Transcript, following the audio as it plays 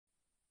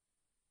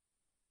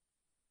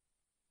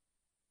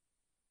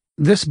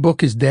This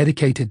book is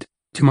dedicated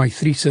to my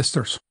three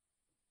sisters,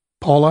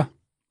 Paula,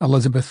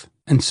 Elizabeth,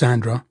 and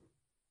Sandra,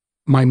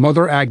 my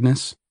mother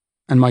Agnes,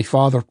 and my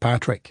father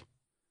Patrick.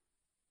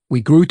 We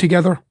grew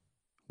together,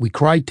 we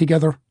cried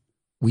together,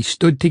 we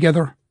stood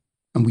together,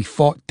 and we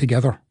fought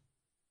together.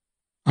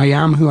 I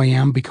am who I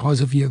am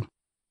because of you.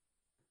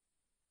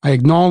 I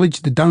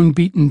acknowledge the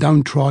downbeat and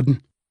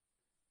downtrodden,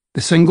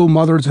 the single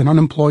mothers and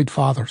unemployed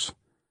fathers,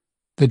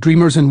 the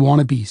dreamers and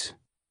wannabes.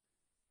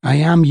 I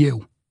am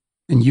you,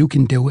 and you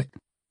can do it.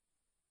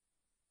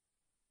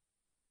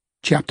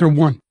 Chapter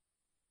 1.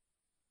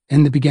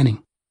 In the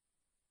beginning.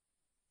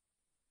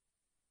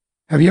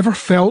 Have you ever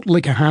felt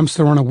like a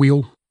hamster on a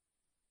wheel,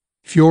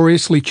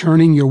 furiously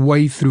churning your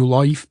way through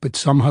life but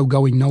somehow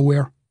going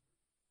nowhere?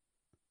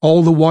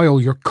 All the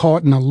while you're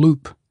caught in a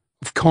loop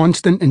of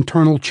constant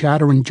internal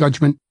chatter and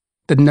judgment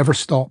that never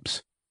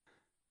stops.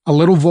 A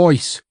little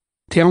voice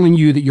telling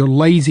you that you're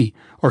lazy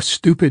or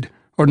stupid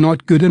or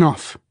not good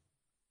enough.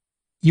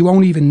 You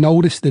won't even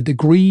notice the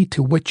degree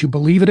to which you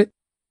believe it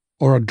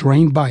or are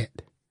drained by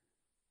it.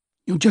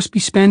 You'll just be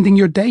spending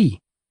your day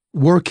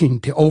working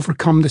to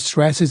overcome the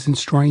stresses and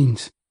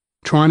strains,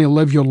 trying to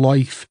live your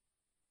life,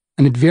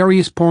 and at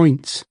various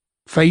points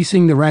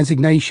facing the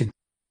resignation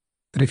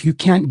that if you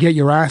can't get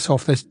your ass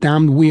off this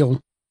damned wheel,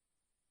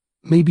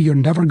 maybe you're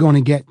never going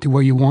to get to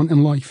where you want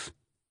in life.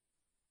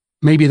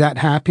 Maybe that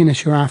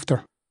happiness you're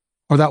after,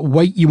 or that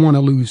weight you want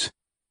to lose,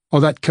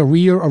 or that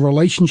career or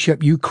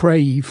relationship you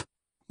crave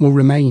will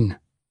remain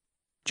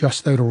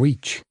just out of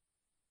reach.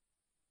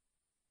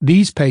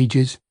 These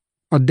pages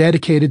are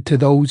dedicated to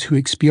those who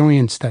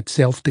experience that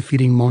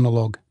self-defeating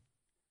monologue,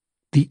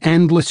 the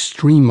endless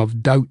stream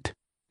of doubt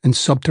and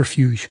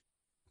subterfuge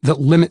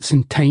that limits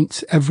and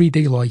taints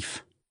everyday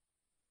life.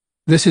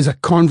 This is a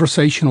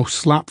conversational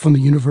slap from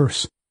the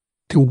universe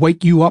to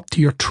wake you up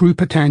to your true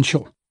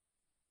potential,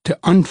 to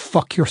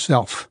unfuck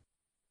yourself,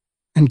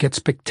 and get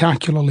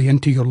spectacularly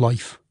into your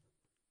life.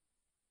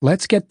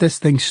 Let's get this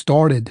thing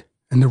started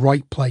in the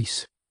right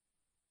place.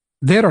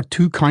 There are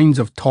two kinds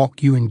of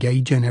talk you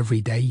engage in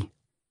every day: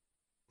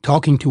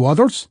 talking to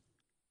others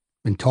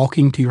and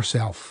talking to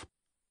yourself.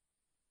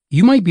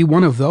 You might be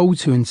one of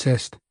those who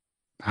insist,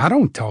 I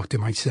don't talk to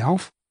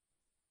myself.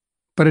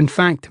 But in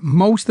fact,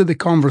 most of the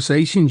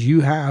conversations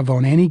you have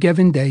on any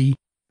given day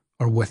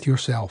are with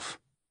yourself,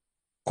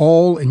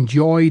 all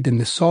enjoyed in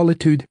the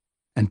solitude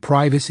and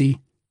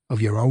privacy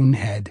of your own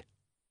head.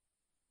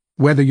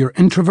 Whether you're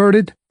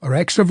introverted or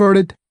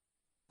extroverted,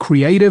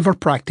 creative or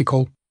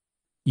practical,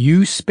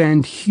 you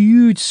spend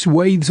huge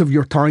swathes of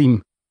your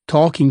time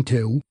talking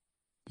to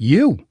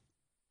you.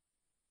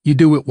 You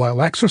do it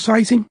while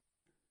exercising,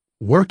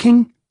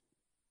 working,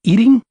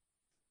 eating,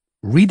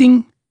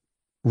 reading,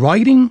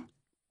 writing,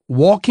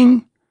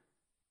 walking,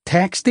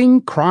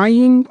 texting,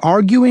 crying,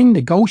 arguing,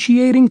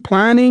 negotiating,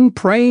 planning,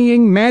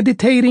 praying,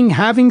 meditating,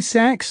 having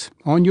sex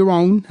on your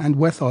own and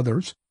with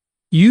others.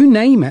 You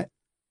name it.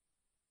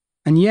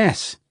 And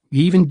yes,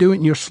 you even do it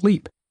in your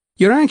sleep.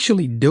 You're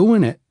actually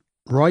doing it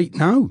right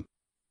now.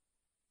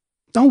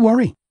 Don't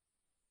worry.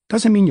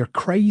 Doesn't mean you're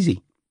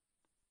crazy.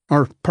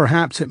 Or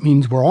perhaps it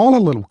means we're all a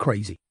little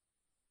crazy.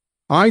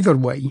 Either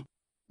way,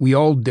 we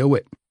all do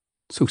it.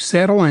 So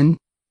settle in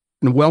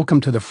and welcome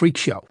to the freak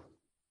show.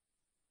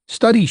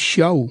 Studies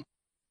show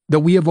that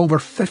we have over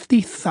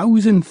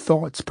 50,000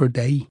 thoughts per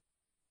day.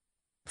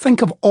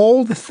 Think of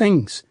all the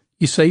things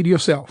you say to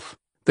yourself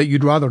that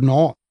you'd rather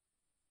not,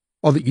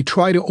 or that you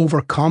try to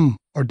overcome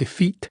or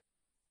defeat.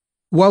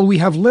 While we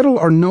have little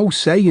or no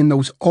say in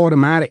those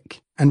automatic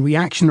and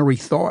reactionary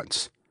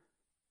thoughts,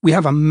 we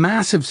have a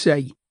massive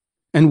say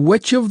in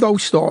which of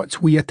those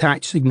thoughts we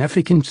attach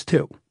significance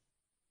to.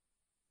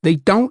 They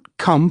don't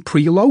come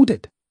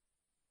preloaded.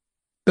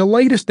 The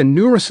latest in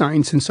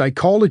neuroscience and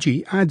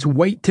psychology adds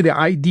weight to the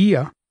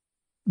idea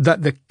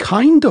that the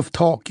kind of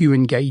talk you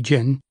engage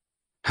in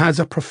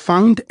has a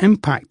profound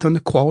impact on the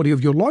quality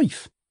of your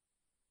life.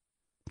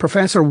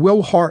 Professor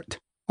Will Hart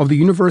of the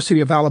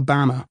University of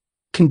Alabama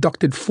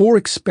conducted 4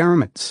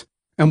 experiments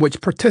in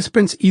which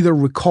participants either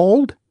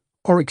recalled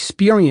or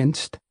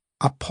experienced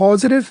a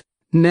positive,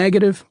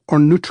 negative, or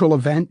neutral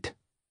event.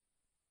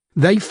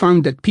 They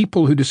found that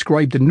people who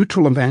described the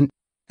neutral event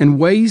in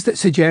ways that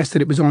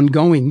suggested it was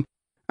ongoing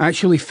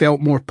actually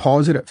felt more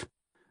positive,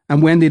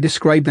 and when they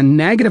described a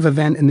negative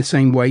event in the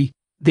same way,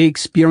 they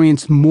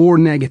experienced more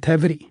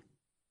negativity.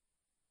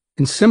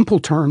 In simple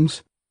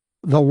terms,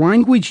 the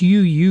language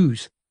you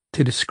use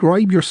to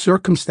describe your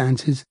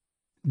circumstances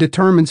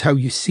determines how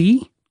you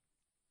see,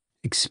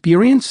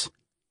 experience,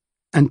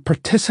 and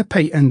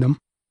participate in them,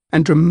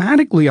 and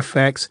dramatically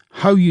affects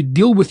how you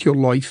deal with your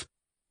life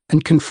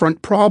and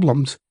confront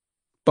problems,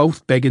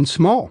 both big and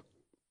small.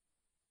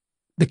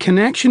 The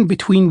connection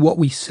between what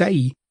we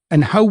say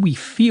and how we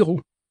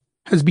feel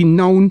has been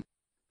known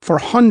for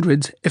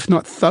hundreds, if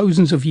not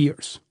thousands of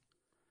years.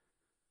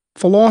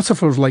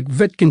 Philosophers like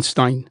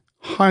Wittgenstein,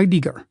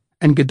 Heidegger,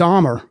 and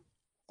Gadamer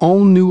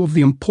all knew of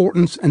the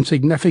importance and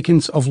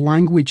significance of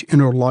language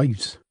in our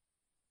lives.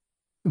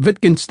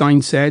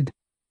 Wittgenstein said,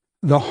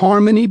 "The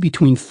harmony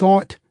between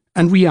thought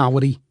and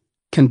reality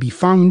can be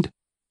found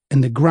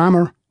in the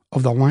grammar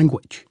of the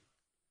language.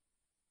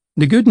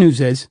 The good news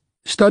is,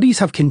 studies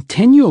have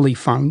continually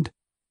found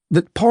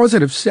that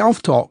positive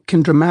self-talk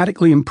can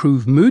dramatically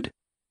improve mood,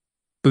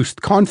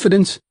 boost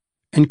confidence,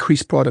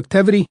 increase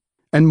productivity,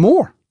 and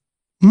more,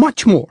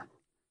 much more.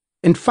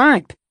 In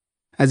fact,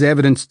 as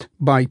evidenced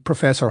by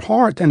Professor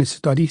Hart and his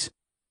studies,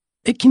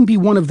 it can be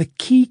one of the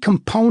key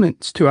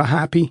components to a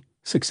happy,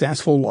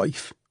 successful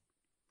life.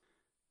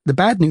 The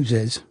bad news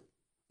is,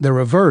 the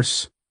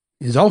reverse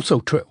is also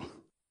true.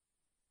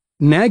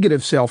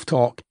 Negative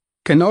self-talk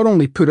can not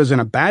only put us in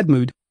a bad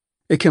mood,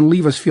 it can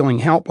leave us feeling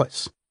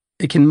helpless.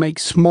 It can make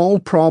small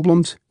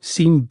problems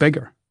seem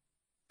bigger,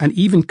 and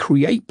even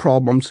create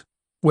problems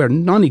where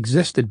none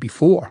existed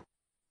before.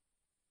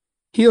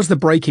 Here's the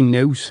breaking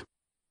news.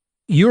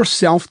 Your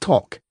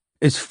self-talk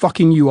is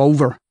fucking you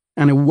over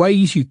and in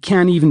ways you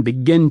can't even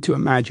begin to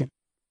imagine.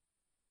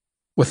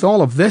 With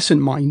all of this in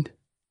mind,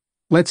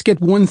 let's get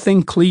one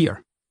thing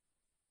clear.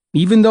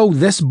 Even though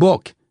this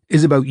book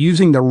is about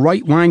using the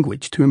right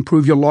language to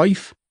improve your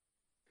life,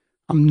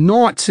 I'm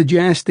not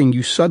suggesting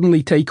you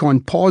suddenly take on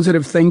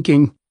positive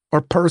thinking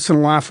or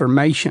personal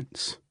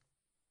affirmations.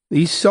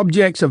 These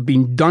subjects have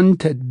been done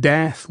to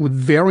death with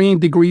varying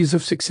degrees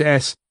of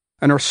success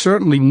and are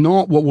certainly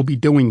not what we'll be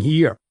doing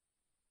here.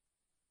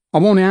 I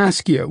won't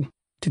ask you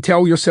to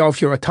tell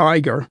yourself you're a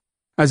tiger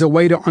as a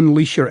way to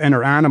unleash your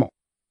inner animal.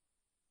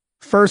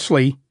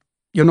 Firstly,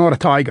 you're not a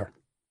tiger.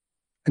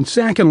 And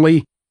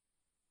secondly,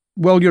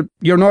 well,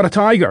 you're not a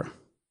tiger.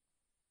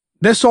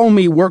 This all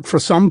may work for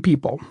some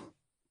people,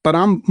 but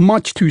I'm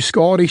much too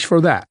Scottish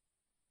for that.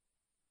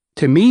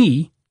 To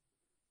me,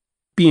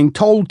 being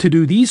told to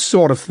do these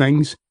sort of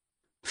things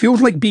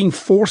feels like being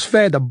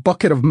force-fed a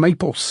bucket of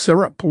maple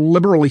syrup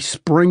liberally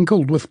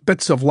sprinkled with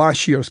bits of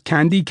last year's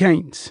candy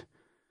canes.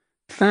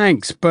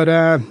 Thanks, but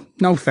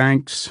no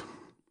thanks.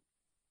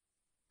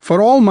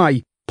 For all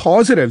my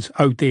positives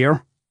out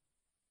there,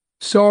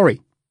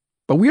 sorry,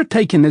 but we're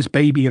taking this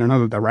baby in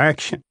another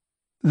direction.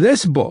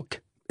 This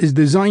book is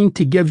designed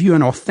to give you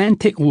an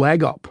authentic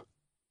leg up,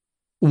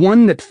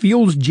 one that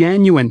feels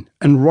genuine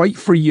and right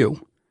for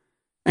you,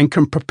 and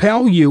can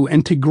propel you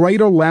into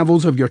greater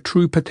levels of your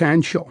true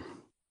potential.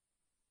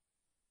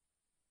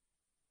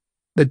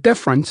 The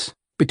difference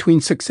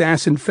between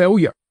success and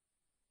failure.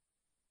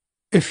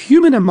 If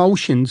human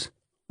emotions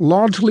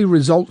largely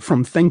result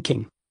from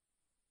thinking,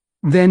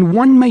 then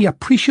one may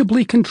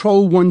appreciably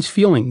control one's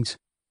feelings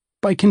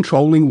by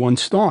controlling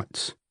one's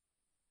thoughts,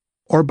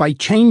 or by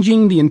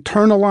changing the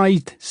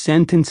internalized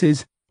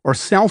sentences or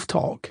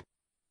self-talk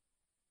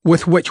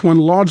with which one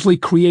largely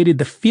created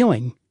the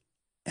feeling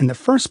in the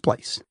first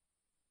place.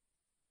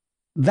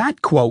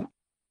 That quote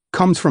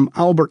comes from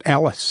Albert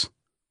Ellis,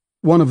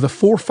 one of the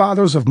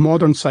forefathers of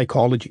modern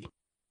psychology.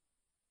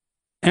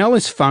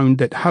 Ellis found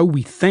that how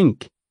we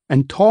think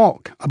and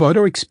talk about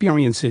our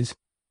experiences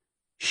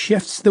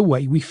shifts the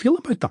way we feel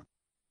about them.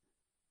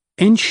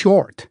 In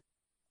short,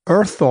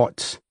 our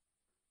thoughts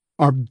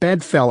are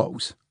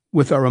bedfellows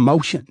with our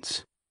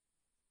emotions.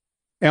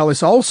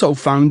 Ellis also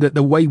found that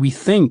the way we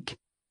think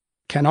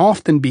can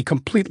often be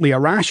completely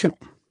irrational.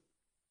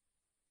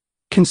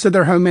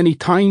 Consider how many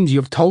times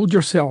you've told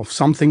yourself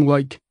something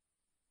like,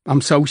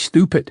 "I'm so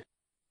stupid.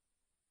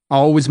 I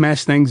always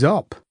mess things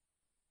up.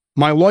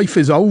 My life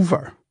is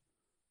over."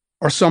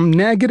 Or some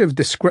negative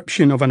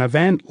description of an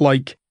event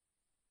like,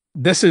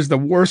 "This is the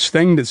worst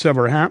thing that's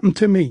ever happened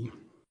to me."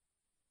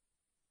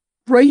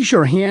 Raise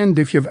your hand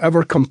if you've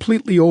ever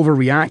completely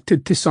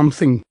overreacted to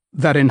something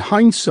that in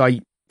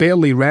hindsight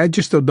barely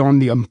registered on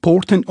the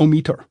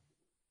important-o-meter.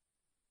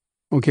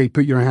 Okay,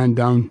 put your hand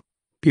down.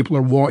 People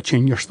are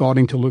watching, you're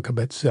starting to look a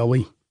bit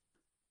silly.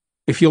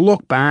 If you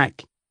look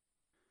back,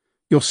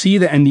 you'll see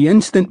that in the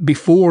instant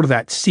before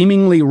that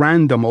seemingly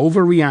random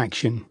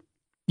overreaction,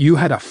 you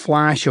had a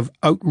flash of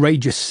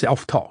outrageous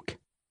self-talk.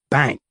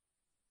 Bang!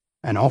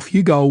 And off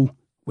you go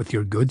with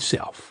your good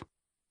self.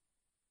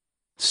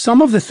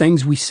 Some of the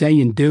things we say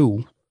and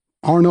do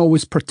aren't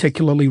always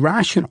particularly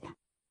rational,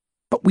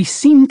 but we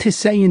seem to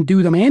say and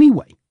do them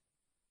anyway.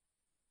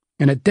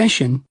 In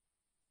addition,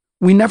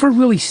 we never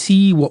really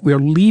see what we're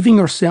leaving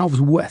ourselves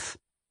with,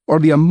 or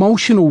the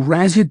emotional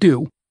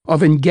residue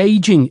of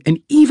engaging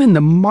in even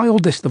the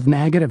mildest of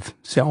negative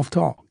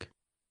self-talk.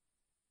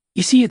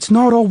 You see, it's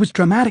not always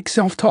dramatic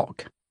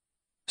self-talk.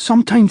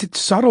 Sometimes it's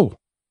subtle,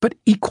 but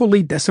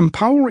equally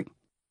disempowering.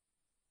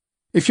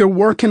 If you're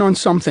working on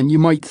something, you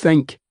might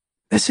think,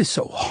 "This is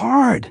so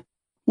hard.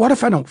 What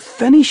if I don't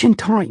finish in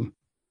time?"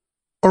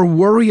 Or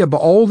worry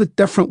about all the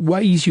different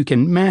ways you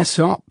can mess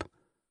up,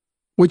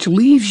 which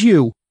leaves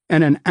you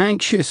in an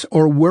anxious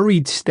or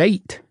worried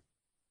state.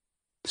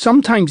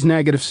 Sometimes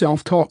negative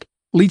self-talk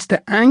leads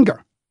to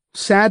anger,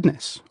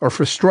 sadness, or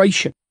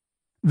frustration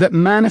that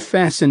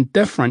manifests in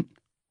different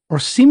or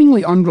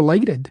seemingly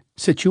unrelated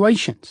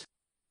situations.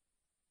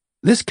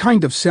 This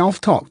kind of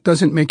self-talk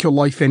doesn't make your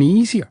life any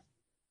easier.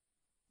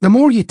 The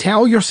more you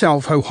tell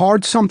yourself how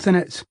hard something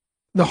is,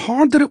 the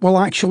harder it will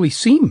actually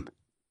seem.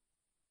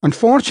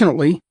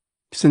 Unfortunately,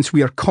 since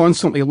we are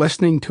constantly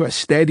listening to a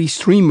steady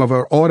stream of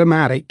our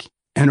automatic,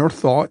 inner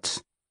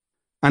thoughts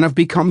and have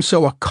become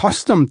so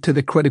accustomed to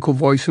the critical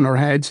voice in our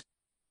heads,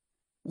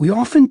 we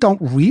often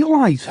don't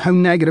realize how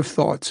negative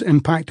thoughts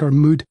impact our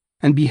mood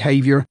and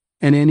behavior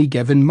in any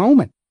given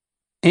moment.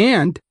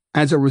 And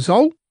as a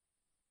result,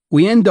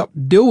 we end up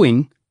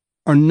doing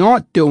or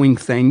not doing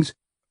things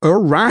our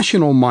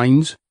rational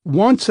minds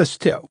wants us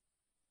to.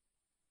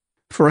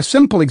 For a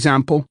simple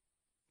example,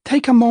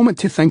 take a moment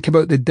to think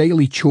about the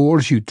daily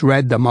chores you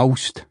dread the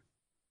most,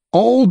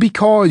 all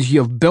because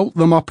you've built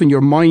them up in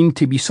your mind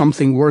to be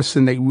something worse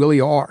than they really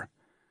are.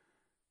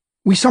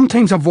 We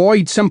sometimes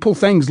avoid simple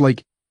things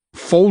like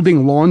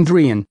folding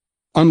laundry and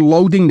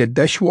unloading the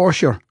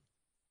dishwasher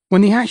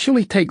when they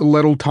actually take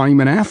little time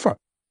and effort.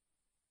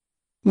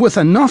 With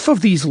enough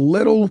of these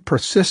little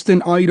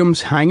persistent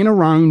items hanging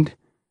around,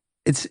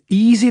 it's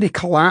easy to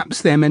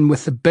collapse them in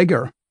with the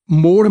bigger,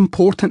 more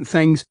important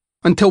things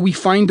until we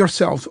find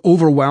ourselves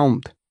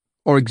overwhelmed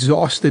or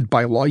exhausted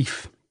by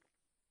life.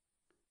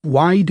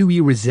 Why do we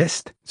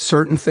resist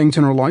certain things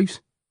in our lives?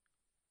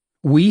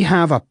 We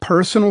have a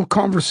personal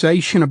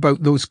conversation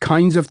about those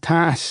kinds of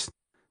tasks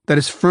that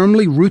is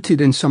firmly rooted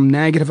in some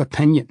negative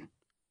opinion.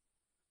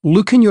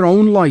 Look in your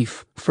own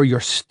life for your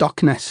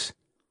stuckness,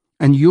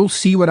 and you'll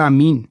see what I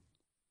mean.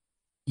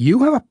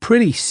 You have a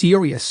pretty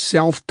serious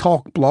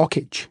self-talk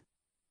blockage.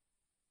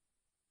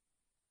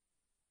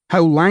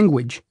 How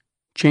language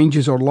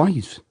changes our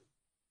lives.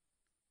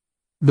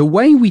 The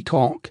way we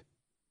talk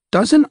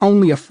doesn't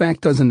only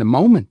affect us in the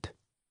moment.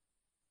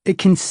 It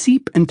can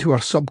seep into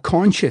our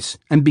subconscious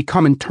and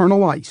become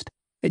internalized,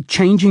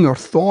 changing our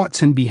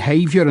thoughts and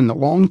behavior in the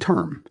long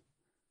term.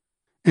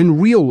 In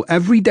real,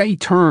 everyday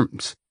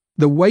terms,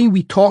 the way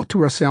we talk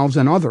to ourselves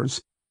and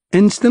others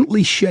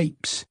instantly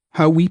shapes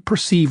how we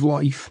perceive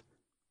life,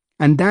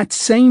 and that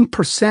same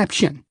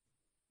perception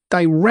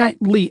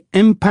directly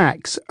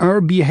impacts our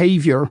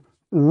behavior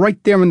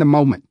right there in the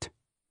moment.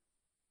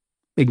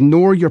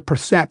 Ignore your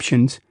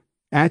perceptions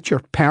at your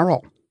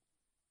peril.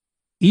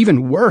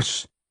 Even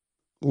worse,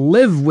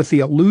 live with the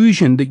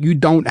illusion that you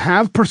don't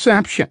have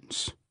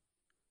perceptions.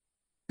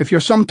 If you're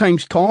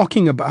sometimes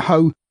talking about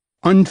how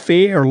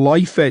unfair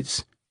life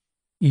is,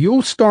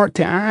 you'll start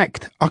to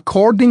act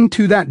according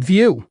to that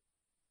view,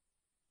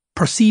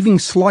 perceiving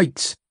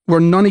slights where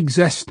none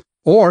exist,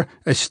 or,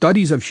 as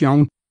studies have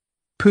shown,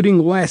 putting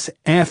less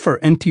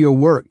effort into your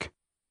work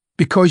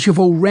because you've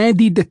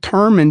already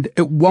determined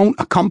it won't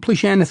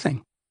accomplish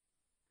anything.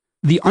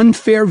 The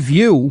unfair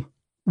view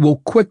will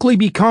quickly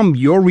become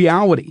your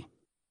reality.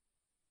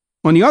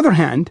 On the other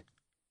hand,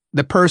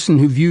 the person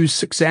who views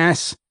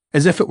success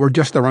as if it were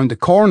just around the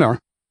corner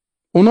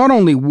will not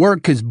only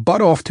work his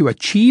butt off to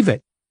achieve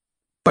it,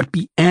 but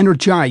be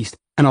energized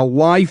and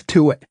alive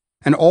to it,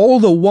 and all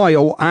the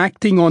while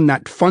acting on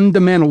that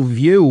fundamental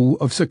view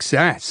of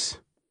success.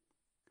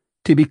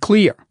 To be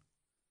clear,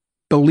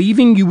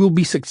 believing you will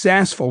be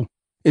successful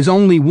is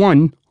only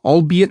one,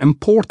 albeit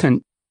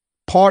important,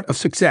 part of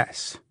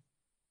success.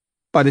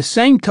 By the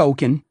same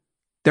token,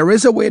 there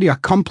is a way to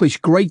accomplish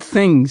great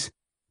things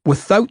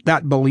without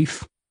that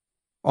belief,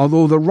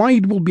 although the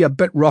ride will be a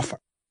bit rougher.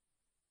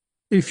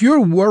 If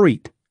you're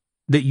worried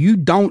that you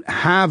don't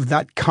have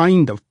that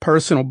kind of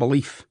personal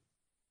belief,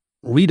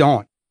 read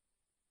on.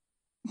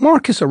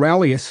 Marcus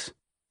Aurelius,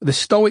 the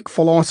Stoic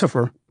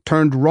philosopher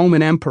turned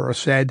Roman emperor,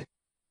 said,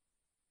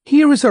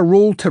 "Here is a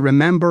rule to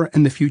remember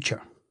in the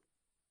future.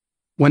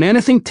 When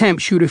anything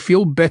tempts you to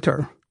feel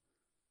bitter,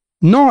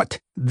 not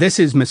 'this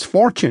is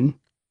misfortune,'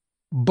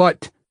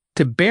 but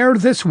 'to bear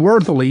this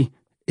worthily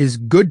is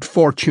good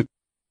fortune.'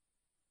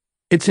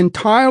 It's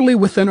entirely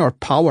within our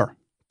power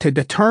to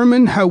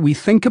determine how we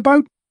think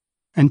about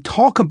and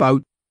talk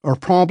about our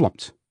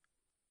problems.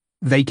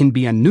 They can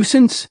be a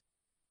nuisance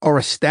or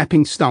a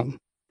stepping stone.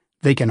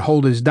 They can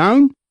hold us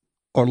down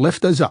or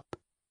lift us up."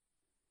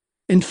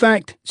 In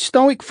fact,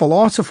 Stoic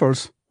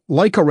philosophers,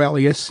 like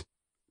Aurelius,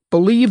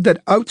 believe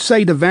that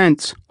outside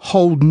events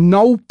hold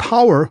no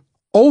power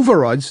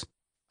over us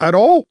at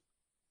all.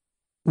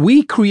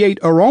 We create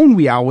our own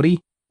reality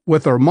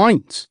with our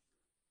minds.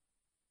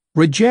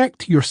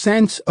 Reject your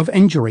sense of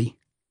injury,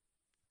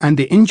 and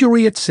the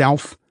injury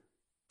itself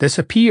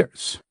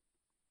disappears.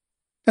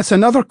 That's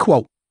another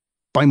quote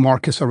by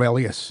Marcus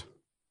Aurelius.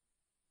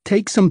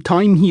 Take some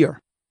time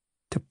here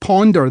to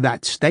ponder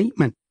that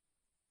statement.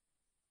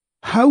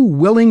 How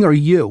willing are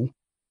you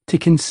to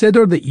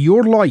consider that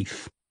your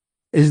life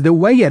is the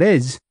way it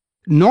is,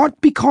 not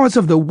because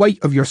of the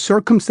weight of your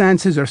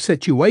circumstances or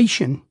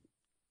situation,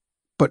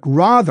 but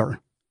rather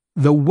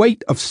the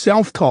weight of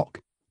self-talk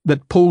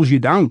that pulls you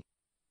down?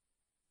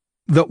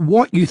 That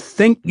what you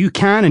think you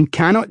can and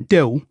cannot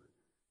do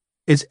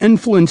is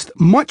influenced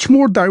much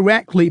more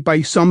directly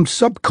by some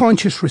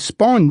subconscious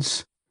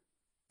response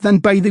than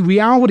by the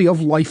reality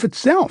of life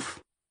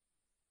itself.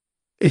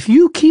 If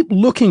you keep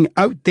looking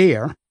out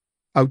there,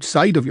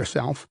 outside of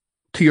yourself,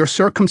 to your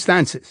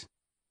circumstances,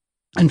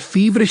 and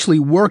feverishly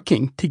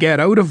working to get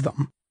out of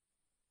them,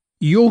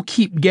 you'll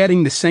keep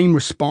getting the same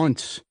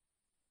response.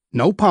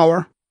 No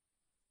power,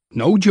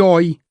 no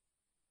joy,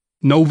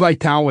 no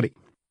vitality.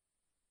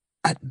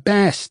 At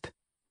best,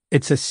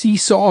 It's a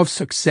seesaw of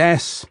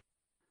success,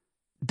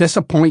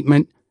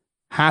 disappointment,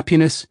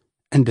 happiness,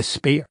 and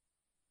despair.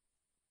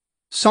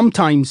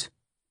 Sometimes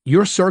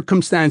your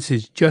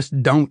circumstances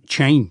just don't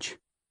change.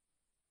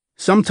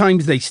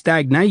 Sometimes they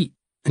stagnate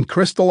and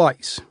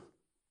crystallize.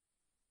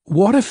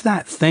 What if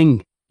that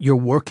thing you're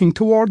working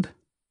toward,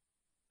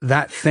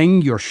 that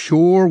thing you're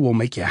sure will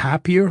make you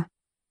happier,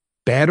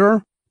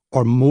 better,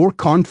 or more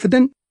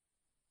confident,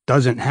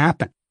 doesn't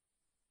happen?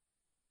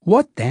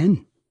 What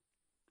then?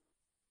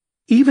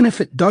 Even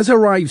if it does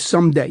arrive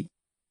someday,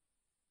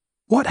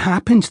 what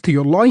happens to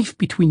your life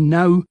between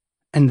now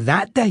and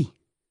that day?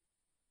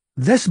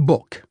 This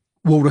book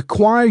will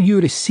require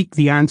you to seek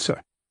the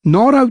answer,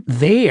 not out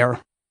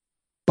there,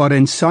 but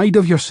inside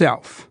of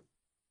yourself.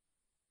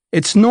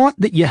 It's not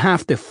that you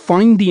have to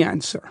find the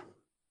answer.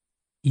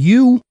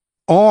 You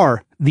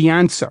are the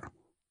answer.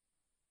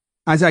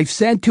 As I've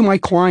said to my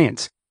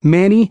clients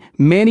many,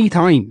 many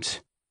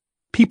times,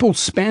 people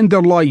spend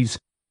their lives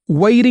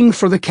waiting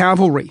for the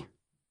cavalry,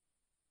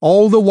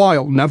 all the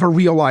while never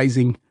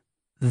realizing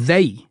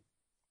they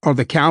are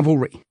the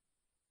cavalry.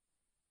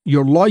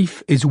 Your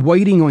life is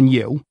waiting on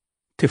you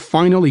to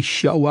finally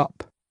show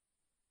up.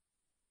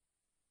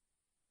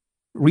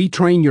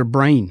 Retrain your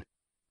brain,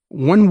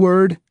 one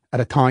word at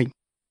a time.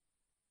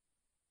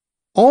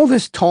 All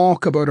this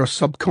talk about our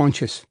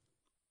subconscious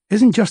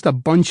isn't just a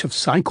bunch of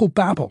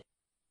psychobabble.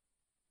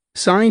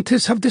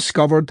 Scientists have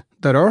discovered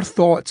that our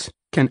thoughts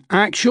can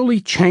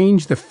actually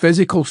change the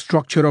physical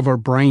structure of our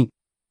brain.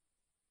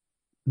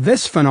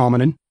 This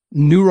phenomenon,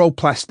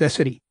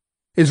 neuroplasticity,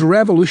 is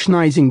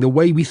revolutionizing the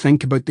way we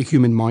think about the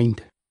human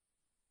mind.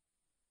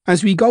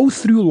 As we go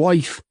through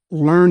life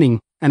learning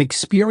and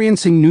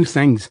experiencing new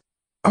things,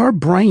 our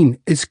brain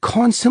is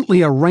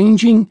constantly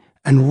arranging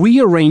and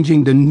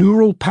rearranging the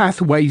neural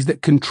pathways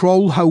that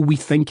control how we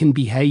think and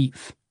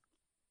behave.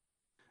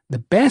 The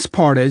best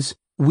part is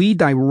we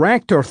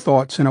direct our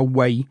thoughts in a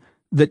way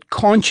that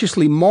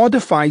consciously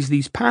modifies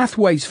these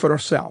pathways for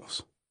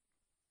ourselves.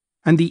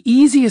 And the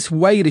easiest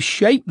way to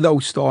shape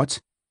those thoughts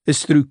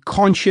is through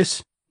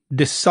conscious,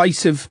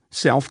 decisive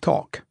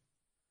self-talk.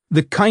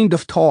 The kind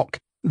of talk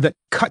that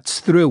cuts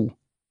through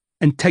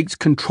and takes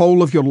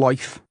control of your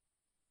life.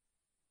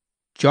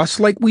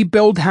 Just like we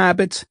build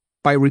habits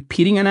by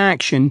repeating an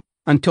action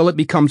until it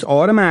becomes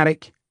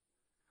automatic,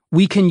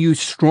 we can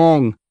use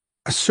strong,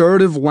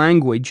 assertive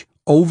language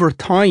over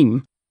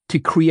time to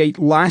create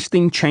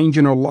lasting change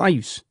in our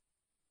lives.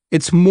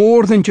 It's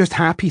more than just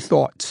happy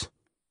thoughts.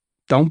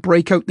 Don't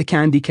break out the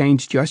candy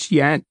canes just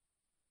yet.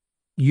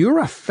 You're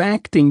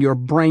affecting your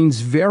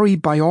brain's very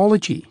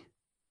biology.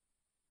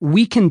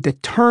 We can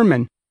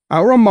determine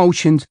our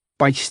emotions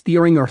by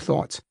steering our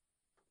thoughts.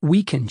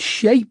 We can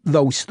shape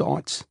those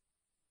thoughts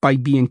by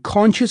being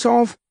conscious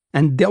of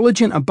and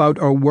diligent about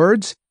our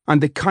words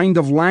and the kind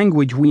of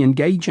language we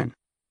engage in.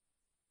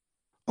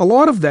 A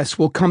lot of this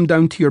will come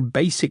down to your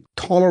basic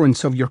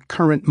tolerance of your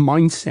current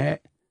mindset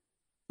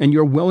and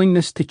your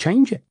willingness to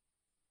change it.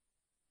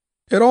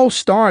 It all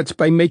starts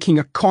by making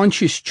a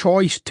conscious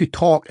choice to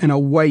talk in a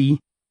way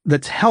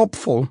that's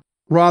helpful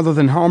rather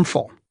than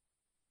harmful,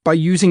 by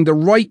using the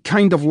right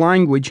kind of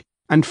language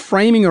and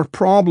framing our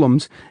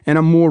problems in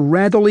a more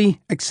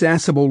readily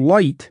accessible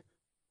light.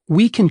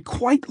 We can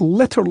quite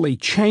literally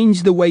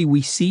change the way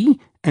we see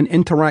and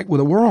interact with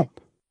the world.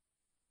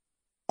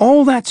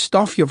 All that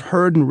stuff you've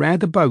heard and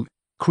read about,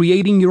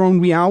 creating your own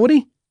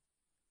reality,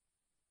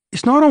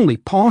 it's not only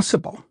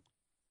possible,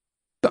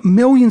 but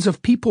millions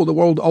of people the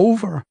world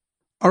over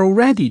are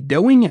already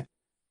doing it.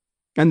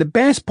 And the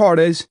best part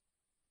is,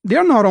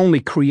 they're not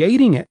only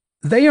creating it,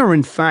 they are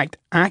in fact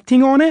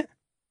acting on it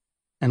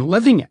and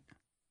living it.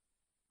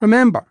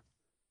 Remember,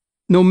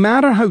 no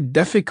matter how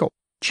difficult,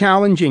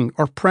 challenging,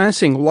 or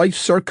pressing life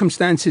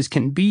circumstances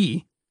can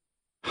be,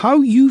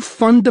 how you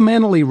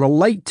fundamentally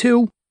relate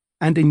to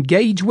and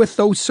engage with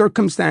those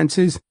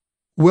circumstances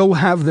will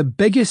have the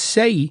biggest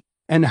say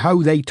in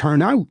how they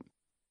turn out.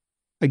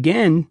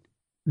 Again,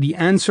 the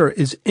answer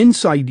is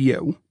inside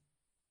you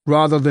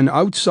rather than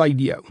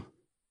outside you.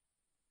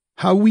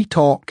 How we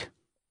talk,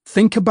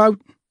 think about,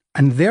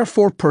 and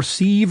therefore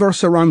perceive our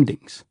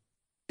surroundings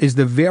is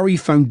the very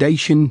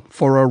foundation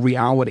for our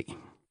reality.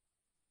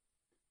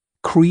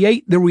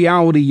 Create the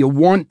reality you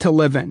want to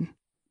live in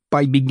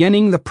by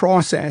beginning the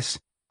process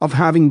of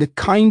having the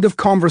kind of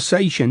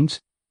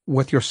conversations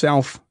with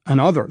yourself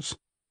and others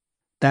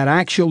that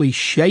actually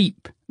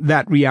shape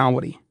that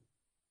reality.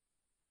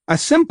 A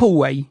simple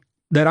way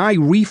that I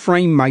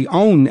reframe my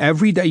own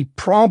everyday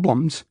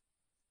problems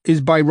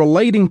is by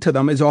relating to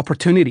them as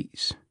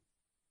opportunities.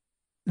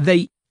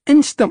 They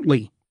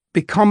instantly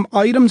become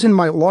items in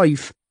my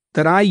life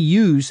that I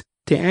use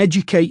to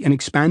educate and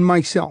expand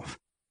myself.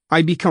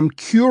 I become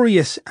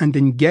curious and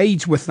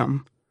engage with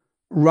them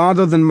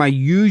rather than my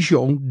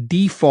usual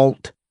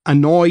default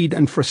annoyed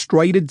and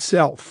frustrated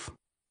self.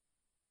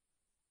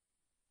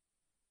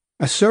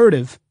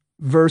 Assertive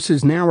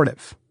versus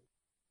narrative.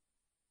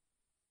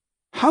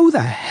 How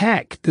the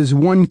heck does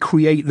one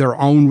create their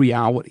own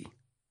reality?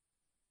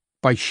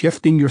 By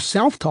shifting your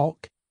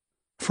self-talk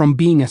from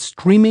being a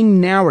streaming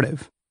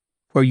narrative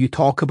where you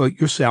talk about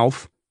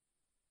yourself,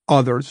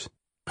 others,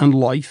 and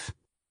life,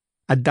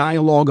 a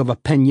dialogue of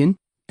opinion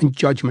and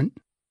judgment,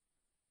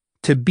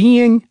 to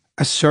being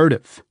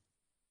assertive,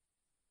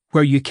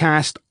 where you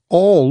cast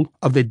all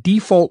of the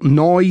default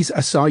noise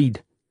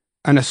aside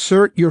and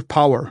assert your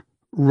power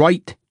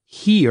right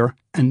here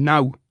and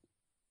now.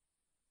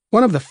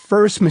 One of the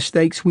first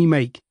mistakes we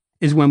make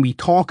is when we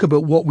talk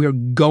about what we're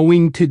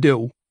going to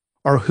do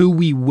or who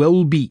we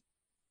will be.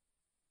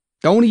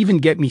 Don't even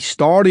get me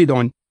started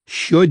on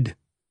should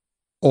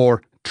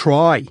or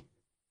try.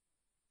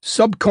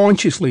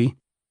 Subconsciously,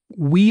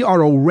 we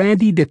are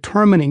already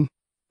determining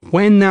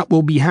when that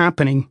will be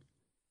happening,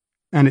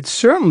 and it's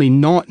certainly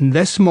not in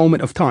this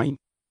moment of time.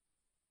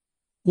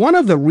 One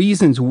of the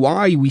reasons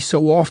why we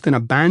so often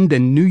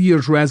abandon New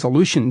Year's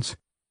resolutions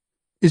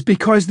is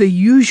because they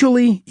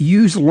usually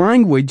use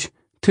language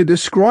to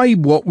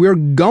describe what we're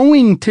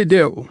going to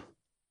do,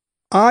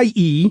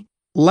 i.e.,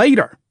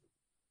 later.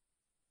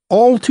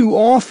 All too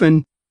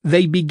often,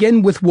 they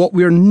begin with what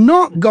we're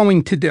not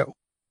going to do,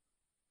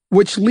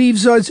 which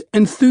leaves us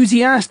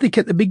enthusiastic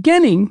at the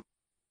beginning,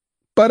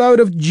 but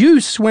out of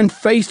juice when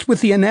faced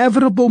with the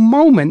inevitable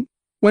moment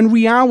when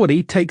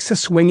reality takes a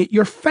swing at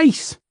your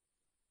face.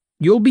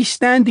 You'll be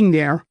standing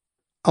there,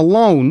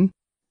 alone,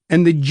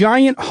 in the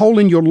giant hole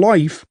in your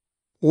life,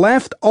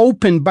 left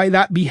open by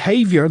that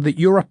behavior that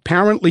you're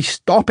apparently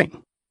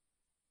stopping.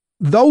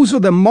 Those are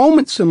the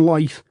moments in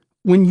life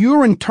when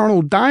your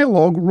internal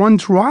dialogue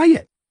runs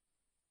riot.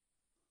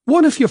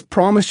 What if you've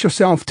promised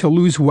yourself to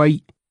lose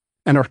weight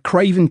and are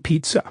craving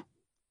pizza?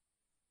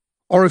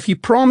 Or if you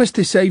promise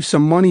to save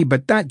some money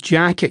but that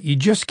jacket you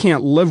just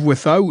can't live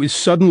without is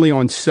suddenly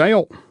on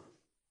sale?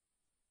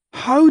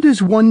 How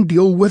does one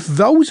deal with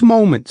those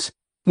moments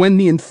when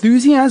the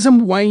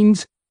enthusiasm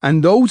wanes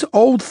and those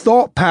old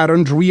thought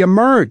patterns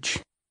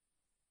re-emerge?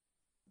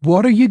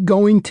 What are you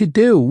going to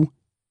do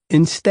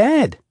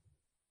instead?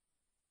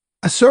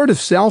 Assertive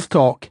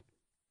self-talk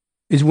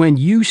is when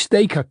you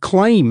stake a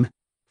claim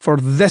for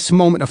this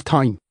moment of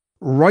time,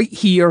 right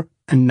here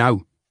and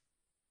now.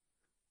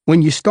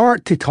 When you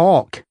start to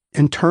talk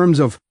in terms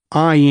of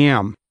I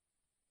am,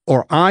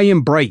 or I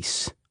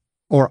embrace,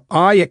 or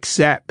I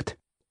accept,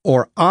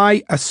 or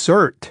I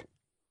assert,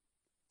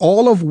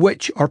 all of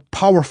which are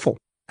powerful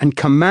and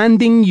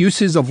commanding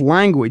uses of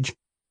language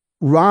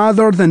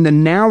rather than the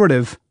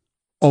narrative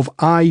of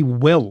I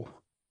will,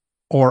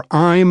 or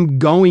I'm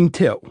going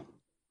to.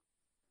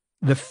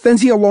 The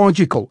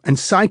physiological and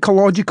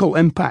psychological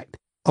impact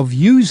of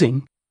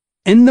using,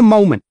 in the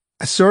moment,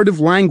 assertive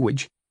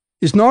language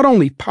is not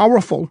only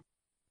powerful,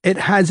 it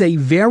has a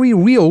very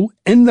real,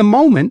 in the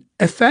moment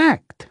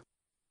effect.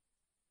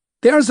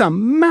 There's a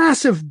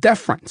massive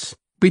difference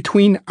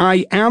between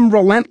I am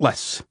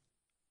relentless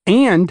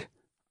and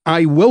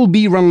I will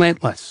be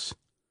relentless.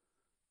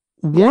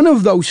 One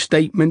of those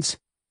statements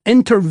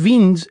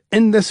intervenes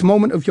in this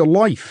moment of your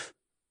life.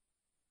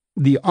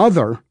 The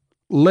other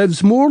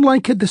lives more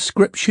like a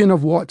description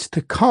of what's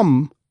to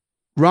come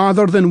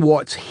rather than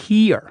what's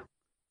here.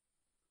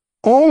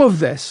 All of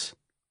this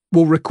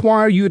will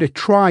require you to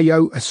try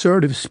out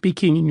assertive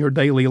speaking in your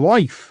daily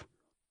life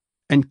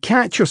and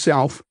catch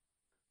yourself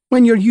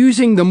when you're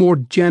using the more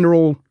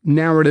general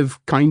narrative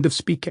kind of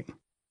speaking.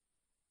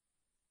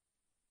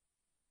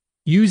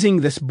 Using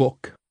this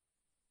book.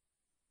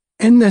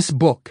 In this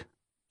book,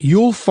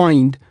 you'll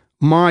find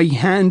my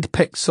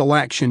hand-picked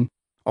selection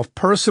of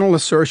personal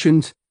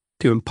assertions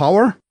to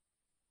empower,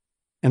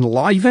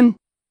 enliven,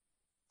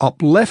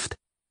 uplift,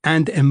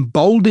 and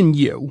embolden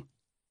you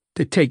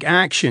to take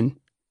action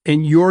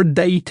in your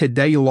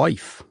day-to-day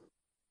life.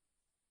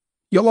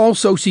 You'll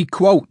also see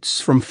quotes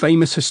from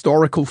famous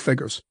historical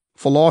figures,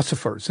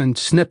 philosophers, and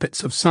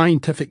snippets of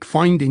scientific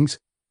findings,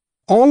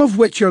 all of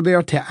which are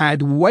there to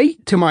add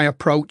weight to my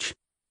approach,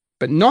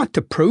 but not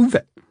to prove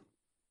it.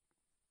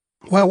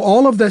 While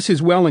all of this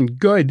is well and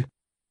good,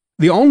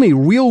 the only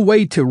real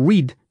way to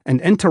read and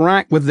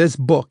interact with this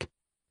book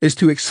is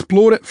to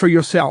explore it for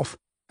yourself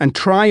and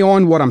try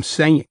on what I'm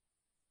saying.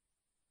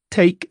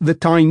 Take the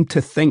time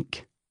to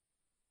think,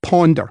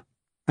 ponder,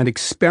 and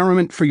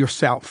experiment for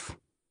yourself.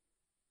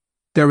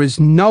 There is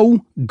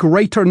no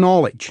greater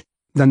knowledge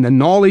than the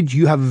knowledge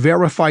you have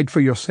verified for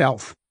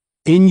yourself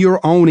in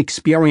your own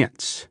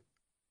experience.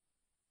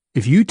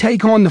 If you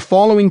take on the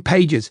following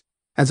pages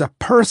as a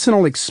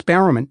personal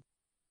experiment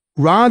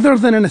rather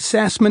than an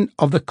assessment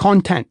of the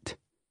content,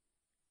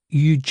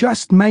 you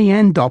just may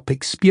end up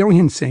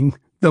experiencing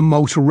the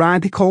most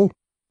radical,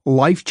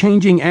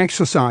 life-changing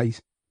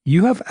exercise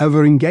you have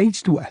ever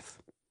engaged with.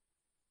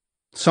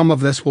 Some of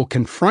this will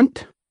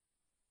confront,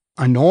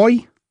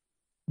 annoy,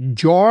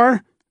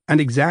 jar, and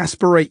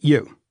exasperate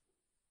you.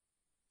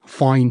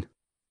 Fine,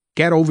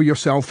 get over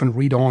yourself and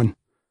read on.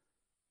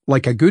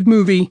 Like a good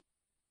movie,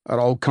 it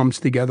all comes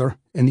together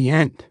in the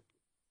end.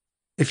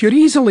 If you're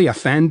easily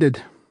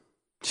offended,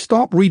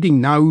 stop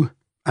reading now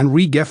and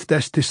re-gift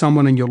this to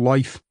someone in your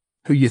life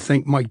who you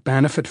think might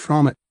benefit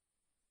from it.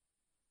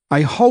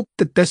 I hope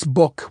that this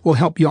book will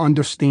help you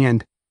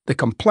understand the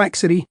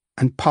complexity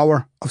and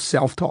power of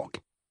self-talk,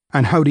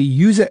 and how to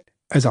use it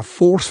as a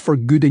force for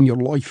good in your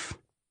life.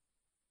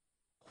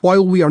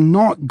 While we are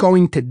not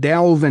going to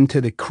delve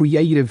into the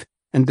creative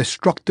and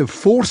destructive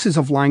forces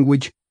of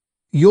language,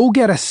 you'll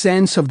get a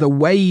sense of the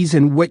ways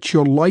in which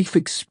your life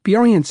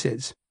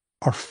experiences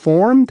are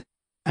formed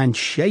and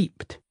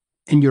shaped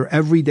in your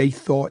everyday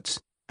thoughts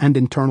and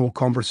internal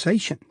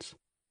conversations.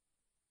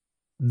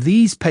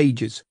 These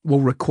pages will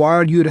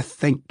require you to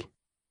think,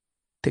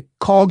 to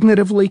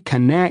cognitively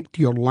connect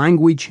your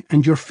language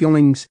and your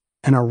feelings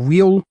in a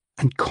real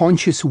and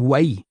conscious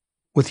way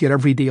with your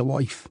everyday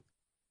life,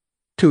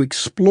 to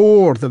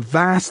explore the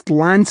vast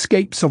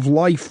landscapes of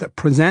life that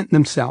present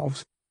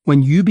themselves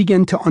when you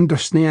begin to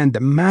understand the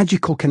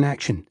magical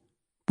connection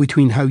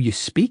between how you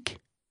speak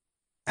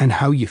and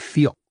how you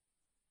feel.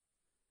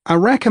 I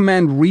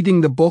recommend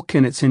reading the book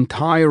in its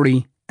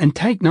entirety and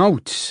take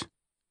notes.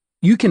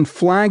 You can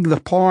flag the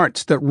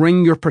parts that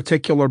ring your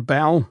particular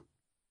bell.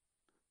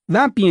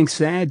 That being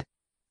said,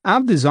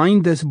 I've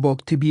designed this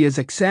book to be as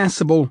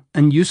accessible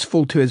and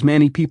useful to as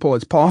many people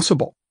as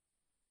possible.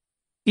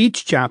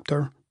 Each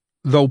chapter,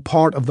 though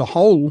part of the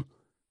whole,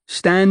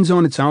 stands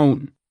on its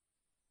own,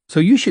 so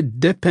you should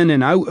dip in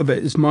and out of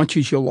it as much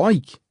as you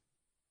like.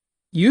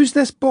 Use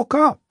this book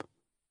up.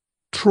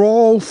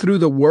 Trawl through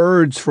the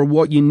words for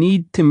what you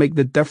need to make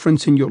the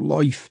difference in your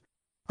life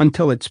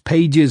until its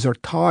pages are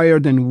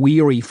tired and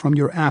weary from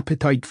your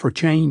appetite for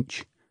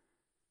change.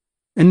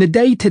 In the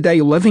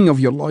day-to-day living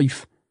of your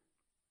life,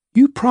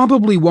 you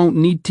probably won't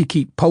need to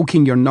keep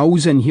poking your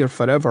nose in here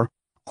forever,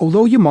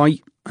 although you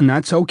might, and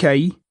that's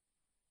okay.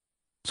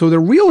 So the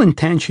real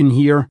intention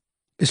here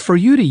is for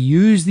you to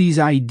use these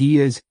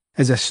ideas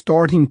as a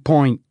starting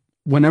point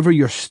whenever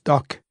you're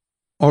stuck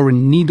or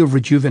in need of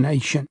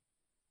rejuvenation.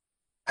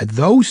 At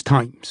those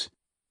times,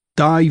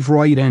 dive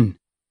right in,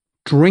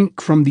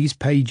 drink from these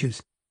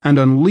pages, and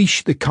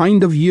unleash the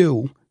kind of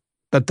you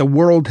that the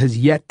world has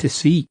yet to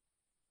see.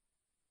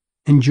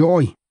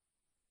 Enjoy.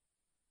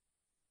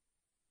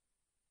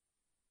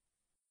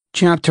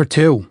 Chapter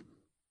 2.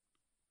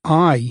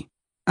 I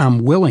am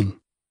willing.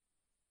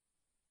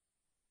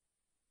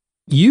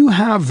 You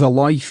have the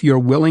life you're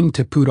willing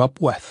to put up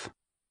with.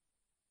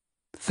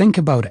 Think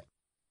about it.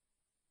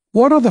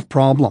 What are the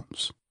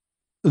problems?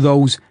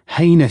 Those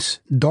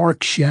heinous,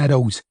 dark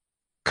shadows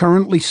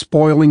currently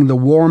spoiling the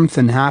warmth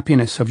and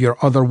happiness of your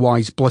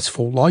otherwise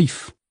blissful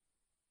life?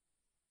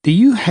 Do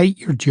you hate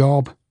your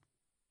job?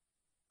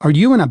 Are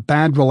you in a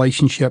bad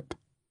relationship?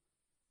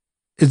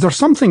 Is there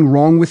something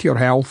wrong with your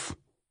health?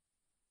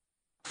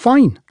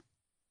 Fine.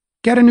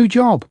 Get a new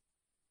job.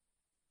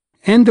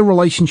 End the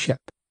relationship.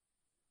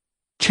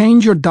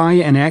 Change your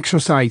diet and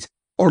exercise,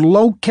 or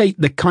locate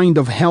the kind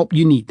of help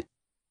you need.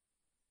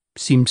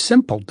 Seems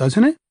simple,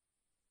 doesn't it?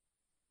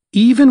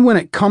 Even when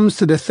it comes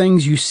to the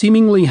things you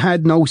seemingly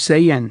had no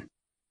say in,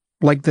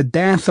 like the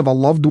death of a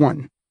loved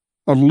one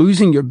or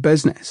losing your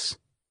business,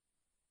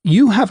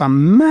 you have a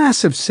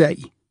massive say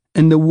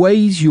in the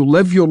ways you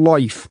live your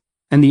life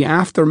and the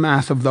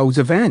aftermath of those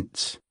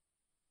events.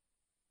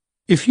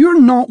 If you're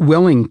not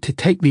willing to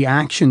take the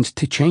actions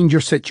to change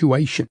your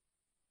situation,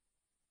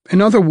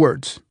 in other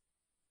words,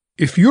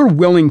 if you're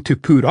willing to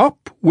put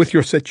up with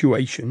your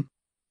situation,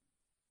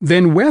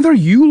 then whether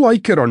you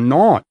like it or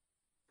not,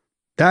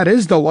 that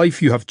is the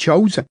life you have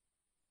chosen.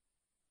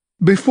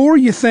 Before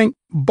you think,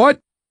 but,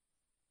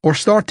 or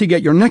start to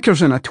get your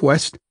knickers in a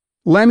twist,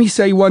 let me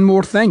say one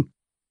more thing.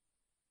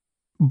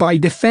 By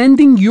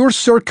defending your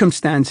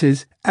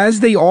circumstances as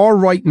they are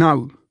right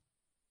now,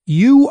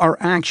 you are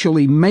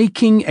actually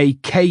making a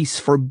case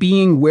for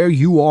being where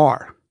you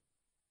are.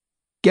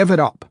 Give it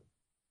up.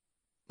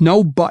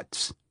 No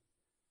buts.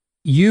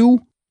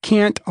 You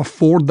can't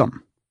afford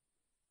them.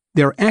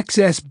 They're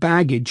excess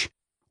baggage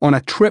on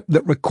a trip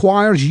that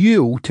requires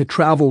you to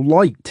travel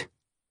light.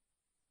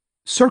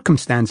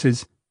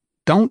 Circumstances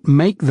don't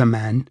make the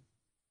man,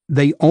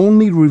 they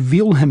only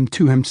reveal him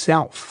to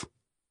himself.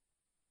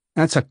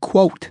 That's a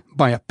quote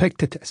by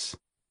Epictetus.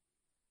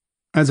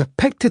 As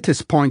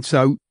Epictetus points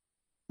out,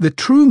 the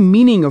true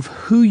meaning of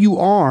who you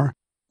are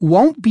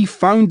won't be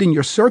found in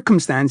your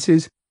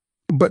circumstances,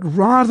 but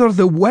rather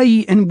the way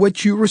in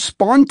which you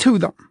respond to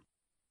them.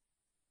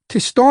 To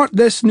start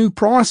this new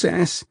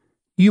process,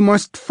 you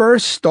must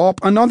first stop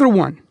another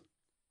one.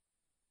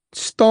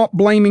 Stop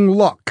blaming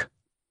luck.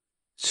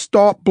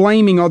 Stop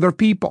blaming other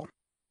people.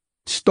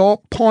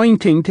 Stop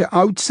pointing to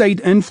outside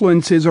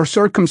influences or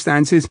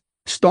circumstances.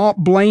 Stop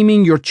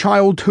blaming your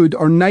childhood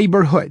or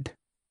neighborhood.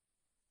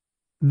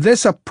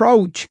 This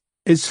approach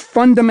is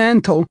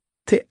fundamental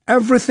to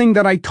everything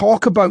that I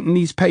talk about in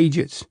these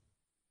pages.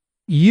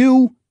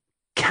 You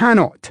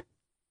cannot,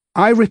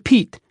 I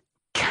repeat,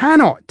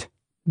 cannot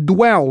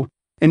dwell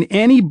in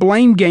any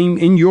blame game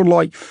in your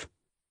life.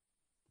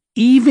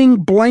 Even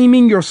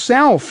blaming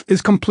yourself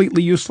is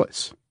completely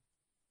useless.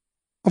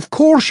 Of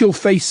course you'll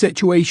face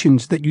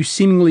situations that you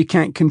seemingly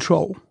can't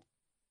control.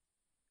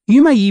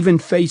 You may even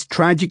face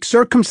tragic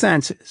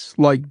circumstances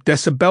like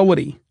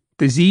disability,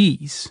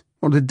 disease,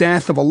 or the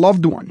death of a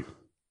loved one.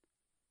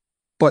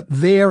 But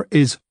there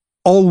is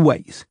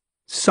always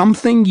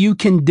something you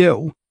can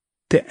do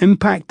to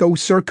impact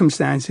those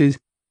circumstances,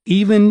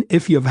 even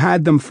if you've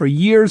had them for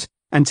years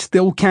and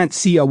still can't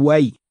see a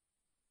way.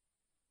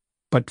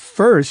 But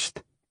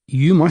first,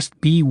 you must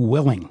be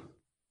willing.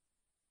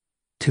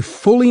 To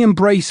fully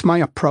embrace my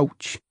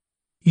approach,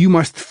 you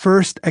must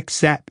first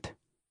accept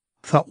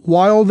that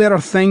while there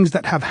are things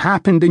that have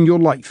happened in your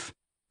life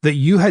that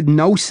you had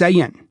no say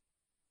in,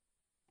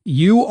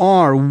 you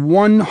are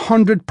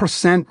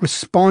 100%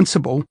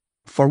 responsible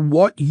for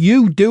what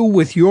you do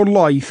with your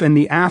life in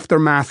the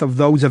aftermath of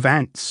those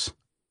events.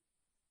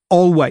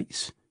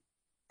 Always.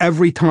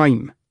 Every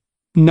time.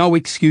 No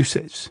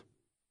excuses.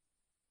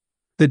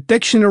 The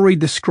dictionary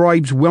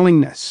describes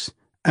willingness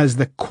as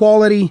the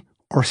quality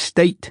or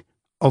state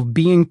of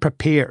being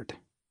prepared.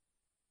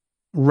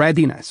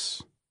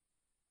 Readiness.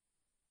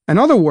 In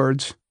other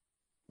words,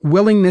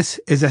 willingness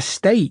is a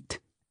state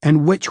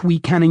in which we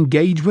can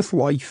engage with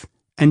life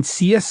and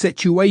see a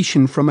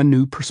situation from a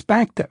new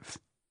perspective.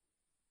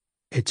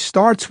 It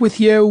starts with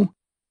you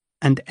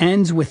and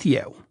ends with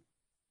you.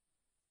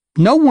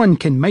 No one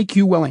can make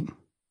you willing,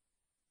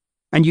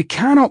 and you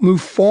cannot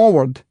move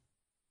forward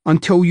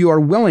until you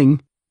are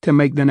willing to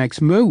make the next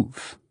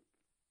move.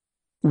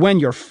 When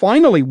you're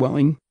finally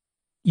willing,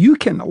 you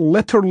can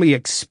literally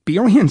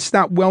experience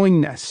that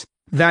willingness,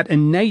 that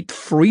innate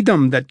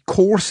freedom that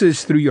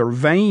courses through your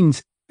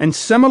veins, and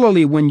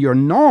similarly, when you're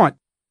not,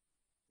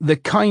 the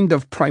kind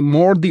of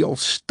primordial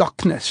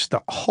stuckness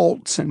that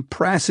halts and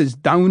presses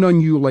down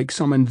on you like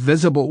some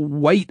invisible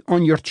weight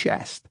on your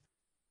chest.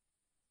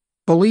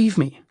 Believe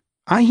me,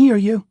 I hear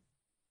you.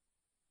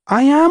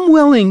 I am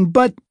willing,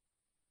 but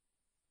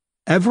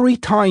every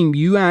time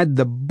you add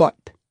the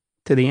but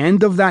to the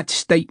end of that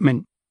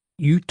statement,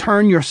 you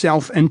turn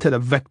yourself into the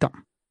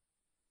victim.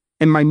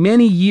 In my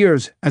many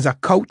years as a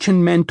coach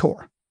and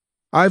mentor,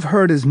 I've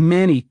heard as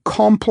many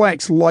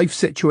complex life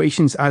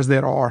situations as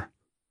there are.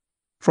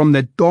 From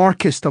the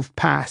darkest of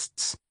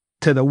pasts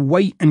to the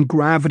weight and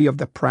gravity of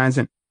the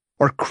present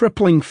or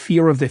crippling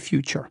fear of the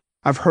future.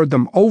 I've heard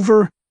them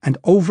over and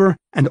over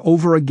and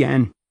over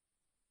again.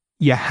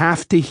 You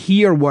have to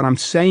hear what I'm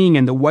saying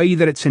in the way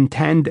that it's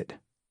intended.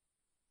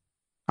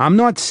 I'm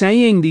not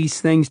saying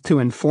these things to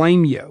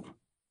inflame you.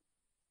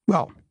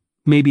 Well,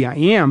 maybe I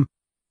am,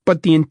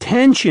 but the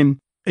intention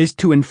is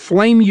to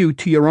inflame you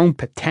to your own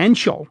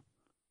potential,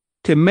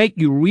 to make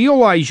you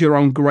realize your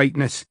own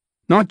greatness,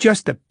 not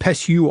just to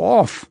piss you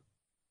off.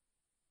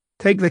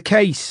 Take the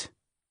case.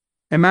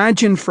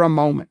 Imagine for a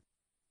moment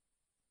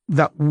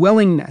that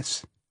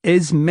willingness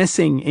is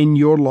missing in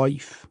your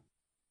life.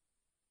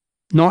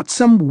 Not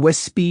some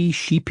wispy,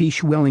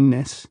 sheepish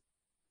willingness,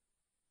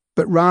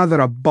 but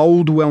rather a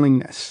bold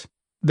willingness,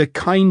 the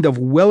kind of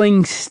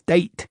willing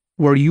state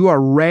where you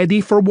are ready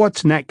for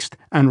what's next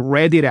and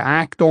ready to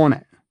act on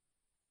it.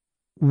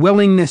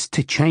 Willingness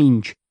to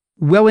change,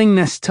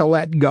 willingness to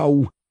let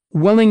go,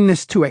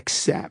 willingness to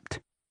accept,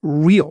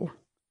 real,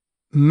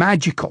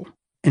 magical,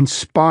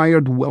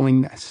 inspired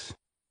willingness.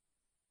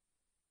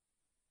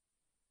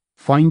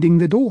 Finding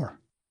the door.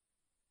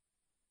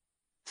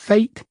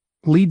 Fate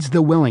leads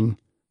the willing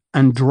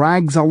and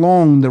drags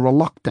along the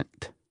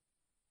reluctant.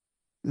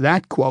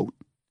 That quote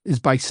is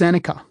by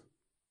Seneca.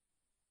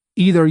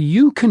 Either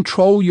you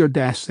control your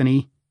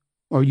destiny,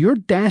 or your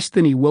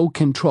destiny will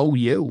control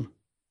you.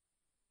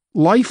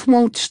 Life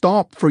won't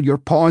stop for your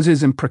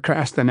pauses and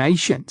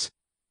procrastinations.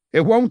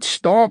 It won't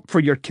stop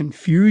for your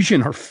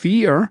confusion or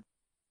fear.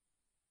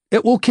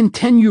 It will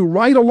continue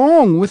right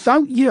along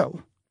without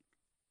you.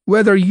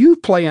 Whether you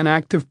play an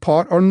active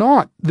part or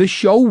not, the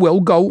show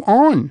will go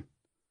on.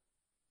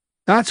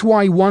 That's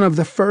why one of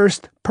the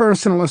first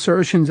personal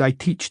assertions I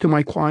teach to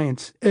my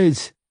clients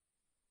is,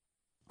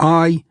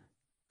 I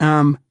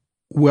am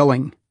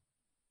willing.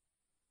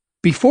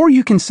 Before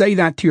you can say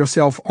that to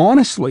yourself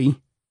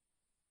honestly,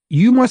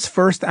 you must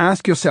first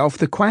ask yourself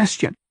the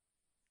question,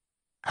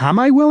 am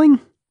I willing?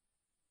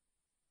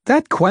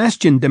 That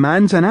question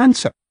demands an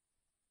answer.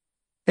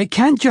 It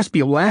can't just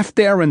be left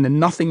there in the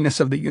nothingness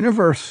of the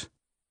universe.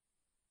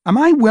 Am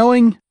I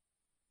willing?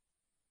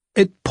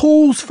 It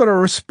pulls for a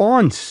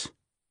response.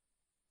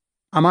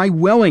 Am I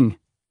willing?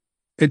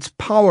 Its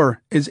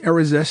power is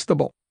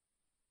irresistible.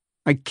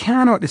 I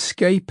cannot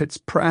escape its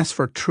press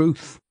for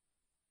truth.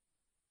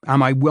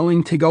 Am I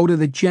willing to go to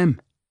the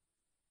gym?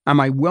 Am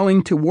I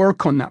willing to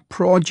work on that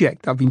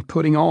project I've been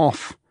putting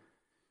off?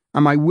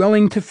 Am I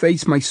willing to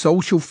face my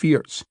social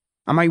fears?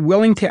 Am I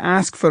willing to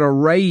ask for a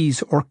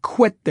raise or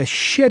quit the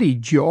shitty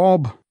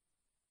job?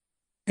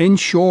 In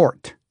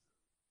short,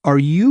 are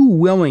you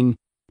willing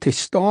to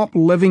stop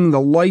living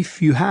the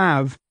life you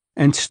have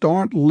and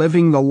start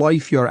living the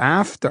life you're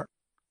after?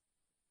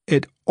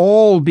 It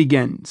all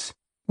begins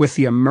with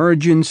the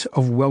emergence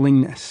of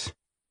willingness,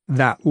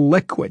 that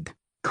liquid,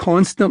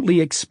 constantly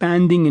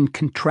expanding and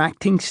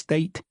contracting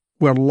state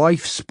where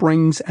life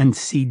springs and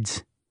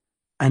seeds,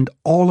 and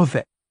all of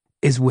it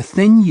is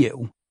within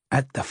you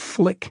at the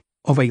flick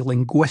of a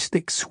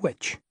linguistic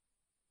switch.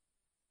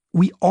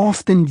 We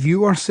often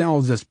view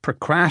ourselves as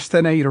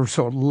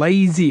procrastinators or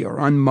lazy or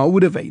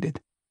unmotivated,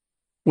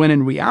 when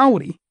in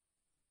reality,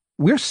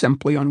 we're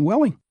simply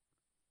unwilling.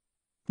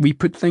 We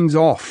put things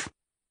off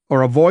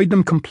or avoid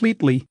them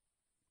completely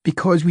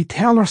because we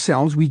tell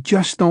ourselves we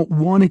just don't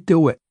want to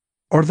do it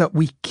or that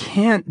we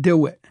can't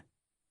do it.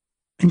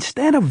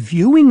 Instead of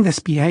viewing this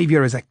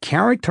behavior as a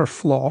character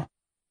flaw,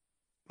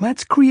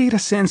 let's create a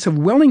sense of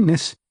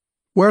willingness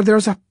where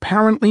there's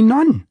apparently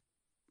none.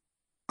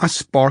 A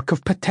spark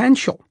of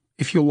potential,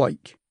 if you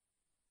like.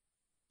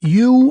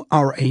 You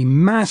are a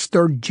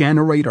master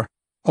generator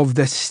of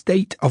this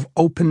state of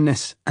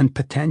openness and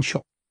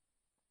potential.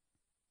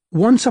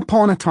 Once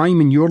upon a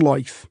time in your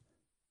life,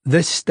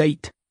 this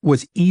state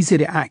was easy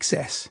to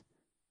access,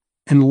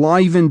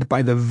 enlivened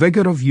by the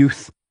vigor of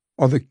youth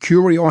or the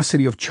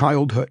curiosity of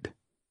childhood.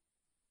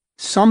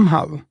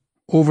 Somehow,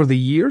 over the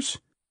years,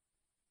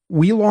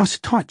 we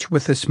lost touch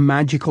with this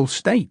magical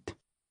state.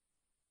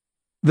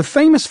 The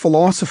famous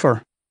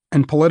philosopher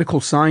and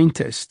political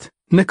scientist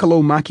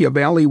Niccolo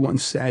Machiavelli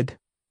once said,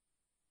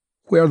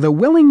 "Where the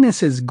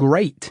willingness is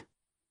great,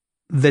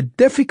 the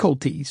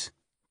difficulties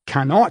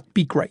cannot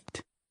be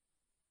great."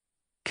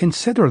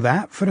 Consider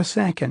that for a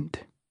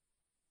second.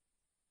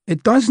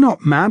 It does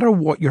not matter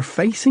what you're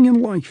facing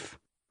in life,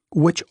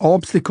 which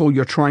obstacle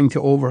you're trying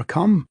to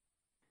overcome.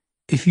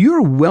 If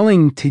you're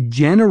willing to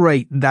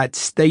generate that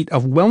state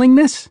of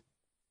willingness,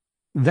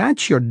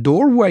 that's your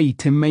doorway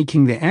to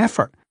making the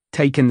effort,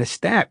 taking the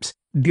steps,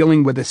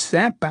 dealing with the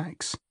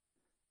setbacks,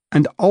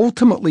 and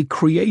ultimately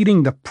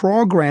creating the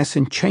progress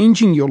and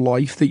changing your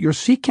life that you're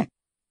seeking.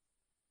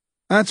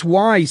 That's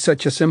why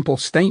such a simple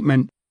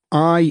statement,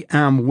 "I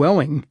am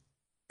willing,"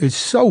 is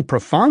so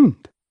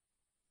profound.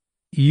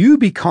 You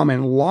become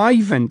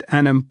enlivened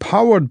and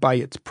empowered by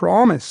its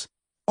promise,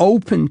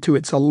 open to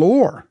its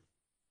allure.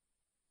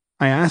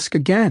 I ask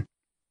again,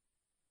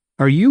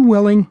 are you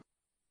willing?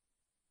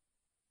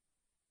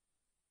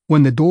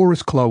 When the door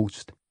is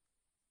closed,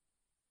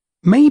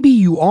 maybe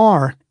you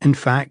are, in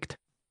fact,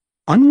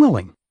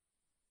 unwilling.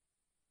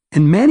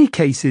 In many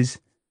cases,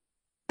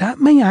 that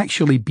may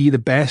actually be the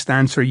best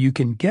answer you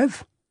can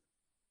give.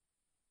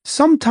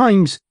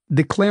 Sometimes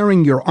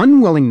declaring your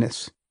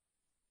unwillingness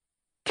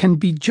can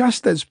be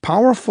just as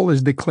powerful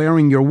as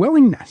declaring your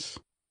willingness.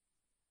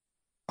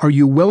 Are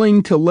you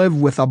willing to live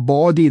with a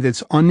body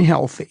that's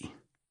unhealthy?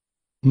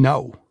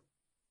 No.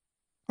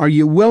 Are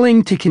you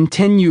willing to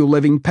continue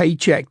living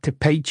paycheck to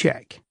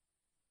paycheck?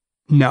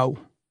 No.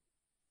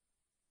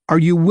 Are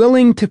you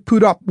willing to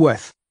put up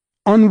with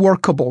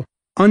unworkable,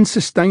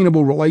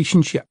 unsustainable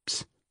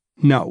relationships?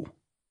 No.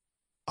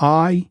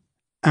 I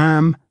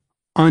am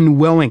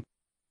unwilling.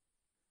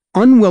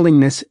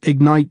 Unwillingness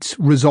ignites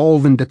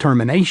resolve and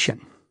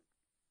determination.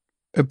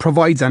 It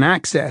provides an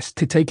access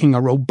to taking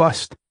a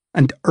robust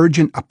and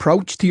urgent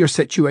approach to your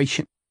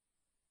situation.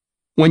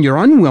 When you're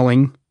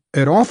unwilling,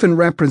 it often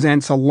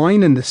represents a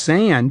line in the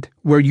sand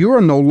where you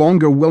are no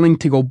longer willing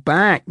to go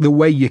back the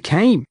way you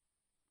came.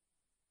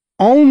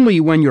 Only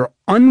when you're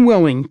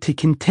unwilling to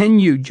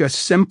continue just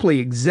simply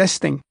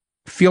existing,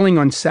 feeling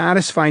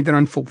unsatisfied and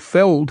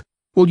unfulfilled,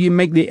 will you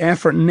make the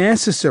effort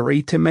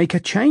necessary to make a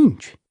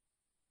change.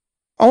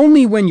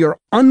 Only when you're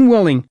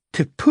unwilling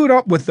to put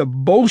up with the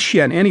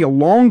bullshit any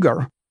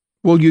longer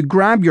will you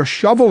grab your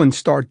shovel and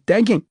start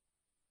digging.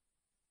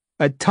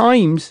 At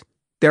times,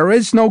 there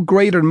is no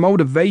greater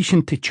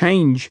motivation to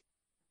change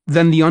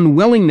than the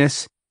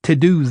unwillingness to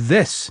do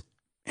this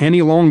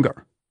any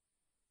longer.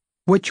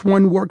 Which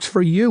one works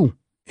for you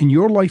in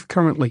your life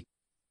currently?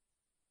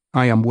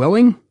 I am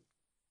willing,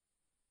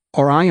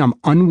 or I am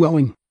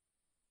unwilling.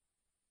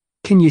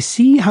 Can you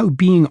see how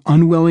being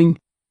unwilling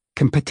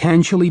can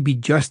potentially be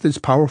just as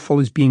powerful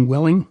as being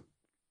willing?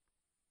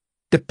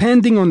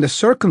 Depending on the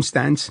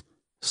circumstance,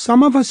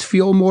 some of us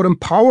feel more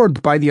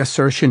empowered by the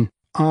assertion,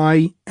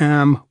 "I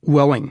am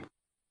willing,"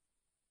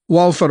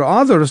 while for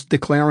others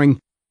declaring,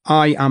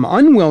 "I am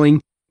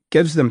unwilling,"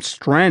 gives them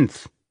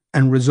strength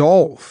and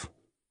resolve.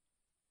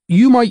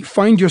 You might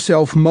find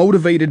yourself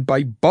motivated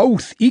by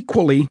both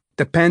equally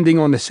depending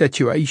on the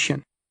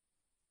situation.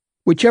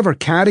 Whichever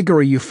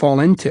category you fall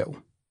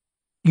into,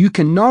 you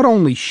can not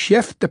only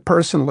shift the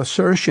personal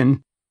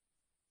assertion,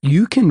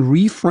 you can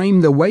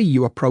reframe the way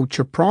you approach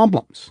your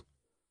problems.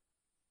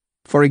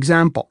 For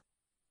example,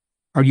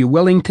 are you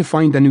willing to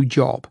find a new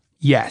job?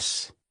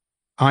 Yes,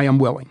 I am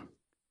willing.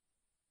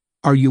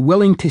 Are you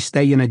willing to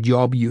stay in a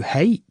job you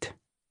hate?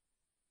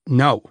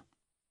 No,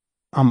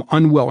 I'm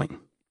unwilling.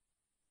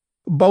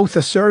 Both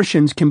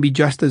assertions can be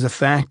just as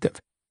effective.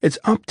 It's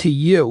up to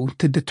you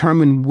to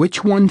determine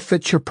which one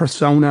fits your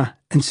persona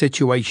and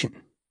situation.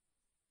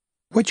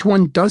 Which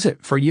one does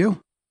it for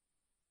you?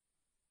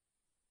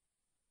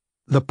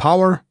 The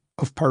power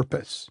of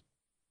purpose.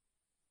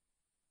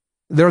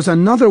 There's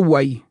another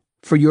way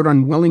for your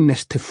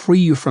unwillingness to free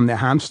you from the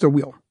hamster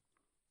wheel.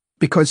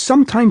 Because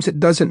sometimes it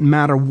doesn't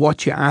matter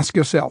what you ask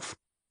yourself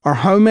or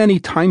how many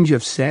times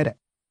you've said it.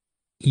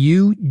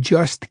 You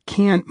just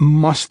can't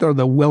muster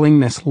the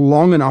willingness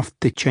long enough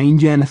to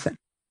change anything.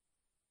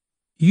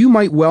 You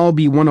might well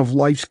be one of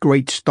life's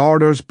great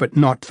starters but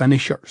not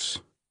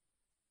finishers.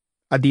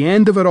 At the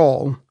end of it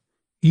all,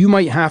 you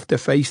might have to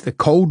face the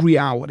cold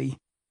reality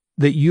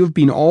that you've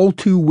been all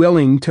too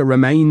willing to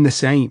remain the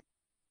same.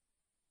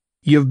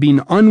 You've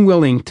been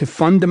unwilling to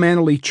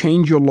fundamentally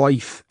change your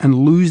life and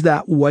lose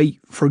that weight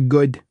for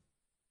good.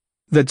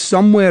 That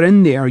somewhere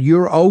in there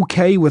you're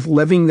okay with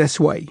living this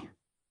way.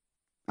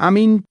 I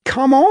mean,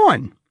 come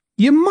on,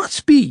 you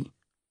must be,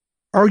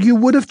 or you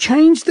would have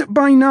changed it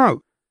by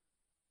now.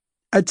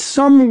 At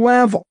some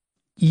level,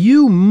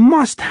 you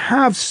must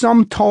have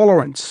some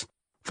tolerance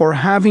for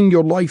having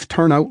your life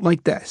turn out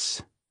like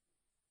this.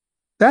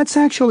 That's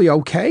actually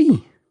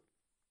okay.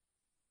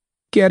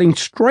 Getting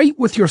straight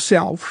with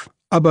yourself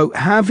about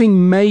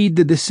having made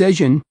the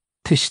decision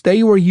to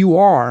stay where you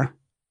are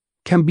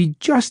can be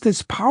just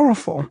as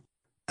powerful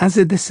as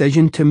a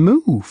decision to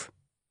move.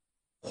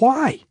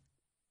 Why?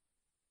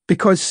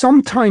 Because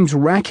sometimes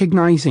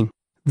recognizing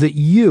that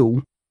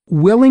you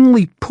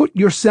willingly put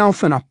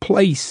yourself in a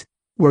place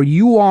where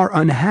you are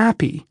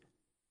unhappy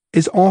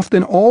is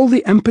often all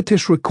the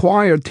impetus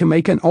required to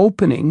make an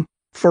opening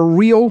for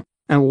real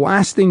and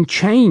lasting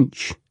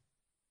change.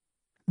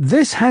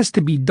 This has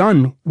to be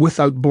done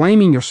without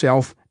blaming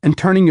yourself and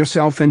turning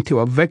yourself into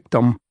a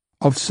victim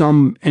of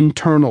some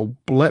internal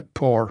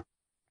blip or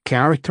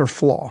character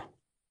flaw.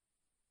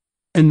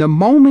 In the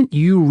moment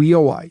you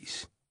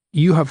realize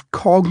you have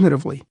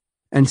cognitively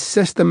and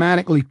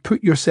systematically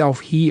put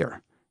yourself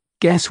here,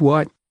 guess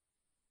what?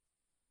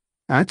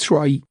 That's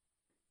right,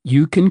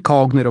 you can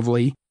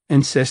cognitively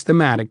and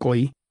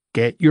systematically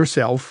get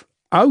yourself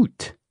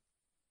out.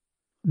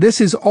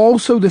 This is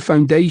also the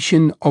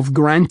foundation of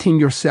granting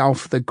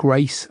yourself the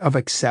grace of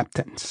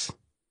acceptance,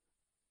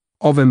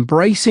 of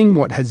embracing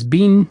what has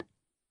been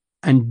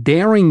and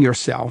daring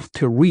yourself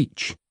to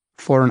reach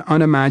for an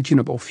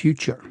unimaginable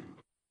future.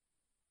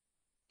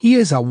 He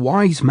is a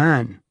wise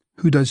man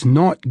who does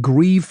not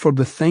grieve for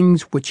the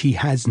things which he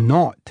has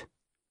not,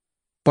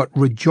 but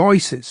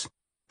rejoices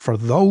for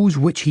those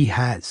which he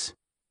has.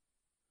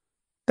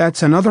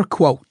 That's another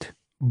quote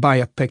by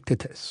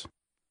Epictetus.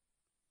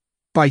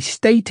 By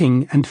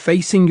stating and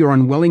facing your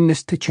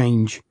unwillingness to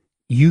change,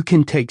 you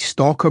can take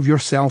stock of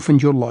yourself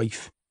and your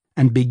life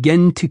and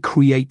begin to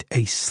create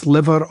a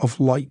sliver of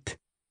light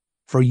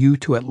for you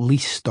to at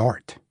least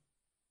start.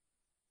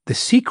 The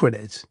secret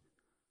is,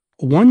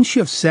 once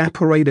you've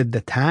separated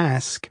the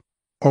task,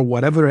 or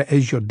whatever it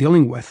is you're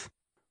dealing with,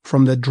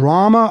 from the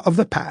drama of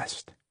the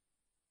past,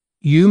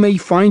 you may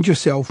find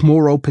yourself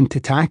more open to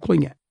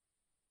tackling it.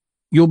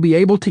 You'll be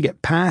able to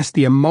get past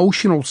the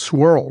emotional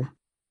swirl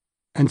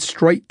and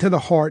straight to the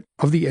heart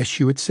of the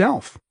issue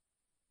itself.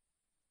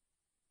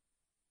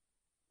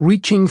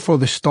 Reaching for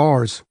the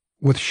stars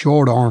with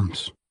short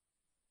arms.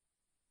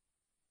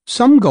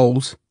 Some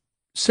goals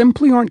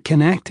simply aren't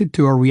connected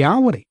to a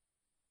reality.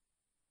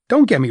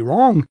 Don't get me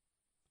wrong,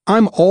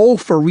 I'm all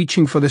for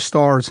reaching for the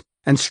stars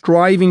and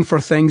striving for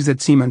things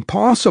that seem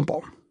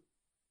impossible.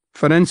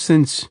 For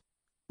instance,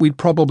 we'd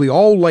probably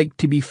all like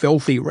to be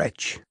filthy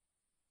rich.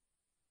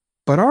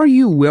 But are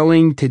you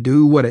willing to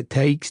do what it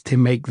takes to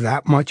make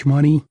that much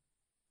money?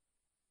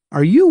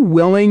 Are you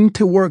willing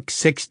to work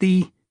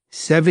 60,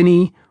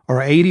 70,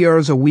 or 80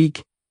 hours a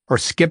week, or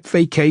skip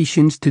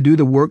vacations to do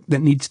the work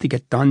that needs to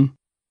get done?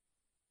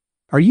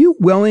 Are you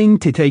willing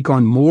to take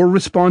on more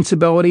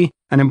responsibility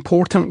and,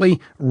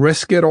 importantly,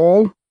 risk it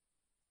all?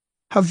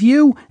 Have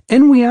you,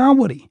 in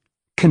reality,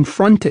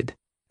 confronted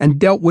and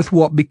dealt with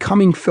what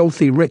becoming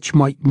filthy rich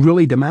might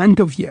really demand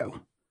of you?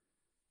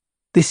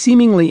 The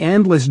seemingly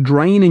endless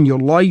drain in your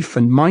life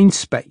and mind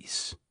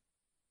space.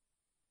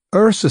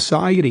 Our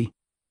society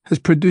has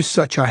produced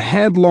such a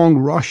headlong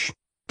rush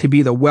to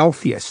be the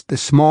wealthiest, the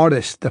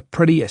smartest, the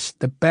prettiest,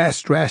 the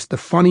best dressed, the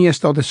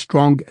funniest, or the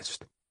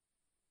strongest.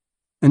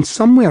 And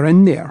somewhere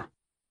in there,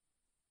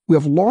 we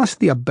have lost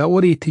the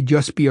ability to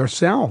just be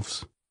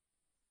ourselves,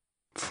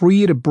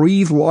 free to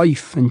breathe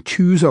life and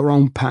choose our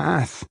own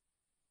path,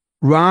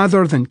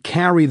 rather than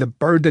carry the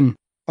burden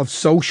of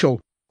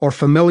social or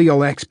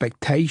familial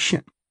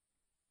expectation.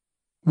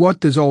 What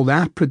does all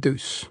that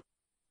produce?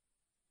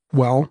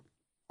 Well,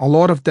 a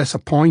lot of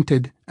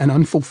disappointed and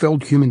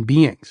unfulfilled human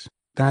beings,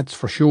 that's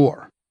for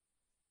sure.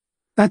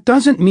 That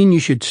doesn't mean you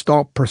should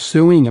stop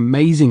pursuing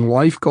amazing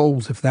life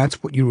goals if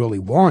that's what you really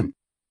want.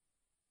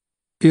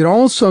 It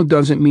also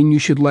doesn't mean you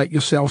should let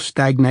yourself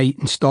stagnate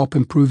and stop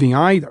improving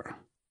either.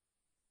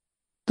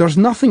 There's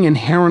nothing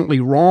inherently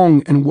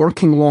wrong in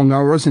working long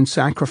hours and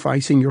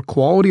sacrificing your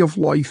quality of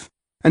life,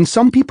 and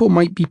some people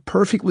might be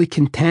perfectly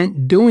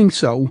content doing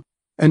so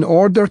in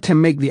order to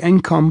make the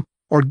income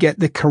or get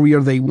the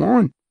career they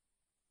want.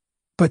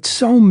 But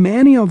so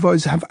many of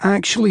us have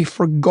actually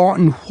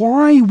forgotten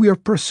why we're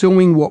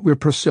pursuing what we're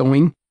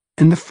pursuing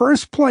in the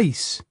first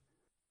place.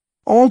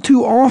 All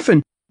too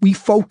often, we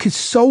focus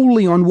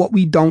solely on what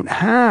we don't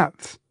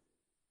have,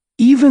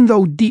 even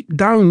though deep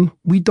down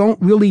we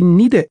don't really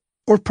need it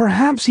or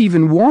perhaps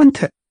even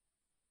want it.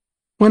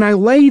 When I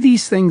lay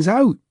these things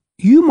out,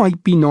 you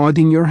might be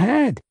nodding your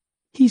head.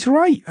 He's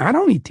right, I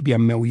don't need to be a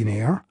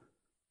millionaire.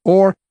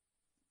 Or,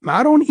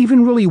 I don't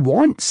even really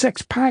want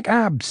six-pack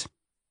abs.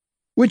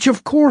 Which,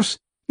 of course,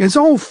 is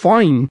all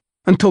fine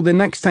until the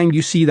next time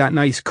you see that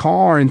nice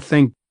car and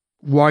think,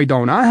 why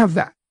don't I have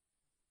that?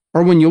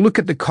 Or when you look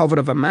at the cover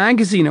of a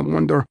magazine and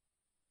wonder,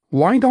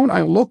 why don't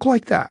I look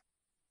like that?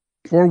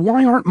 Or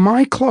why aren't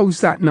my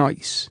clothes that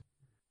nice?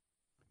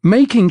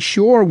 Making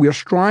sure we're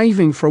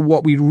striving for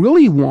what we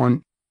really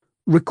want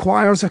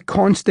requires a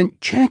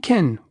constant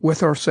check-in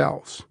with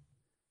ourselves.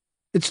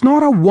 It's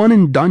not a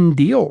one-and-done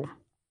deal.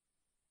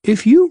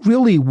 If you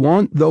really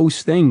want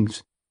those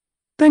things,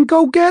 then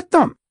go get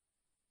them.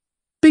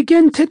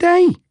 Begin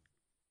today.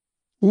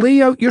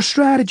 Lay out your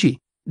strategy,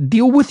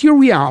 deal with your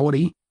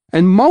reality,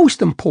 and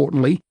most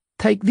importantly,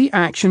 take the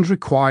actions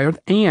required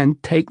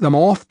and take them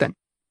often.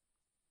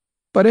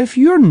 But if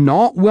you're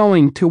not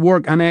willing to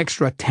work an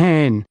extra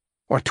 10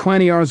 or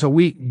 20 hours a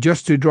week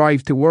just to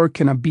drive to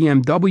work in a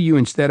BMW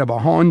instead of a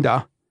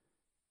Honda,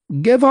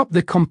 give up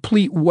the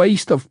complete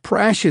waste of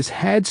precious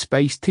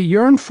headspace to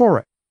yearn for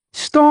it.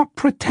 Stop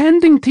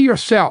pretending to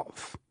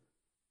yourself.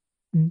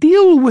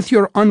 Deal with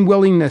your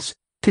unwillingness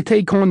to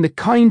take on the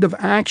kind of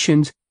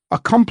actions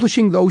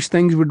accomplishing those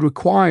things would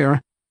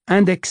require,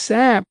 and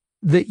accept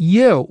that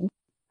you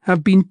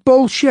have been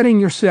bullshitting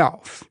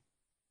yourself.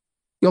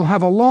 You'll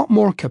have a lot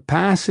more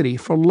capacity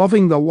for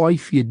loving the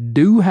life you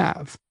do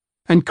have,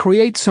 and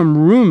create some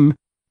room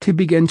to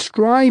begin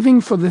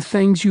striving for the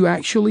things you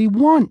actually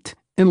want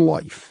in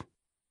life.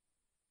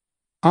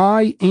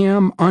 I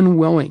am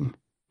unwilling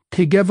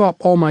to give up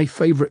all my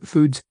favorite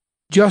foods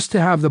just to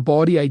have the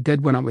body I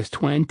did when I was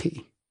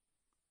 20.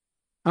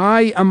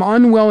 I am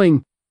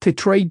unwilling to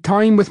trade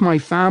time with my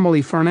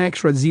family for an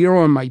extra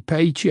zero in my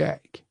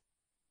paycheck.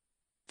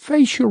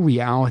 Face your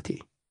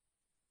reality.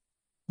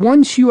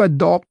 Once you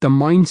adopt the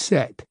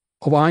mindset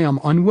of I am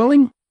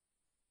unwilling,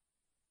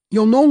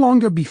 you'll no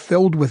longer be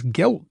filled with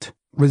guilt,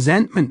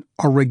 resentment,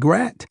 or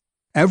regret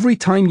every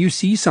time you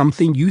see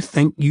something you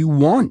think you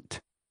want.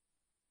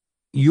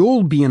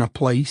 You'll be in a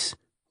place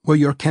where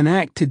you're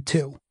connected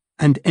to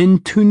and in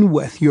tune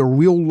with your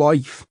real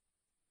life.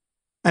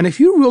 And if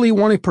you really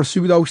want to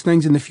pursue those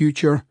things in the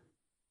future,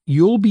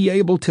 you'll be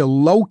able to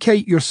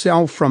locate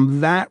yourself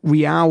from that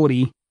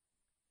reality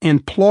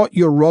and plot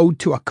your road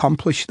to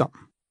accomplish them.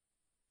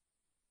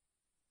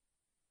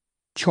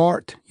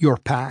 Chart your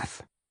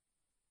path.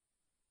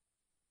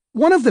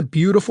 One of the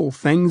beautiful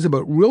things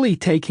about really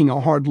taking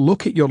a hard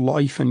look at your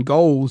life and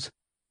goals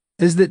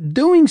is that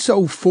doing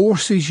so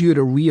forces you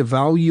to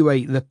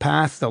reevaluate the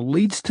path that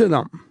leads to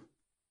them.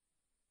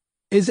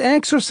 Is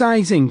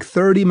exercising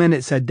 30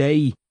 minutes a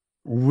day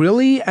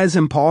really as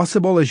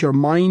impossible as your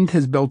mind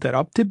has built it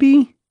up to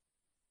be?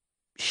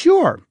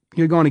 Sure,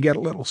 you're going to get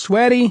a little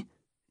sweaty,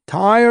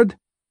 tired,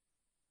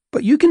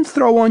 but you can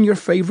throw on your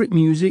favorite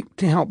music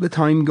to help the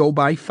time go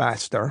by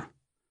faster.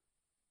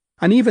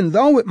 And even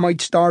though it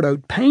might start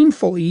out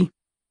painfully,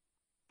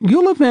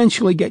 you'll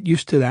eventually get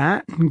used to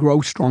that and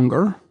grow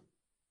stronger.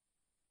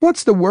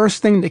 What's the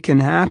worst thing that can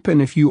happen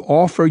if you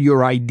offer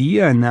your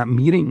idea in that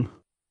meeting?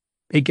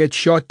 It gets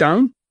shot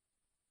down?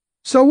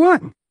 So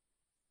what?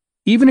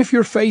 Even if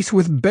you're faced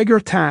with bigger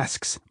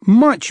tasks,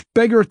 much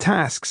bigger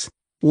tasks,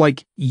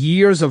 like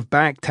years of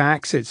back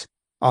taxes,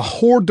 a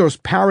hoarder's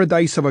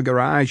paradise of a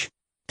garage,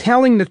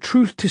 telling the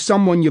truth to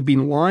someone you've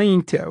been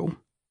lying to,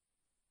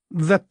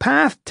 the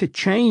path to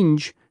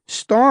change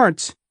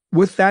starts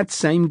with that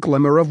same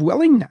glimmer of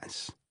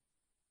willingness.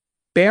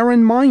 Bear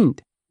in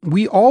mind,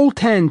 we all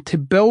tend to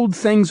build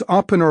things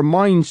up in our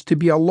minds to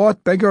be a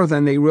lot bigger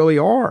than they really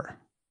are.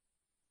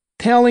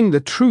 Telling the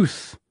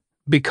truth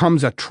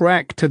becomes a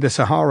trek to the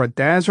Sahara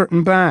Desert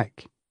and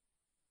back.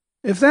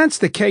 If that's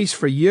the case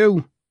for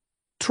you,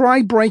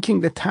 try breaking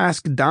the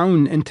task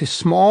down into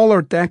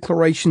smaller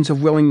declarations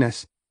of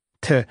willingness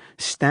to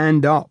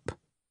stand up,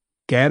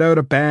 get out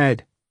of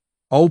bed,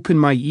 open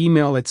my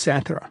email,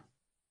 etc.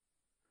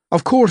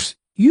 Of course,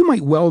 you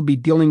might well be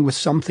dealing with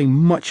something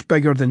much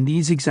bigger than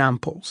these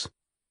examples.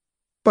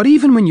 But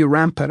even when you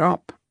ramp it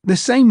up, the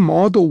same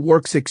model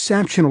works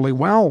exceptionally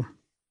well.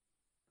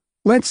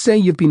 Let's say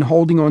you've been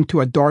holding on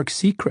to a dark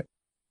secret.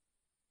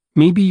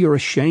 Maybe you're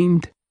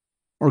ashamed,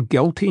 or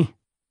guilty,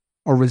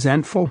 or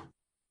resentful.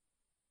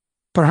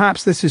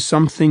 Perhaps this is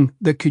something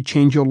that could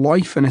change your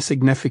life in a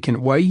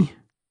significant way.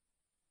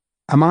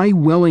 Am I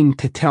willing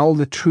to tell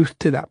the truth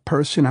to that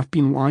person I've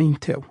been lying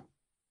to?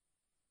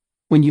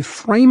 When you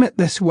frame it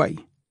this way,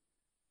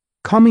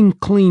 coming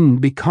clean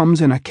becomes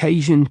an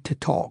occasion to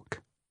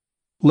talk,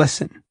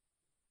 listen,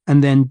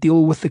 and then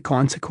deal with the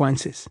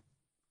consequences.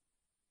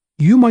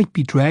 You might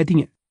be dreading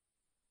it,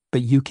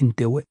 but you can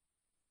do it.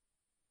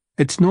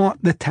 It's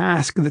not the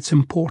task that's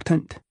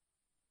important.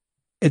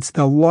 It's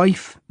the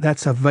life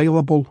that's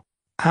available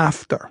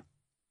after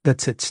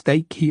that's at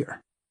stake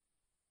here.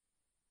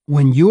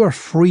 When you are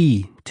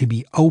free to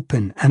be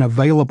open and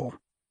available,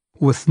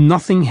 with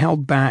nothing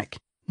held back,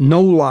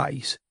 no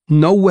lies,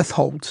 no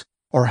withholds,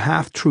 or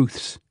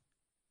half-truths,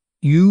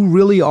 you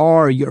really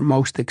are your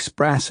most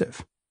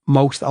expressive,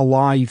 most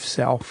alive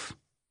self.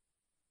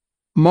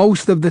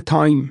 Most of the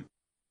time,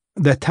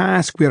 the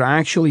task we're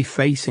actually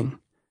facing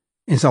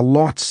is a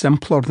lot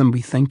simpler than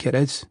we think it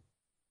is.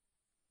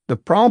 The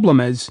problem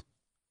is,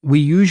 we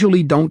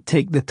usually don't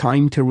take the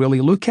time to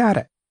really look at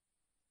it.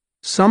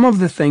 Some of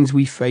the things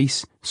we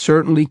face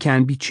certainly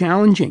can be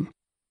challenging,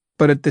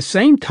 but at the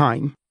same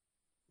time,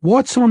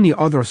 what's on the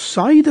other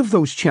side of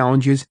those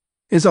challenges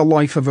is a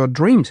life of our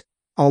dreams,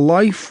 a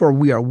life where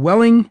we are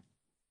willing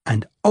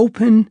and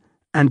open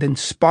and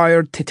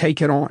inspired to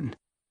take it on.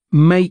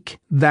 Make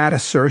that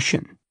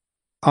assertion.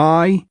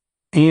 I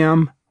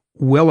am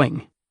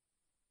willing.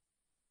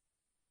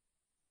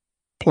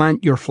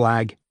 Plant your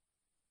flag.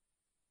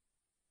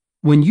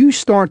 When you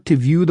start to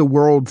view the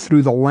world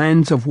through the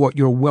lens of what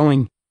you're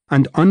willing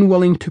and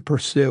unwilling to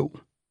pursue,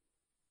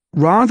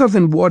 rather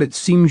than what it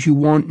seems you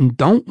want and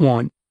don't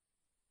want,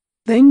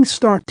 things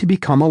start to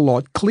become a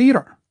lot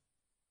clearer.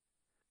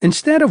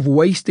 Instead of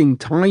wasting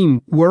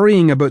time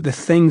worrying about the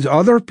things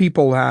other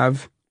people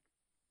have,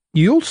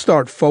 you'll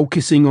start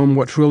focusing on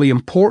what's really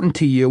important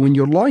to you in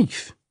your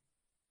life.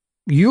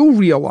 You'll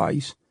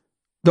realize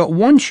that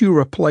once you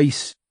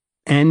replace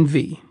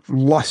envy,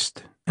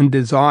 lust, and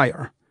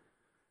desire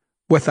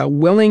with a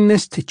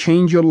willingness to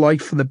change your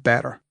life for the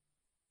better,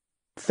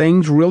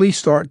 things really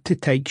start to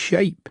take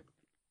shape.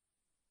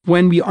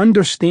 When we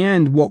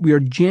understand what we are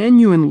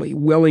genuinely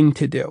willing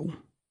to do,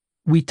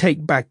 we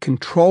take back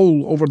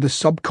control over the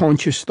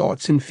subconscious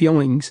thoughts and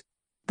feelings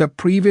that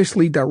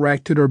previously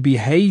directed our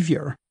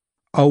behavior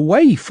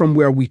away from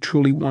where we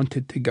truly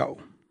wanted to go.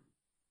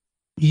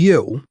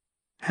 You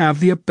have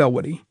the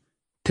ability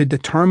to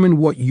determine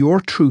what your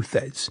truth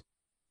is,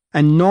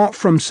 and not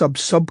from some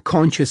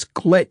subconscious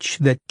glitch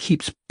that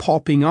keeps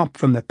popping up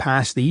from the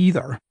past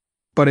either,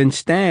 but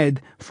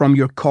instead from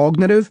your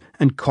cognitive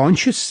and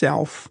conscious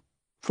self,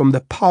 from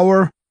the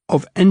power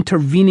of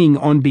intervening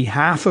on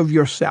behalf of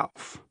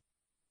yourself.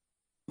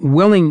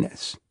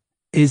 Willingness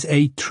is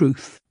a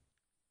truth,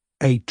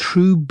 a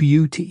true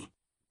beauty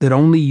that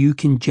only you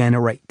can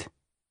generate.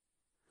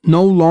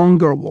 No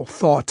longer will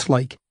thoughts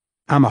like,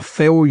 I'm a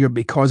failure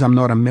because I'm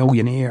not a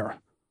millionaire,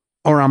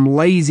 or I'm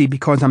lazy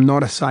because I'm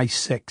not a size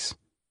 6,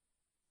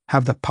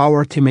 have the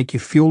power to make you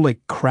feel like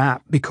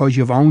crap because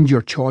you've owned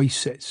your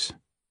choices.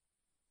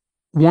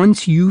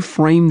 Once you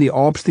frame the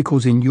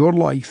obstacles in your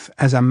life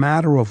as a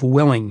matter of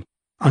willing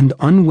and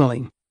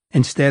unwilling,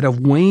 instead of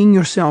weighing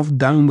yourself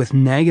down with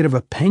negative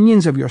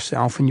opinions of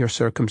yourself and your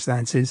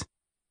circumstances,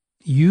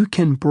 you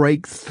can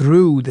break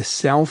through the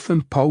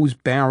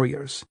self-imposed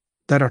barriers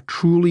that are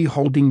truly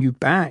holding you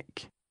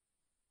back.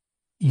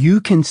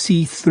 You can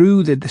see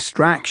through the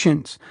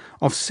distractions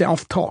of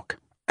self-talk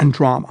and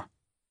drama.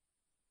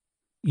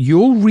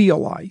 You'll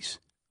realize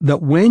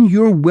that when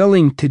you're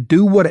willing to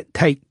do what it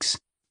takes,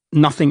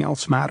 nothing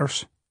else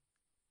matters.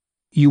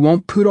 You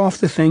won't put off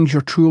the things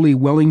you're truly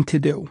willing to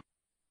do.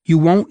 You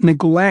won't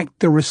neglect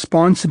the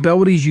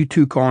responsibilities you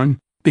took on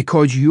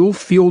because you'll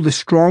feel the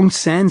strong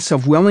sense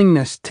of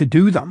willingness to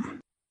do them.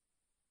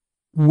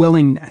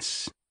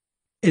 Willingness.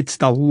 It's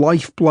the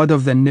lifeblood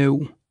of the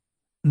new,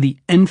 the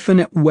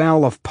infinite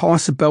well of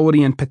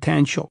possibility and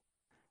potential,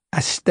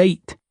 a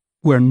state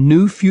where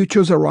new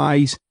futures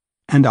arise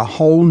and a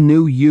whole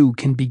new you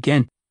can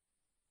begin.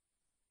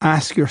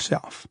 Ask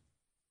yourself,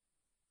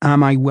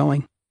 am I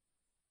willing?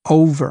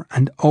 Over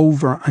and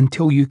over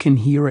until you can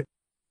hear it.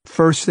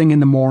 First thing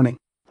in the morning,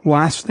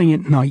 last thing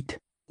at night,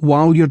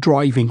 while you're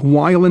driving,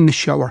 while in the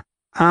shower.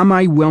 Am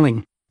I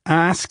willing?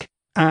 Ask,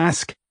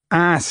 ask,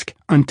 ask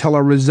until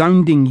a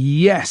resounding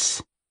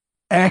yes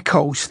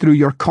echoes through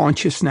your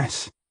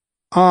consciousness.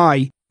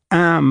 I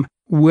am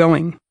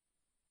willing.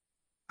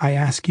 I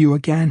ask you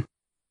again,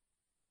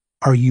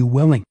 are you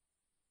willing?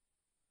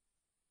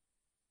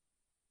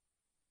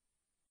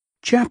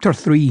 Chapter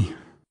 3.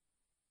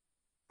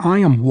 I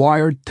am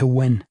wired to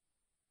win.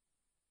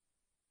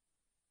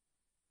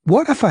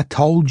 What if I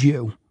told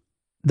you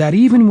that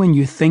even when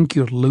you think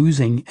you're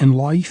losing in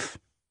life,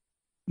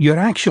 you're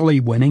actually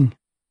winning?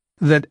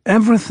 That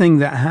everything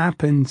that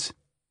happens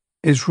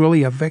is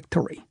really a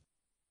victory?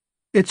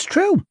 It's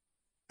true.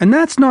 And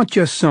that's not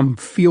just some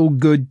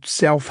feel-good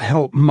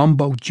self-help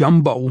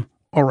mumbo-jumbo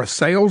or a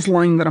sales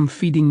line that I'm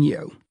feeding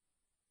you.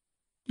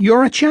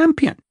 You're a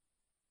champion.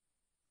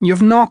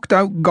 You've knocked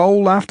out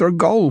goal after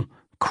goal,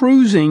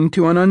 cruising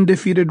to an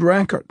undefeated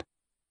record.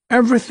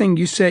 Everything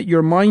you set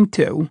your mind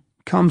to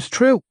comes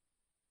true.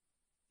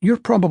 You're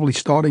probably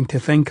starting to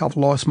think I've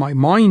lost my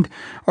mind,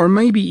 or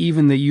maybe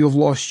even that you've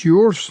lost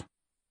yours.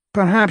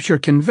 Perhaps you're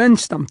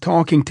convinced I'm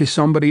talking to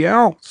somebody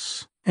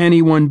else,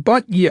 anyone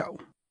but you.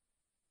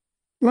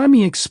 Let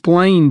me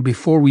explain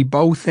before we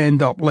both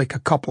end up like a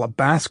couple of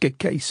basket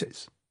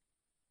cases.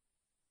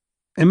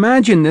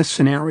 Imagine this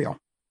scenario.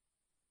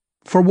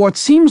 For what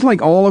seems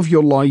like all of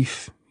your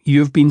life,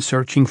 you've been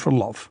searching for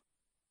love.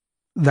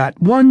 That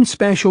one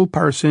special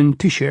person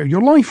to share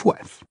your life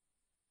with.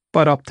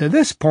 But up to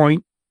this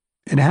point,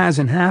 it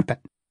hasn't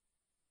happened.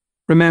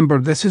 Remember,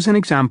 this is an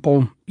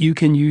example. You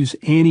can use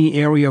any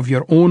area of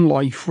your own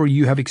life where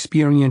you have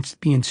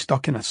experienced being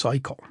stuck in a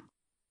cycle.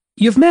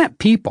 You've met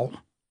people,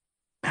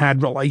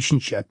 had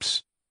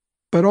relationships,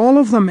 but all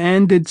of them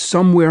ended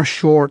somewhere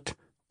short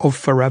of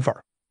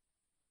forever.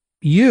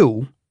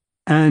 You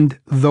and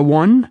the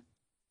one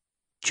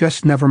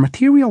just never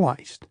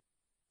materialized.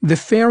 The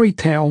fairy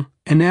tale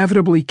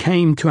inevitably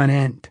came to an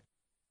end.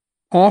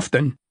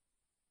 Often,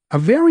 a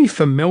very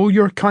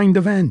familiar kind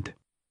of end.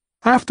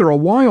 After a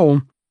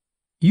while,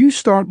 you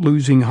start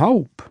losing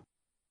hope.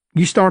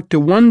 You start to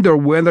wonder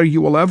whether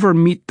you will ever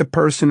meet the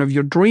person of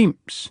your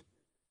dreams.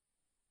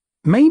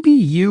 Maybe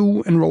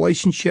you and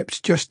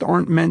relationships just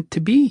aren't meant to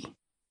be.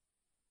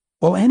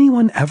 Will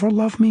anyone ever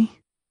love me?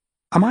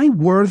 Am I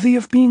worthy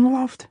of being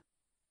loved?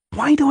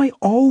 Why do I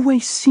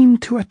always seem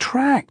to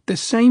attract the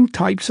same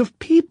types of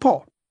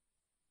people?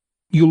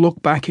 You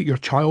look back at your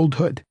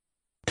childhood,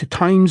 to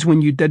times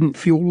when you didn't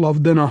feel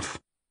loved enough,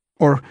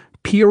 or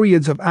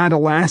periods of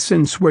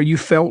adolescence where you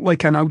felt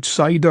like an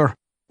outsider,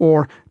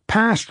 or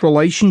past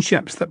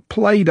relationships that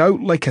played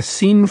out like a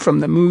scene from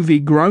the movie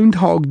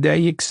Groundhog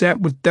Day, except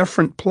with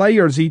different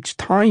players each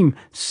time.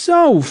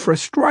 So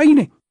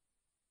frustrating.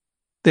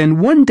 Then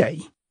one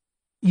day,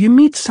 you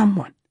meet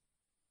someone.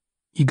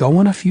 You go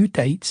on a few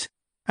dates,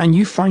 and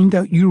you find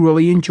out you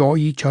really enjoy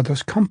each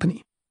other's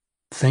company.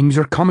 Things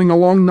are coming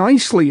along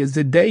nicely as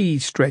the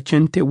days stretch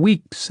into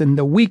weeks and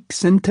the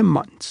weeks into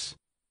months.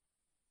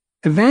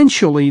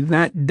 Eventually,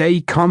 that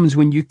day comes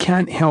when you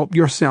can't help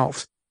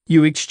yourselves.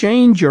 You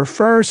exchange your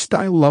first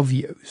I love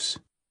yous.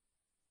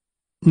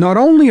 Not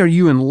only are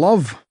you in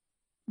love,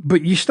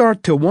 but you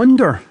start to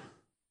wonder,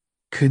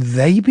 could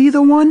they be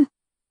the one?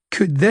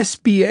 Could this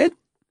be it?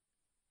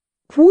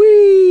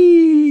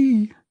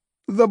 Whee!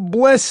 The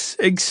bliss,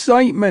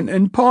 excitement,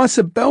 and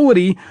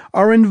possibility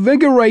are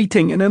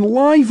invigorating and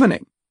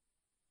enlivening.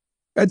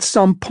 At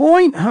some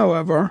point,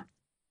 however,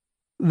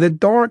 the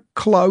dark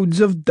clouds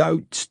of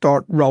doubt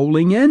start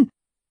rolling in.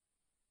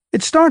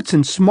 It starts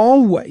in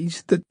small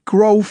ways that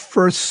grow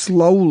first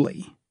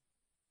slowly,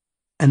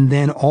 and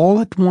then all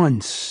at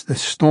once the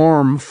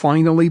storm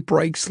finally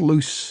breaks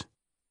loose.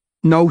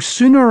 No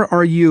sooner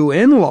are you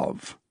in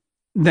love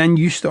than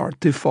you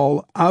start to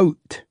fall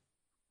out.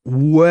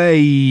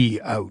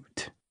 Way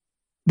out.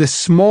 The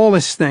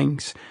smallest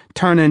things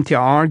turn into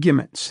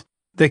arguments.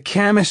 The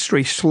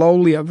chemistry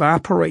slowly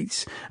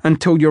evaporates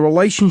until your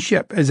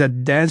relationship is a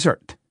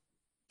desert,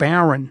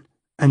 barren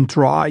and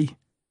dry.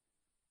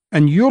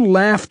 And you're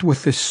left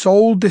with the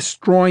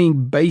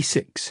soul-destroying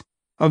basics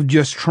of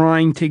just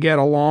trying to get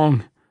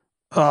along.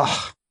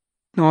 Ugh,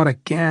 not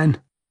again.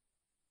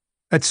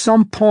 At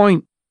some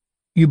point,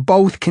 you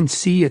both can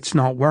see it's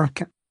not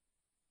working.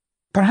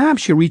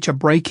 Perhaps you reach a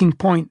breaking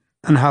point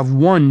and have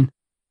one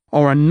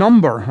or a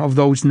number of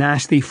those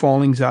nasty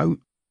fallings out.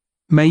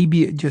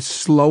 Maybe it just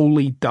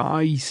slowly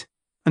dies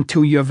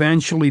until you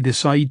eventually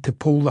decide to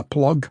pull the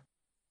plug.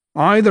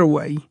 Either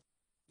way,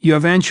 you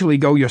eventually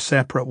go your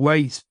separate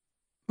ways.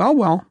 Oh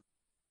well,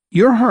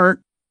 you're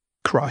hurt,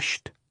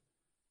 crushed,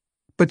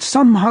 but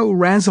somehow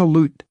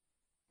resolute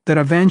that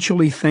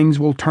eventually things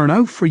will turn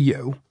out for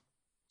you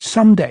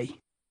someday.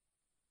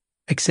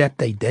 Except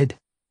they did,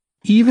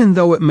 even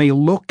though it may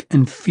look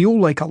and feel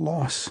like a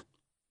loss.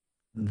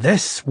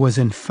 This was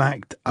in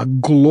fact a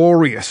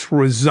glorious,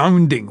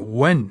 resounding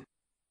win.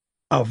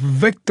 A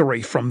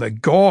victory from the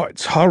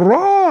gods.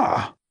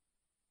 Hurrah!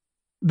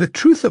 The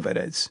truth of it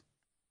is,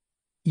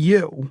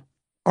 you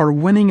are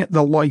winning at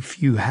the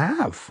life you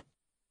have.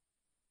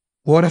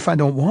 What if I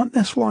don't want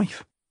this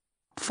life?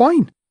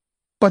 Fine,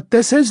 but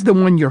this is the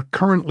one you're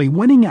currently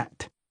winning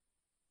at.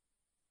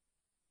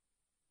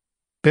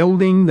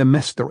 Building the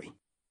mystery.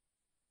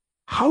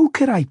 How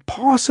could I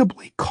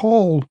possibly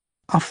call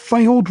a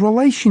failed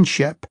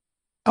relationship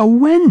a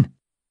win?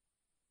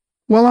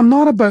 Well, I'm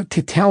not about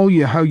to tell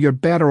you how you're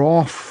better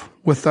off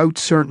without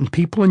certain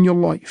people in your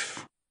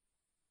life.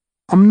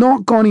 I'm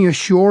not going to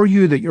assure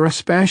you that you're a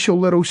special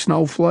little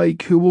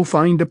snowflake who will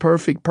find the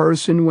perfect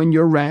person when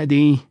you're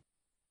ready.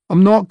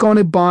 I'm not going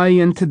to buy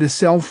into the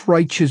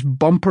self-righteous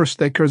bumper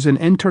stickers and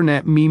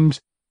internet memes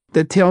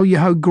that tell you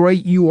how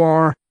great you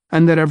are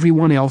and that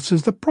everyone else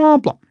is the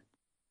problem.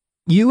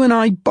 You and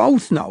I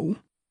both know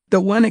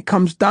that when it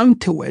comes down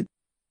to it,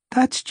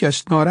 that's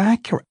just not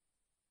accurate.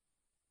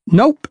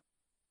 Nope.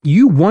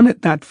 You won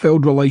at that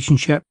failed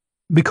relationship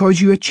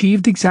because you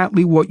achieved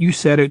exactly what you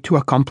set out to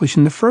accomplish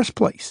in the first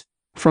place,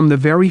 from the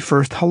very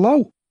first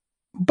hello.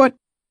 But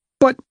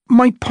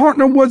my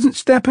partner wasn't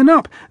stepping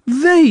up.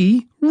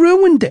 They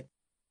ruined it.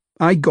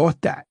 I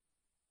got that.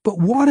 But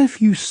what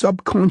if you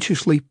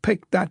subconsciously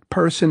picked that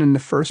person in the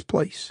first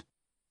place?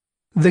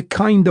 The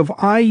kind of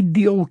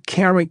ideal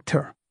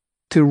character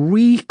to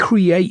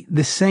recreate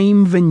the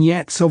same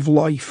vignettes of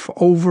life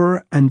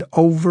over and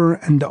over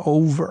and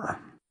over.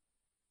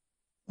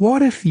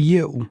 What if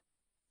you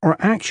are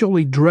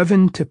actually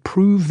driven to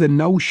prove the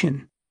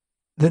notion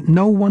that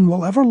no one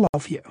will ever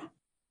love you?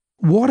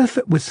 What if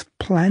it was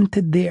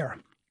planted there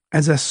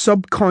as a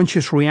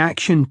subconscious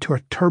reaction to a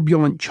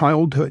turbulent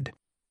childhood,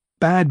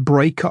 bad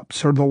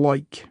breakups or the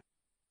like?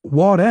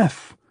 What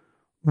if,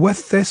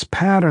 with this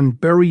pattern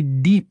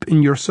buried deep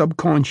in your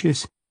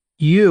subconscious,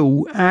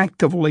 you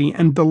actively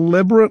and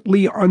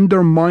deliberately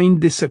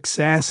undermined the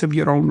success of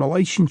your own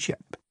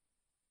relationship?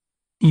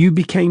 You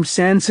became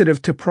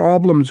sensitive to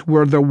problems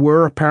where there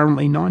were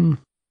apparently none.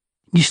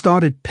 You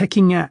started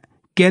picking at,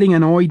 getting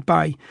annoyed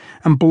by,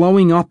 and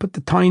blowing up at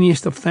the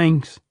tiniest of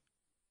things.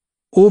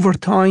 Over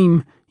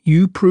time,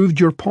 you proved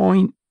your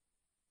point,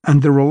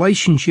 and the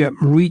relationship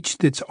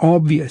reached its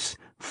obvious,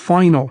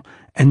 final,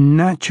 and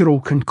natural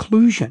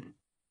conclusion.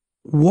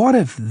 What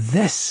if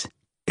this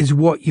is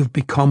what you've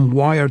become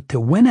wired to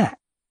win at?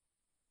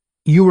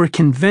 You were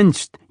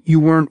convinced you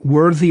weren't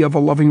worthy of a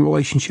loving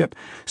relationship,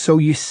 so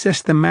you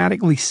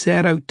systematically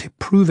set out to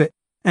prove it,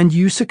 and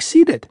you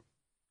succeeded.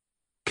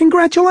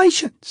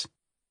 Congratulations!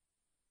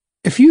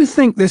 If you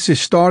think this is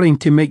starting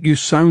to make you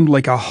sound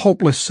like a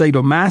hopeless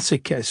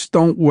sadomasochist,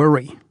 don't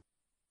worry.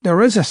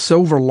 There is a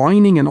silver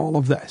lining in all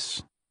of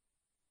this.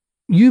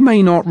 You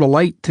may not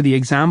relate to the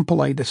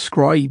example I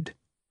described.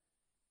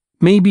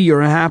 Maybe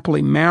you're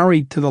happily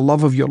married to the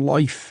love of your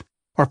life,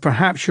 or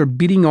perhaps you're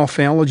beating off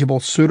eligible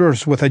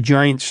suitors with a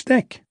giant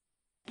stick.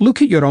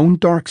 Look at your own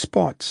dark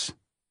spots,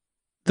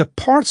 the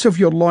parts of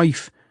your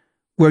life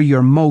where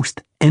you're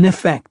most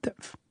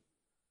ineffective,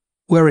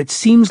 where it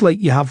seems like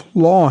you have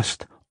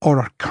lost or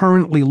are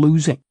currently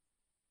losing.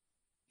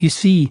 You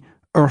see,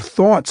 our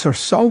thoughts are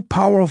so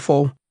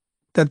powerful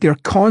that they're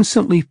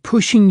constantly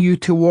pushing you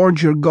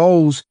towards your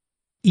goals,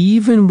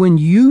 even when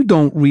you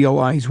don't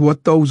realize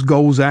what those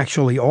goals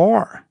actually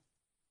are.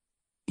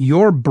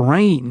 Your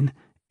brain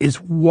is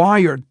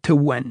wired to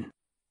win.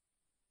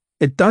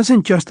 It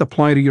doesn't just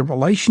apply to your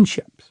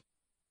relationships.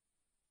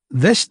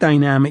 This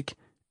dynamic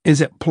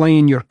is at play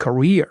in your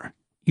career,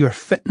 your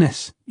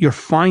fitness, your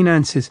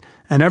finances,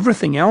 and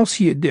everything else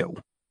you do.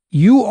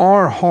 You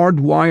are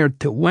hardwired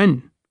to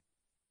win.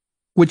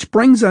 Which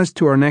brings us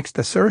to our next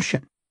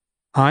assertion.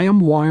 I am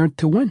wired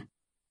to win.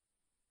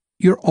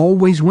 You're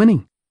always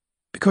winning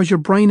because your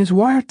brain is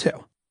wired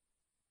to.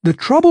 The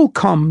trouble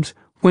comes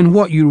when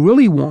what you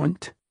really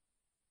want,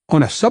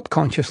 on a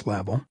subconscious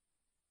level,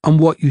 and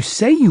what you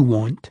say you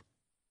want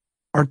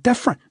are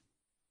different.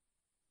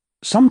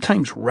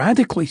 Sometimes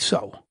radically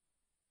so.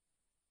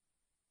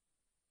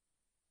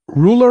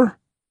 Ruler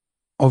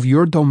of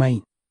your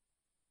domain.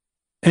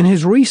 In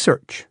his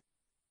research,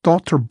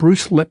 Dr.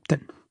 Bruce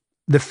Lipton,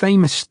 the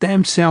famous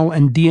stem cell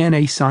and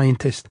DNA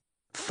scientist,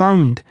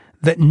 found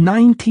that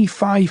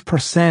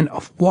 95%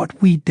 of what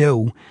we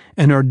do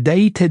in our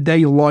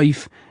day-to-day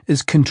life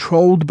is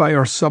controlled by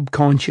our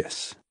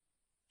subconscious.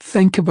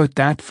 Think about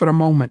that for a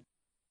moment.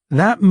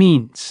 That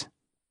means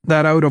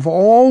that out of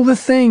all the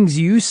things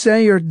you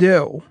say or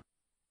do,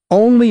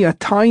 only a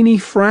tiny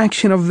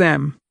fraction of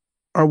them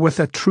are with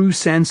a true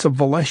sense of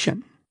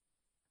volition.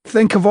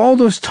 Think of all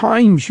those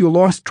times you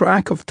lost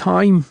track of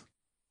time,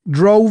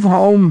 drove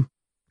home,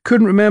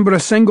 couldn't remember a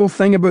single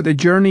thing about the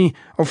journey,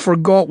 or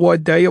forgot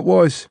what day it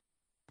was.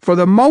 For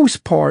the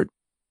most part,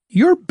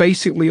 you're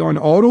basically on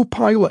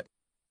autopilot,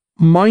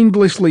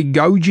 mindlessly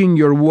gouging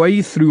your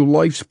way through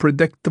life's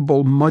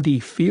predictable muddy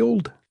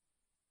field.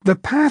 The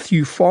path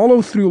you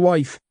follow through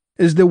life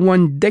is the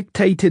one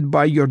dictated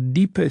by your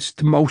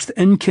deepest, most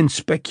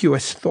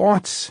inconspicuous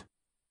thoughts.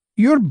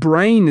 Your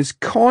brain is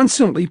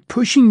constantly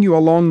pushing you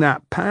along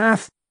that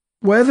path,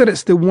 whether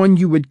it's the one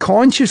you would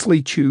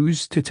consciously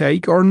choose to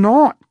take or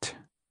not.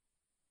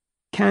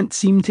 Can't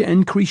seem to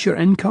increase your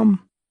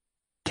income?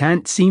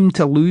 Can't seem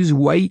to lose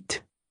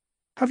weight?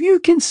 Have you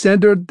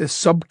considered the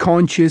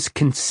subconscious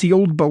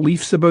concealed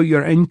beliefs about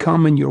your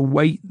income and your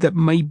weight that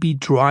might be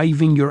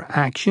driving your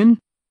action,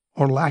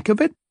 or lack of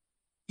it?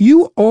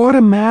 You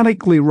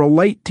automatically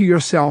relate to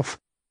yourself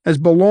as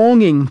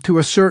belonging to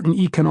a certain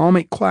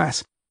economic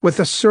class with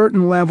a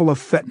certain level of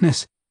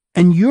fitness,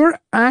 and your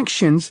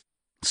actions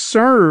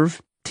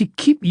serve to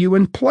keep you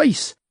in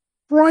place,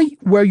 right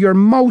where you're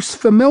most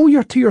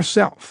familiar to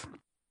yourself.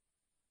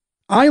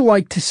 I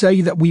like to say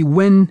that we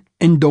win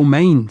in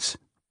domains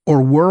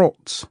or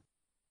worlds.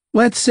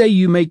 Let's say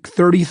you make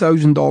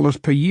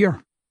 $30,000 per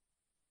year.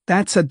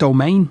 That's a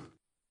domain.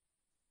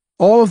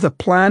 All of the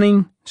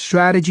planning,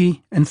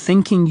 strategy, and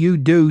thinking you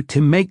do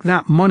to make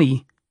that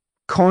money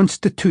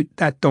constitute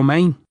that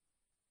domain.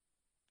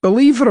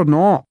 Believe it or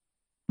not,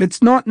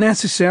 it's not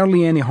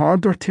necessarily any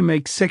harder to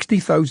make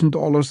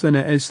 $60,000 than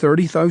it is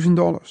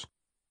 $30,000.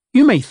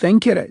 You may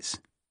think it is,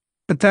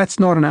 but that's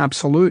not an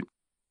absolute.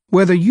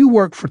 Whether you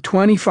work for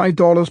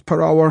 $25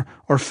 per hour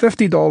or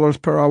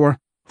 $50 per hour,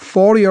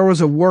 40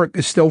 hours of work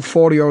is still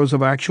 40 hours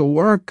of actual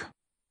work.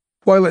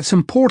 While it's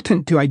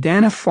important to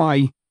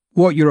identify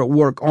what you're at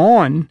work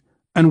on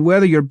and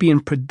whether you're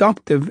being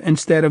productive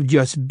instead of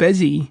just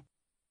busy,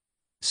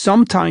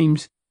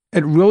 sometimes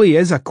it really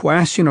is a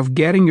question of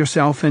getting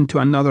yourself into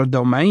another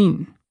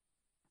domain.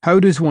 How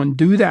does one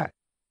do that?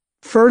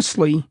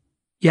 Firstly,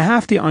 you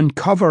have to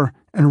uncover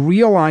and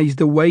realize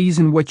the ways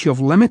in which you've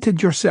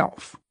limited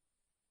yourself,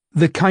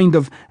 the kind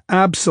of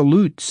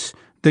absolutes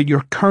that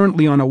you're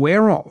currently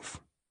unaware of.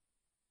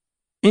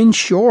 In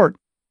short,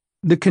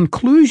 the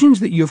conclusions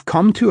that you've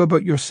come to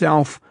about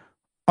yourself,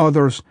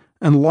 others,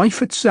 and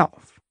life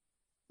itself,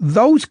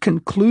 those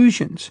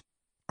conclusions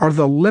are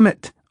the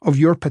limit of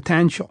your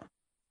potential.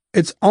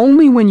 It's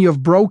only when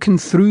you've broken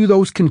through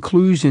those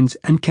conclusions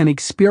and can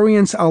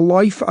experience a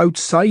life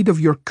outside of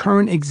your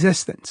current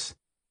existence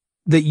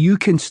that you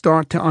can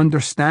start to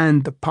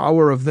understand the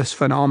power of this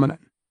phenomenon.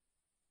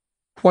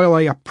 While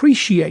I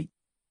appreciate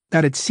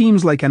that it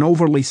seems like an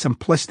overly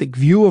simplistic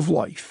view of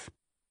life.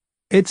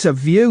 It's a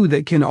view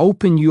that can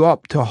open you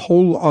up to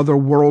whole other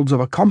worlds of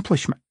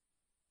accomplishment,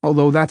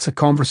 although that's a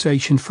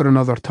conversation for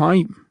another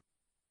time.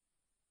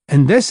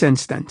 In this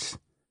instance,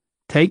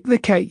 take the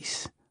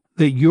case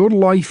that your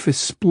life is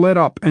split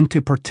up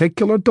into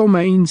particular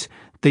domains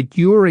that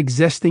you're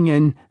existing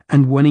in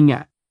and winning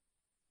at.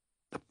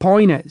 The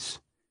point is,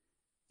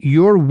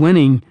 you're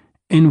winning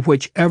in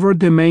whichever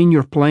domain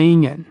you're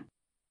playing in.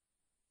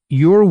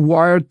 You're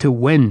wired to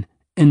win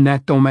in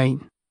that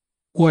domain.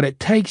 What it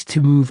takes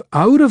to move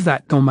out of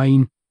that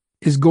domain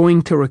is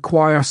going to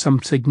require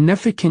some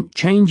significant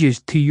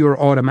changes to your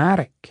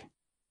automatic.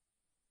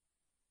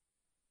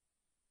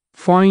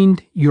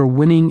 Find your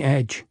winning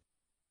edge.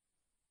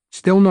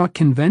 Still not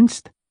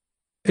convinced?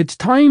 It's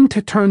time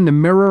to turn the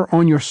mirror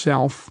on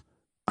yourself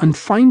and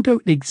find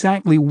out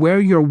exactly where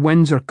your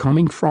wins are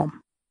coming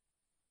from.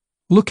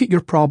 Look at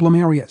your problem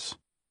areas.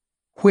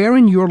 Where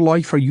in your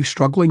life are you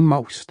struggling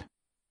most?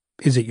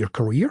 Is it your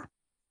career?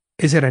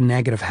 Is it a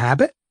negative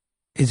habit?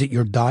 Is it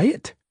your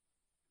diet?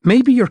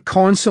 Maybe you're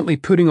constantly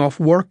putting off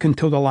work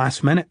until the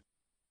last minute.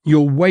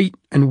 You'll wait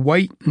and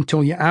wait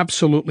until you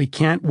absolutely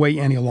can't wait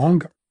any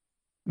longer.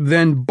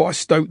 Then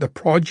bust out the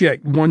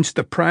project once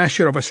the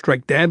pressure of a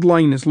strict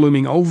deadline is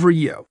looming over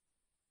you.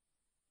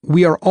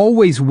 We are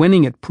always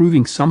winning at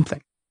proving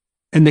something.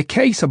 In the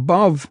case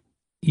above,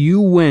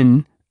 you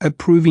win at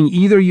proving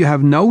either you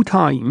have no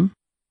time,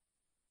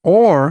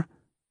 or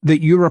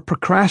that you're a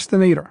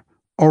procrastinator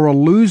or a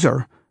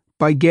loser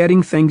by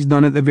getting things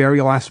done at the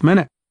very last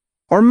minute.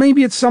 Or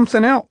maybe it's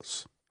something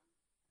else.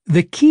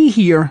 The key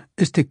here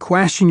is to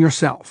question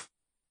yourself,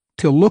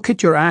 to look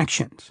at your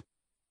actions.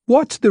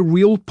 What's the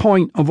real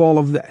point of all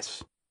of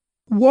this?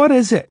 What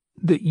is it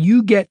that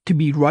you get to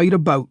be right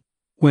about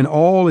when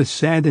all is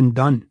said and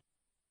done?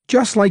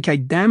 Just like I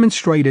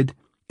demonstrated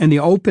in the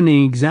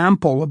opening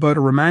example about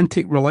a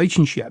romantic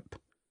relationship,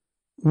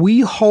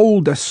 we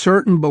hold a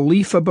certain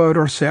belief about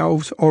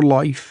ourselves or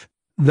life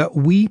that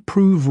we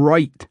prove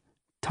right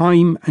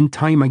time and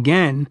time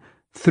again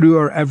through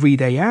our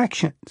everyday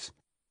actions.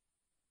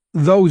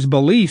 Those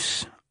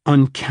beliefs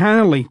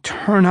uncannily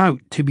turn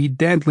out to be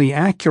deadly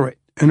accurate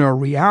in our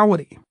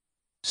reality.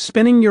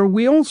 Spinning your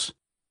wheels?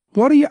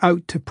 What are you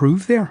out to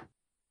prove there?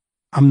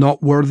 I'm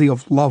not worthy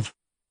of love.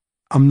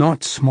 I'm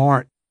not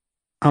smart.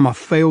 I'm a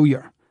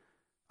failure.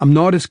 I'm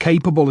not as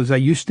capable as I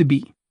used to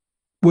be.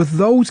 With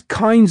those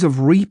kinds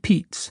of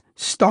repeats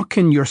stuck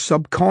in your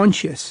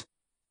subconscious,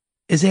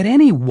 is it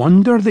any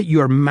wonder that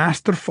you're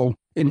masterful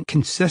in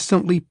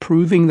consistently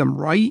proving them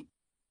right?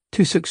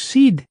 To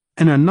succeed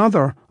in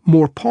another,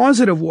 more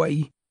positive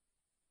way,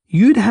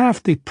 you'd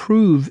have to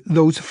prove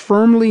those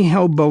firmly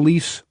held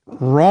beliefs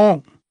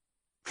wrong.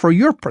 For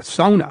your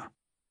persona,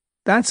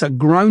 that's a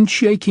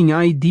ground-shaking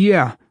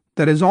idea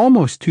that is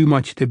almost too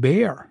much to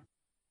bear.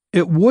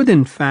 It would,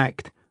 in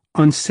fact,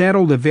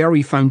 unsettle the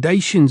very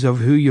foundations of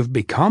who you've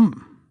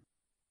become.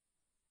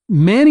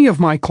 Many of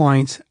my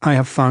clients, I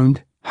have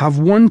found, have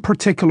one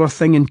particular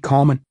thing in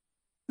common: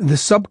 the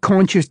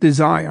subconscious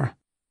desire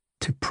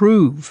to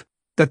prove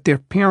that their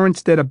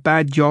parents did a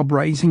bad job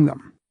raising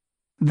them.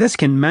 This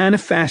can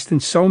manifest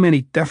in so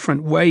many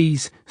different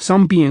ways,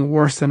 some being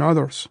worse than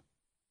others.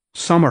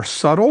 Some are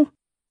subtle,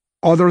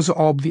 others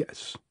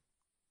obvious,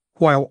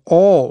 while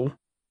all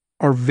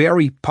are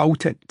very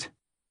potent.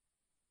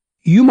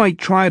 You might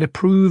try to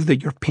prove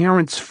that your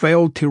parents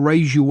failed to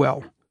raise you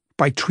well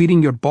by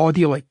treating your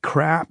body like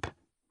crap,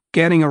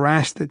 getting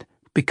arrested,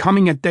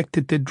 becoming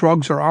addicted to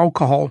drugs or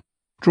alcohol,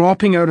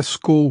 dropping out of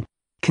school,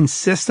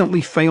 consistently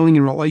failing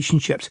in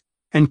relationships,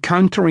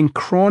 encountering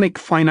chronic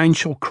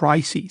financial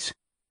crises,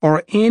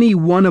 or any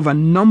one of a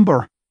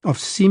number of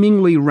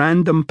seemingly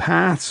random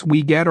paths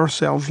we get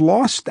ourselves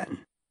lost in.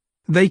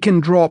 They can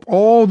drop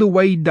all the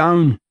way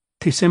down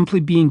to simply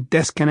being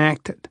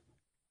disconnected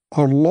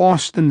or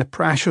lost in the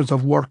pressures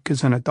of work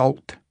as an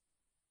adult.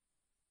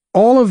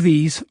 All of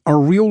these are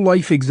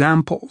real-life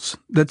examples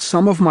that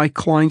some of my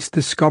clients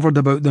discovered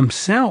about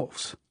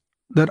themselves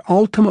that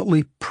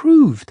ultimately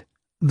proved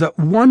that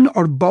one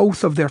or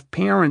both of their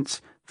parents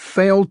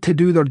failed to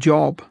do their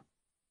job,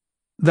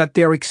 that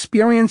their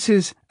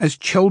experiences as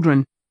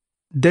children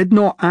did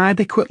not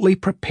adequately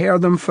prepare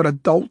them for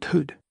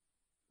adulthood.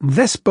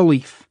 This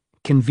belief,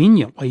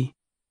 conveniently,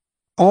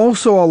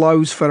 also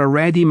allows for a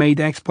ready-made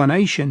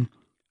explanation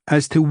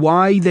as to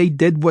why they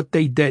did what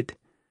they did,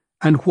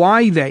 and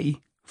why they,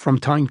 from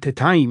time to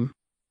time,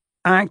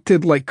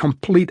 acted like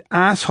complete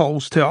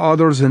assholes to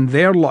others in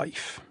their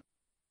life.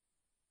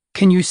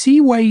 Can you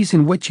see ways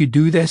in which you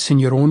do this in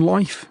your own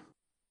life?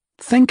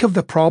 Think of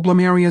the problem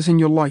areas in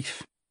your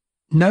life.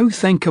 Now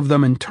think of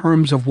them in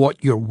terms of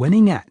what you're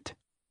winning at.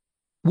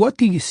 What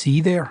do you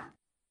see there?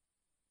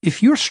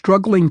 If you're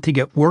struggling to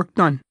get work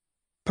done,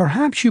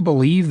 perhaps you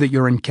believe that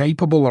you're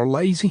incapable or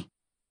lazy.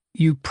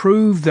 You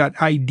prove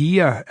that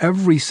idea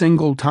every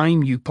single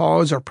time you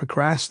pause or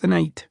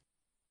procrastinate.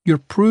 You're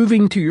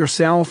proving to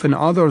yourself and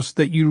others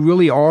that you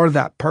really are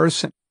that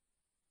person.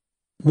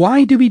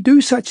 Why do we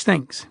do such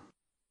things?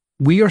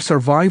 We are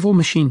survival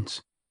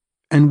machines.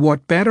 And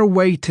what better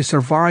way to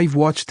survive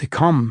what's to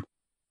come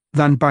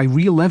than by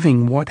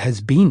reliving what has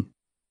been?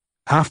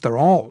 After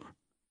all,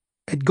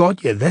 it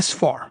got you this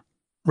far,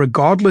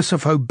 regardless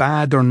of how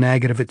bad or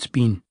negative it's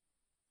been.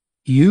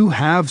 You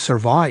have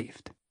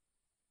survived.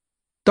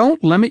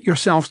 Don't limit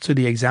yourselves to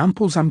the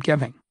examples I'm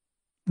giving.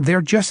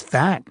 They're just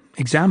that,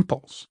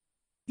 examples.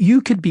 You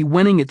could be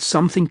winning at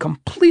something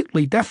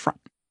completely different.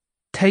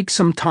 Take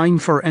some time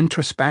for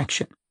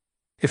introspection.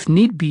 If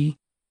need be,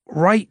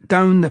 write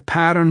down the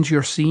patterns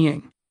you're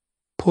seeing.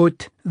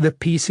 Put the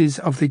pieces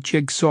of the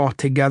jigsaw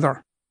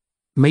together.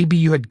 Maybe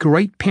you had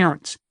great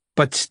parents,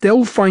 but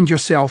still find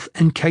yourself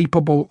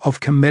incapable of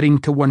committing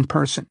to one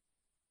person.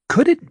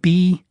 Could it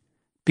be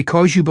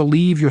because you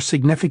believe your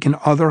significant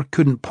other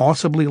couldn't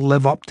possibly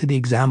live up to the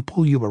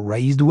example you were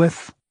raised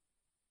with?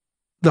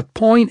 The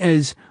point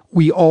is,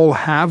 we all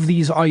have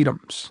these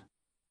items.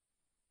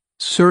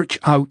 Search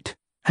out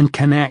and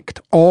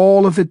connect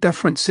all of the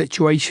different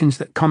situations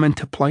that come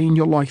into play in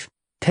your life.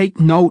 Take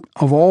note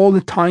of all the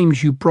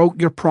times you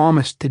broke your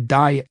promise to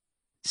diet,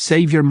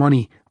 save your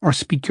money, or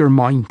speak your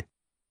mind.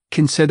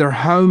 Consider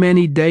how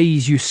many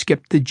days you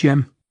skipped the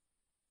gym.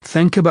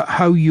 Think about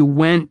how you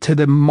went to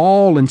the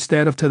mall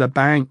instead of to the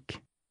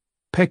bank.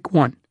 Pick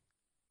one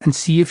and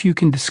see if you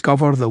can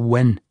discover the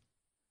win.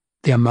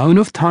 The amount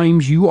of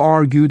times you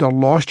argued or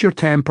lost your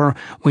temper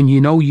when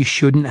you know you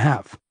shouldn't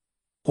have.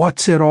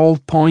 What's it all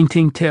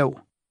pointing to?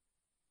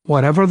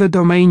 Whatever the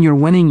domain you're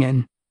winning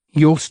in,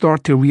 you'll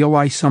start to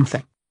realize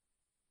something.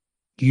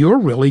 You're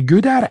really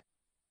good at it.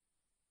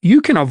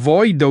 You can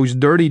avoid those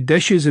dirty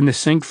dishes in the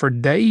sink for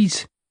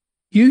days.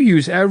 You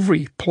use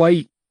every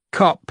plate,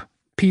 cup,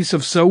 piece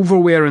of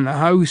silverware in the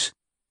house,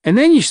 and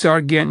then you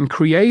start getting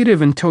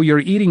creative until you're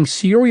eating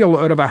cereal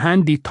out of a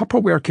handy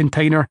Tupperware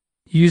container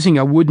using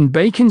a wooden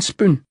baking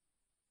spoon.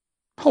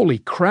 Holy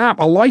crap,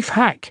 a life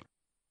hack.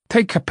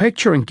 Take a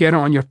picture and get it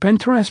on your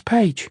Pinterest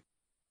page.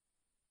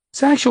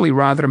 It's actually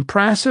rather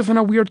impressive in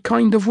a weird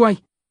kind of way.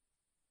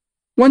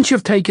 Once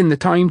you've taken the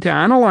time to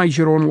analyze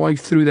your own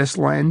life through this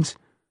lens,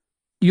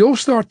 you'll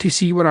start to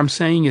see what I'm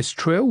saying is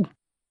true.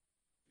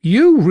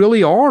 You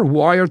really are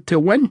wired to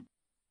win.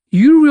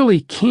 You really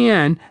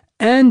can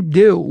and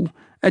do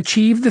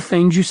achieve the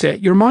things you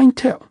set your mind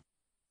to.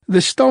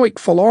 The Stoic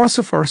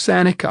philosopher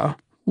Seneca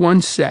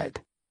once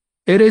said,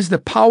 "It is the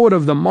power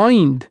of the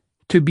mind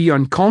to be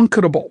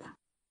unconquerable."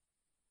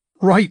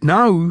 Right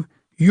now,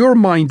 your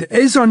mind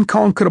is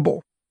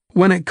unconquerable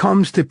when it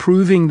comes to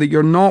proving that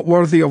you're not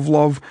worthy of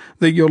love,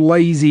 that you're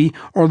lazy,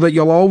 or that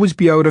you'll always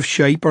be out of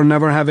shape or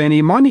never have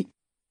any money.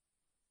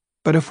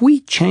 But if we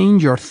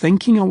change our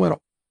thinking a little,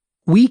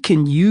 we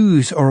can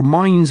use our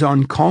mind's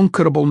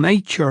unconquerable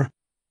nature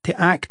to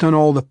act on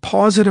all the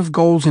positive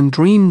goals and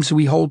dreams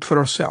we hold for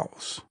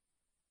ourselves.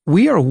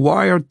 We are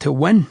wired to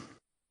win.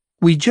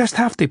 We just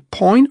have to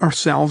point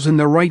ourselves in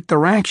the right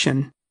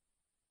direction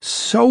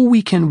so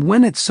we can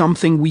win at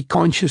something we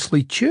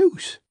consciously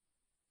choose.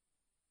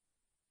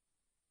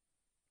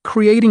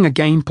 Creating a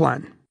game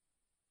plan.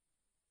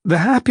 The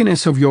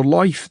happiness of your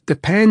life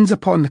depends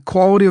upon the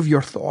quality of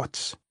your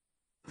thoughts.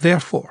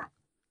 Therefore,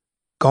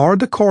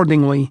 guard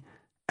accordingly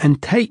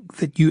and take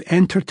that you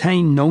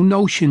entertain no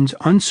notions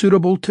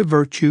unsuitable to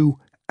virtue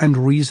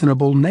and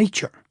reasonable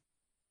nature.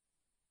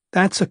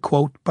 That's a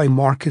quote by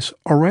Marcus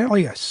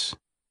Aurelius.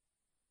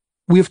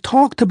 We have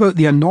talked about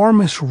the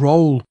enormous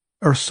role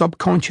our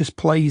subconscious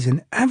plays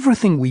in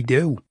everything we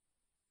do.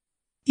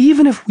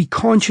 Even if we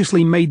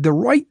consciously made the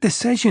right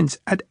decisions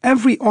at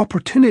every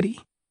opportunity,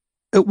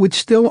 it would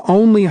still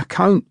only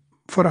account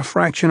for a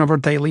fraction of our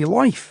daily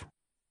life.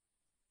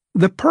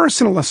 The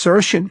personal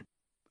assertion,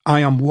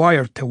 "I am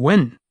wired to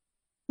win,"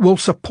 will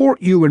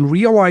support you in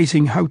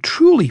realizing how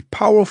truly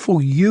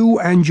powerful you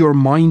and your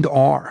mind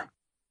are.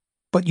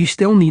 But you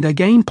still need a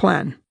game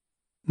plan.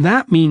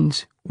 That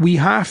means we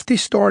have to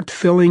start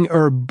filling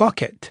our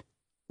bucket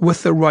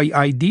with the right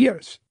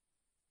ideas.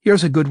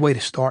 Here's a good way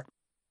to start.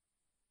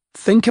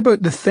 Think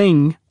about the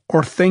thing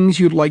or things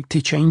you'd like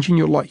to change in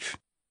your life.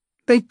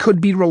 They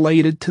could be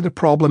related to the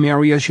problem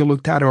areas you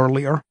looked at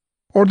earlier,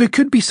 or they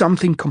could be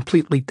something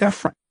completely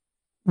different.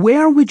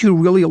 Where would you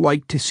really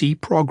like to see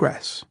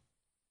progress?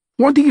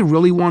 What do you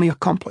really want to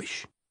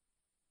accomplish?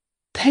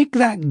 Take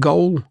that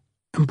goal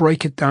and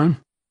break it down.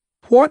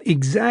 What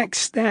exact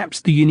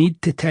steps do you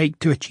need to take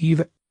to achieve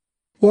it?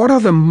 What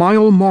are the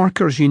mile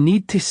markers you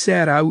need to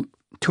set out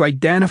to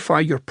identify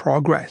your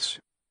progress?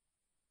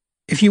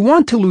 If you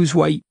want to lose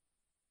weight,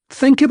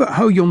 think about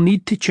how you'll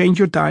need to change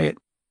your diet,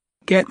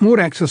 get more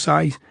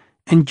exercise,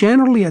 and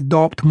generally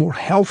adopt more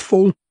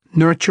healthful,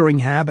 nurturing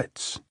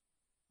habits.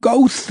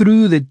 Go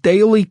through the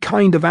daily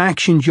kind of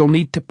actions you'll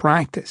need to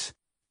practice.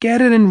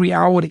 Get it in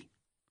reality.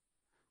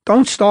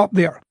 Don't stop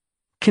there.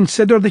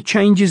 Consider the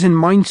changes in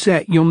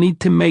mindset you'll need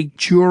to make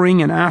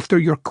during and after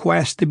your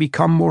quest to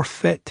become more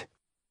fit.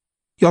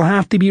 You'll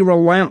have to be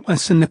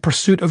relentless in the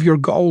pursuit of your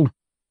goal,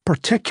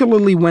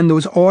 particularly when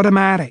those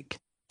automatic,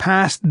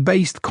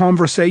 past-based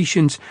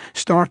conversations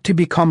start to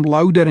become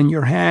louder in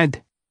your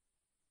head.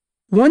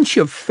 Once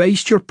you've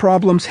faced your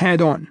problems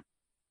head-on,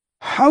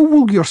 how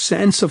will your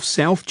sense of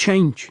self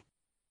change?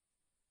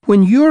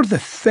 When you're the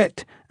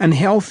fit and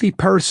healthy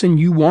person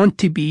you want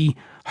to be,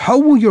 how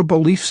will your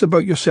beliefs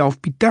about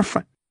yourself be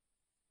different?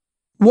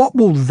 What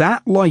will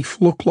that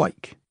life look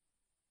like?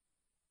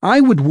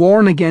 I would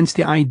warn against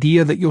the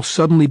idea that you'll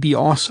suddenly be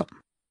awesome.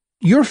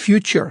 Your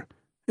future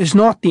is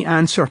not the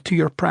answer to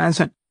your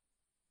present.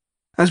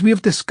 As we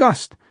have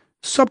discussed,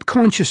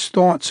 subconscious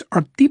thoughts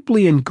are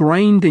deeply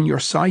ingrained in your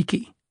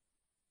psyche.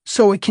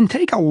 So it can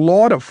take a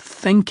lot of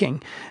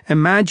thinking,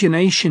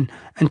 imagination,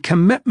 and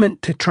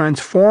commitment to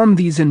transform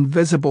these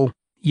invisible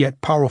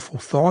yet powerful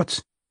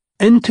thoughts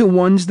into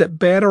ones that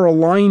better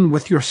align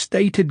with your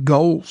stated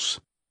goals.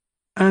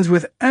 As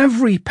with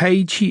every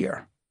page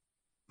here,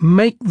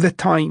 make the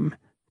time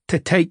to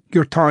take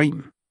your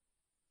time.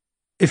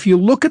 If you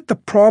look at the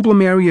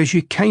problem areas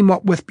you came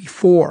up with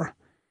before,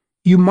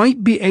 you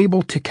might be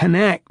able to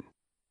connect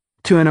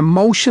to an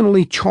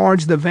emotionally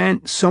charged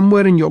event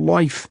somewhere in your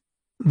life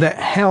that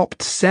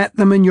helped set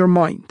them in your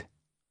mind,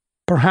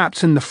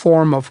 perhaps in the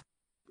form of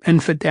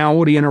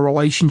infidelity in a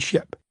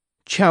relationship,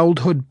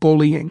 childhood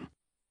bullying,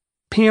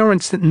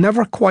 parents that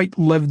never quite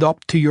lived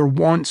up to your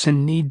wants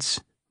and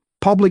needs,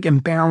 public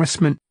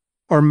embarrassment,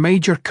 or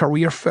major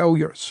career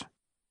failures.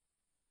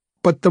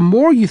 But the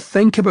more you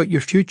think about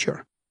your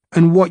future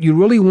and what you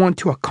really want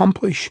to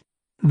accomplish,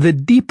 the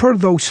deeper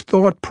those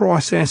thought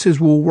processes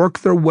will work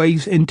their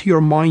ways into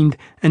your mind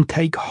and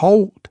take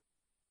hold.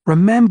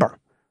 Remember,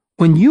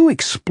 when you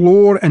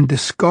explore and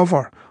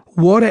discover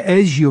what it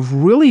is you've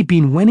really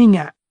been winning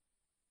at,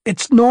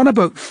 it's not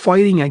about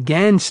fighting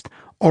against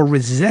or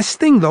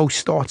resisting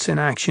those thoughts and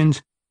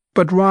actions,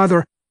 but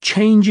rather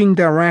changing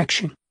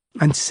direction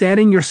and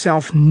setting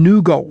yourself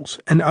new goals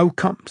and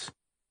outcomes.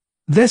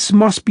 This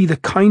must be the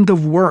kind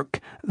of work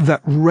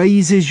that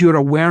raises your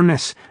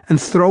awareness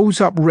and throws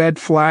up red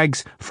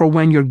flags for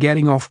when you're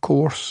getting off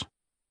course.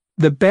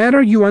 The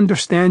better you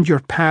understand your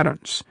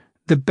patterns,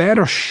 the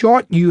better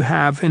shot you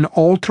have in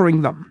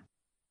altering them.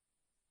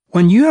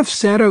 When you have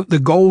set out the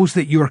goals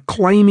that you are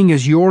claiming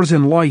as yours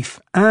in life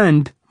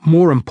and,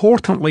 more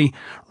importantly,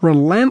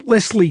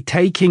 relentlessly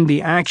taking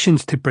the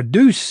actions to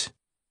produce,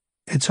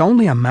 it's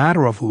only a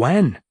matter of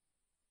when.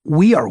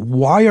 We are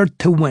wired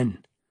to win.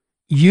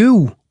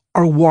 You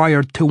are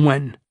wired to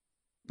win.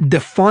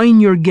 Define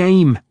your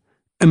game,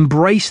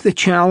 embrace the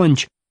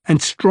challenge,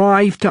 and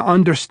strive to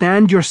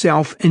understand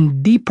yourself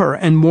in deeper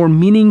and more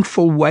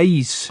meaningful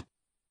ways.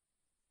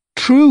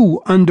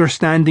 True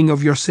understanding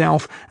of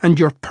yourself and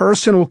your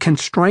personal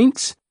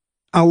constraints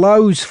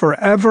allows for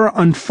ever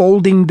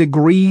unfolding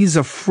degrees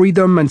of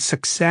freedom and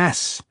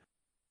success.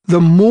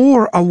 The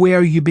more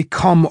aware you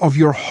become of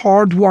your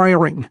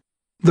hardwiring,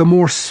 the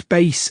more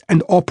space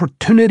and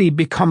opportunity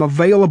become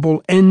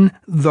available in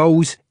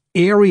those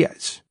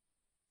areas.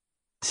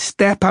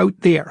 Step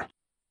out there.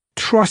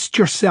 Trust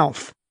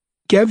yourself.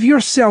 Give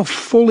yourself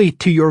fully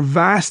to your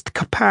vast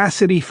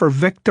capacity for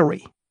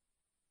victory.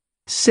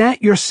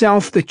 Set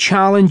yourself the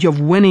challenge of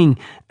winning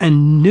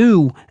in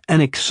new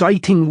and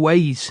exciting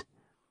ways.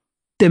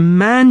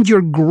 Demand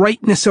your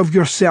greatness of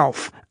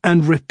yourself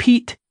and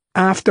repeat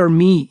after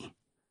me.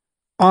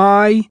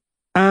 I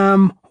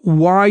am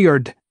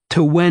wired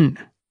to win.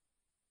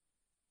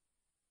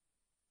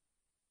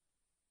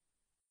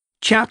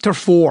 Chapter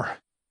 4.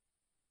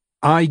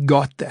 I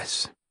got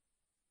this.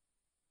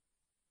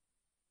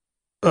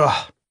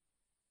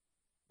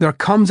 There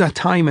comes a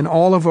time in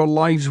all of our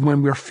lives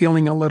when we're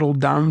feeling a little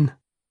down,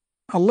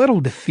 a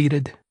little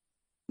defeated,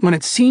 when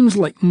it seems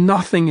like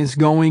nothing is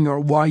going our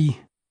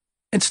way.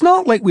 It's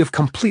not like we've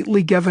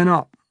completely given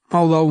up,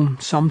 although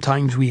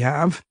sometimes we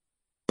have,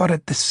 but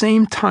at the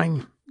same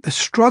time, the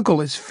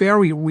struggle is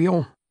very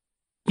real.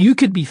 You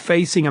could be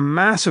facing a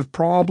massive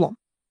problem.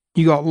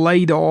 You got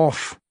laid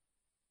off.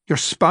 Your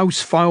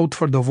spouse filed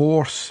for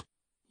divorce.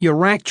 You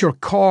wrecked your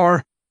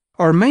car,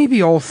 or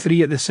maybe all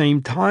three at the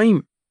same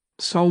time.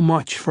 So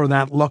much for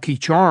that lucky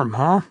charm,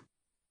 huh?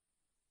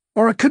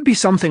 Or it could be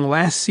something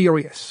less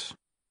serious.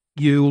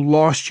 You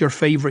lost your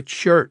favorite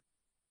shirt.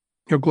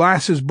 Your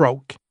glasses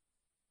broke.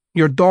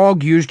 Your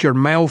dog used your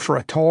mail for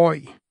a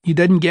toy. You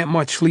didn't get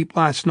much sleep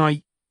last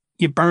night.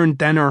 You burned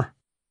dinner.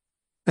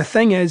 The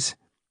thing is,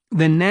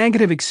 the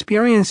negative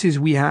experiences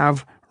we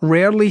have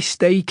rarely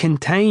stay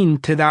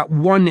contained to that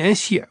one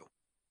issue.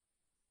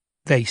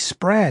 They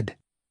spread.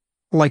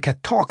 Like a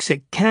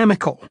toxic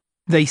chemical,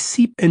 they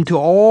seep into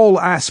all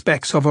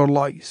aspects of our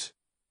lives.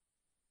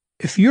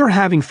 If you're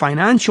having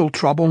financial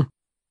trouble,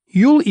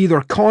 you'll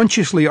either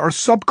consciously or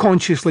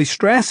subconsciously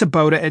stress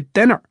about it at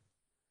dinner,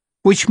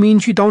 which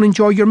means you don't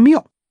enjoy your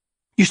meal.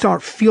 You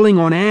start feeling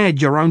on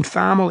edge around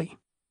family.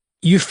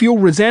 You feel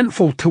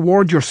resentful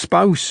toward your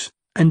spouse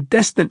and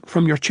distant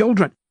from your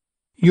children.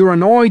 You're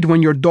annoyed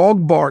when your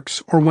dog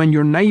barks or when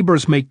your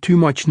neighbors make too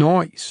much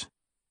noise.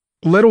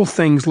 Little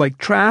things like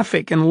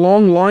traffic and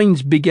long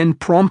lines begin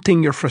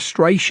prompting your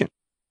frustration.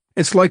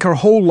 It's like our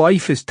whole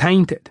life is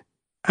tainted,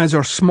 as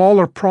our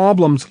smaller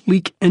problems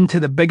leak into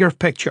the bigger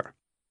picture.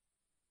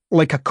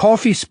 Like a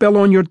coffee spill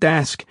on your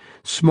desk,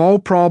 small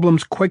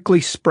problems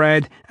quickly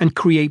spread and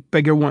create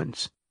bigger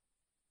ones.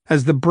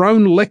 as the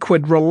brown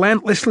liquid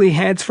relentlessly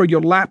heads for your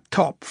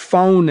laptop,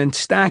 phone, and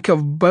stack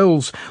of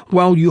bills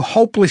while you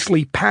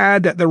hopelessly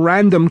pad at the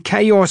random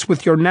chaos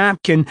with your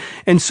napkin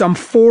in some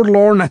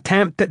forlorn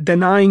attempt at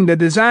denying the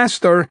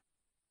disaster,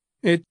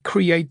 it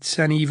creates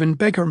an even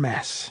bigger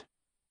mess.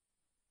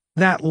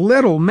 That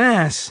little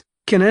mess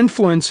can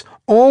influence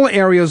all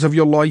areas of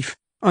your life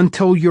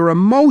until your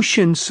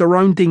emotions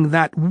surrounding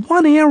that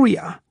one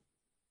area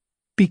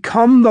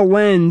become the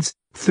lens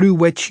through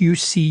which you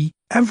see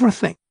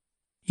everything.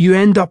 You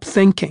end up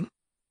thinking,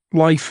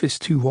 life is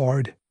too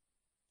hard.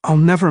 I'll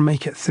never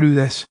make it through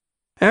this.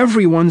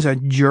 Everyone's a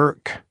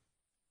jerk.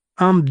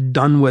 I'm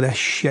done with this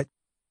shit.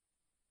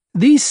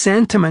 These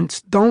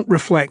sentiments don't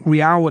reflect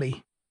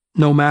reality,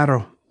 no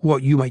matter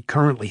what you might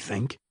currently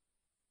think,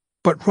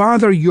 but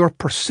rather your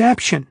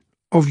perception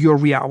of your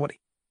reality.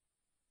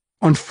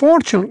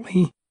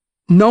 Unfortunately,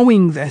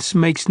 knowing this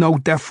makes no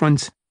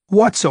difference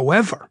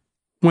whatsoever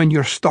when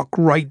you're stuck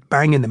right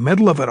bang in the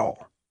middle of it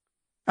all.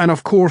 And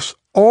of course,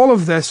 all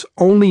of this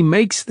only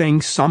makes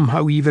things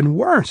somehow even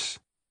worse.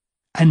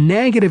 A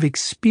negative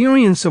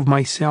experience of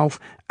myself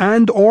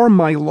and or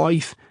my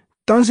life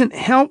doesn't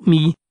help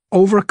me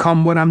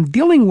overcome what I'm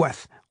dealing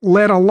with,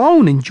 let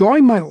alone enjoy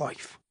my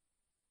life.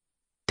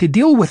 To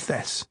deal with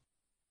this,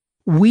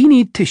 we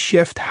need to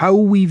shift how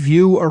we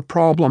view our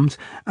problems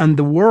and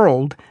the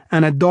world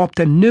and adopt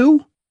a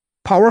new,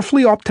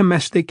 powerfully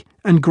optimistic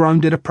and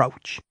grounded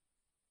approach.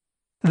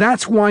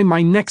 That's why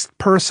my next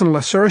personal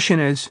assertion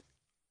is,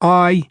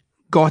 I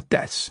got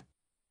this.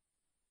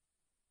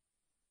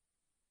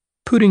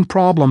 Putting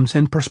problems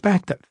in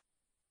perspective.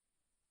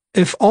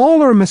 If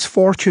all our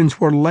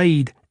misfortunes were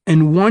laid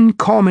in one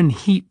common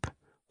heap,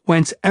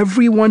 whence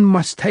everyone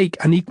must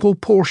take an equal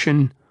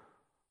portion,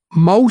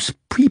 most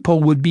people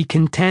would be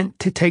content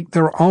to take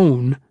their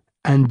own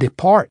and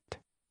depart.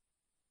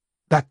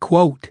 That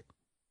quote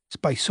is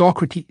by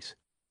Socrates.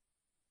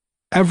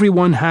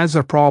 Everyone has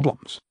their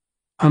problems,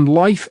 and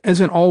life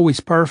isn't always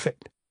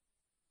perfect.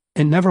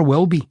 It never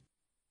will be.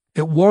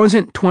 It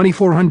wasn't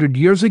 2,400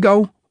 years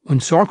ago when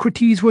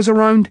Socrates was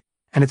around,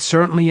 and it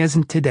certainly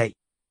isn't today.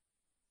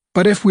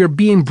 But if we're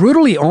being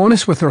brutally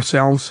honest with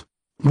ourselves,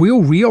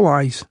 we'll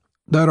realize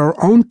that our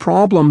own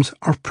problems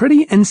are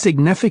pretty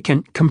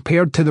insignificant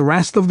compared to the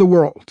rest of the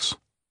world's.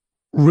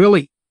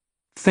 Really,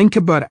 think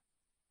about it.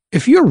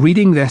 If you're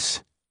reading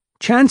this,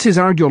 chances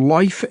are your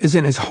life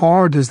isn't as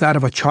hard as that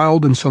of a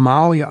child in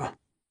Somalia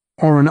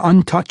or an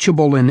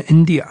untouchable in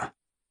India.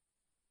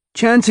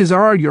 Chances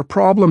are your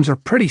problems are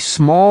pretty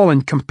small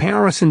in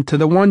comparison to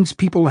the ones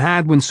people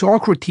had when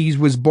Socrates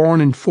was born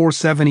in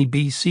 470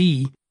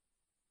 BC,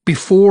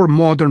 before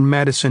modern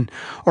medicine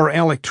or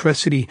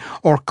electricity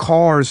or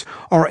cars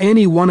or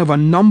any one of a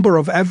number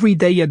of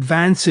everyday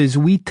advances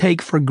we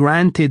take for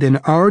granted in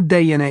our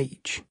day and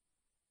age.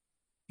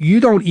 You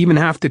don't even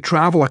have to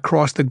travel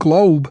across the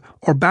globe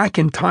or back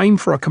in time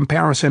for a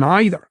comparison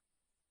either.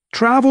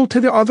 Travel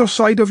to the other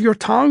side of your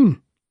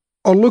town,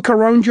 or look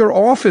around your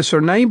office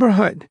or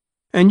neighborhood,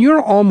 and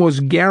you're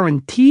almost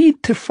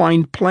guaranteed to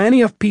find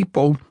plenty of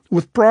people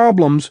with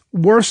problems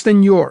worse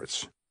than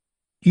yours.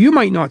 You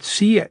might not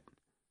see it,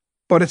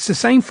 but it's the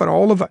same for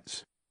all of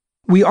us.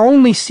 We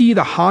only see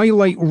the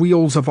highlight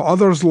reels of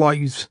others'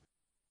 lives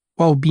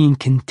while being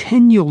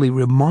continually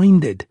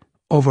reminded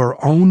of our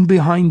own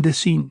behind the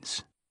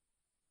scenes.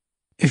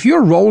 If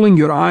you're rolling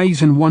your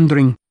eyes and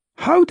wondering,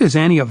 how does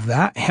any of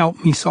that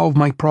help me solve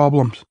my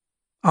problems?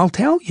 I'll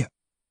tell you,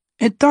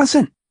 it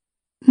doesn't.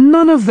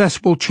 None of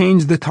this will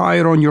change the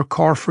tire on your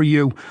car for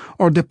you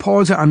or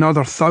deposit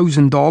another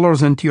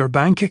 $1,000 into your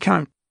bank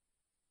account.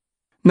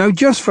 Now,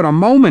 just for a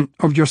moment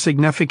of your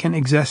significant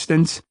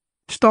existence,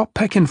 stop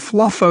picking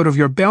fluff out of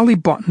your belly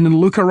button and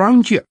look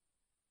around you.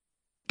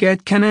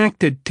 Get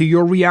connected to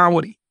your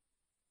reality,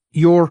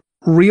 your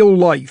real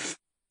life,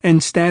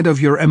 instead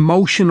of your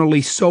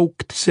emotionally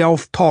soaked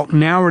self-talk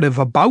narrative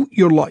about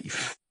your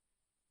life.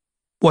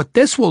 What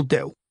this will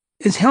do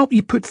is help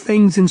you put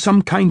things in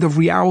some kind of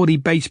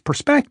reality-based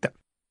perspective.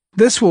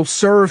 This will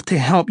serve to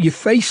help you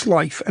face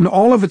life and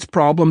all of its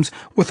problems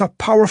with a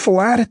powerful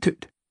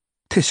attitude,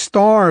 to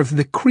starve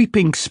the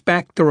creeping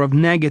spectre of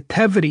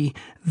negativity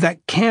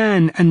that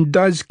can and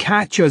does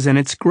catch us in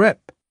its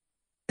grip.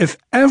 If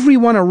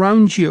everyone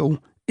around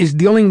you is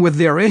dealing with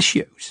their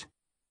issues,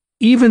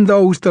 even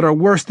those that are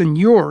worse than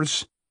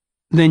yours,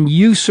 then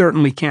you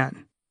certainly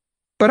can.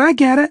 But I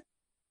get it.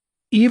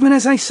 Even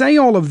as I say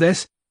all of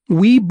this,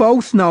 we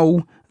both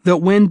know that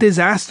when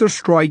disaster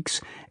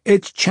strikes,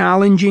 it's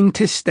challenging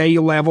to stay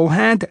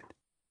level-headed.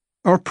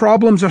 Our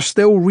problems are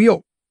still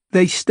real.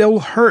 They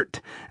still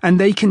hurt, and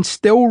they can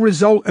still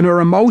result in our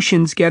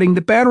emotions getting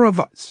the better of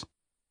us.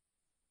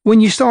 When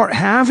you start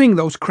having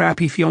those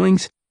crappy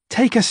feelings,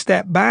 take a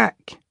step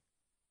back.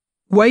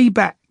 Way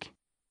back.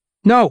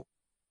 No,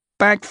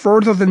 back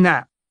further than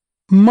that.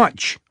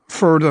 Much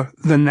further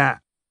than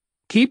that.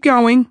 Keep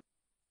going.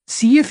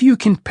 See if you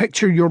can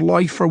picture your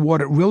life for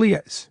what it really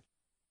is.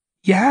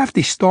 You have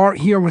to start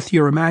here with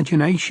your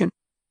imagination.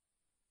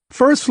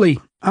 Firstly,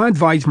 I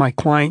advise my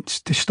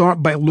clients to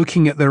start by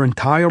looking at their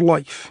entire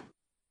life.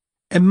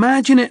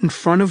 Imagine it in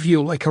front of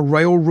you like a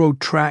railroad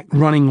track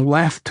running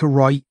left to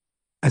right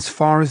as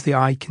far as the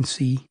eye can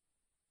see.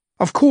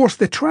 Of course,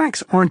 the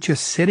tracks aren't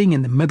just sitting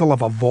in the middle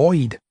of a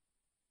void.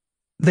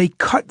 They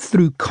cut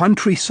through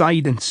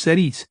countryside and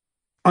cities,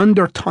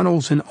 under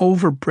tunnels and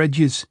over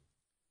bridges,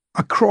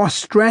 across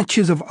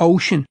stretches of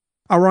ocean,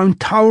 around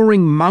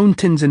towering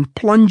mountains and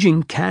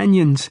plunging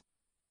canyons.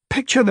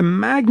 Picture the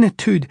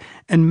magnitude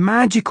and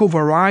magical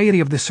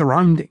variety of the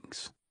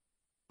surroundings.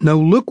 Now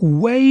look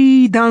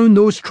way down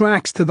those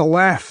tracks to the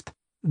left.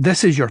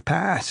 This is your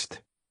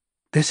past.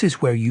 This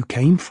is where you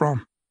came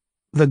from.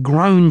 The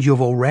ground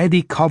you've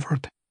already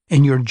covered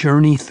in your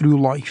journey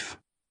through life.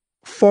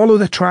 Follow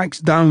the tracks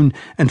down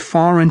and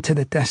far into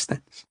the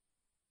distance.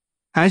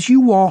 As you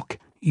walk,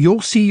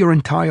 you'll see your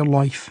entire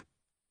life.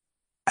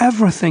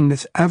 Everything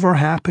that's ever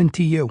happened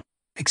to you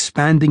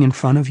expanding in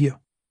front of you.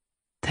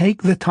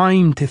 Take the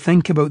time to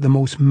think about the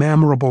most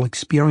memorable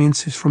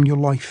experiences from your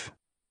life.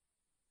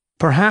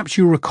 Perhaps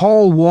you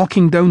recall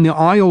walking down the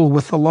aisle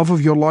with the love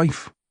of your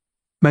life.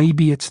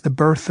 Maybe it's the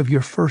birth of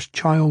your first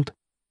child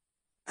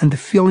and the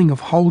feeling of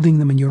holding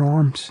them in your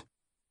arms.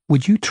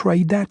 Would you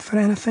trade that for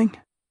anything?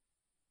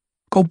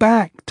 Go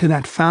back to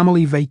that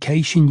family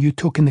vacation you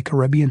took in the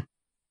Caribbean,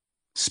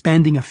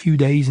 spending a few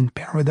days in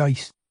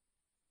paradise.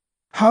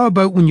 How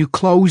about when you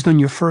closed on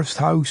your first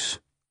house,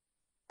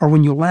 or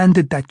when you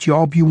landed that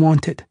job you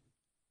wanted?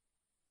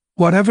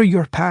 Whatever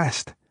your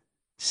past,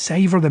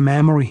 savor the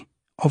memory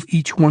of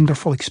each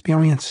wonderful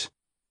experience.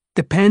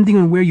 Depending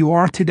on where you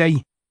are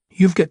today,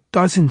 you've got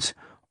dozens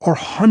or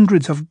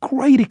hundreds of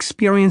great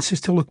experiences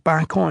to look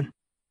back on.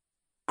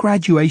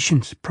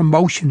 Graduations,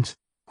 promotions,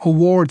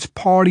 awards,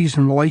 parties,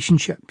 and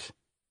relationships.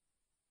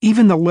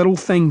 Even the little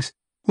things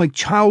like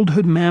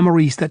childhood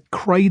memories that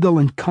cradle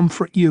and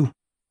comfort you,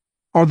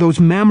 or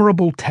those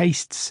memorable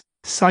tastes,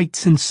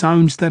 sights, and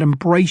sounds that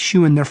embrace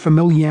you in their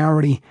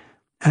familiarity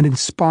and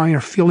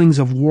inspire feelings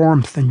of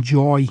warmth and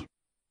joy.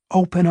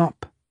 Open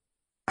up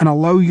and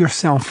allow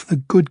yourself the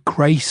good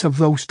grace of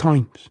those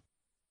times.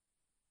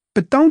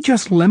 But don't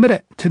just limit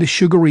it to the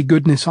sugary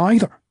goodness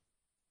either.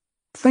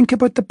 Think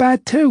about the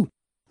bad too.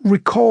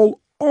 Recall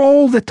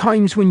all the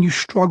times when you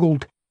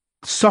struggled,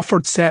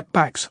 suffered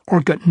setbacks,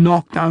 or got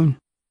knocked down.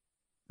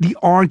 The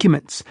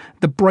arguments,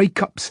 the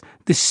breakups,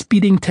 the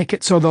speeding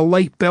tickets, or the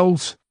late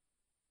bills.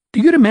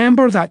 Do you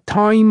remember that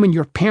time when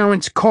your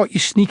parents caught you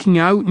sneaking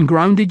out and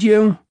grounded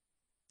you?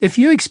 If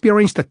you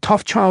experienced a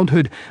tough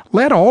childhood,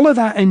 let all of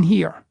that in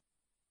here.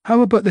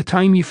 How about the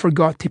time you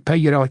forgot to pay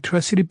your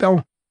electricity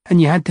bill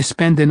and you had to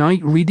spend the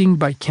night reading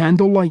by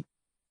candlelight?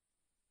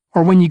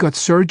 Or when you got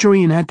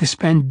surgery and had to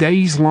spend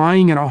days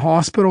lying in a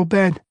hospital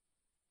bed?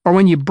 Or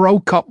when you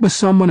broke up with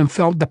someone and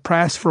felt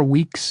depressed for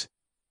weeks?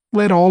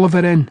 Let all of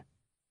it in.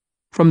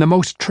 From the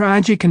most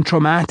tragic and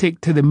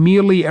traumatic to the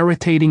merely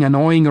irritating,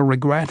 annoying, or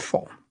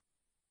regretful.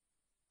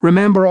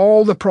 Remember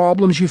all the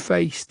problems you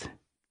faced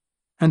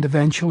and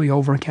eventually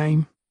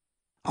overcame.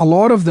 A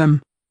lot of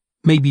them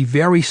may be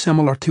very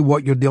similar to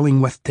what you're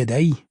dealing with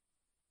today.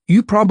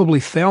 You probably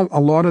felt a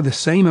lot of the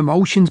same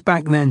emotions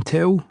back then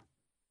too.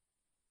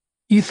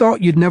 You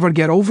thought you'd never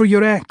get over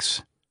your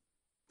ex,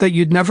 that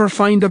you'd never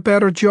find a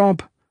better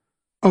job,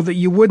 or that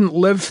you wouldn't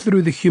live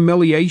through the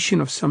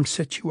humiliation of some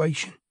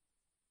situation.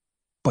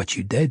 But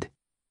you did.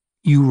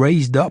 You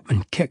raised up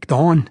and kicked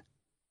on.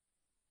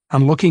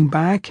 And looking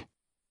back,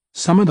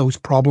 some of those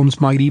problems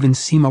might even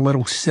seem a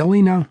little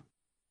silly now.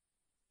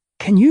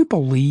 Can you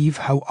believe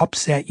how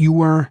upset you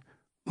were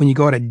when you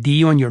got a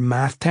D on your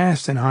math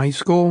test in high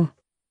school?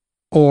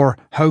 Or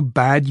how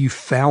bad you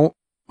felt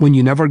when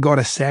you never got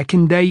a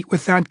second date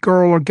with that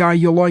girl or guy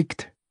you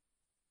liked?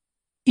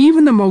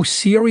 Even the most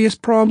serious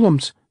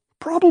problems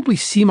probably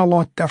seem a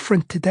lot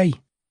different today.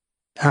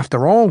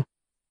 After all,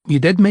 you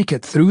did make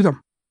it through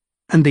them,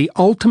 and they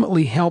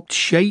ultimately helped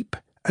shape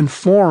and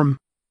form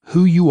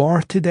who you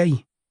are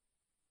today.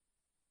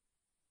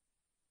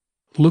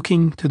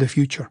 Looking to the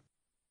future.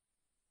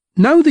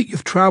 Now that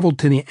you've travelled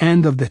to the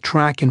end of the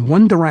track in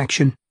one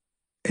direction,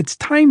 it's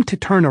time to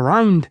turn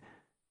around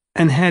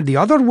and head the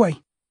other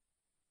way.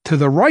 To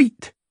the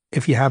right,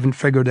 if you haven't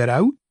figured it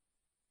out,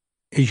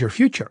 is your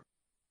future.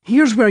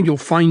 Here's where you'll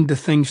find the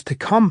things to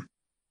come,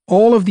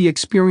 all of the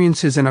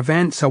experiences and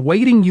events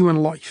awaiting you in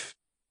life.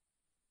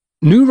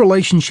 New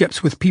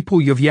relationships with people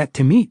you've yet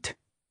to meet.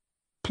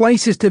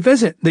 Places to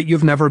visit that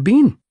you've never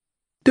been.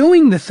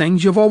 Doing the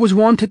things you've always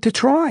wanted to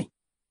try.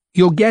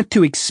 You'll get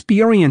to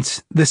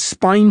experience the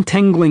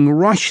spine-tingling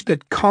rush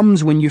that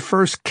comes when you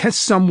first kiss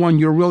someone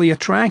you're really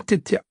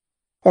attracted to,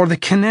 or the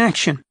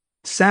connection,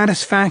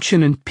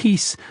 satisfaction, and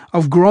peace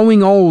of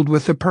growing old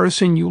with the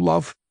person you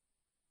love.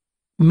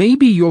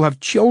 Maybe you'll have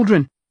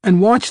children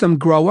and watch them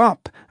grow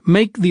up,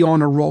 make the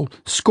honor roll,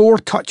 score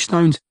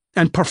touchdowns,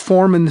 and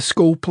perform in the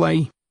school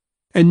play.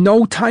 In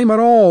no time at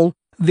all,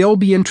 they'll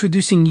be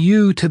introducing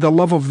you to the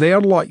love of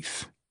their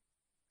life.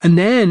 And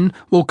then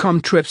will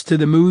come trips to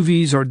the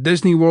movies or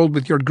Disney World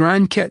with your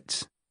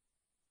grandkids.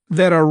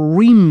 There are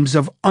reams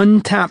of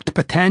untapped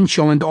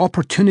potential and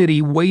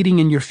opportunity waiting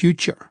in your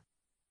future.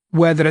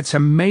 Whether it's a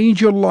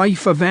major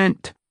life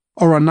event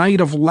or a night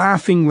of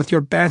laughing with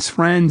your best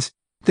friends,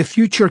 the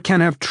future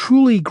can have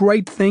truly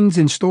great things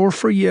in store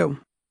for you.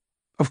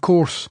 Of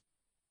course,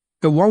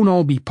 it won't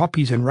all be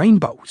puppies and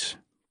rainbows,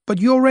 but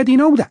you already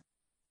know that.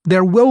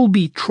 There will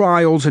be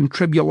trials and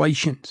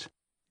tribulations,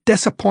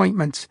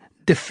 disappointments,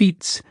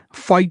 defeats,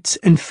 fights,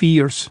 and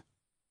fears.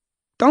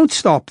 Don't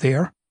stop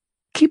there.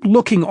 Keep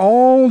looking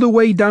all the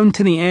way down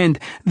to the end,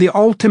 the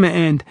ultimate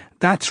end.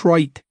 That's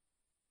right.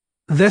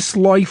 This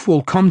life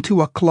will come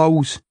to a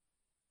close.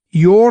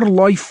 Your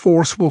life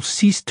force will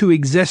cease to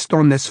exist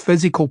on this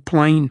physical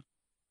plane.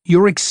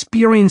 Your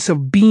experience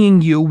of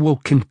being you will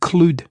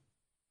conclude.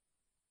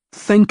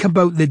 Think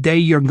about the day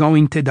you're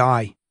going to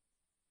die.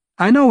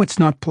 I know it's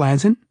not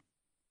pleasant,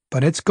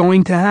 but it's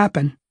going to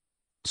happen.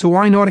 So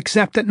why not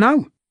accept it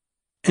now?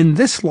 In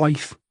this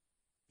life,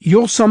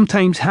 you'll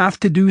sometimes have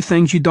to do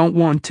things you don't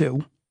want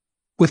to,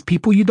 with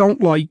people you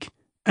don't like,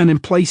 and in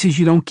places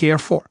you don't care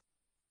for.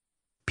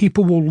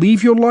 People will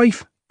leave your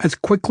life as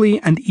quickly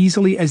and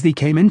easily as they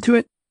came into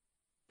it.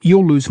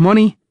 You'll lose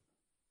money,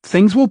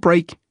 things will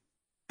break,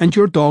 and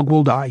your dog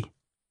will die.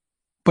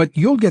 But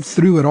you'll get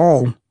through it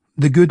all,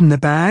 the good and the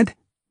bad,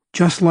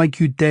 just like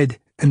you did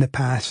in the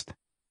past.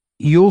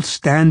 You'll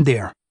stand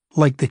there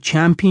like the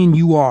champion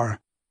you are,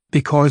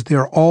 because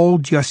they're all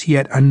just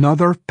yet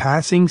another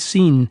passing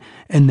scene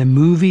in the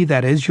movie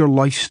that is your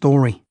life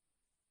story.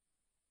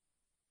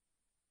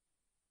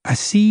 A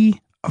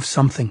sea of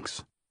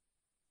somethings.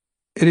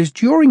 It is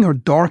during our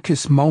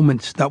darkest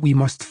moments that we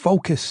must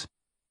focus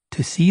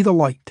to see the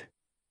light.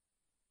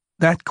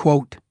 That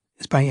quote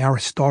is by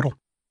Aristotle.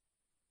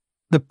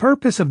 The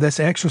purpose of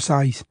this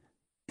exercise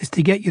is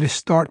to get you to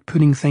start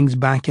putting things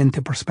back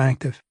into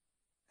perspective.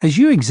 As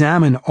you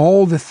examine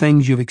all the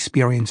things you've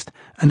experienced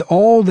and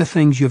all the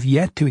things you've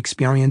yet to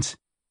experience,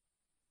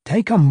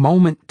 take a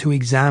moment to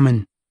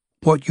examine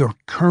what you're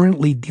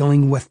currently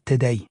dealing with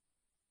today.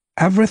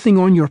 Everything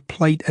on your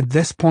plate at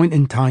this point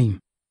in time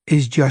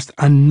is just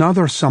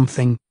another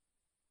something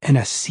in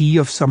a sea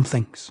of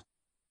somethings.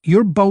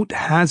 Your boat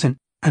hasn't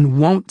and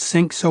won't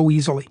sink so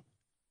easily.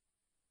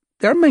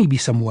 There may be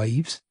some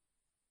waves.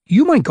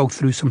 You might go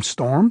through some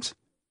storms,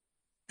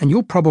 and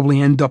you'll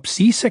probably end up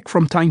seasick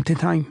from time to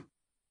time.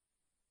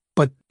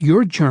 But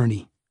your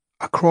journey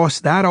across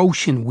that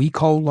ocean we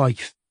call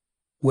life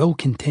will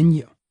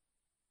continue.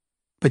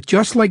 But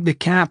just like the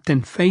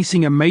captain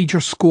facing a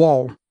major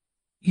squall,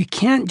 you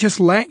can't just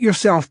let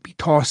yourself be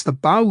tossed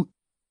about.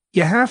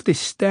 You have to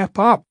step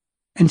up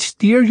and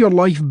steer your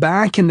life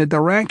back in the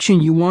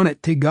direction you want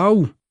it to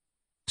go.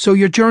 So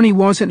your journey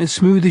wasn't as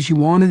smooth as you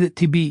wanted it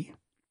to be.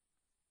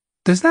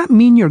 Does that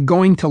mean you're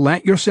going to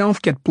let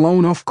yourself get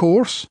blown off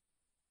course?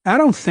 I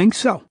don't think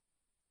so.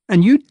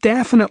 And you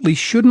definitely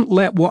shouldn't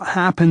let what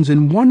happens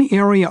in one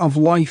area of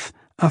life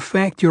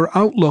affect your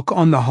outlook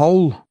on the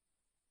whole.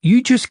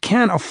 You just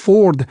can't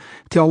afford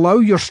to allow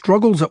your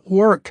struggles at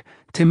work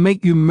to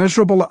make you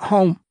miserable at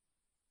home,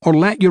 or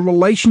let your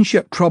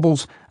relationship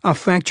troubles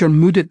affect your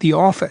mood at the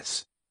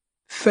office.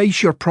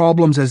 Face your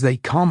problems as they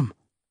come,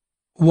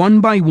 one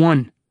by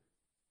one.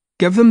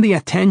 Give them the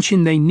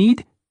attention they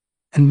need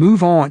and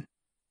move on.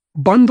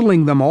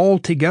 Bundling them all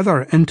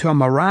together into a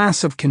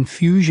morass of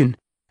confusion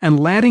and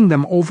letting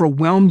them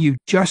overwhelm you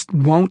just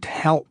won't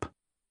help.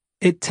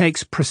 It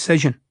takes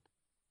precision,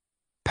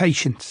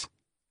 patience,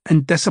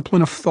 and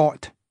discipline of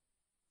thought.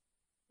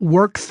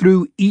 Work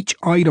through each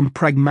item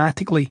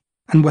pragmatically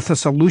and with a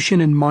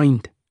solution in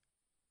mind.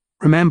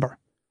 Remember,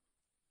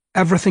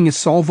 everything is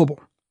solvable,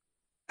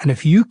 and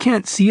if you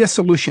can't see a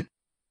solution,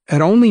 it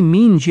only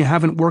means you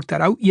haven't worked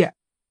that out yet.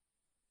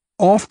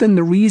 Often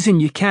the reason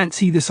you can't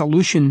see the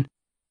solution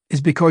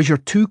is because you're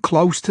too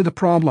close to the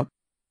problem.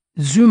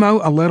 Zoom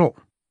out a little.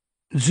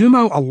 Zoom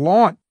out a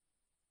lot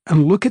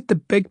and look at the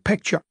big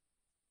picture.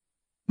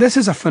 This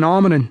is a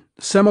phenomenon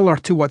similar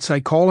to what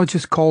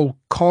psychologists call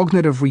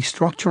cognitive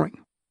restructuring,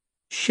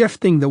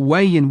 shifting the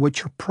way in which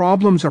your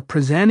problems are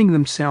presenting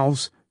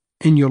themselves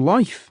in your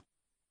life.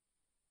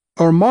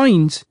 Our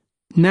minds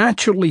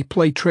naturally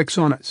play tricks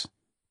on us,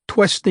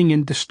 twisting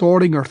and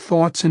distorting our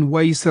thoughts in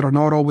ways that are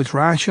not always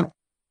rational.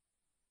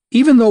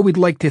 Even though we'd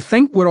like to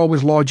think we're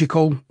always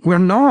logical, we're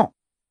not.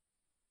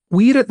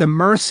 We're at the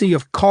mercy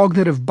of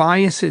cognitive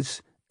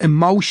biases,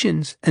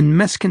 emotions, and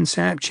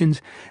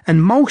misconceptions,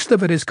 and most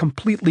of it is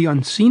completely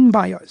unseen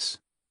by us.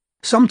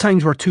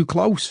 Sometimes we're too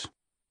close,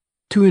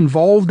 too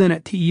involved in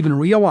it to even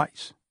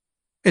realize.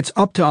 It's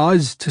up to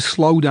us to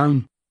slow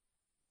down,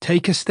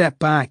 take a step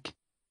back,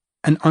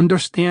 and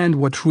understand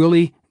what's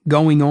really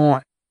going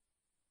on.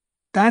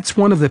 That's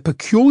one of the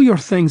peculiar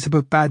things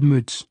about bad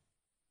moods.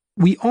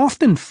 We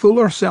often fool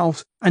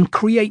ourselves and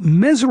create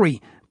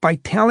misery by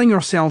telling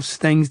ourselves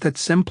things that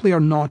simply are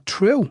not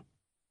true.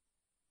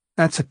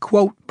 That's a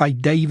quote by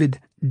David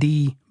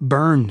D.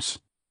 Burns.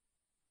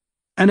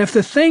 And if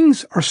the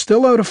things are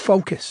still out of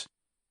focus,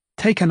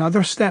 take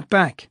another step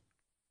back,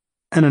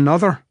 and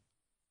another,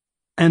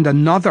 and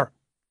another.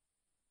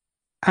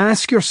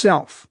 Ask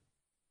yourself,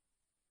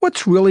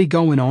 what's really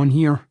going on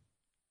here?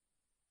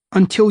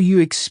 Until you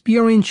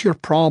experience your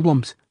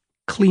problems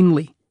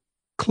cleanly,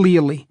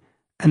 clearly,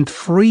 and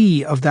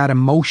free of that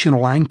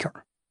emotional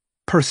anchor.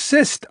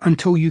 Persist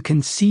until you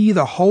can see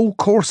the whole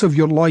course of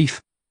your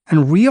life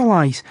and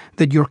realize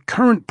that your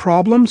current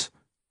problems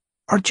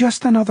are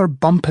just another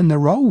bump in the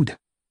road.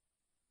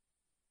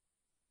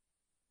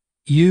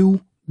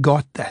 You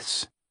got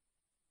this.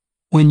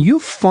 When you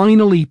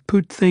finally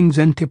put things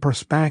into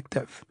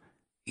perspective,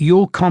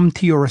 you'll come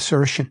to your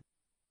assertion,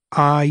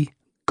 I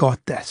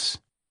got this.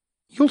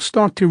 You'll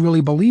start to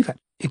really believe it,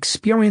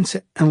 experience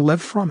it, and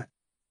live from it.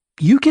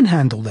 You can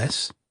handle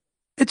this.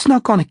 It's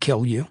not going to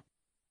kill you.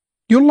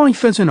 Your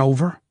life isn't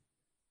over.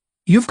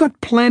 You've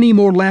got plenty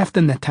more left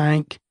in the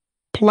tank.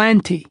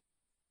 Plenty.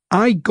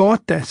 I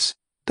got this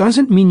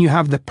doesn't mean you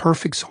have the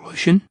perfect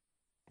solution.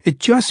 It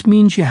just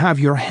means you have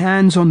your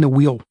hands on the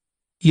wheel.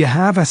 You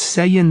have a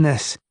say in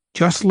this,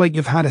 just like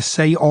you've had a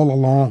say all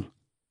along.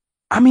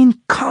 I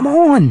mean, come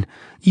on.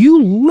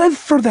 You live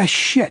for this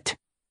shit.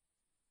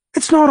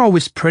 It's not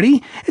always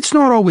pretty. It's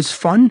not always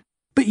fun.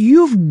 But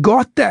you've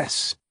got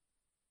this.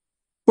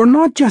 We're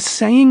not just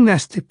saying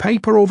this to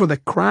paper over the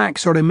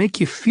cracks or to make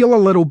you feel a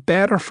little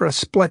better for a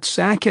split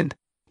second.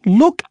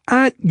 Look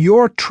at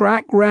your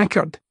track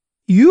record.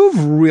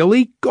 You've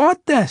really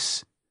got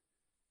this.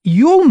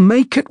 You'll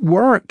make it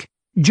work,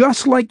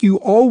 just like you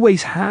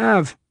always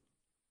have.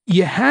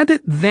 You had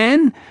it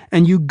then,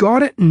 and you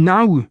got it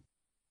now.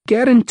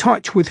 Get in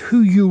touch with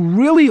who you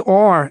really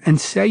are and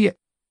say it.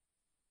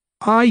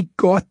 I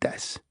got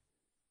this.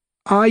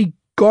 I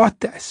got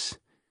this.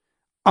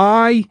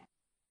 I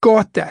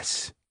got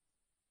this.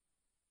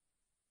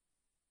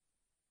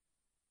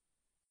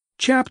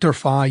 Chapter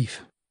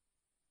 5.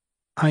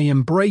 I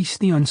embrace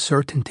the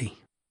uncertainty.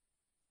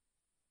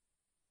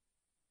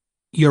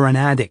 You're an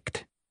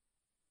addict.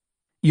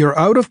 You're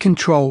out of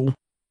control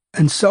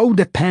and so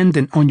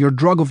dependent on your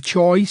drug of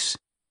choice,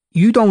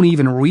 you don't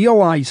even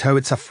realize how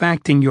it's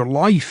affecting your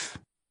life.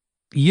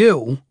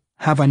 You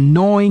have a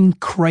gnawing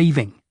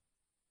craving,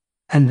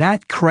 and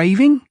that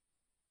craving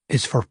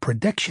is for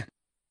prediction.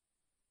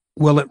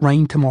 Will it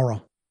rain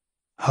tomorrow?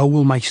 How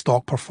will my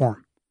stock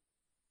perform?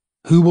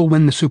 Who will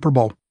win the Super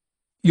Bowl?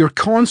 You're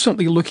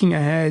constantly looking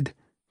ahead,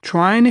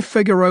 trying to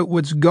figure out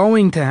what's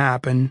going to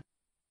happen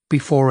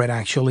before it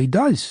actually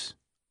does.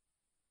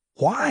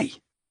 Why?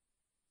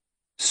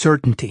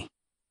 Certainty.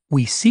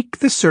 We seek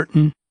the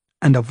certain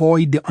and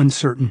avoid the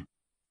uncertain.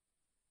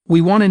 We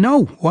want to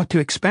know what to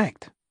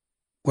expect,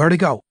 where to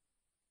go,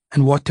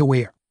 and what to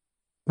wear.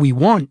 We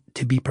want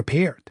to be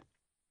prepared.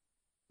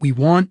 We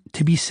want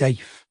to be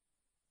safe.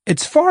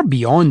 It's far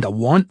beyond a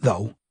want,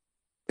 though.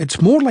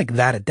 It's more like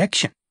that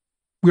addiction.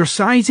 We're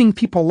sizing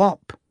people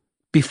up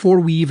before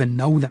we even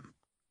know them,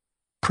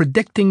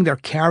 predicting their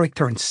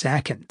character in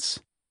seconds.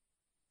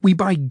 We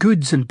buy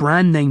goods and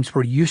brand names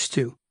we're used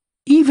to,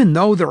 even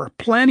though there are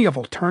plenty of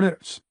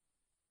alternatives.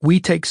 We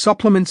take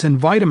supplements and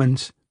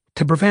vitamins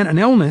to prevent an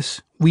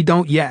illness we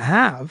don't yet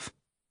have,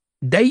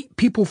 date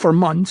people for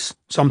months,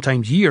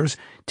 sometimes years,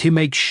 to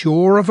make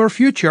sure of our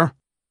future,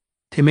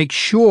 to make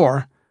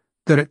sure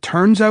that it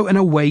turns out in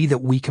a way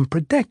that we can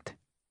predict.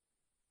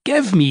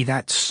 Give me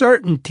that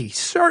certainty,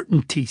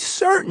 certainty,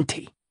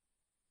 certainty.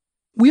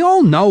 We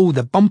all know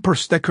the bumper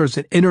stickers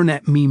and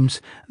internet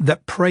memes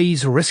that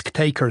praise risk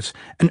takers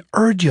and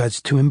urge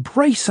us to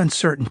embrace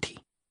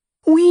uncertainty.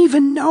 We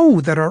even know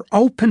that our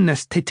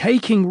openness to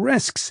taking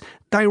risks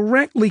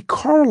directly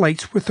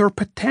correlates with our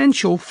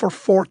potential for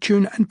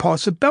fortune and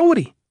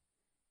possibility.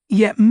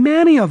 Yet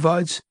many of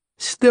us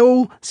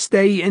still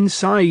stay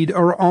inside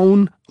our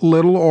own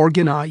little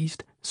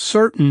organized,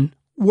 certain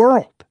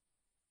world.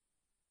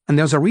 And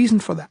there's a reason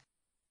for that.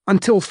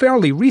 Until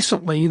fairly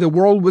recently, the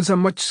world was a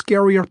much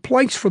scarier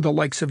place for the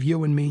likes of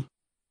you and me.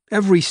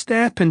 Every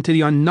step into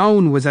the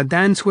unknown was a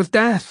dance with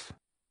death.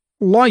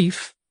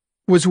 Life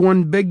was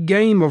one big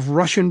game of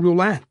Russian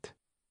roulette.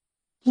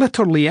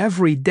 Literally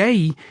every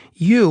day,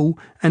 you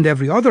and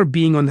every other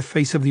being on the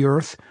face of the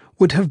earth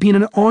would have been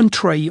an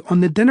entree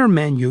on the dinner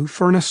menu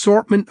for an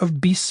assortment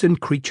of beasts and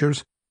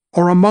creatures,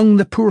 or among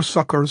the poor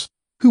suckers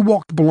who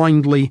walked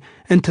blindly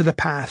into the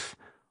path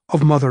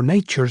of Mother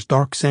Nature's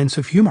dark sense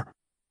of humour.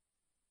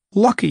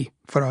 Lucky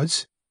for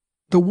us,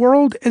 the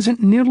world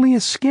isn't nearly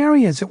as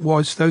scary as it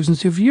was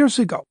thousands of years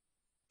ago,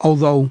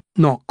 although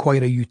not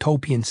quite a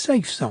utopian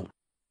safe zone.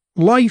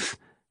 Life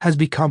has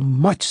become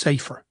much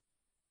safer.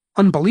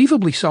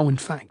 Unbelievably so, in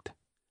fact.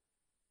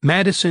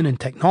 Medicine and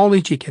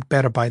technology get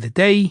better by the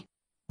day.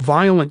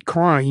 Violent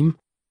crime,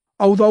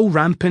 although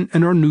rampant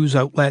in our news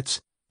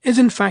outlets, is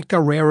in fact a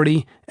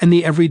rarity in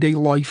the everyday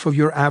life of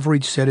your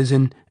average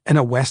citizen in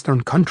a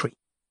Western country.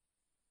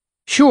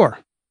 Sure,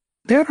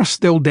 there are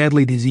still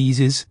deadly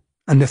diseases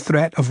and the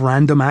threat of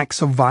random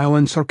acts of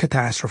violence or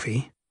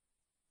catastrophe,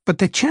 but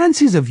the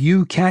chances of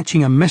you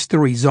catching a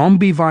mystery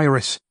zombie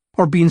virus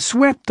or being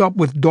swept up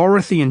with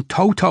Dorothy and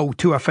Toto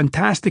to a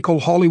fantastical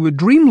Hollywood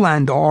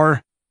dreamland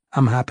are,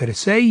 I'm happy to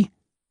say,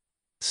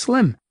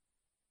 slim.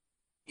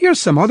 Here's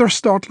some other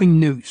startling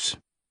news.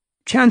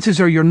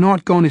 Chances are you're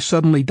not going to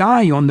suddenly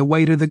die on the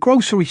way to the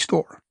grocery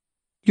store.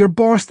 Your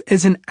boss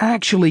isn't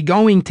actually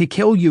going to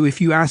kill you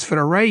if you ask for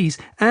a raise,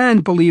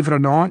 and believe it or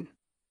not,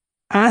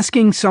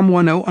 Asking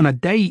someone out on a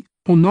date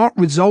will not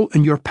result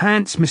in your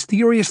pants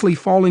mysteriously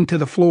falling to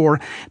the floor,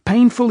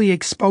 painfully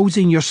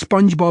exposing your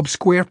SpongeBob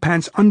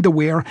SquarePants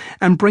underwear,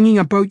 and bringing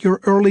about your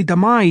early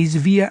demise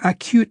via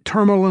acute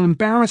terminal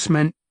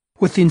embarrassment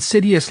with the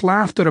insidious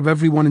laughter of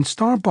everyone in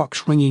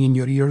Starbucks ringing in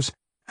your ears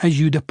as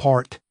you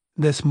depart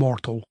this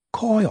mortal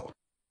coil.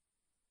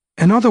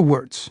 In other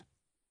words,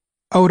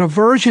 our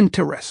aversion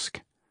to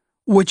risk,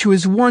 which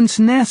was once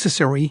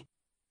necessary,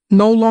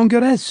 no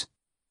longer is.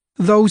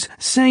 Those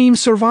same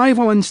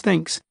survival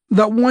instincts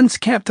that once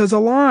kept us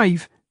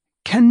alive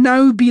can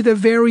now be the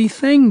very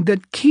thing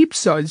that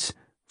keeps us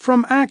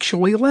from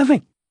actually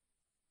living.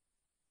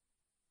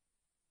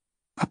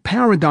 A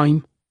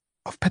paradigm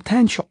of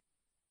potential.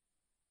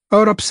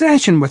 Our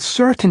obsession with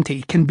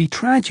certainty can be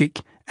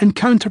tragic and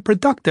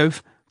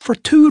counterproductive for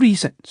two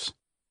reasons.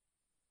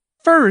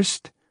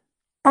 First,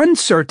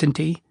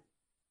 uncertainty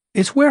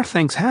is where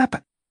things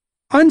happen.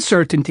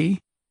 Uncertainty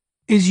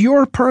is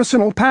your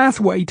personal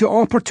pathway to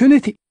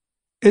opportunity.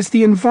 It's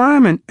the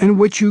environment in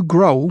which you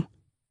grow,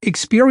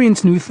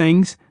 experience new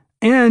things,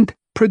 and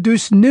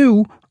produce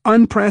new,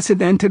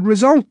 unprecedented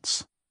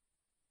results.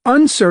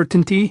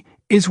 Uncertainty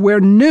is where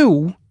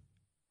new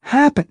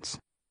happens.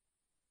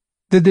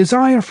 The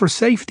desire for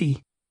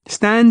safety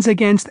stands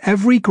against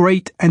every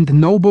great and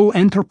noble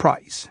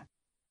enterprise.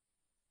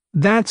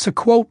 That's a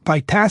quote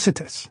by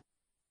Tacitus.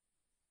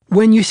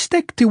 When you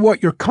stick to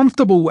what you're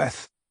comfortable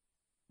with,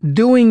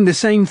 doing the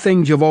same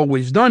things you've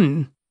always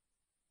done,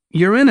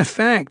 you're in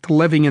effect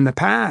living in the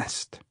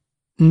past,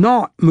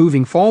 not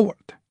moving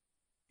forward.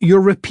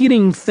 You're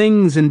repeating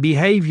things and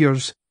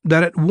behaviors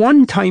that at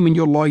one time in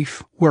your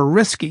life were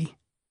risky,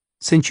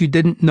 since you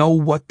didn't know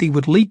what they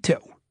would lead to,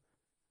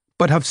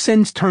 but have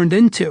since turned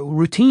into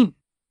routine.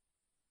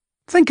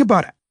 Think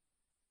about it.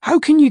 How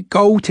can you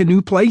go to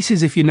new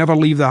places if you never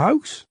leave the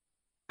house?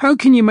 How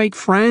can you make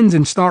friends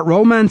and start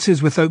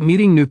romances without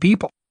meeting new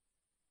people?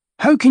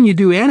 How can you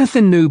do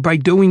anything new by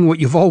doing what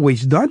you've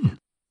always done?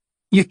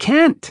 You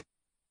can't.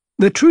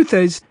 The truth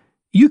is,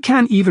 you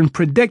can't even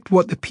predict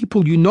what the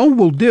people you know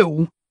will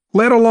do,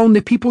 let alone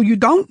the people you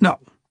don't know.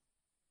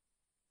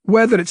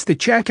 Whether it's the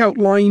checkout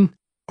line,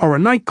 or a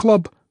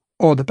nightclub,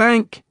 or the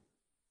bank,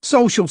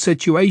 social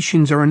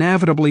situations are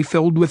inevitably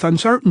filled with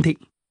uncertainty.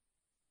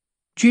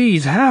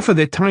 Geez, half of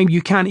the time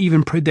you can't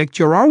even predict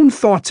your own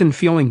thoughts and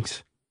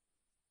feelings.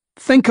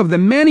 Think of the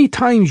many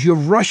times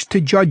you've rushed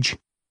to judge,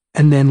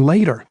 and then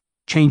later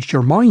changed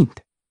your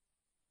mind.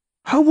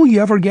 How will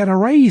you ever get a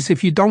raise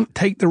if you don't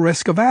take the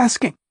risk of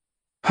asking?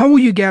 How will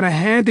you get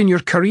ahead in your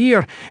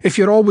career if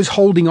you're always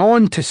holding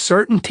on to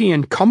certainty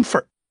and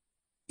comfort?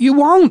 You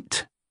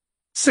won't.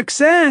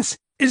 Success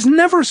is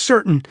never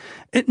certain.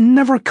 It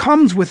never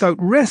comes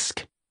without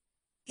risk.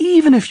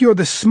 Even if you're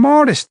the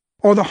smartest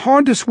or the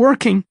hardest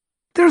working,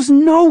 there's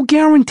no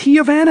guarantee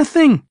of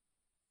anything.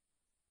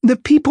 The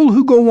people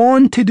who go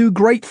on to do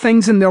great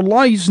things in their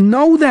lives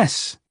know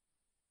this.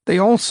 They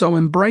also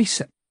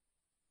embrace it.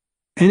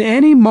 In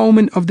any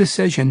moment of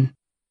decision,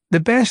 the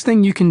best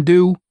thing you can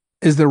do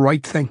is the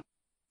right thing.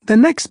 The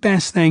next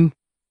best thing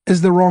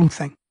is the wrong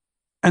thing.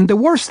 And the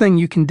worst thing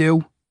you can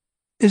do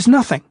is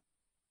nothing.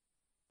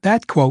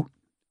 That quote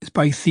is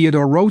by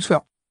Theodore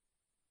Roosevelt.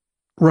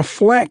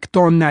 Reflect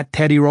on that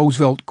Teddy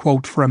Roosevelt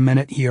quote for a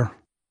minute here.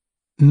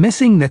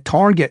 Missing the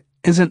target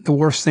isn't the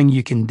worst thing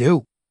you can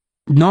do.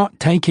 Not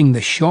taking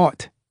the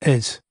shot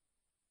is.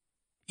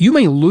 You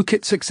may look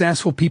at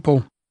successful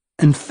people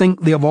and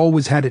think they have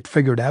always had it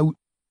figured out.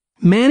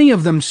 Many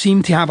of them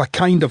seem to have a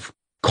kind of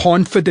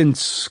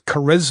confidence,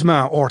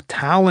 charisma, or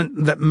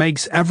talent that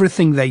makes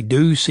everything they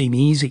do seem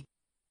easy.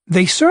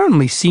 They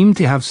certainly seem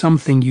to have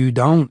something you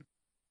don't.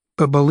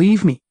 But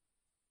believe me,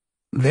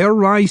 their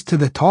rise to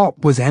the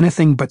top was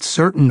anything but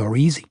certain or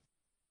easy.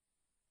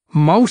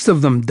 Most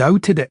of them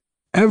doubted it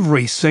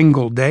every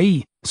single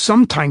day,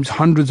 sometimes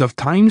hundreds of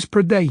times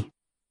per day.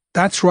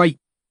 That's right,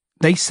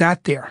 they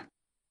sat there,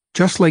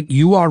 just like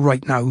you are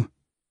right now,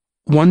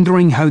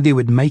 wondering how they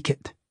would make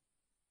it,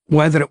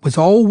 whether it was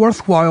all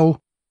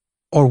worthwhile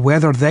or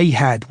whether they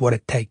had what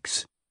it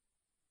takes.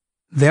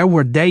 There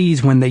were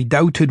days when they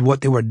doubted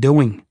what they were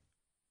doing,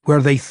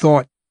 where they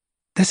thought,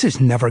 this is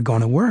never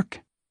going to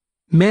work.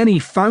 Many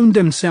found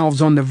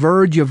themselves on the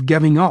verge of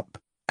giving up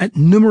at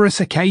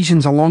numerous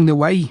occasions along the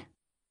way.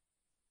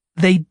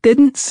 They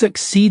didn't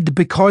succeed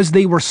because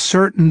they were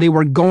certain they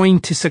were going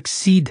to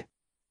succeed.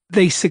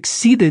 They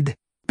succeeded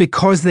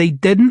because they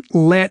didn't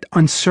let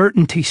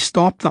uncertainty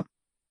stop them.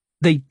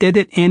 They did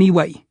it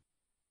anyway.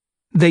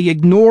 They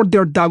ignored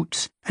their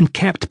doubts and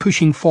kept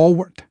pushing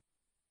forward.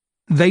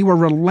 They were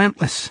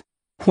relentless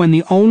when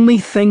the only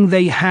thing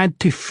they had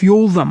to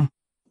fuel them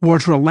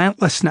was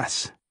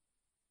relentlessness.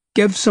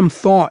 Give some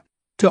thought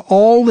to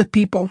all the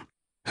people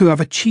who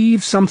have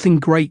achieved something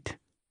great,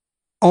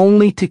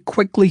 only to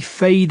quickly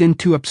fade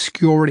into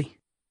obscurity.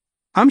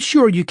 I'm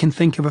sure you can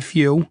think of a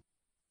few,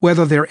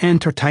 whether they're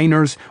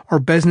entertainers or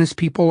business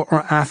people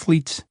or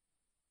athletes.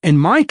 In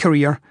my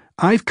career,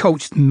 I've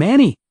coached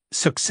many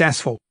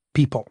successful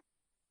people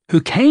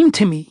who came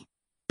to me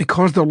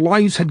because their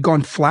lives had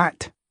gone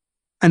flat,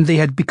 and they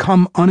had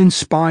become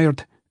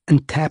uninspired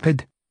and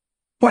tepid.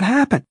 What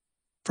happened?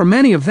 For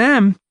many of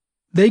them,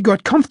 they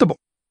got comfortable.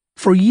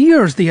 For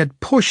years they had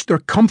pushed their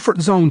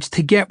comfort zones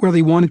to get where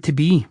they wanted to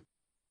be.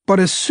 But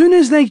as soon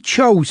as they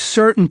chose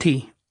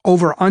certainty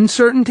over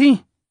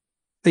uncertainty,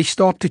 they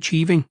stopped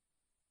achieving.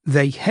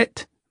 They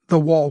hit the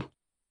wall.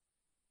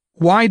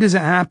 Why does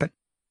it happen?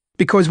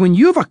 Because when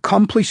you've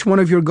accomplished one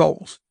of your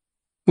goals,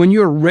 when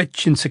you're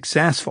rich and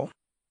successful,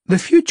 the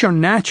future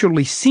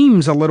naturally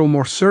seems a little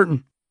more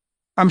certain.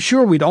 I'm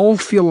sure we'd all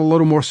feel a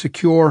little more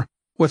secure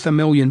with $1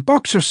 million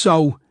or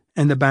so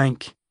in the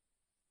bank.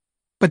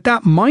 But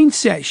that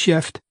mindset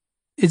shift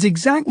is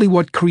exactly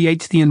what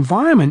creates the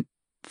environment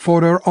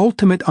for our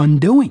ultimate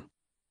undoing.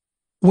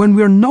 When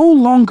we're no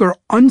longer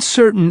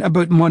uncertain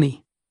about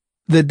money,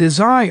 the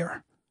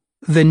desire,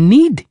 the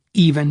need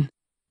even,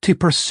 to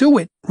pursue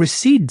it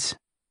recedes.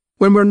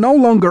 When we're no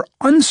longer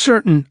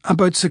uncertain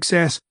about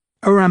success,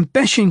 our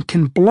ambition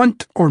can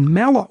blunt or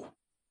mellow.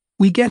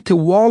 We get to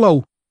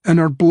wallow in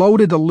our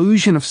bloated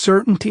illusion of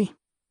certainty.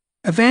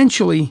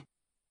 Eventually,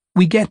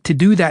 we get to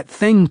do that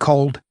thing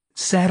called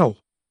settle.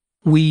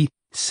 We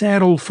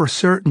settle for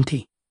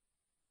certainty.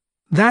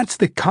 That's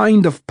the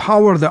kind of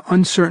power that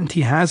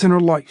uncertainty has in our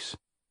lives.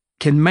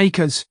 It can make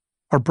us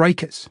or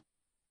break us.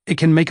 It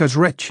can make us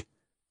rich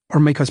or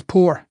make us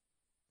poor.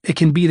 It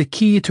can be the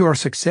key to our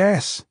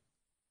success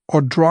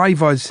or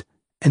drive us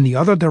in the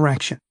other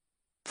direction.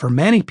 For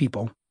many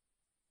people,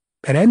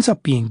 it ends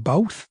up being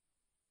both.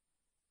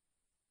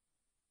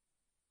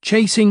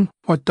 Chasing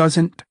what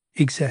doesn't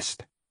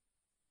exist.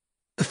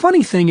 The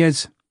funny thing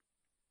is,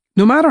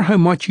 no matter how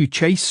much you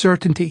chase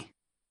certainty,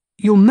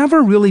 you'll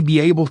never really be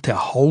able to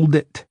hold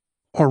it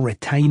or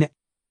retain it.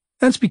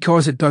 That's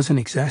because it doesn't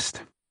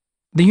exist.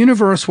 The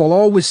universe will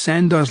always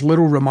send us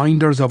little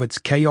reminders of its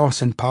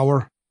chaos and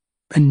power,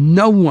 and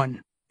no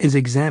one is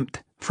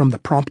exempt from the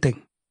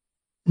prompting.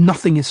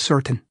 Nothing is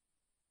certain.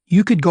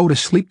 You could go to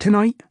sleep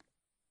tonight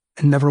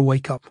and never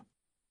wake up.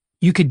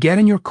 You could get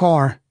in your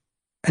car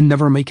and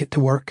never make it to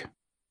work.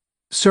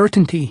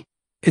 Certainty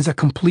is a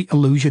complete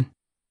illusion.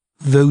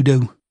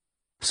 Voodoo.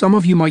 Some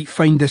of you might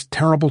find this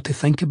terrible to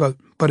think about,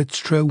 but it's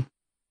true.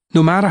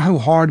 No matter how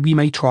hard we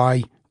may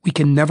try, we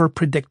can never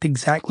predict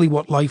exactly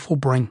what life will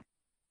bring.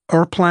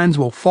 Our plans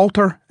will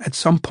falter at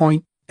some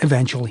point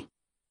eventually.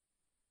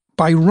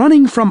 By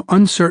running from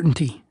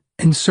uncertainty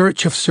in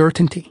search of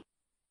certainty,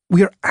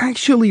 we are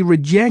actually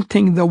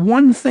rejecting the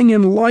one thing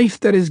in life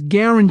that is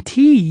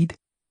guaranteed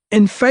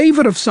in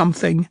favor of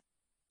something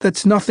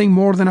that's nothing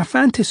more than a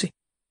fantasy.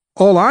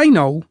 All I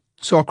know,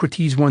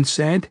 Socrates once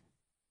said,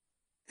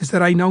 is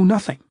that I know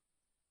nothing.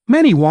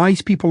 Many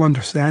wise people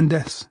understand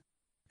this.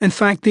 In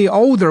fact, they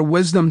owe their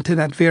wisdom to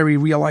that very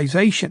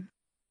realization,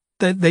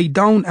 that they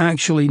don't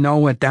actually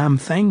know a damn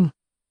thing.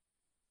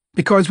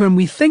 Because when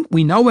we think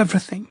we know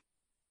everything,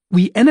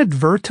 we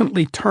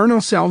inadvertently turn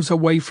ourselves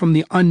away from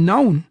the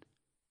unknown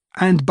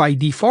and, by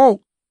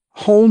default,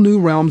 whole new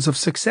realms of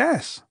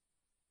success.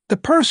 The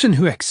person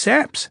who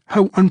accepts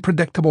how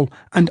unpredictable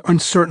and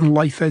uncertain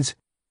life is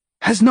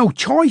has no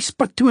choice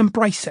but to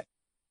embrace it.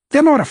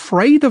 They're not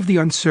afraid of the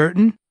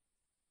uncertain.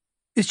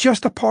 It's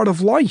just a part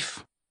of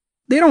life.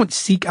 They don't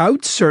seek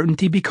out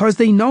certainty because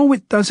they know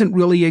it doesn't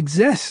really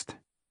exist.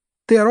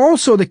 They are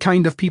also the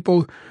kind of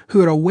people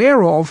who are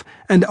aware of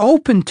and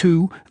open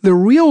to the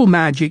real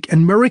magic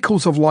and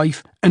miracles of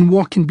life and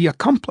what can be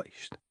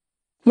accomplished.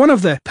 One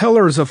of the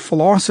pillars of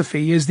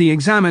philosophy is the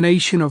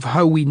examination of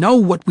how we know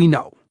what we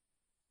know.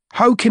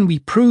 How can we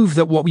prove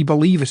that what we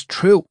believe is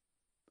true?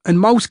 In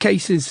most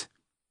cases,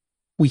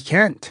 we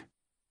can't.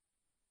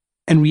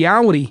 In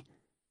reality,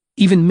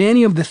 even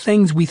many of the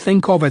things we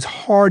think of as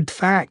hard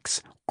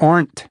facts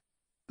aren't.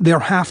 They're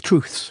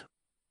half-truths.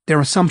 They're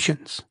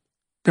assumptions.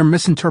 They're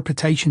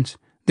misinterpretations.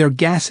 They're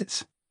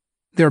guesses.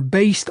 They're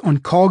based on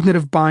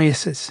cognitive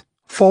biases,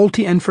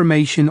 faulty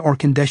information, or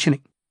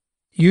conditioning.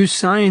 Use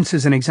science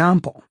as an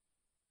example.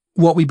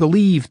 What we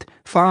believed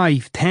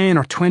 5, 10,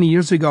 or 20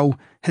 years ago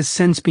has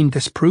since been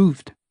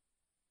disproved.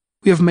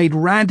 We have made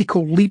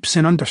radical leaps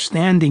in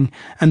understanding,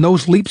 and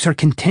those leaps are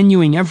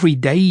continuing every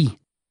day.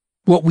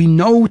 What we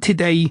know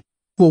today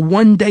will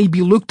one day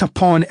be looked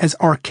upon as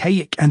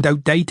archaic and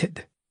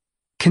outdated.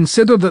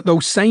 Consider that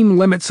those same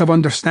limits of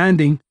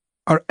understanding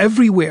are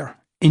everywhere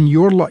in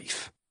your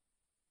life.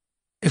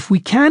 If we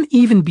can't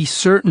even be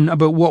certain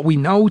about what we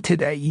know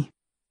today,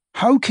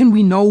 how can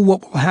we know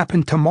what will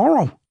happen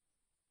tomorrow?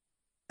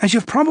 As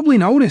you've probably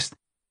noticed,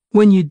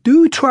 when you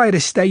do try to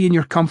stay in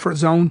your comfort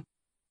zone,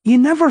 you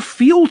never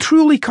feel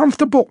truly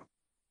comfortable.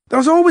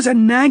 There's always a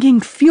nagging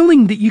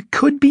feeling that you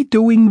could be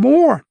doing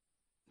more.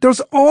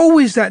 There's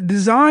always that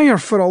desire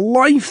for a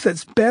life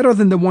that's better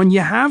than the one you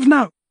have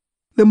now.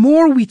 The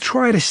more we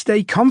try to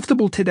stay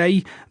comfortable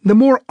today, the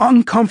more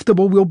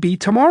uncomfortable we'll be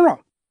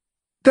tomorrow.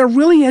 There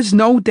really is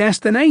no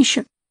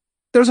destination.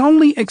 There's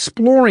only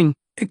exploring,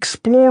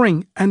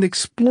 and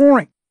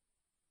exploring.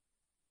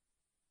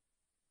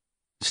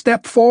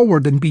 Step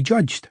forward and be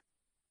judged.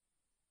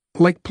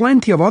 Like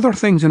plenty of other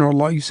things in our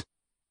lives,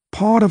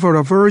 part of our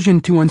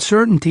aversion to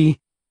uncertainty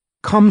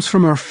comes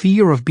from our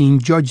fear of being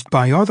judged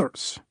by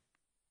others.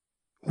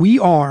 We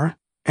are,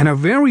 in a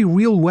very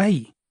real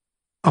way,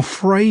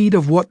 afraid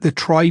of what the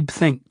tribe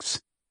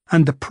thinks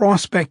and the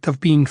prospect of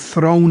being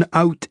thrown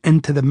out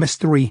into the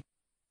mystery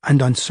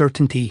and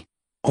uncertainty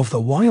of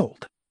the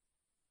wild.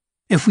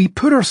 If we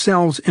put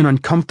ourselves in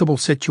uncomfortable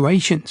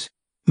situations,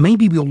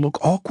 maybe we'll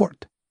look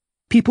awkward.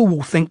 People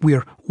will think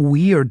we're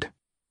weird.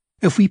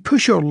 If we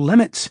push our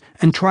limits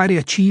and try to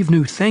achieve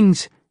new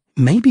things,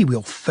 maybe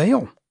we'll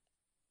fail.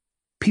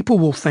 People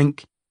will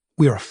think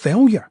we're a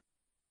failure.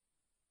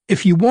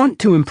 If you want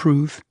to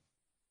improve,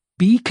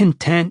 be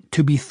content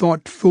to be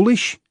thought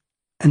foolish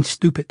and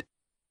stupid.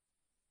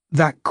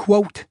 That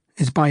quote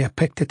is by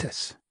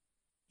Epictetus.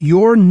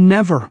 You're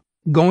never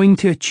going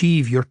to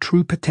achieve your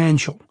true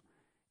potential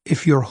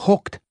if you're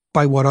hooked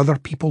by what other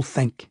people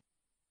think.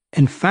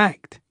 In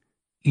fact,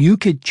 you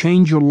could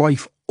change your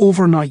life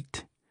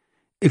overnight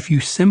if you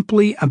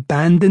simply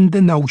abandoned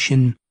the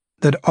notion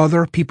that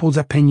other people's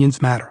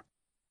opinions matter.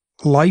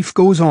 Life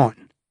goes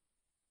on,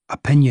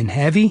 opinion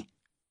heavy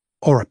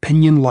or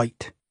opinion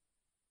light.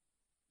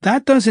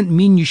 That doesn't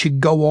mean you should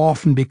go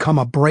off and become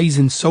a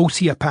brazen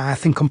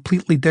sociopath and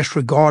completely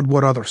disregard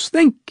what others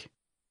think.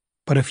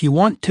 But if you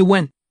want to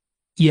win,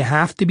 you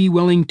have to be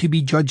willing to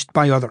be judged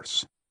by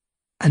others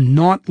and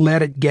not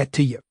let it get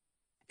to you.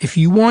 If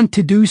you want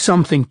to do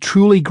something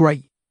truly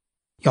great,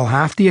 you'll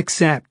have to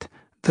accept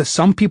that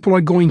some people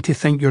are going to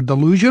think you're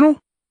delusional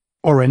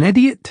or an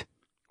idiot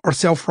or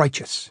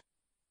self-righteous.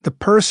 The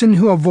person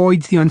who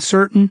avoids the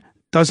uncertain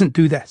doesn't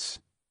do this.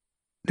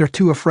 They're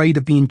too afraid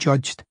of being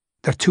judged.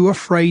 They're too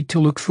afraid to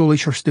look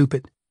foolish or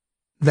stupid.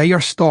 They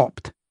are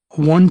stopped,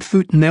 1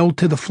 foot nailed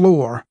to the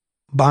floor,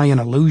 by an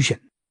illusion.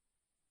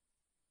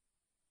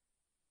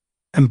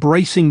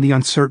 Embracing the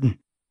uncertain.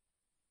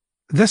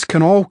 This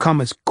can all come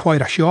as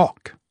quite a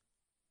shock.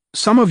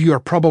 Some of you are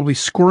probably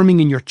squirming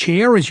in your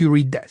chair as you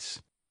read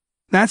this.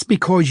 That's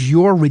because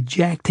you're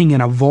rejecting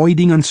and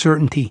avoiding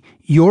uncertainty.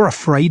 You're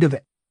afraid of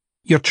it.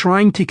 You're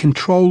trying to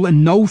control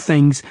and know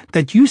things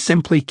that you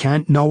simply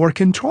can't know or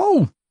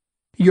control.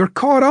 You're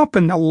caught up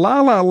in the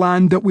la-la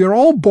land that we're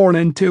all born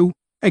into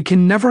and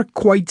can never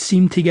quite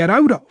seem to get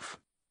out of.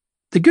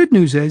 The good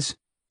news is,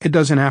 it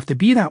doesn't have to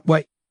be that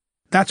way.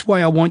 That's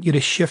why I want you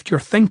to shift your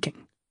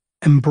thinking.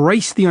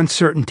 Embrace the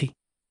uncertainty.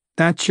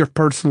 That's your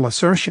personal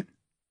assertion.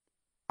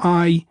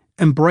 I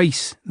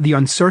embrace the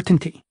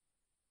uncertainty.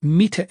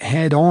 Meet it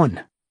head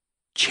on.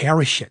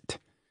 Cherish it.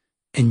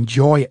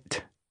 Enjoy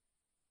it.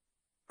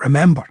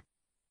 Remember,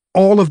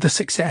 all of the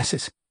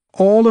successes,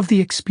 all of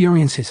the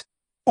experiences,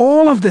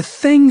 all of the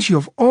things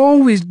you've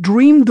always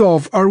dreamed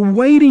of are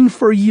waiting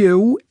for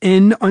you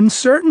in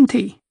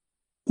uncertainty.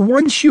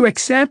 Once you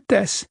accept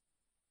this,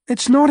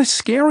 it's not as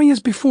scary as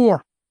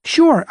before.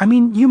 Sure,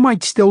 you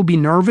might still be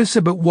nervous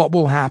about what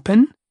will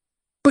happen,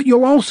 but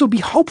you'll also be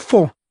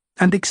hopeful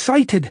and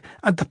excited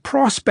at the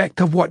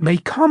prospect of what may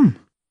come.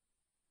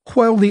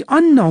 While the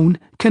unknown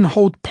can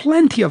hold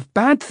plenty of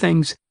bad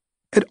things,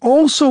 it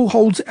also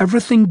holds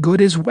everything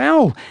good as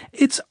well.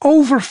 It's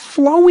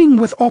overflowing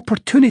with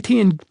opportunity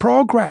and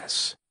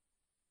progress.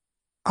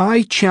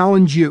 I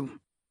challenge you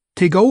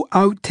to go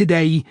out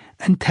today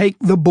and take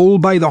the bull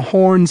by the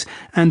horns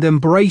and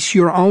embrace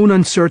your own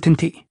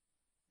uncertainty.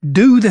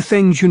 Do the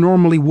things you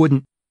normally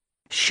wouldn't.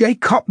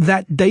 Shake up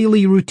that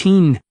daily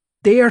routine.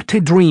 Dare to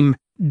dream,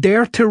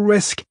 dare to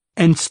risk,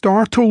 and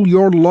startle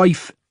your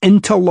life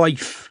into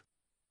life.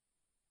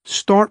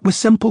 Start with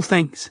simple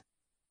things.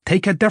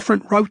 Take a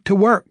different route to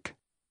work.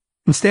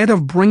 Instead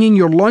of bringing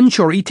your lunch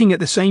or eating at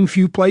the same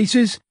few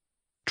places,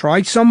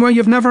 try somewhere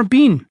you've never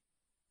been.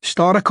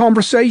 Start a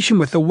conversation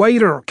with the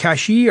waiter or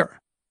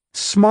cashier.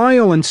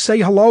 Smile and say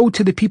hello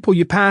to the people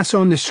you pass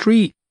on the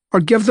street,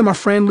 or give them a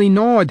friendly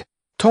nod.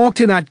 Talk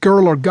to that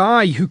girl or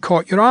guy who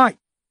caught your eye.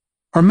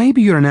 Or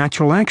maybe you're a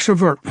natural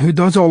extrovert who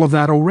does all of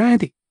that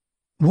already.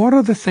 What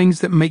are the things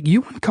that make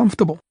you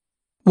uncomfortable?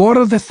 What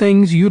are the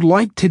things you'd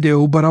like to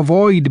do but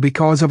avoid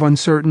because of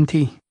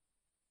uncertainty?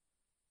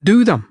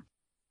 Do them.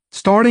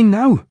 Starting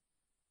now.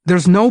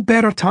 There's no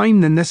better time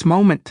than this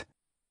moment.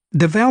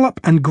 Develop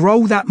and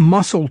grow that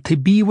muscle to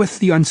be with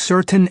the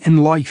uncertain in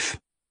life,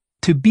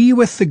 to be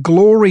with the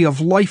glory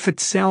of life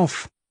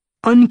itself,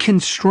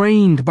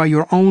 unconstrained by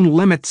your own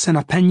limits and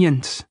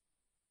opinions.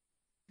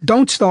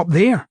 Don't stop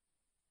there.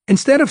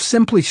 Instead of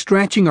simply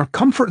stretching our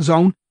comfort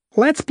zone,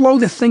 let's blow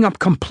the thing up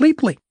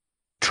completely.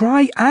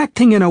 Try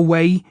acting in a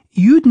way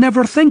you'd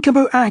never think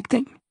about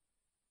acting.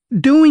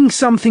 Doing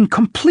something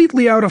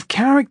completely out of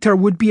character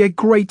would be a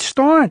great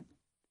start.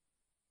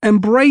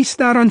 Embrace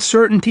that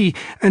uncertainty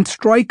and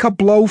strike a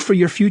blow for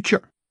your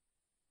future.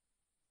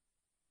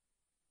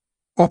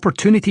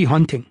 Opportunity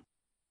hunting.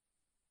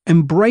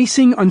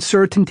 Embracing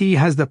uncertainty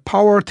has the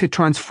power to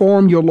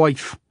transform your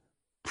life,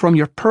 from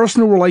your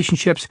personal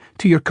relationships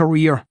to your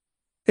career.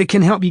 It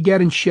can help you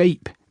get in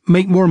shape,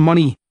 make more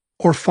money,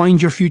 or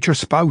find your future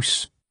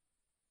spouse.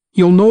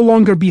 You'll no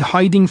longer be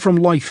hiding from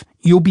life,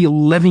 you'll be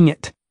living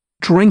it,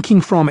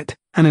 drinking from it,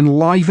 and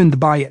enlivened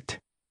by it.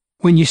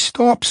 When you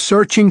stop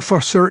searching for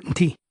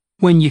certainty,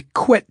 when you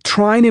quit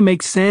trying to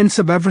make sense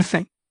of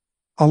everything,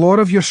 a lot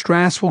of your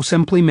stress will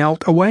simply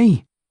melt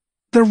away.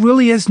 There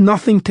really is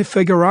nothing to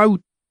figure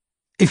out.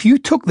 If you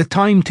took the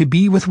time to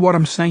be with what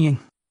I'm saying,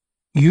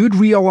 you'd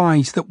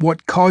realize that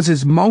what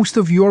causes most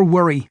of your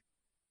worry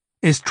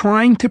is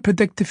trying to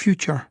predict the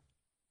future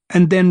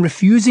and then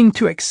refusing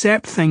to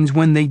accept things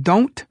when they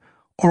don't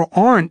or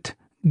aren't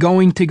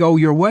going to go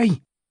your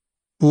way.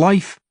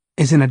 Life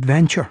is an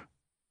adventure.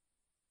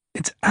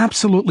 It's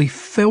absolutely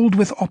filled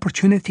with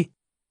opportunity,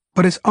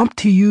 but it's up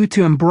to you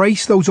to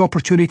embrace those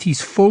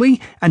opportunities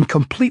fully and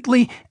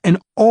completely in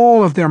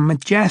all of their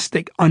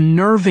majestic,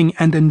 unnerving,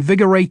 and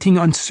invigorating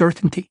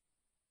uncertainty.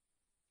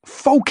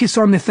 Focus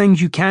on the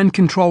things you can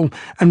control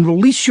and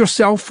release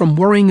yourself from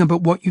worrying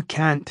about what you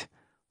can't,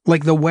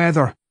 like the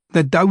weather,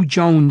 the Dow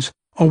Jones,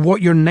 or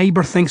what your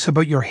neighbor thinks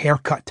about your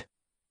haircut.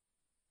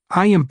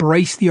 I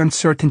embrace the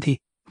uncertainty.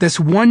 This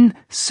one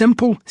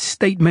simple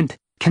statement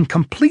can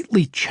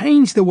completely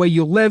change the way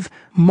you live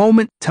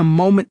moment to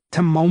moment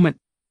to moment.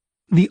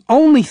 The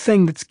only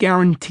thing that's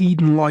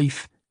guaranteed in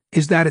life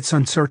is that it's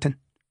uncertain.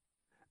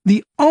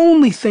 The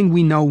only thing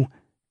we know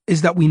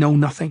is that we know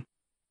nothing.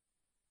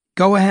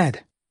 Go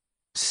ahead.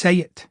 Say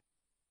it.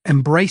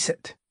 Embrace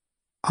it.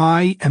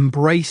 I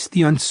embrace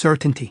the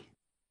uncertainty.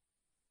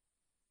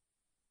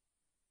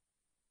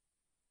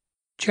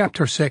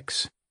 Chapter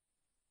 6.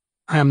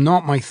 I am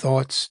not my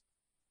thoughts.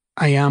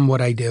 I am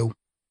what I do.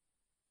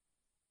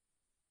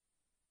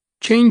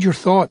 Change your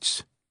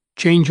thoughts.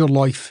 Change your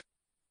life.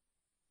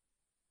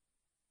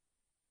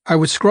 I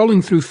was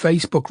scrolling through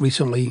Facebook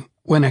recently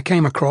when I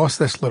came across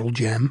this little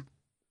gem.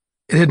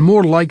 It had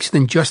more likes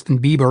than Justin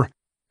Bieber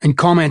and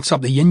comments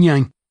up the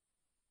yin-yang.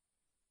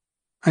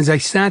 As I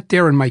sat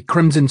there in my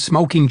crimson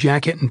smoking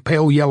jacket and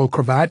pale yellow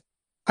cravat,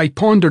 I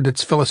pondered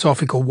its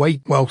philosophical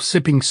weight while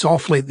sipping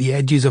softly at the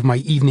edges of my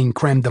evening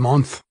creme de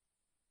menthe.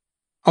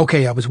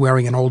 Okay, I was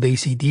wearing an old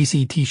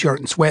AC/DC t-shirt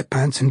and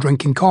sweatpants and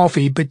drinking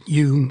coffee, but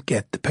you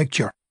get the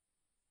picture.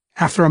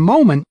 After a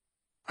moment,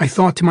 I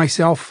thought to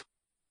myself,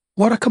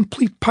 what a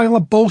complete pile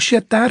of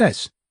bullshit that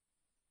is.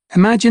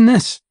 Imagine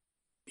this.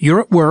 You're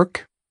at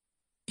work,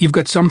 you've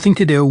got something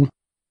to do,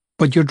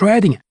 but you're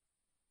dreading it.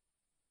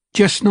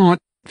 Just not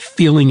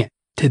feeling it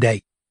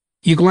today.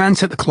 You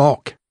glance at the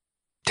clock.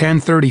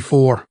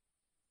 10:34.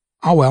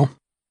 Oh well,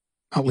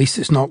 at least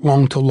it's not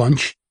long till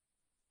lunch.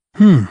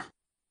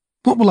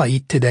 What will I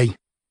eat today?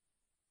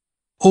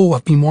 Oh,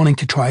 I've been wanting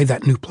to try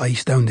that new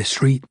place down the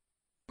street.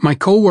 My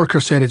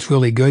co-worker said it's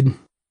really good,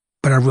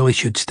 but I really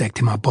should stick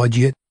to my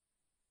budget.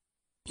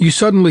 You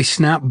suddenly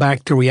snap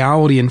back to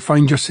reality and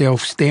find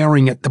yourself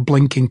staring at the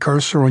blinking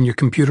cursor on your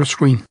computer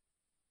screen.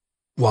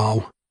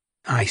 Wow,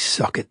 I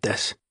suck at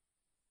this.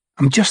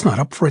 I'm just not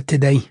up for it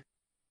today.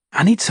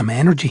 I need some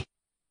energy.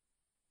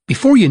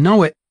 Before you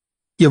know it,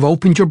 you've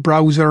opened your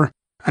browser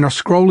and are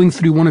scrolling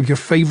through one of your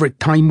favorite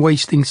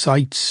time-wasting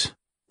sites.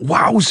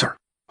 Wowzer!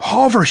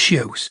 Hover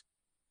shoes!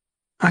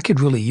 I could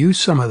really use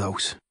some of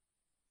those.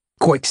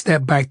 Quick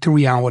step back to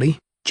reality,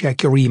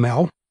 check your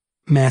email,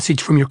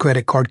 message from your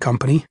credit card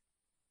company.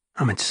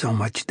 I'm in so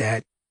much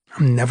debt.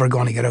 I'm never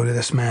going to get out of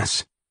this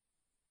mess.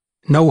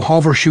 No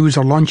hover shoes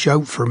or lunch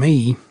out for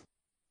me.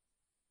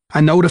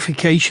 A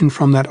notification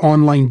from that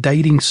online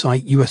dating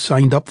site you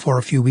signed up for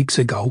a few weeks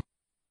ago.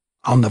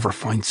 I'll never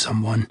find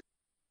someone.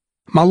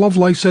 My love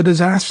life's a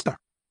disaster.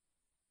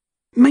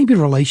 Maybe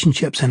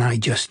relationships and I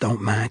just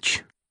don't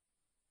match.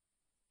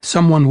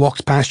 Someone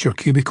walks past your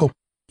cubicle.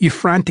 You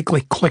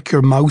frantically click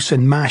your mouse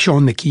and mash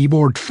on the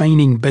keyboard,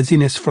 feigning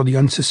busyness for the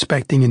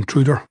unsuspecting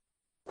intruder.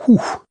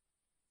 Whew,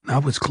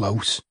 that was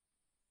close.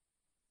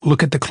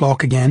 Look at the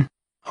clock again.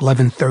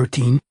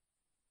 11:13.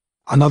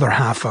 Another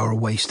half hour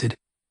wasted.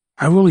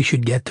 I really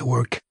should get to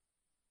work.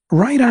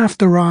 Right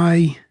after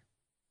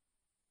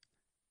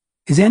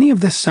Is any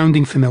of this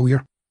sounding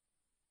familiar?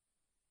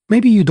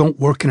 Maybe you don't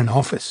work in an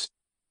office,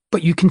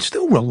 but you can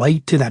still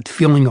relate to that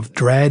feeling of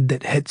dread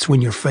that hits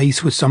when you're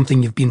faced with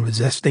something you've been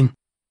resisting.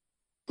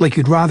 Like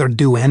you'd rather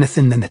do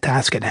anything than the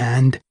task at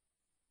hand.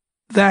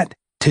 That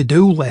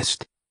to-do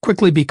list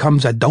quickly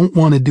becomes a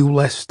don't-want-to-do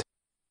list.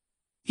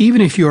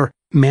 Even if you're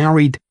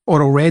married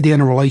or already in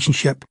a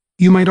relationship,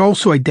 you might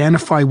also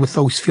identify with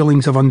those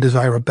feelings of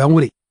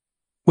undesirability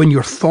when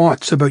your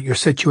thoughts about your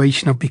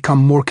situation have become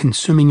more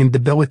consuming and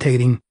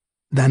debilitating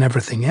than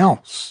everything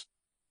else.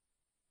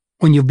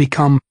 When you've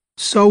become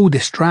so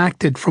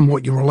distracted from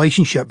what your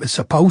relationship is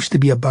supposed to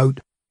be about,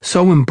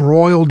 so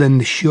embroiled in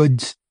the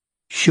shoulds,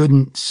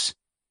 shouldn'ts,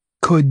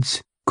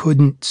 coulds,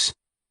 couldn'ts,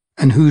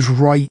 and who's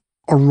right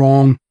or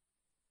wrong,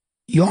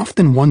 you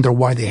often wonder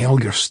why the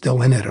hell you're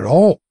still in it at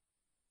all.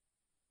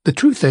 The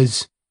truth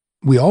is,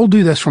 we all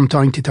do this from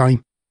time to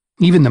time.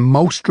 Even the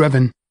most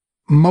driven,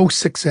 most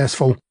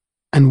successful,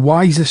 and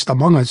wisest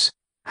among us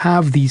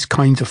have these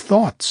kinds of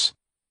thoughts.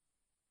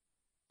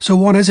 So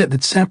what is it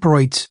that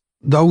separates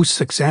those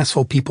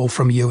successful people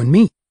from you and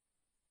me?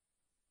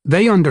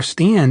 They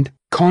understand,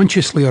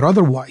 consciously or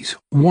otherwise,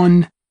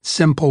 one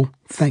simple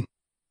thing.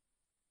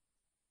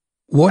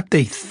 What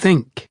they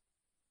think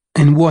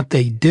and what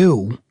they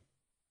do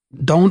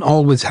don't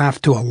always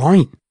have to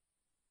align.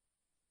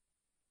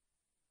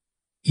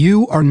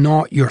 You are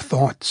not your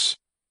thoughts.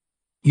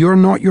 You're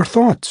not your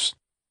thoughts.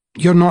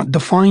 You're not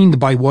defined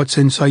by what's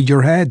inside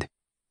your head.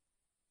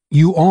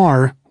 You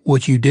are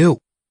what you do,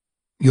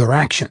 your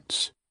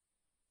actions.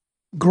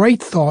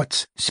 Great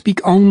thoughts speak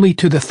only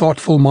to the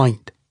thoughtful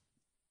mind.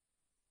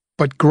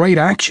 But great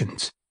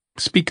actions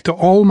speak to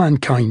all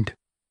mankind.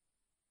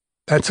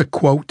 That's a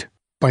quote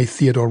by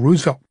Theodore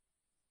Roosevelt.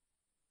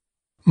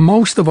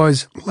 Most of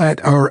us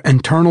let our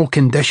internal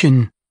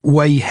condition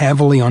weigh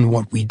heavily on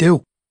what we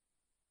do.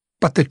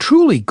 But the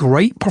truly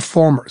great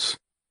performers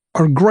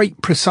are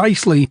great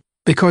precisely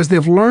because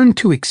they've learned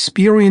to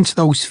experience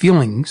those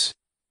feelings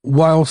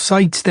while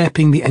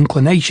sidestepping the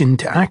inclination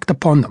to act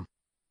upon them.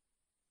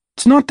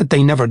 It's not that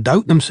they never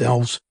doubt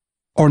themselves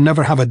or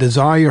never have a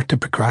desire to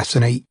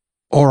procrastinate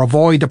or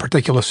avoid a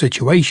particular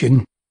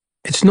situation.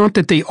 It's not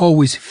that they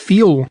always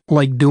feel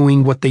like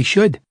doing what they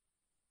should.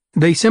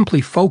 They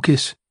simply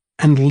focus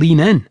and lean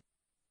in.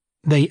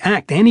 They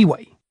act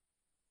anyway.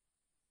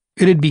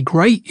 It'd be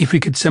great if we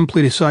could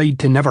simply decide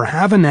to never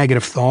have a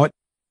negative thought,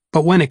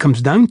 but when it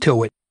comes down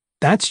to it,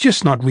 that's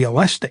just not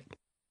realistic.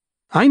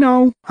 I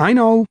know,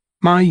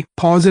 my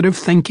positive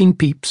thinking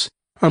peeps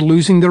are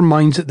losing their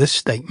minds at this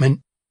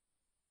statement.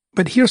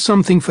 But here's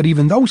something for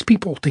even those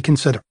people to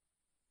consider.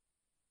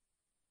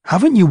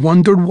 Haven't you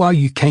wondered why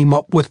you came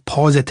up with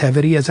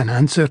positivity as an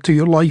answer to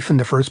your life in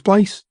the first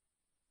place?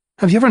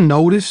 Have you ever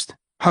noticed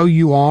how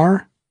you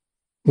are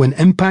when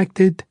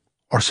impacted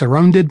or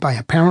surrounded by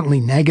apparently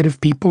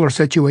negative people or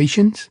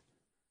situations?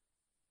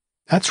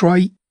 That's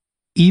right,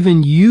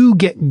 even you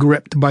get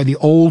gripped by the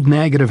old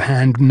negative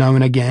hand now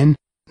and again,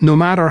 no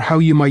matter how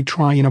you might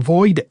try and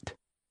avoid it.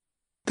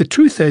 The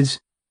truth is,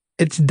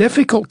 it's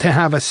difficult to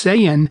have a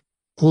say in,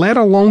 let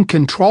alone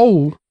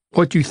control,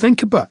 what you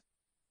think about.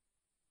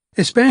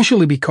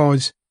 Especially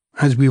because,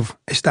 as we've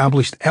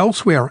established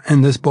elsewhere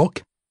in this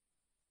book,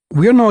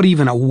 we're not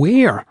even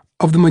aware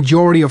of the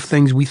majority of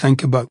things we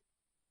think about.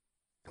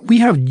 We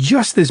have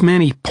just as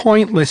many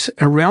pointless,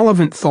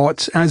 irrelevant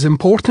thoughts as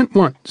important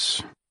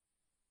ones.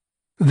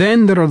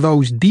 Then there are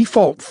those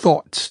default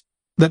thoughts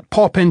that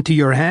pop into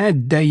your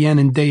head day in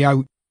and day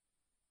out.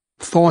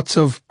 Thoughts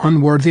of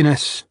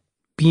unworthiness,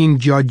 being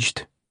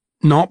judged,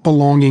 not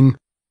belonging,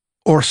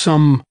 or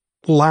some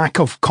lack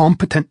of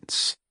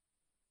competence.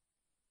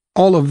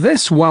 All of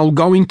this while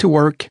going to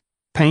work,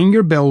 paying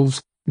your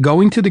bills,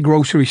 going to the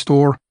grocery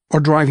store, or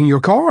driving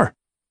your car.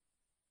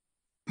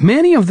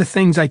 Many of the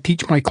things I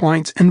teach my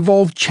clients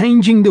involve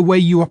changing the way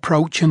you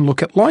approach and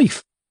look at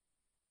life.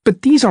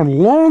 But these are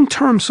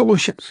long-term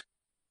solutions.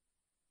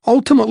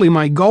 Ultimately,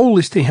 my goal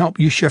is to help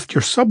you shift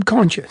your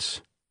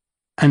subconscious.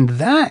 And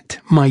that,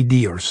 my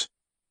dears,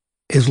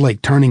 is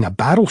like turning a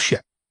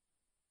battleship.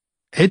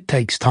 It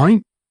takes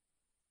time.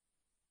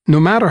 No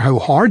matter how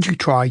hard you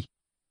try,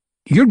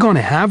 you're going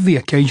to have the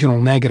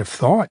occasional negative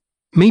thought,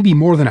 maybe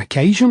more than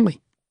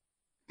occasionally,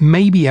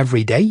 maybe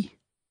every day,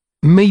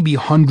 maybe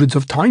hundreds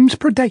of times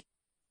per day.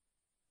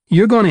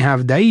 You're going to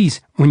have days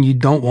when you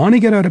don't want to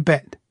get out of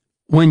bed,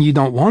 when you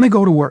don't want to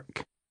go to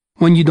work,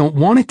 when you don't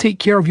want to take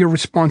care of your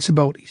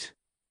responsibilities.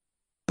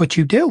 But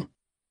you do.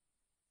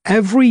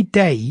 Every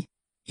day,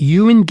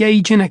 you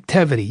engage in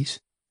activities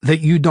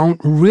that you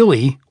don't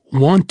really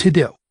want to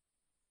do.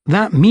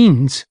 That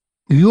means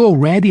you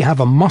already have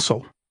a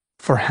muscle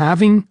for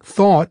having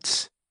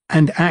thoughts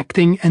and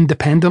acting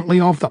independently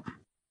of them.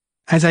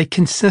 As I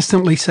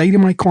consistently say to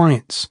my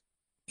clients,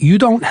 you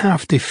don't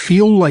have to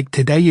feel like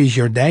today is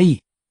your day.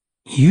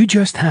 You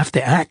just have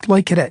to act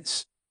like it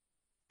is.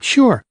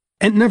 Sure,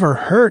 it never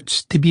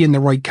hurts to be in the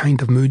right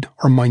kind of mood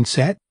or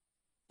mindset,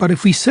 but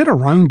if we sit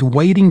around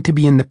waiting to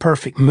be in the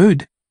perfect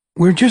mood,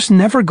 we're just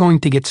never going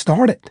to get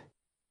started.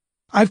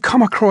 I've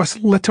come across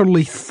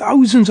literally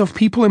thousands of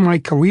people in my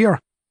career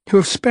who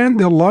have spent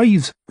their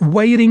lives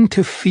waiting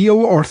to feel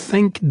or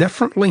think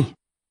differently.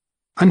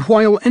 And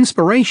while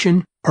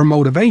inspiration or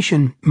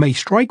motivation may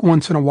strike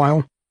once in a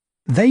while,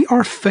 they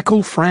are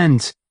fickle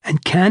friends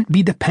and can't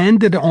be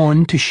depended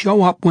on to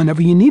show up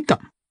whenever you need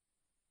them.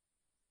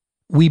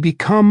 We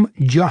become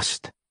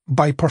just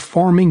by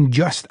performing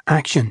just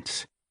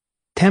actions,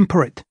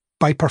 temperate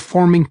by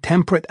performing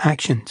temperate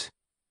actions,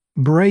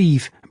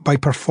 brave by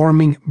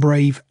performing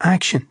brave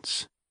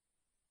actions.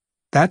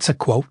 That's a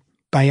quote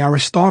by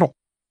Aristotle.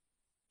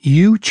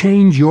 You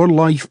change your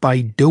life by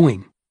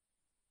doing,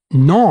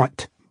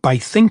 not by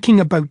thinking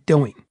about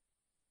doing.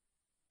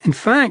 In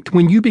fact,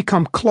 when you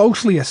become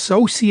closely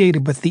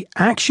associated with the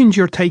actions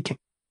you're taking,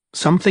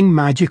 something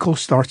magical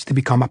starts to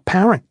become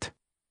apparent.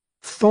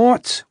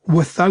 Thoughts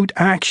without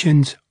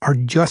actions are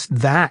just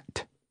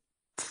that,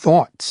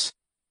 thoughts.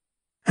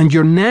 And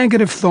your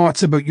negative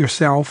thoughts about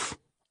yourself,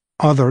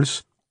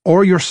 others,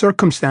 or your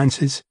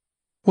circumstances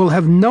will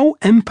have no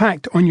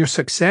impact on your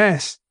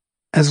success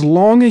as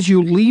long as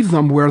you leave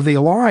them where they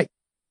lie.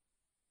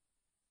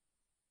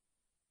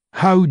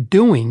 How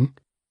doing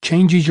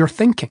changes your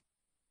thinking.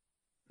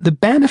 The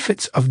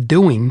benefits of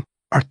doing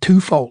are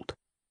twofold.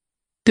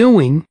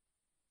 Doing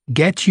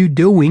gets you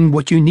doing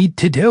what you need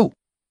to do,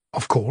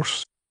 of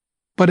course,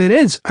 but it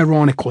is,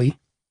 ironically,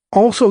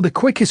 also the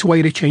quickest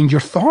way to change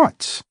your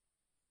thoughts.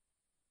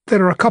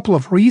 There are a couple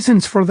of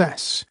reasons for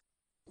this.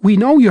 We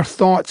know your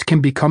thoughts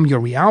can become your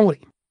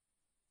reality.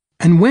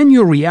 And when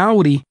your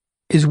reality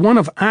is one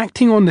of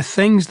acting on the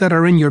things that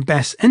are in your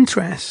best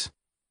interests,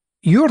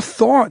 your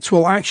thoughts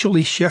will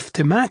actually shift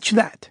to match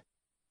that.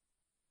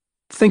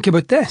 Think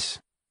about this.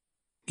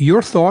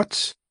 Your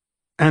thoughts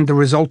and the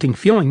resulting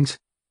feelings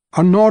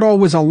are not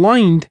always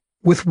aligned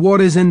with what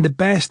is in the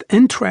best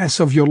interests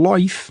of your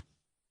life,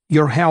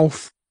 your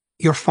health,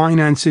 your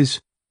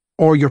finances,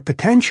 or your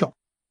potential.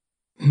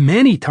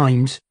 Many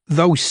times,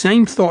 those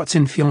same thoughts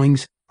and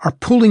feelings are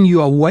pulling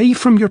you away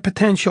from your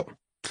potential.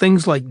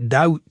 Things like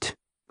doubt,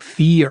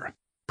 fear,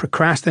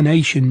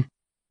 procrastination,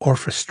 or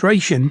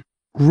frustration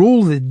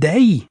rule the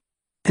day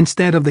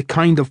instead of the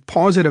kind of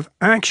positive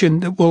action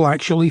that will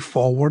actually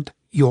forward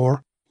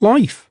your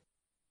life.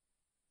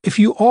 If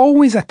you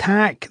always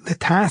attack the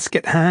task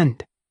at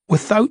hand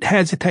without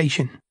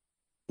hesitation,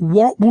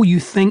 what will you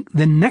think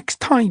the next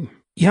time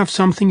you have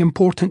something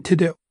important to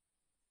do?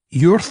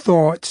 Your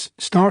thoughts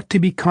start to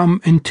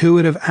become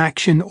intuitive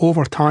action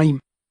over time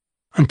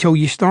until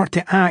you start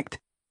to act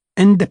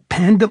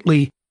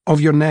independently of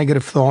your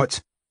negative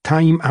thoughts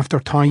time after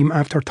time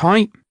after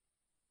time.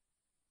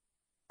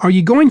 Are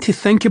you going to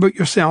think about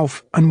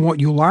yourself and what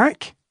you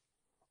lack?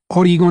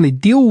 Or are you going to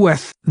deal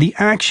with the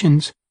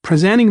actions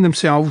presenting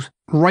themselves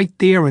right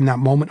there in that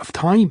moment of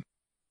time?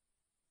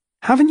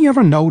 Haven't you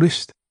ever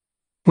noticed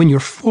when you're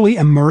fully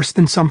immersed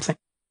in something,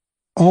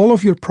 all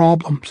of your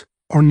problems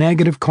or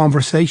negative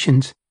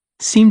conversations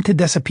seem to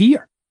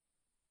disappear?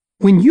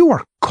 When you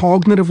are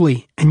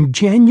cognitively and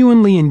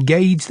genuinely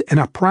engaged in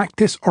a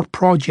practice or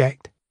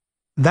project,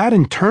 that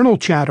internal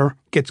chatter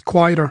gets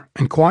quieter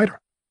and quieter.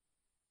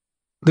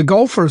 The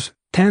golfers,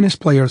 tennis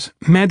players,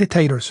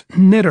 meditators,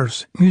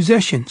 knitters,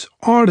 musicians,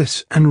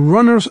 artists, and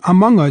runners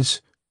among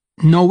us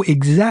know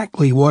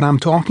exactly what I'm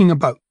talking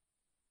about.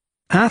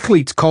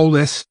 Athletes call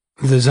this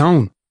the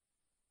zone.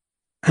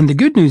 And the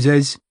good news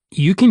is,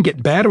 you can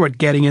get better at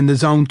getting in the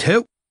zone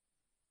too.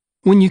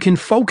 When you can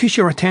focus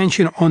your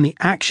attention on the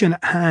action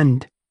at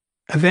hand,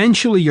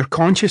 eventually your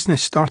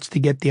consciousness starts to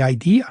get the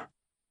idea.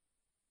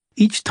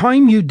 Each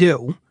time you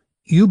do,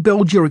 you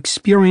build your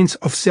experience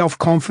of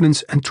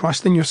self-confidence and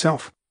trust in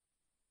yourself.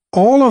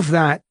 All of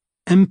that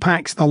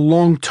impacts the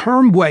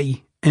long-term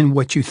way in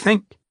which you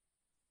think.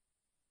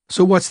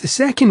 So what's the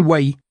second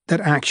way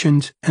that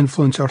actions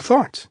influence our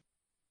thoughts?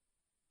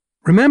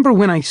 Remember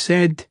when I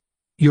said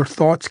your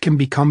thoughts can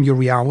become your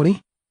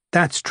reality?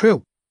 That's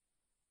true.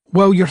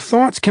 Well, your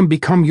thoughts can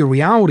become your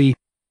reality.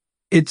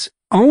 It's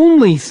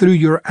only through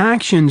your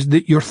actions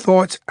that your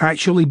thoughts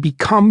actually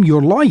become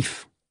your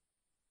life.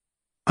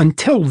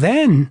 Until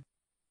then,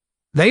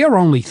 they are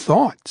only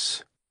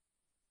thoughts.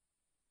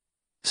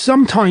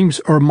 Sometimes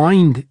our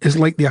mind is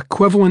like the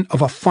equivalent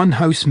of a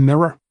funhouse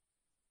mirror,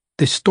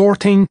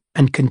 distorting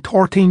and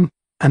contorting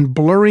and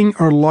blurring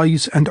our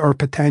lives and our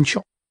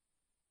potential.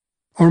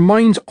 Our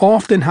minds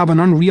often have an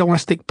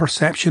unrealistic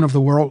perception of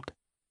the world,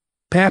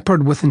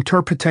 peppered with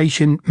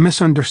interpretation,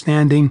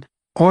 misunderstanding,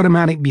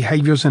 automatic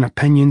behaviors and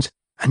opinions,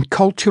 and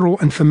cultural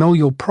and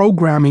familial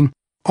programming,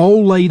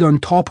 all laid on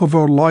top of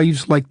our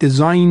lives like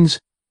designs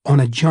on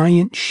a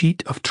giant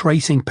sheet of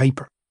tracing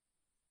paper.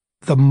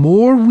 The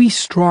more we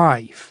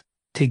strive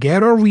to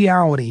get our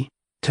reality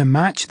to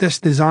match this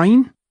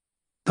design,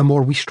 the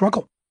more we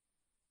struggle.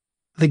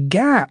 The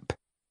gap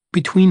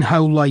between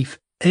how life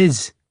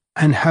is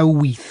and how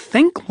we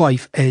think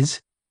life is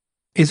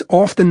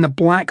often the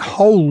black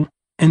hole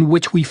in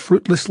which we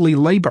fruitlessly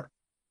labor.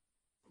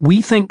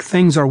 We think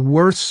things are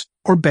worse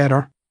or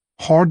better,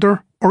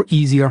 harder or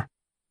easier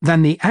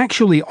than they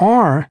actually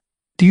are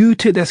due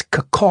to this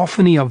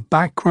cacophony of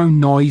background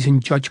noise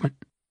and judgment.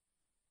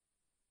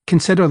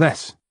 Consider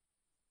this.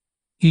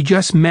 You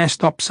just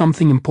messed up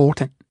something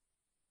important.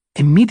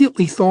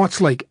 Immediately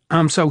thoughts like,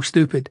 I'm so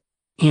stupid,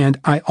 and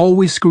I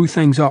always screw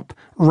things up,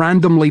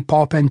 randomly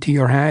pop into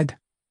your head.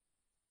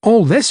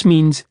 All this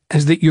means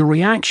is that your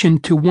reaction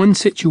to one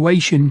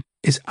situation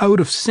is out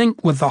of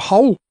sync with the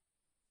whole.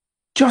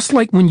 Just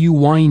like when you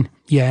whine,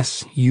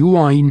 yes, you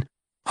whine,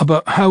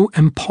 about how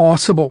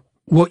impossible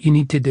what you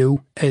need to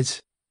do is.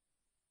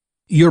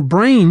 Your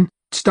brain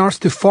starts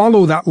to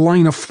follow that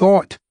line of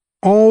thought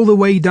all the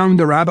way down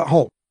the rabbit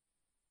hole.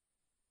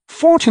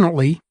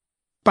 Fortunately,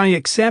 by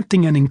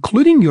accepting and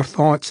including your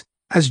thoughts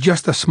as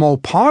just a small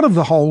part of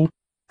the whole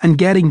and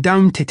getting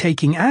down to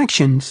taking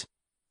actions,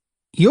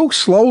 you'll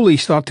slowly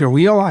start to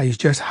realize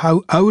just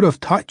how out of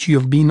touch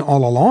you've been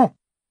all along.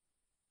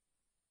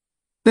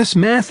 This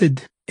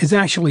method is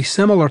actually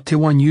similar to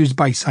one used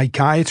by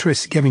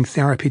psychiatrists giving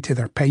therapy to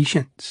their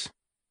patients.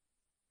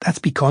 That's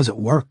because it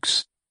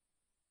works.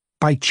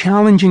 By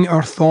challenging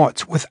our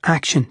thoughts with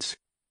actions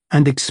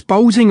and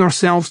exposing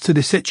ourselves to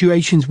the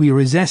situations we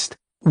resist,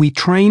 we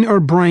train our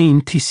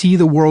brain to see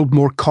the world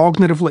more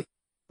cognitively.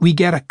 We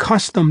get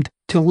accustomed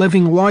to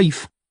living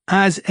life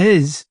as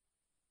is,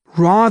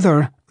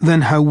 rather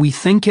than how we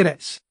think it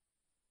is.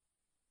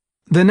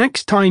 The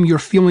next time you're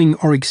feeling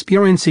or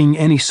experiencing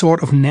any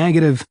sort of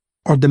negative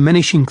or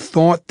diminishing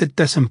thought that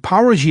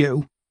disempowers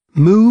you,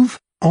 move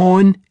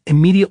on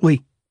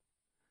immediately.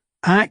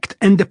 Act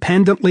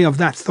independently of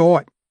that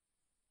thought.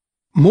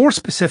 More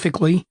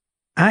specifically,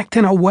 act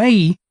in a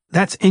way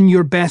that's in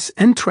your best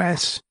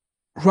interests,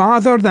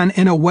 rather than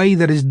in a way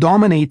that is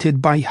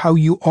dominated by how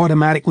you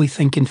automatically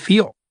think and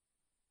feel.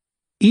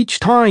 Each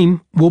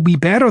time will be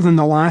better than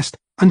the last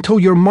until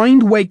your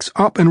mind wakes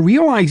up and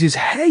realizes,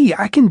 hey,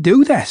 I can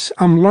do this,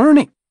 I'm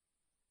learning.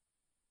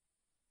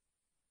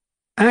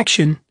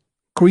 Action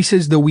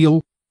greases the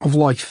wheel of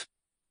life.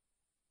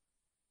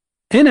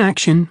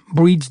 Inaction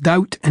breeds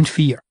doubt and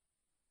fear.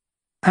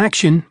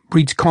 Action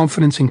breeds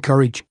confidence and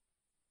courage.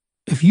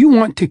 If you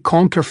want to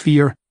conquer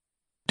fear,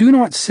 do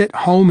not sit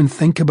home and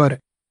think about it.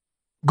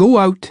 Go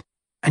out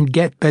and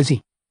get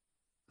busy.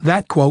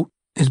 That quote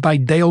is by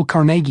Dale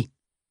Carnegie.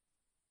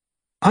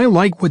 I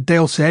like what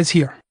Dale says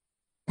here.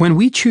 When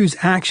we choose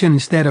action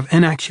instead of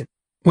inaction,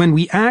 when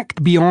we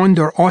act beyond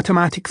our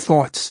automatic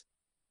thoughts,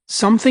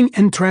 something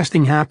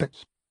interesting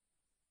happens.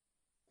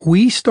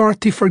 We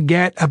start to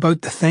forget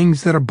about the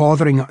things that are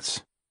bothering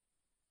us.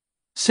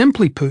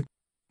 Simply put,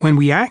 when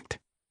we act,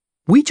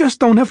 we just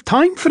don't have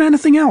time for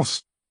anything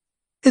else.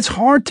 It's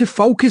hard to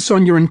focus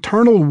on your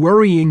internal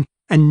worrying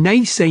and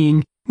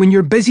naysaying when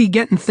you're busy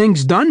getting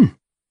things done.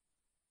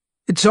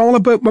 It's all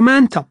about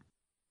momentum.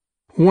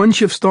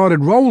 Once you've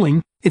started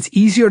rolling, it's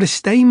easier to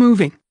stay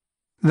moving.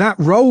 That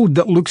road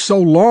that looked so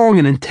long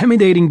and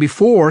intimidating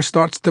before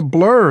starts to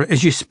blur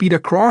as you speed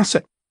across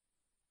it.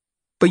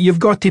 But you've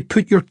got to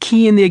put your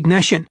key in the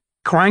ignition,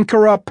 crank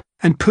her up,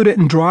 and put it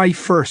in drive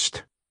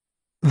first.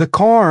 The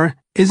car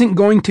isn't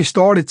going to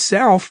start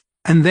itself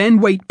and then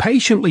wait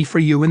patiently for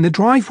you in the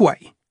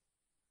driveway.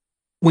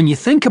 When you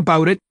think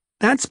about it,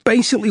 that's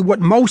basically what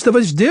most of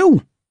us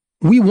do.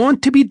 We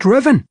want to be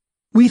driven.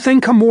 We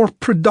think a more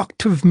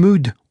productive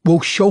mood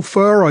will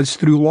chauffeur us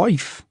through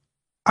life.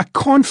 A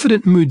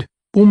confident mood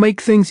will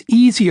make things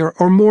easier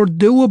or more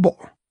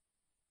doable.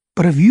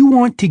 But if you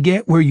want to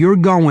get where you're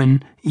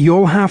going,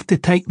 you'll have to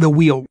take the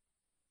wheel.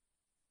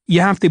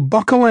 You have to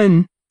buckle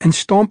in and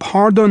stomp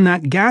hard on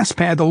that gas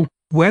pedal,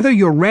 whether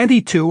you're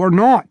ready to or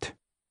not.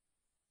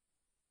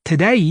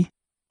 Today,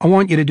 I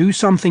want you to do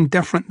something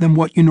different than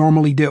what you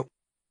normally do.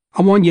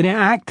 I want you to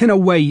act in a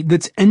way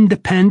that's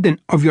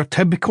independent of your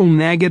typical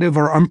negative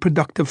or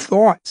unproductive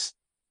thoughts.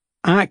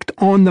 Act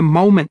on the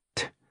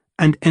moment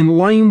and in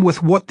line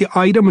with what the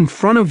item in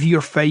front of your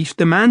face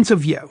demands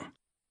of you.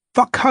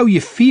 Fuck how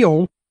you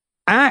feel.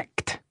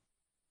 Act.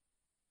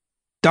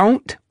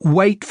 Don't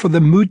wait for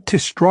the mood to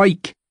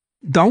strike.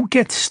 Don't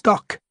get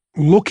stuck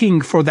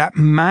looking for that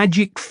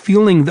magic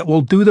feeling that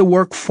will do the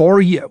work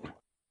for you.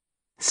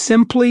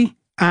 Simply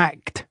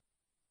act.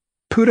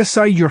 Put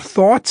aside your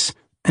thoughts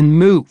and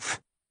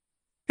move.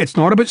 It's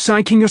not about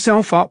psyching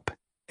yourself up.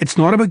 It's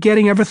not about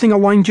getting everything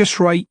aligned just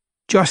right.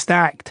 Just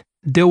act.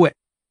 Do it.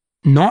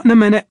 Not in a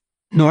minute.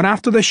 Not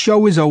after the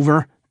show is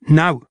over.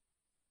 Now.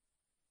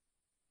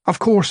 Of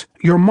course,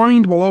 your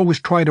mind will always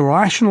try to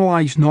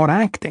rationalize not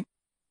acting.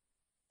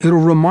 It'll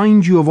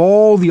remind you of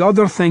all the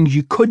other things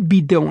you could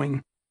be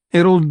doing.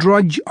 It'll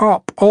drudge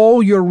up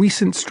all your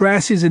recent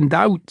stresses and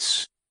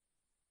doubts.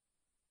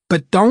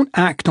 But don't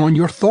act on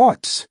your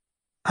thoughts.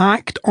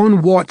 Act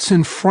on what's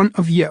in front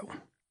of you.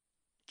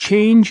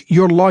 Change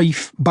your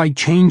life by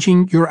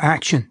changing your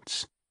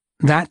actions.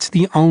 That's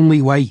the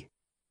only way.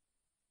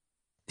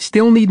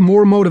 Still need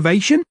more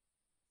motivation?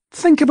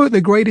 Think about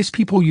the greatest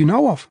people you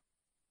know of,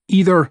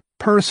 either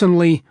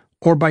personally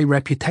or by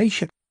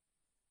reputation.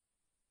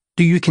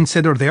 Do you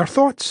consider their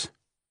thoughts?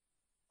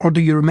 Or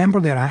do you remember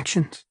their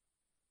actions?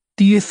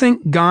 Do you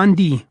think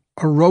Gandhi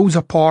or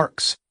Rosa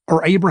Parks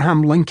or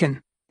Abraham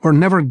Lincoln were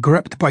never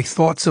gripped by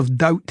thoughts of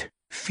doubt,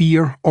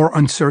 fear, or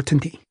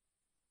uncertainty?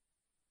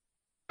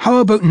 How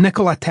about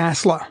Nikola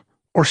Tesla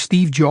or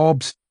Steve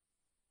Jobs?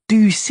 Do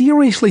you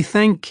seriously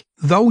think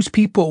those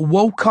people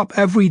woke up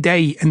every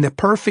day in the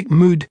perfect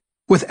mood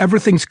with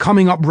everything's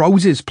coming up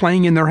roses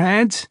playing in their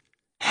heads?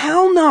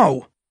 Hell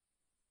no!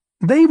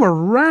 They were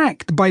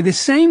racked by the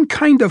same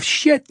kind of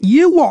shit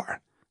you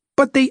are,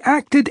 but they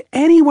acted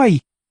anyway.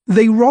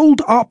 They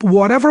rolled up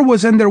whatever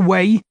was in their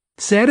way,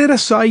 set it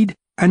aside,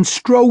 and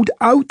strode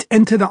out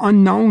into the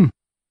unknown.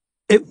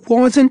 It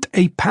wasn't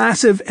a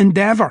passive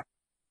endeavor.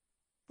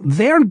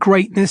 Their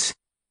greatness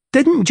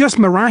didn't just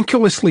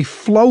miraculously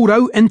float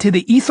out into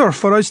the ether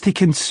for us to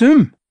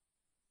consume.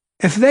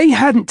 If they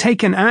hadn't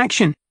taken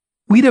action,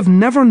 we'd have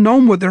never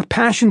known what their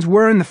passions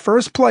were in the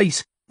first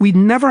place. We'd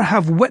never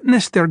have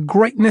witnessed their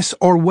greatness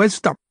or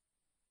wisdom.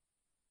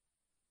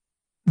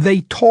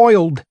 They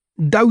toiled,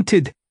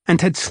 doubted,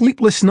 and had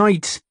sleepless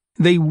nights.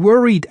 They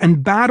worried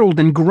and battled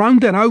and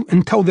ground it out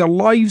until their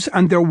lives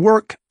and their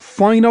work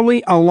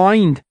finally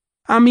aligned.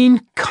 I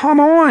mean, come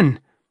on!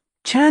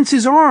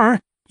 Chances are,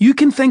 you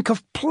can think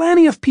of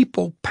plenty of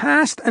people,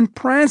 past and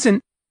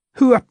present,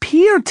 who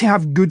appear to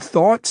have good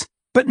thoughts,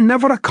 but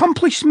never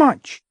accomplished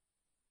much.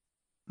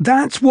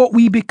 That's what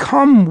we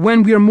become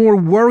when we're more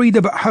worried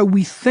about how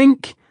we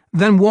think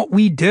than what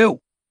we do.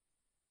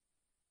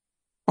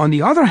 On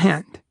the other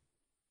hand,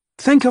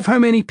 Think of how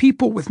many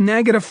people with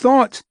negative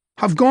thoughts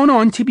have gone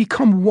on to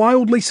become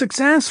wildly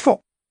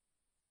successful.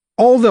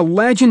 All the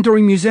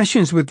legendary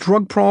musicians with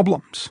drug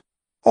problems,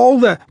 all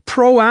the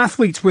pro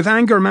athletes with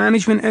anger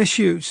management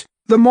issues,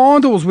 the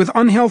models with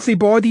unhealthy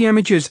body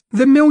images,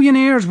 the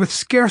millionaires with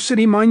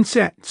scarcity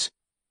mindsets.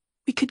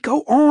 We could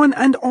go on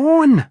and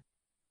on.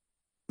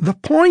 The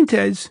point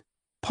is,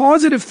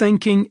 positive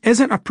thinking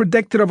isn't a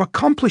predictor of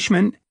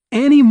accomplishment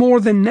any more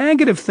than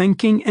negative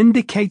thinking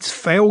indicates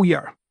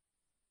failure.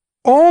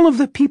 All of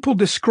the people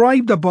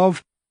described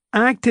above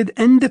acted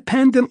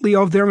independently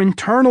of their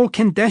internal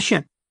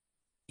condition.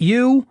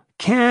 You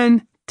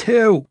can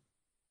too.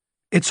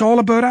 It's all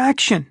about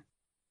action.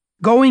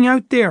 Going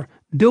out there,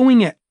 doing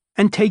it,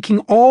 and taking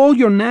all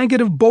your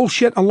negative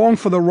bullshit along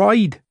for the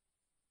ride.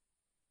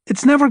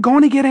 It's never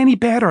going to get any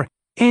better,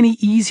 any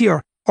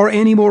easier, or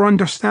any more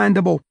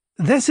understandable.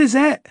 This is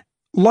it.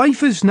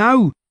 Life is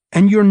now,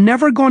 and you're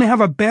never going to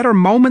have a better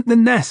moment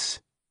than this.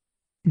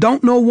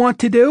 Don't know what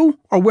to do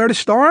or where to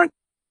start?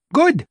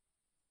 Good.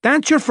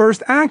 That's your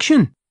first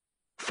action.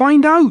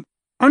 Find out.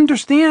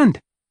 Understand.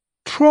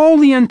 Troll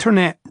the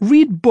internet.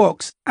 Read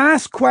books.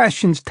 Ask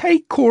questions.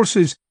 Take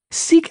courses.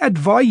 Seek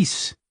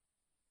advice.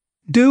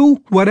 Do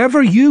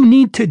whatever you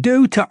need to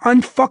do to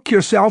unfuck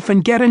yourself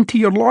and get into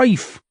your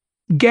life.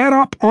 Get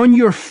up on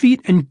your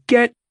feet and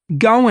get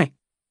going.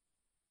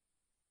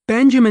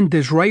 Benjamin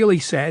Disraeli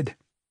said,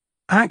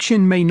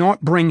 "Action may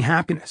not bring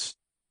happiness,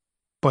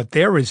 but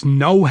there is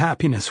no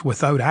happiness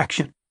without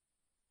action."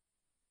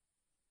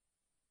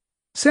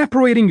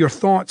 Separating your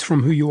thoughts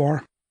from who you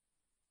are.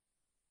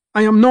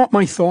 I am not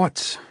my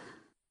thoughts.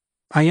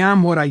 I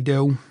am what I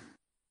do.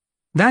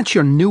 That's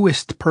your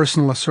newest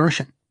personal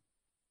assertion.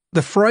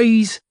 The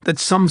phrase that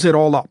sums it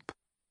all up.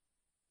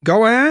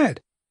 Go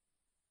ahead.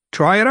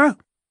 Try it out.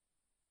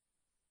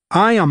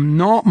 I am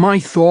not my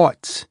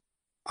thoughts.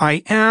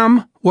 I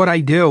am what I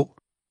do.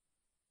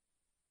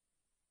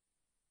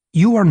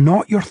 You are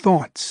not your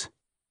thoughts.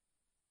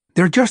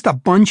 They're just a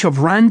bunch of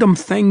random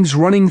things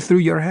running through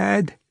your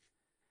head.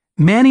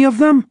 Many of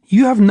them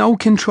you have no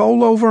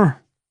control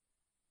over.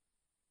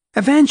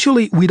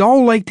 Eventually, we'd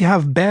all like to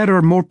have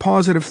better, more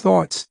positive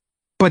thoughts,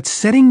 but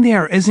sitting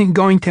there isn't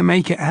going to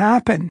make it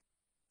happen.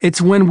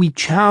 It's when we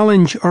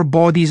challenge our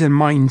bodies and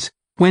minds,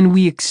 when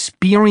we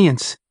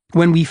experience,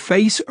 when we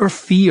face our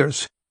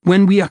fears,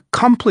 when we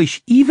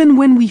accomplish, even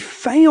when we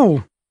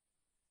fail,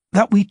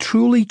 that we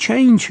truly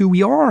change who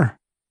we are.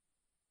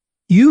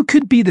 You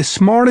could be the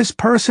smartest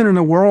person in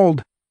the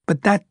world,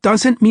 but that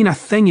doesn't mean a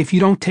thing if you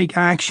don't take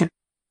action.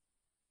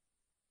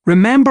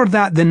 Remember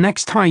that the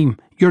next time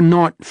you're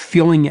not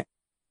feeling it,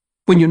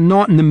 when you're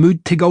not in the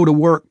mood to go to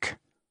work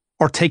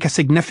or take a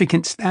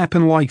significant step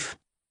in life,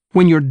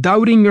 when you're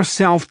doubting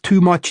yourself too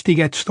much to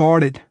get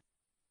started.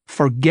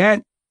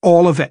 Forget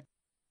all of it.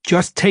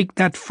 Just take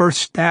that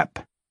first step,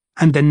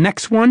 and the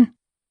next one,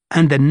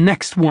 and the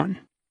next one.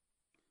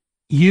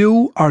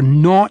 You are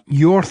not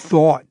your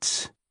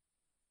thoughts.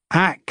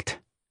 Act.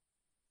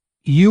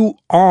 You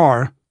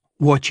are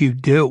what you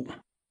do.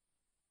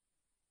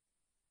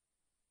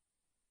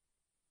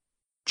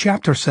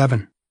 Chapter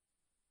 7.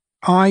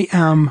 I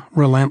am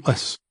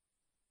relentless.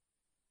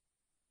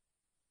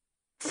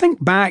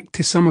 Think back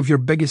to some of your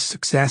biggest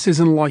successes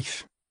in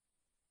life.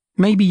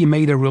 Maybe you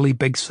made a really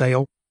big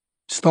sale,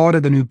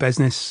 started a new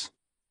business,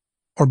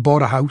 or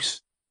bought a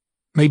house.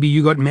 Maybe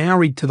you got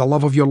married to the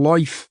love of your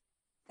life,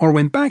 or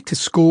went back to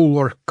school,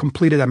 or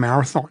completed a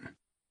marathon.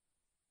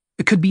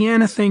 It could be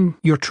anything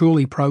you're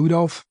truly proud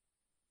of.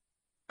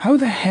 How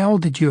the hell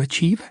did you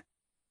achieve it?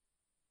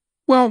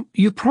 Well,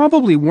 you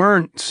probably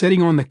weren't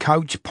sitting on the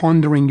couch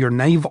pondering your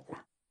navel.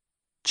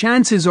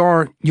 Chances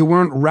are you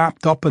weren't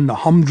wrapped up in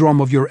the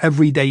humdrum of your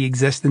everyday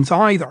existence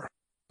either,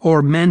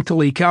 or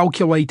mentally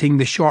calculating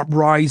the sharp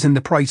rise in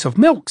the price of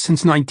milk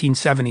since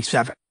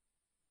 1977.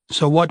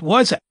 So what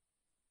was it?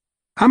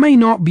 I may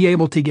not be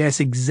able to guess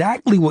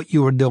exactly what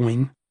you were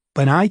doing,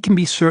 but I can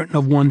be certain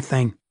of one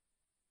thing.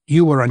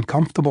 You were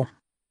uncomfortable.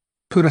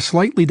 Put a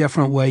slightly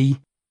different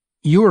way,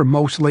 you were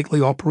most likely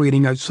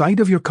operating outside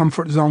of your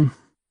comfort zone.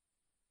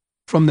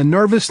 From the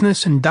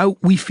nervousness and doubt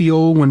we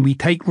feel when we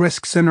take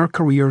risks in our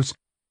careers,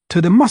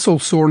 to the muscle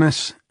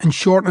soreness and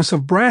shortness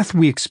of breath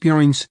we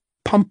experience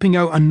pumping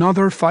out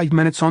another 5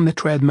 minutes on the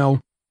treadmill,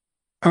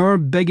 our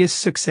biggest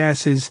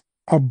successes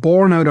are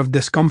born out of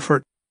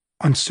discomfort,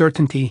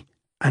 uncertainty,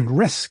 and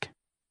risk.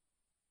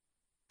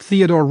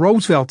 Theodore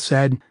Roosevelt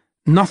said,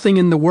 "Nothing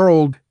in the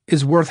world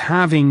is worth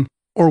having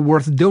or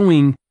worth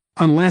doing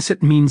unless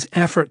it means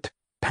effort,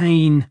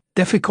 pain,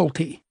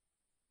 difficulty."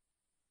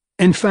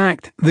 In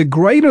fact, the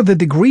greater the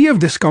degree of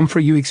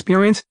discomfort you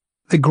experience,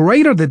 the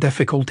greater the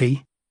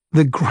difficulty,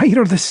 the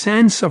greater the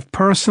sense of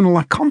personal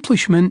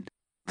accomplishment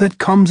that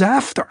comes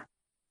after.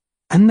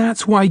 And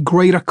that's why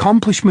great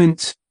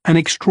accomplishments and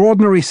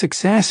extraordinary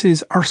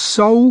successes are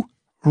so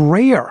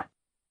rare,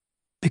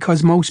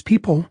 because most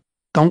people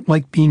don't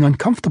like being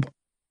uncomfortable.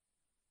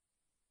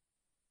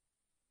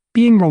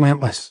 Being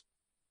relentless.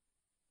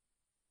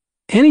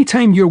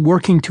 Anytime you're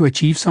working to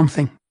achieve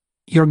something,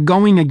 you're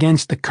going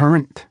against the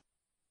current.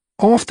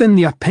 often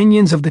the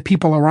opinions of the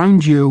people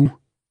around you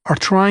are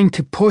trying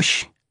to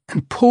push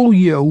and pull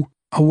you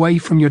away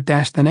from your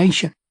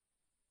destination.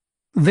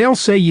 They'll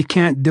say you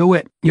can't do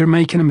it, you're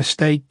making a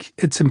mistake,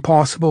 it's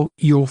impossible,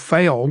 you'll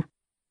fail.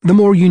 The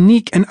more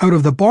unique and out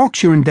of the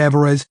box your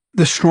endeavour is,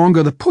 the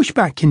stronger the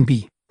pushback can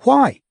be.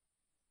 Why?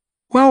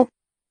 Well,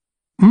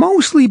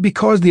 mostly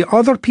because the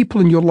other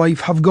people in your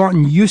life have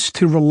gotten used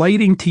to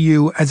relating to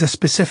you as a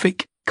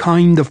specific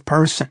kind of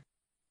person.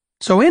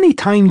 So any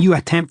time you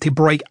attempt to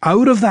break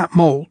out of that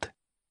mold,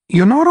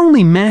 you're not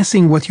only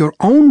messing with your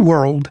own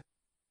world,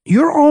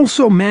 you're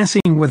also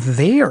messing with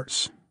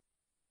theirs.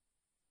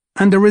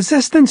 And the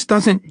resistance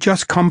doesn't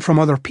just come from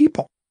other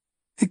people.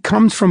 It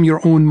comes from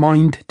your own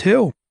mind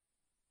too.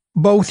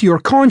 Both your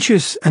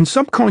conscious and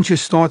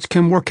subconscious thoughts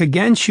can work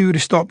against you to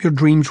stop your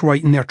dreams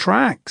right in their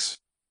tracks.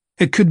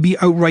 It could be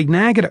outright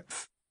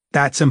negative.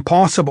 That's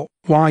impossible.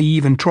 Why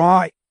even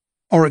try?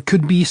 Or it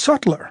could be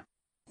subtler.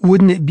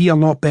 Wouldn't it be a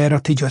lot better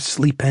to just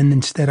sleep in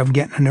instead of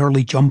getting an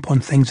early jump on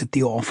things at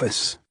the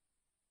office?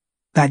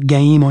 That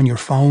game on your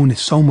phone is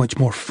so much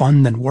more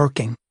fun than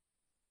working.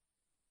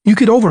 You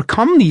could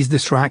overcome these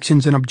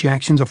distractions and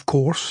objections, of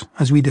course,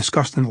 as we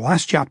discussed in the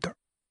last chapter.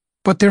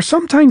 But there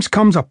sometimes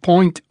comes a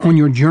point on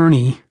your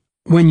journey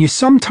when you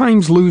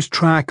sometimes lose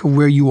track of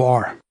where you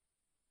are.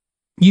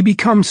 You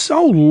become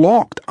so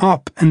locked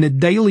up in the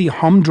daily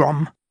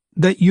humdrum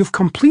that you've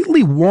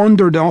completely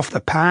wandered off the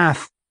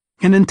path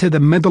and into the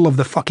middle of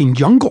the fucking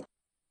jungle,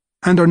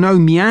 and are now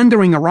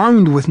meandering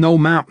around with no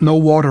map, no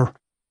water,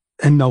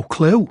 and no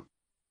clue.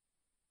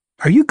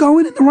 Are you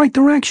going in the right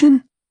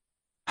direction?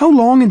 How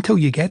long until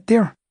you get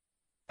there?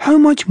 How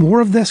much more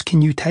of this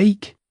can you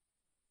take?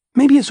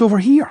 Maybe it's over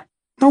here.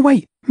 No,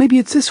 wait, maybe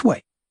it's this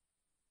way.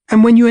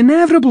 And when you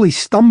inevitably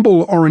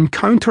stumble or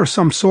encounter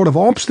some sort of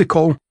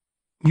obstacle,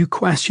 you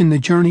question the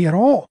journey at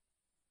all.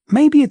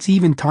 Maybe it's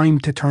even time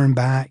to turn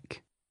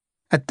back.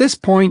 At this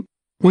point,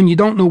 when you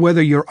don't know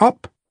whether you're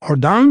up or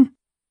down,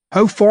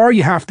 how far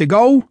you have to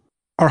go,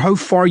 or how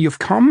far you've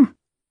come,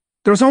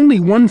 there's only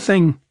one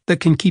thing that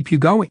can keep you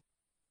going.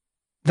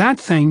 That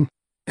thing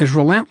is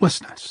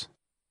relentlessness.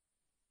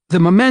 The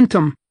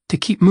momentum to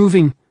keep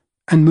moving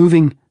and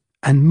moving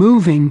and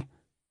moving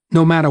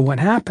no matter what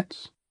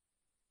happens.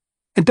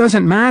 It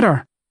doesn't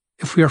matter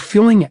if we are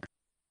feeling it.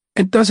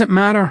 It doesn't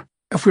matter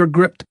if we're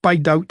gripped by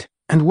doubt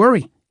and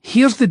worry.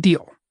 Here's the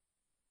deal.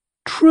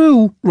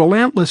 True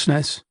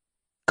relentlessness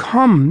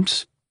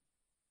comes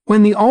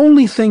when the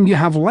only thing you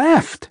have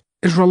left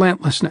is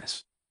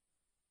relentlessness.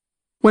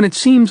 When it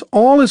seems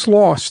all is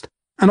lost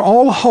and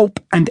all hope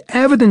and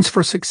evidence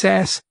for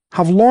success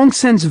have long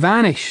since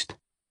vanished,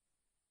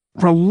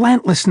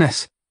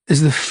 relentlessness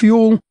is the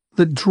fuel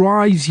that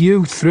drives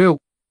you through.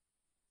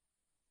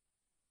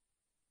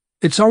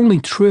 It's only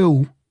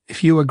true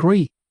if you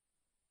agree.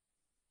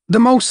 The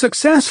most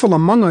successful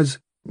among us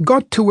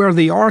got to where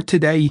they are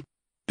today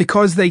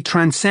because they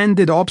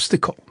transcended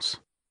obstacles.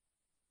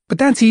 But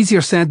that's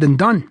easier said than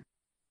done.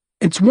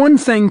 It's one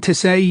thing to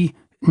say,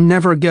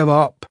 never give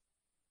up.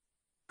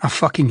 I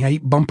fucking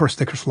hate bumper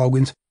sticker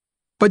slogans.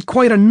 But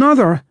quite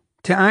another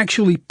to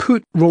actually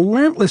put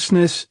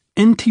relentlessness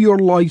into your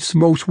life's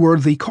most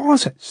worthy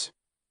causes.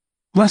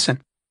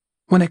 Listen,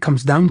 when it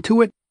comes down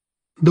to it,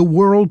 the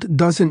world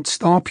doesn't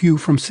stop you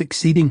from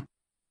succeeding.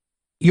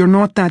 You're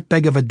not that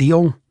big of a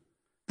deal.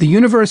 The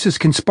universe is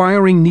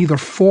conspiring neither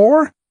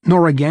for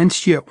nor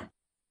against you.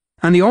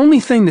 And the only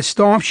thing that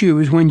stops you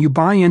is when you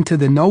buy into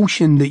the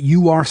notion that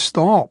you are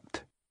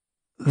stopped.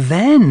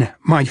 Then,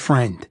 my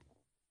friend,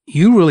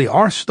 you really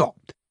are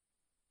stopped.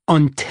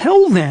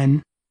 Until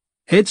then,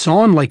 it's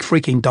on like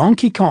freaking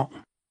Donkey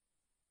Kong.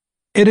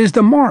 It is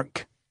the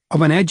mark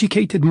of an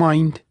educated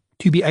mind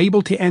to be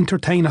able to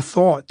entertain a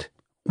thought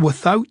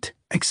without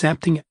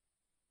accepting it.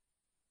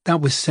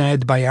 That was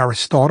said by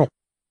Aristotle.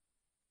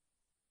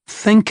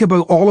 Think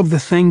about all of the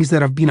things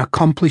that have been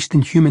accomplished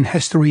in human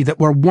history that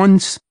were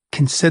once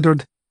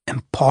considered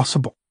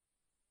impossible.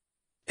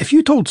 If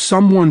you told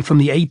someone from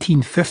the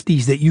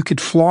 1850s that you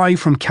could fly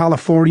from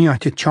California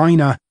to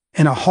China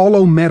in a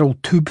hollow metal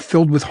tube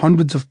filled with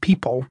hundreds of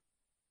people,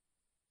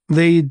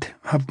 they'd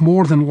have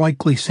more than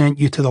likely sent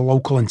you to the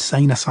local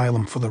insane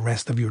asylum for the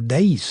rest of your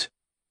days.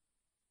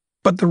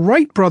 But the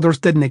Wright brothers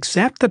didn't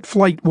accept that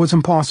flight was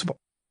impossible.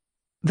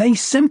 They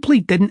simply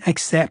didn't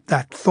accept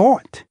that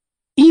thought,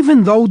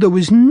 even though there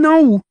was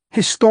no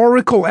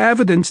historical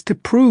evidence to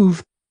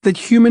prove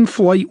that human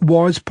flight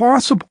was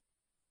possible.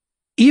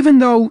 Even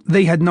though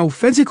they had no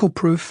physical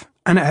proof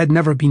and it had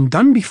never been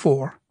done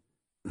before,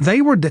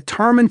 they were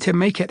determined to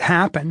make it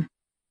happen,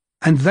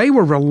 and they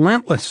were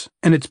relentless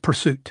in its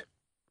pursuit.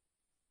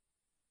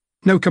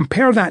 Now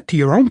compare that to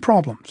your own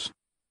problems.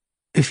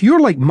 If you're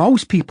like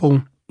most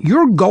people,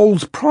 your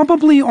goals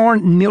probably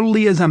aren't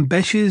nearly as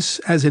ambitious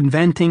as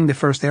inventing the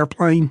first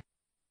airplane.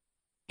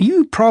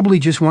 You probably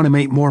just want to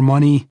make more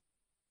money,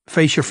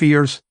 face your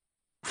fears,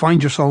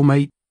 find your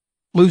soulmate,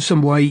 lose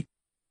some weight,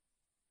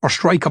 or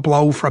strike a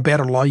blow for a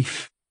better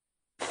life.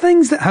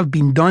 Things that have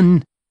been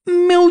done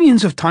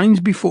millions of times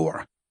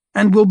before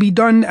and will be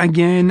done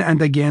again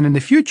and again in the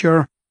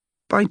future,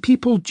 by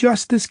people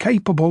just as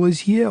capable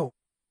as you.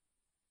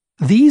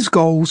 These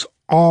goals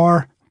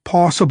are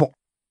possible.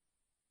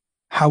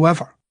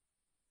 However,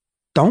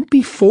 don't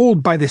be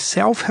fooled by the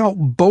self-help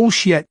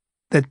bullshit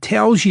that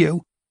tells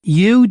you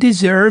you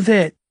deserve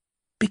it,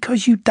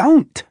 because you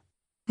don't.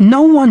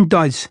 No one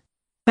does.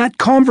 That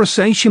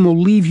conversation will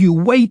leave you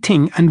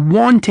waiting and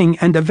wanting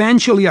and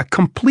eventually a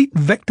complete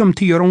victim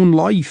to your own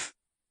life.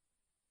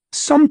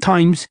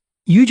 Sometimes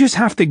you just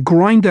have to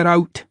grind it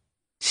out,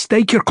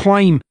 stake your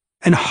claim,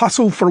 and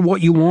hustle for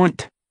what you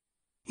want.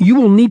 You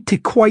will need to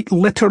quite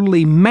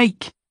literally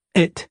make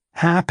it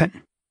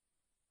happen.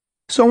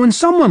 So when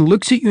someone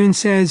looks at you and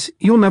says,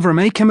 you'll never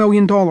make $1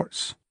 million,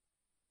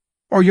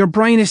 or your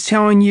brain is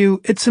telling you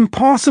it's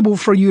impossible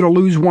for you to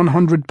lose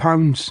 100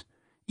 pounds,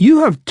 you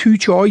have two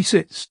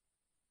choices.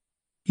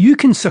 You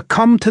can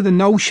succumb to the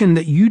notion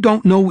that you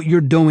don't know what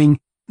you're doing,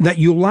 that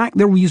you lack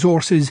the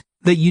resources,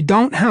 that you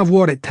don't have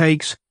what it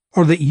takes,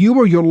 or that you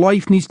or your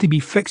life needs to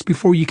be fixed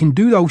before you can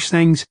do those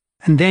things,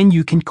 and then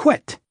you can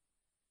quit.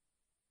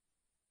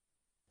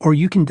 Or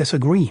you can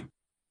disagree.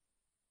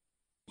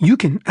 You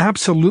can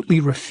absolutely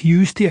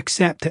refuse to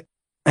accept it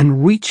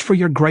and reach for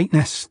your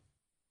greatness.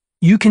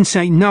 You can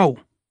say, no,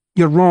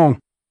 you're wrong,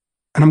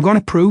 and I'm going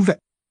to prove it.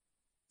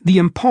 The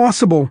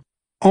impossible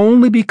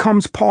only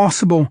becomes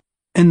possible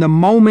in the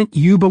moment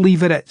you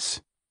believe it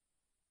is.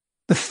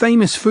 The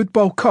famous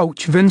football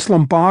coach Vince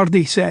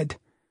Lombardi said,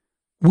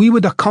 we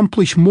would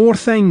accomplish more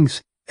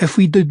things if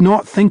we did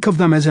not think of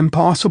them as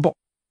impossible.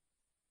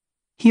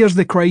 Here's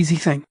the crazy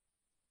thing.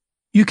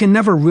 You can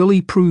never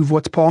really prove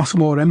what's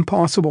possible or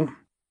impossible.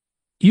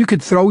 You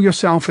could throw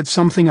yourself at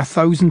something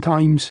 1,000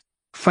 times,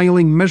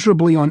 failing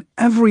miserably on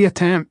every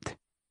attempt,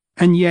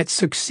 and yet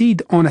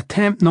succeed on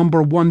attempt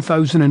number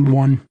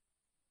 1001.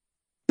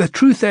 The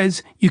truth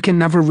is, you can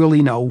never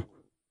really know.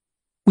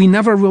 We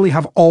never really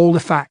have all the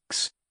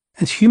facts.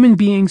 As human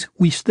beings,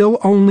 we still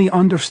only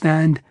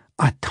understand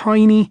a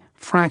tiny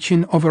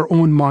fraction of our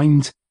own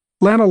minds,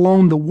 let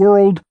alone the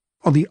world,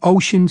 or the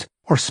oceans,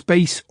 or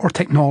space, or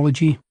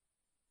technology.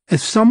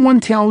 If someone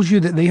tells you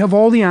that they have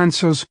all the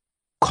answers,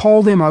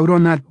 call them out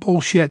on that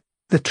bullshit.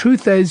 The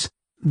truth is,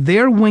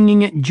 they're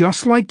winging it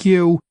just like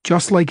you,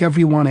 just like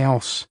everyone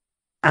else.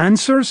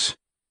 Answers?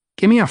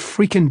 Give me a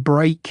freaking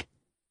break.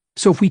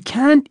 So if we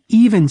can't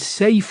even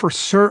say for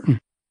certain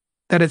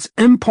that it's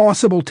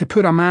impossible to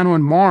put a man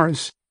on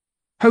Mars,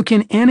 how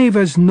can any of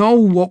us know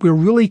what we're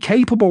really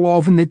capable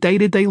of in the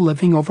day-to-day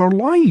living of our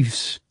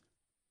lives?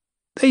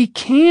 They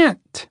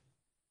can't.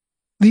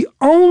 The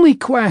only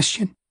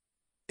question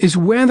is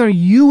whether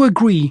you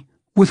agree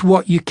with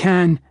what you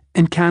can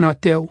and cannot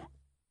do.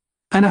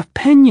 An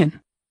opinion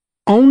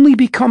only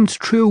becomes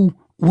true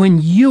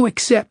when you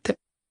accept it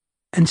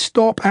and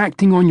stop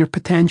acting on your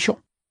potential.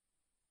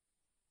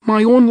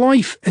 My own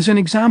life is an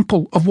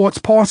example of what's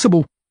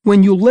possible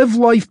when you live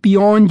life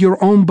beyond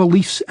your own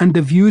beliefs and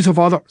the views of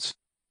others.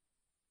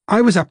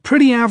 I was a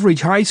pretty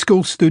average high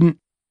school student,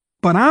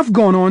 but I've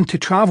gone on to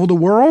travel the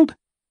world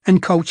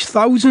and coach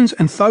thousands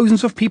and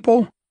thousands of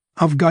people.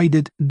 I've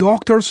guided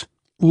doctors,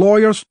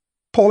 lawyers,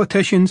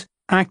 politicians,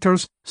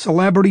 actors,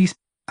 celebrities,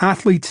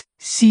 athletes,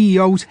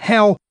 CEOs,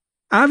 hell,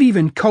 I've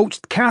even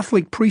coached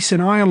Catholic priests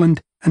in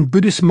Ireland and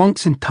Buddhist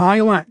monks in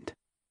Thailand.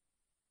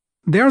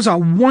 There's a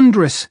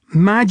wondrous,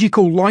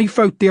 magical life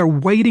out there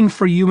waiting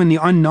for you in the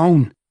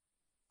unknown.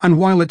 And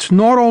while it's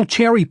not all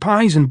cherry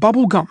pies and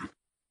bubblegum,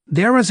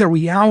 there is a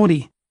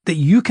reality that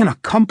you can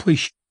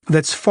accomplish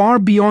that's far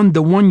beyond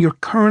the one you're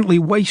currently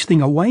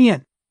wasting away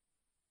in.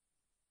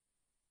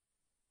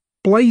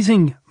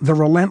 Blazing the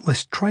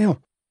relentless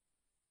trail.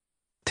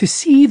 To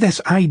see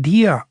this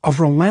idea of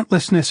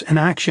relentlessness in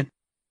action,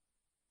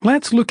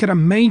 let's look at a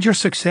major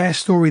success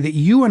story that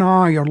you and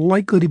I are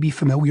likely to be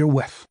familiar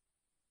with.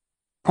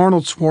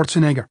 Arnold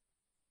Schwarzenegger.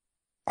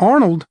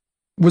 Arnold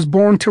was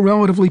born to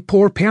relatively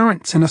poor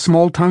parents in a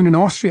small town in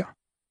Austria,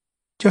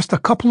 just a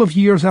couple of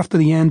years after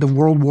the end of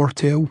World War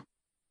II.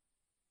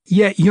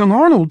 Yet young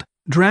Arnold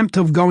dreamt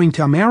of going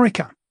to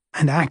America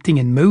and acting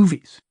in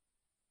movies.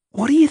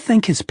 What do you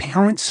think his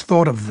parents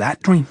thought of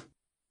that dream?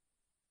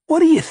 What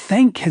do you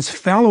think his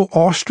fellow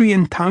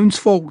Austrian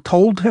townsfolk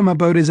told him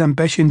about his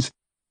ambitions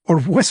or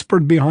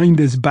whispered behind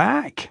his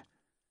back?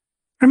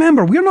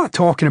 Remember, we're not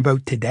talking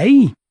about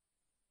today,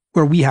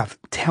 where we have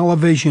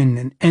television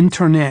and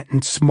internet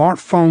and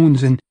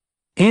smartphones and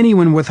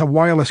anyone with a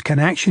wireless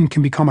connection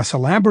can become a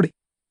celebrity.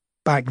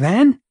 Back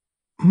then,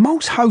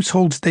 most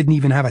households didn't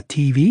even have a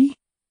TV.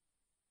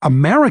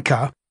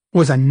 America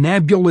was a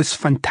nebulous,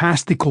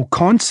 fantastical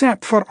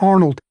concept for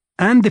Arnold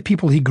and the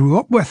people he grew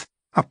up with,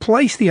 a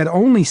place they had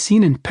only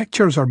seen in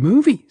pictures or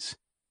movies.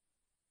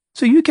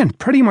 So you can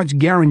pretty much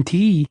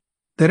guarantee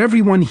that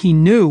everyone he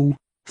knew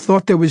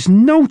thought there was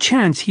no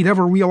chance he'd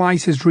ever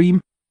realize his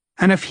dream,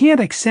 and if he had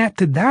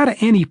accepted that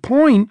at any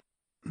point,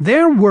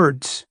 their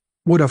words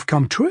would have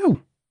come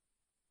true.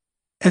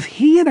 If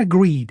he had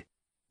agreed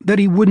that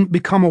he wouldn't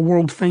become a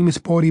world-famous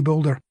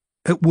bodybuilder,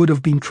 it would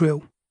have been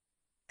true.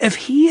 If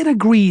he had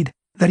agreed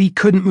that he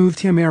couldn't move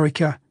to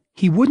America,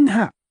 he wouldn't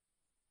have.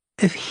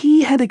 If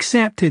he had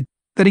accepted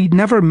that he'd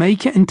never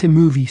make it into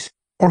movies,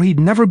 or he'd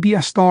never be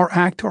a star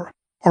actor,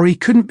 or he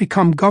couldn't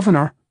become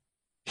governor,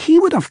 he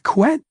would have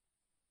quit.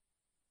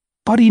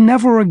 But he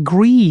never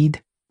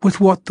agreed with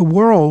what the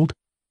world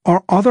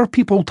or other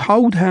people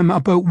told him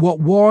about what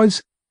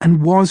was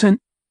and wasn't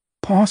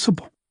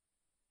possible.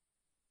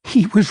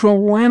 He was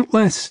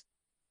relentless.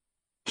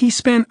 He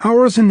spent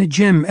hours in the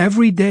gym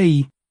every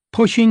day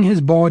pushing his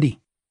body.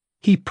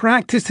 He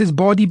practiced his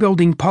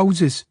bodybuilding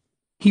poses.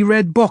 He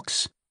read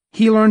books.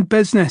 He learned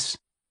business.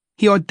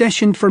 He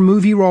auditioned for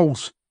movie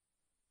roles.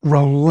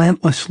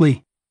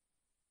 Relentlessly.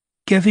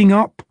 Giving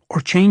up or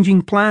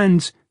changing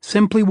plans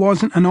simply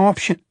wasn't an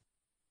option.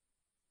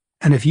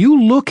 And if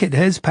you look at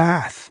his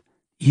path,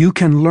 you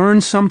can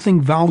learn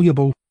something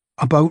valuable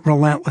about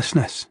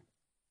relentlessness.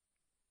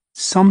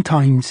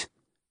 Sometimes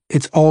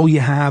it's all you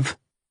have.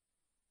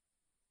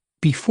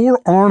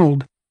 Before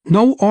Arnold,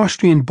 no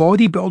Austrian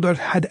bodybuilder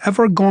had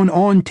ever gone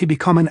on to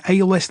become an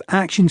A-list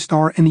action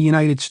star in the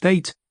United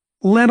States,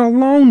 let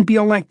alone be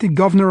elected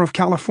governor of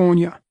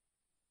California.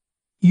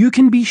 You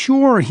can be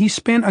sure he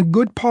spent a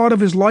good part of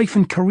his life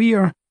and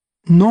career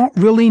not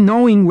really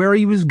knowing where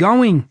he was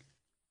going.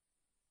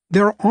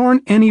 There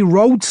aren't any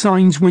road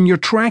signs when you're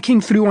trekking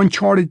through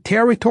uncharted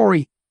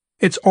territory.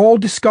 It's all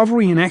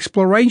discovery and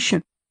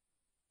exploration.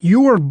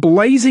 You are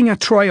blazing a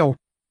trail,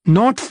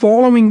 not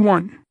following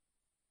one.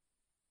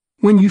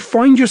 When you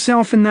find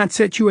yourself in that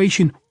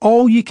situation,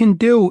 all you can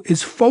do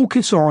is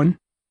focus on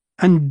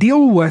and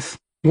deal with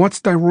what's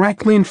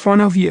directly in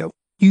front of you.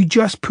 You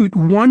just put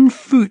one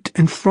foot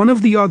in front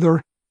of the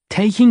other,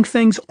 taking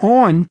things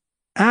on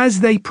as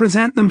they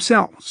present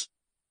themselves.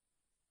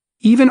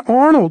 Even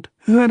Arnold,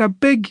 who had a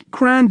big,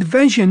 grand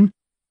vision,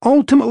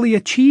 ultimately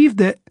achieved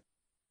it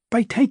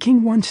by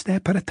taking one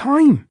step at a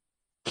time.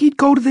 He'd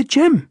go to the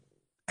gym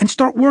and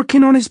start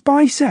working on his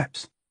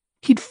biceps.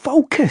 He'd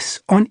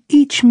focus on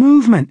each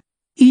movement,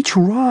 each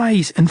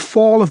rise and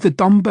fall of the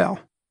dumbbell,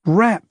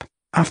 rep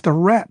after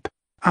rep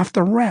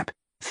after rep,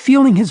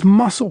 feeling his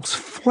muscles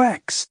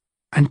flex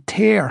and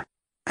tear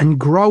and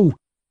grow.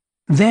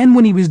 Then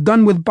when he was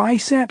done with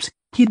biceps,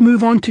 he'd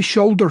move on to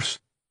shoulders,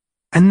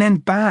 and then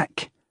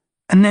back,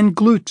 and then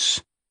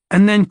glutes,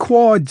 and then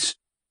quads,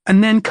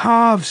 and then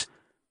calves.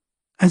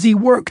 As he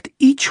worked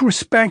each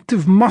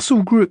respective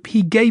muscle group,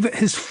 he gave it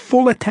his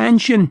full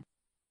attention,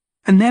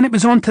 and then it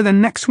was on to the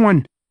next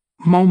one,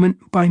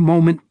 moment by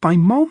moment by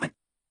moment.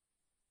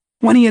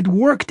 When he had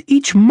worked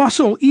each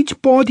muscle,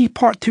 each body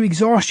part to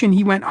exhaustion,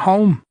 he went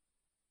home.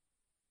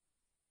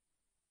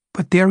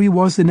 But there he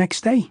was the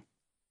next day,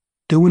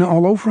 doing it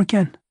all over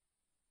again,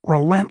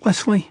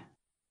 relentlessly.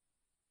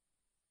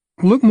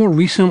 Look more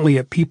recently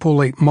at people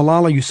like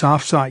Malala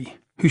Yousafzai,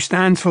 who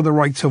stands for the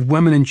rights of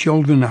women and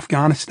children in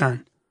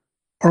Afghanistan,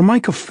 or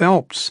Michael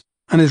Phelps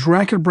and his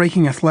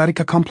record-breaking athletic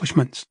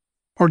accomplishments,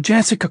 or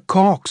Jessica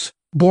Cox,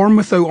 born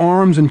without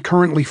arms and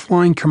currently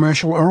flying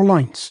commercial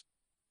airlines.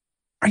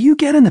 Are you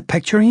getting the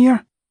picture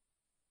here?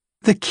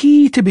 The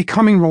key to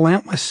becoming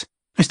relentless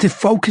is to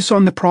focus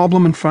on the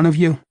problem in front of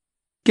you.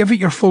 Give it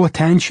your full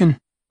attention.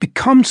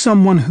 Become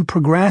someone who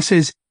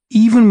progresses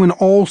even when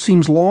all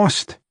seems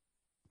lost.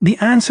 The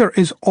answer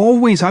is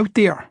always out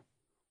there.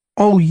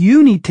 All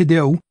you need to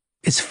do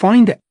is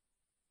find it.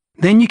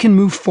 Then you can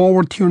move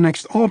forward to your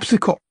next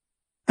obstacle,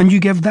 and you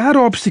give that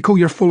obstacle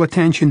your full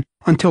attention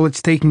until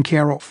it's taken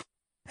care of.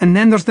 And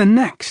then there's the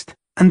next,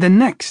 and the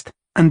next,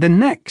 and the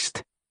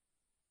next.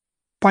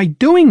 By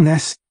doing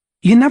this,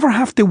 you never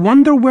have to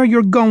wonder where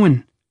you're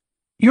going.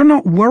 You're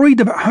not worried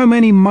about how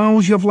many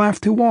miles you've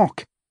left to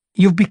walk.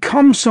 You've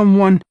become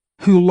someone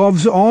who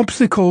loves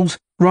obstacles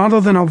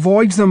rather than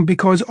avoids them,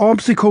 because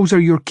obstacles are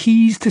your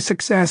keys to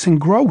success and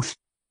growth.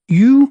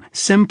 You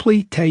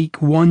simply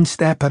take one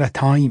step at a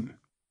time.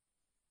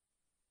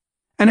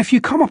 And if you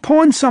come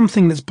upon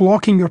something that's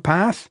blocking your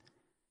path,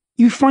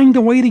 you find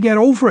a way to get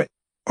over it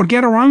or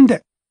get around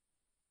it.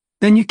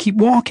 Then you keep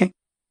walking.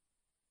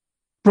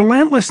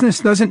 Relentlessness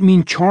doesn't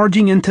mean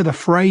charging into the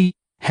fray,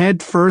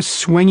 head first,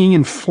 swinging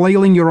and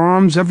flailing your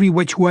arms every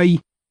which way.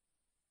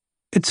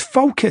 It's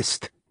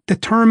focused,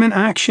 determined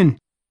action,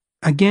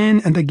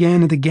 again and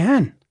again and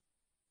again.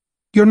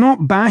 You're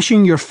not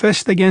bashing your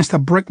fist against a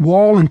brick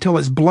wall until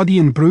it's bloody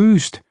and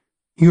bruised.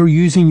 You're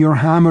using your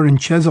hammer and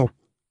chisel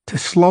to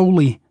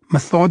slowly,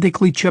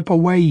 methodically chip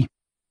away,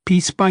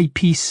 piece by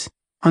piece,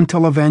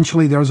 until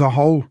eventually there's a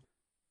hole.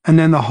 And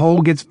then the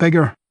hole gets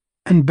bigger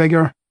and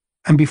bigger,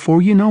 and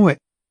before you know it,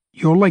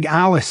 you're like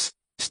Alice,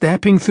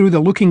 stepping through the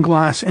looking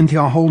glass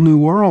into a whole new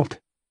world.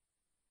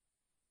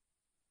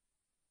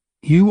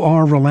 You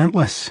are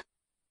relentless.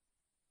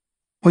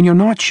 When you're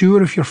not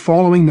sure if you're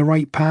following the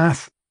right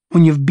path,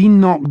 when you've been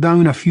knocked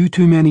down a few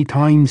too many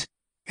times,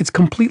 it's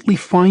completely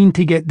fine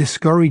to get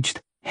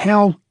discouraged,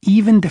 hell,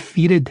 even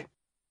defeated.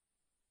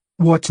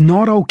 What's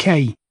not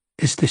okay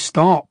is to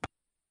stop.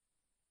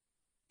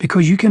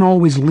 Because you can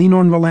always lean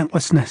on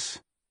relentlessness.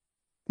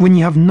 When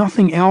you have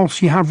nothing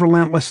else, you have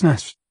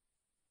relentlessness.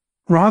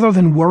 Rather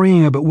than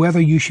worrying about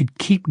whether you should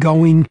keep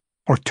going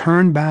or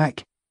turn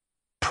back,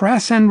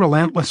 press in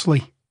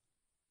relentlessly.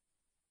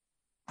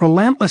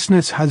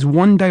 Relentlessness has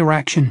one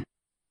direction,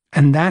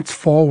 and that's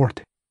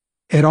forward.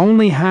 It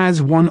only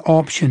has one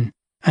option,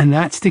 and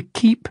that's to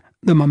keep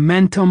the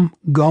momentum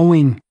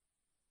going.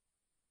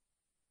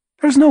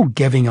 There's no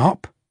giving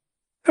up.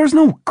 There's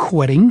no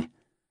quitting.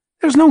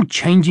 There's no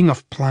changing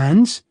of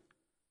plans.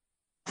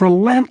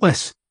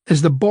 Relentless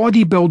is the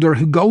bodybuilder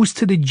who goes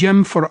to the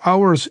gym for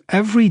hours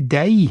every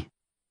day.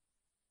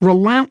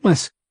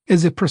 Relentless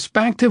is a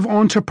prospective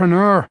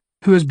entrepreneur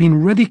who has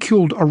been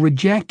ridiculed or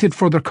rejected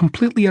for their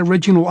completely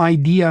original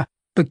idea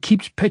but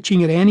keeps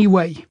pitching it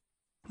anyway.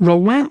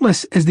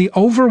 Relentless is the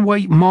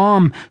overweight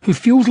mom who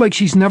feels like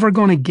she's never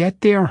going to get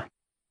there.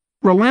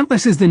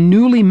 Relentless is the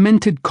newly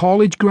minted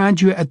college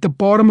graduate at the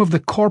bottom of the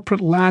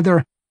corporate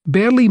ladder,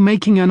 barely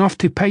making enough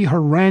to pay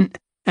her rent,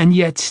 and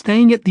yet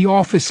staying at the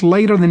office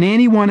later than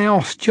anyone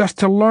else just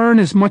to learn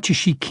as much as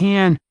she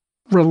can.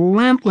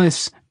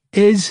 Relentless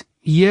is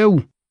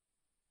you.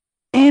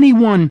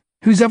 Anyone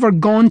who's ever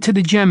gone to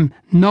the gym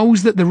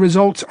knows that the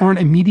results aren't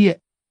immediate.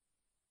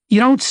 You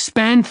don't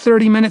spend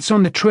 30 minutes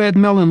on the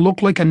treadmill and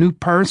look like a new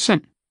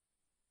person.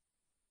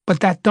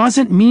 But that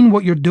doesn't mean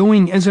what you're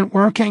doing isn't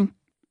working.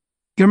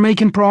 You're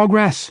making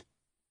progress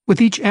with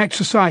each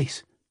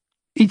exercise,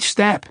 each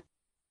step,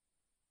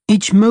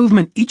 each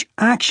movement, each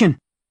action.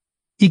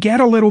 You get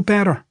a little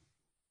better,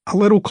 a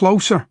little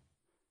closer,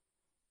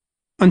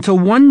 until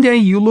one day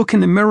you look in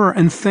the mirror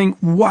and think,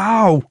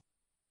 wow.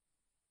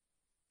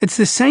 It's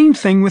the same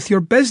thing with your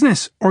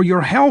business or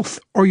your health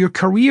or your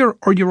career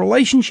or your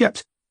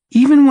relationships.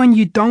 Even when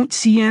you don't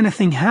see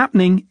anything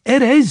happening,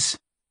 it is.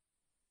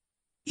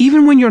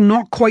 Even when you're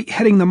not quite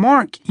hitting the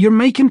mark, you're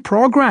making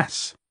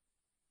progress.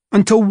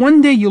 Until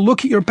one day you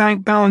look at your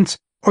bank balance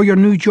or your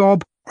new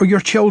job or your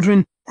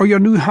children or your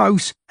new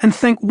house and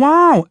think,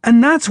 wow,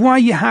 and that's why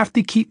you have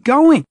to keep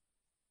going.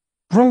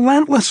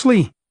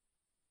 Relentlessly.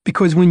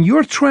 Because when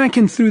you're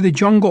trekking through the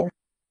jungle,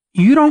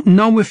 you don't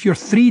know if you're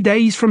 3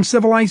 days from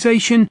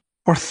civilization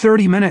or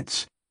 30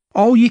 minutes.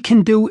 All you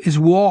can do is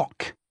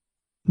walk.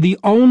 The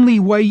only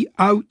way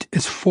out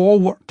is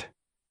forward.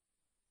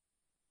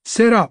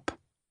 Sit up,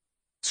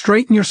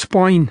 straighten your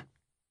spine,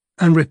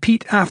 and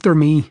repeat after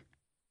me.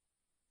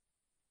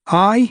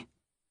 I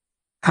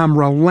am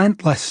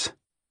relentless.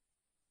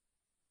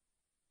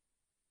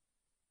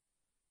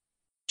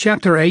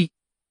 Chapter 8.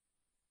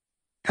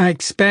 I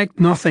expect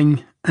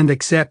nothing and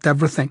accept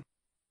everything.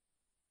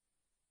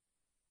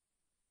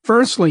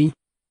 Firstly,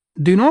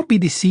 do not be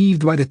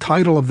deceived by the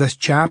title of this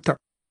chapter.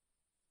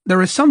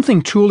 There is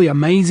something truly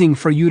amazing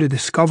for you to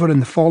discover in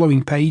the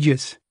following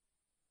pages.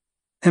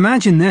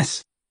 Imagine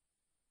this.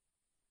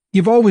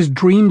 You've always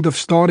dreamed of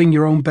starting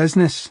your own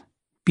business,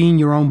 being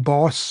your own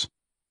boss,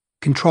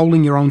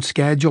 controlling your own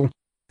schedule,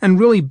 and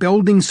really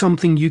building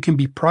something you can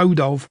be proud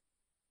of,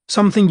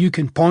 something you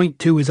can point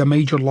to as a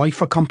major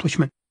life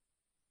accomplishment.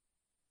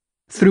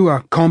 Through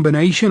a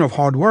combination of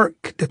hard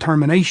work,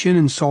 determination,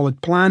 and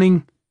solid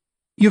planning,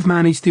 you've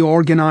managed to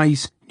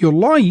organize your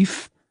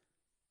life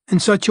in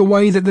such a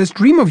way that this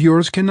dream of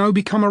yours can now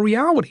become a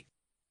reality.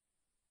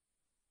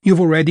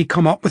 You've already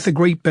come up with a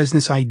great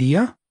business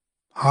idea,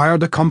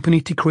 hired a company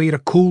to create a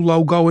cool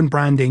logo and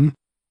branding,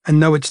 and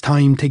now it's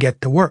time to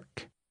get to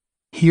work.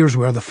 Here's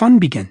where the fun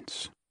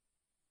begins.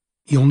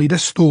 You'll need a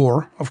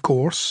store, of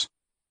course,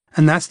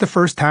 and that's the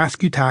first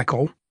task you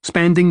tackle,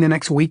 spending the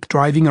next week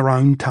driving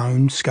around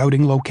town,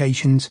 scouting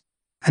locations,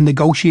 and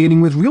negotiating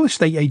with real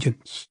estate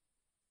agents.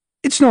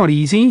 It's not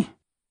easy,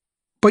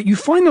 but you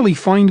finally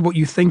find what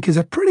you think is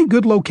a pretty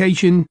good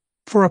location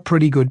for a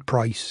pretty good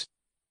price.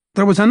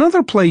 There was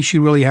another place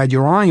you really had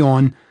your eye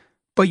on,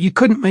 but you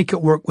couldn't make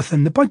it work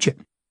within the budget.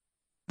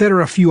 There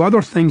are a few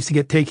other things to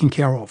get taken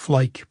care of,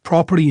 like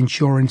property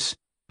insurance,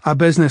 a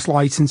business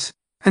license,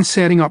 and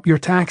setting up your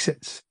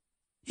taxes.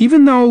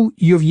 Even though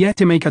you've yet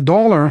to make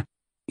 $1,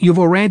 you've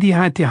already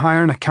had to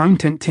hire an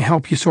accountant to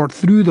help you sort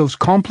through those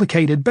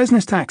complicated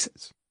business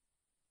taxes.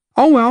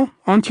 Oh well,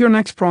 on to your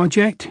next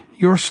project.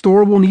 Your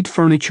store will need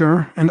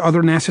furniture and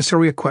other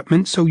necessary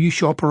equipment, so you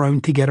shop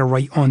around to get a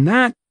right on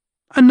that.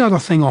 Another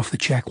thing off the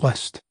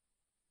checklist.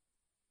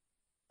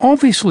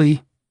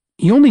 Obviously,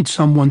 you'll need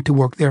someone to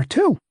work there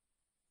too.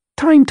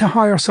 Time to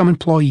hire some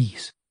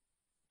employees.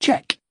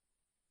 Check.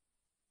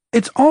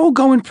 It's all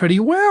going pretty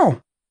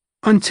well.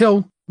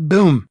 Until,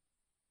 boom,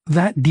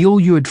 that deal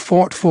you had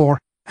fought for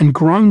and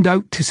ground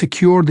out to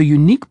secure the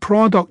unique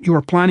product you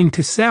were planning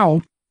to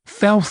sell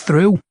fell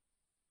through.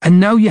 And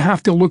now you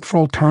have to look for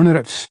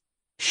alternatives.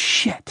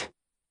 Shit.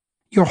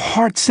 Your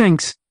heart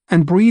sinks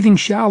and breathing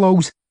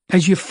shallows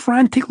as you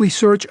frantically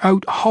search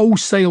out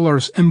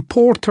wholesalers,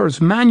 importers,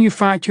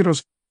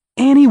 manufacturers,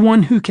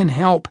 anyone who can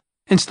help,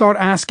 and start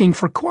asking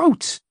for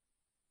quotes.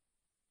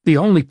 The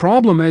only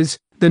problem is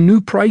the new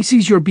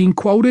prices you're being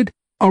quoted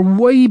are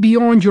way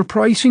beyond your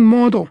pricing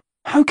model.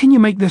 How can you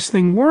make this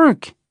thing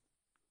work?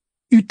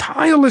 You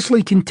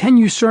tirelessly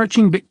continue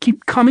searching but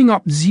keep coming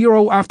up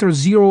zero after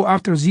zero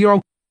after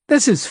zero.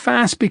 This is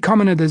fast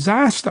becoming a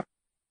disaster.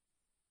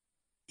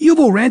 You've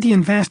already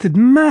invested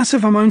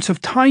massive amounts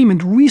of time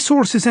and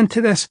resources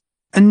into this,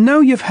 and now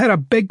you've hit a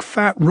big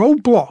fat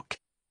roadblock.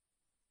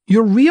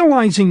 You're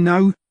realizing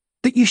now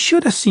that you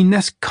should have seen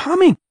this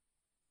coming.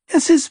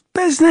 This is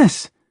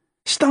business.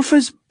 Stuff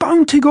is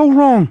bound to go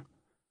wrong.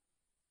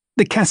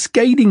 The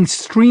cascading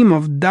stream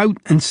of doubt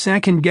and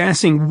second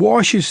guessing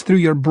washes through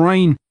your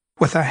brain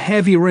with a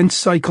heavy rinse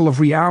cycle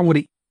of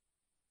reality.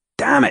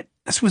 Damn it,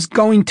 this was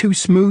going too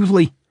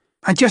smoothly.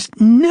 I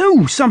just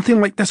knew something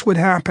like this would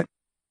happen.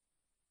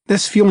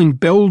 This feeling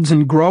builds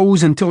and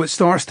grows until it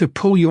starts to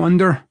pull you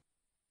under.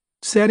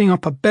 Setting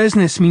up a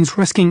business means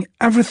risking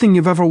everything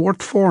you've ever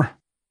worked for.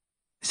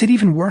 Is it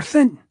even worth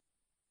it?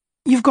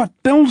 You've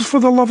got bills, for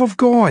the love of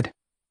God.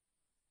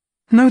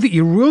 Now that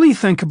you really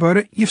think about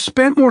it, you've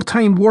spent more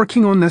time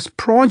working on this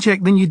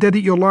project than you did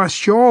at your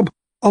last job.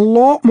 A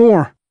lot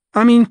more.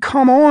 I mean,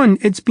 come on,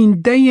 it's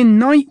been day and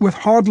night with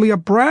hardly a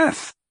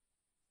breath.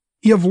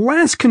 You have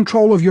less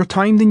control of your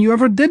time than you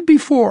ever did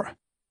before.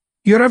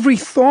 Your every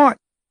thought,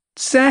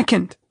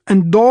 second,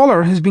 and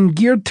dollar has been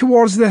geared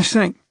towards this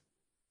thing.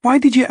 Why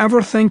did you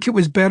ever think it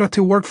was better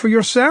to work for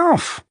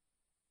yourself?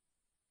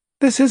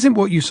 This isn't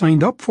what you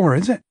signed up for,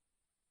 is it?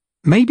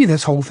 Maybe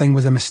this whole thing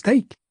was a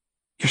mistake.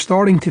 You're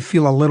starting to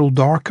feel a little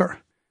darker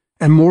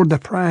and more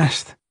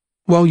depressed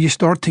while you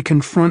start to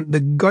confront the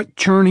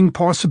gut-churning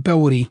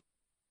possibility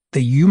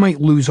that you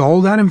might lose all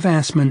that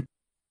investment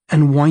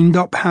and wind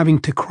up having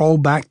to crawl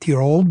back to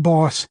your old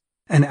boss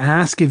and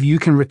ask if you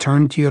can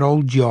return to your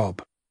old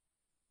job.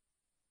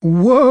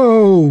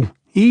 Whoa!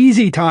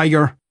 Easy,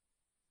 Tiger.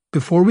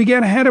 Before we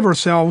get ahead of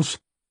ourselves,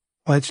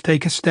 let's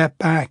take a step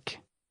back.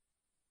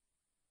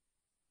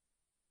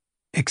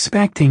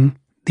 Expecting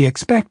the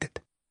expected.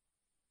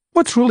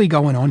 What's really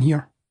going on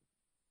here?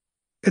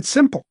 It's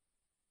simple.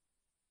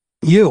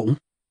 You,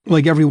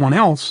 like everyone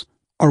else,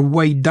 are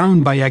weighed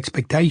down by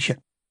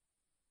expectation.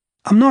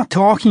 I'm not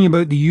talking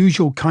about the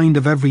usual kind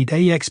of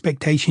everyday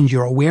expectations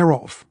you're aware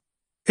of.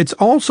 It's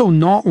also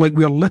not like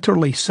we're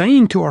literally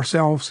saying to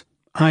ourselves,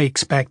 I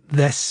expect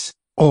this,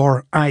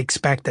 or I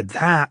expected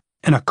that,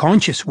 in a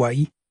conscious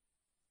way.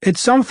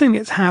 It's something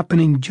that's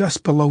happening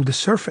just below the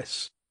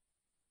surface,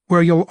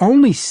 where you'll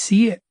only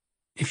see it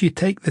if you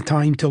take the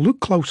time to look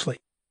closely.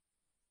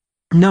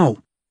 No,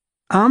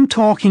 I'm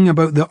talking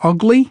about the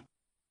ugly,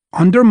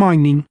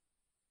 undermining,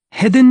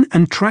 hidden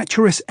and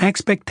treacherous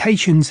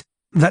expectations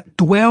that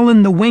dwell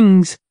in the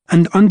wings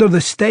and under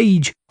the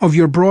stage of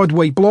your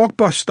Broadway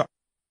blockbuster.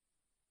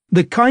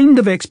 The kind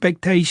of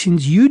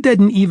expectations you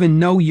didn't even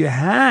know you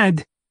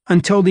had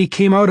until they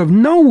came out of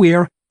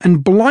nowhere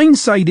and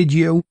blindsided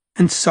you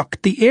and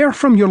sucked the air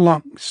from your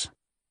lungs.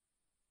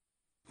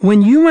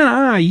 When you and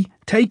I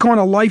take on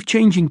a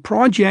life-changing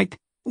project,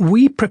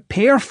 we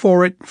prepare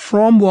for it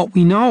from what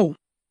we know.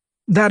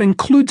 That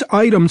includes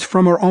items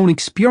from our own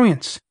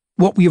experience,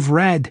 what we've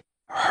read,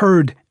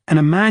 heard, and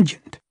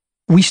imagined.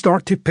 We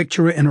start to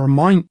picture it in our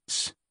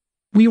minds.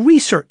 We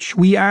research,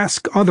 we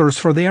ask others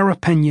for their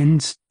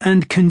opinions,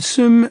 and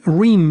consume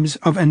reams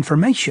of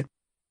information.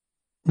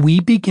 We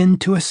begin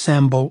to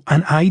assemble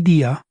an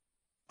idea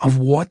of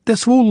what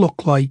this will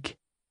look like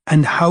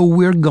and how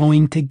we're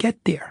going to get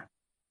there.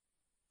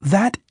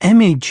 That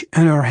image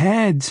in our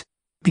heads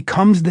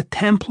becomes the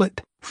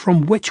template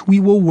from which we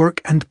will work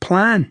and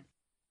plan.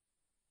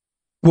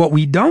 What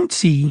we don't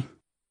see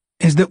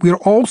is that we're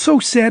also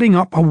setting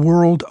up a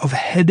world of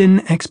hidden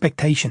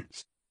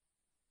expectations.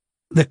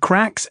 The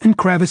cracks and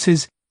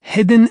crevices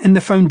hidden in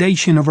the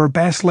foundation of our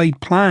best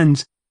laid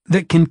plans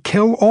that can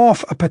kill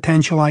off a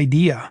potential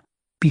idea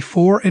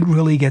before it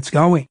really gets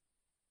going.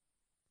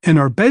 In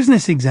our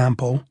business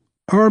example,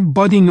 our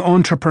budding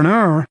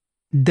entrepreneur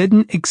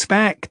didn't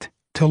expect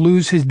to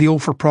lose his deal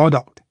for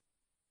product.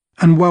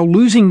 And while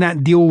losing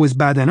that deal was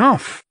bad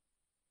enough,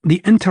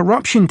 the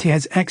interruption to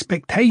his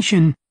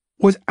expectation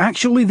was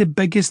actually the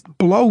biggest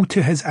blow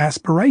to his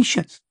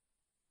aspirations.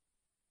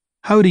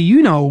 How do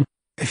you know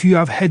if you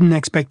have hidden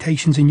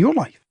expectations in your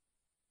life?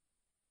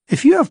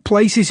 If you have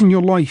places in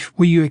your life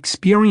where you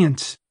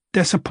experience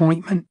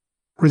disappointment,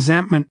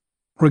 resentment,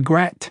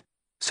 regret,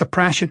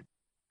 suppression,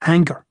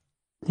 anger,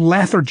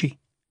 lethargy,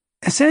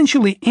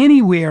 essentially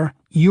anywhere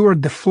you are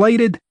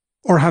deflated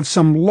or have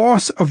some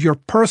loss of your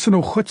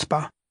personal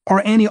chutzpah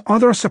or any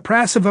other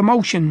suppressive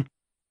emotion,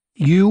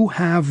 you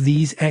have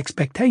these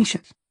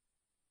expectations.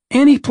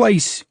 Any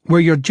place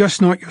where you're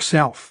just not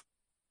yourself.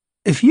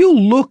 If you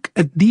look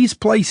at these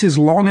places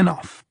long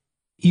enough,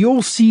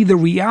 you'll see the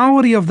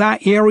reality of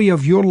that area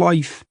of your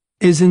life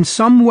is in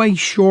some way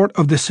short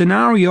of the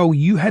scenario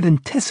you had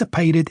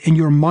anticipated in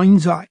your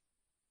mind's eye.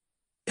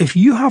 If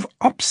you have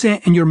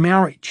upset in your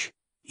marriage,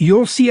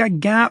 you'll see a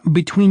gap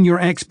between your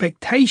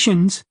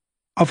expectations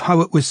of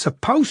how it was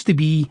supposed to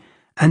be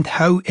and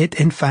how it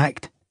in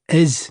fact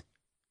is.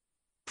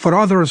 For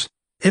others,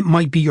 it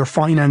might be your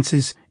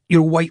finances,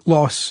 your weight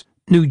loss,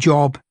 new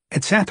job,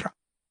 etc.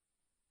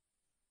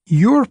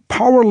 Your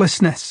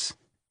powerlessness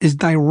is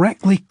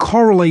directly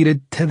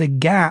correlated to the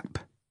gap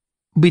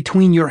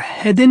between your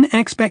hidden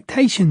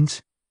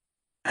expectations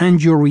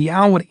and your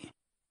reality.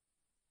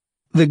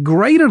 The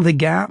greater the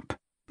gap,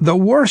 the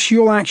worse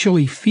you'll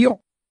actually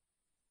feel.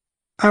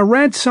 I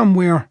read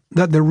somewhere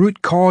that the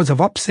root cause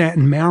of upset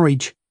in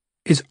marriage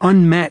is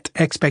unmet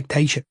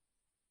expectation.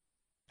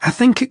 I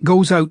think it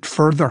goes out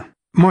further,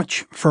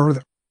 much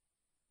further.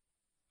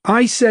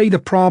 I say the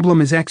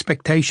problem is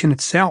expectation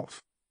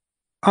itself.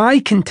 I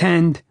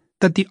contend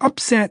that the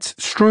upsets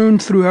strewn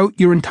throughout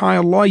your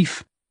entire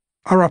life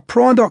are a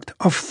product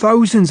of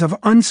thousands of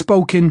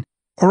unspoken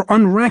or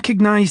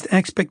unrecognized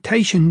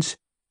expectations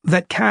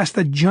that cast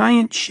a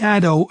giant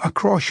shadow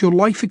across your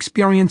life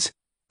experience,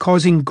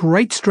 causing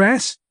great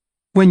stress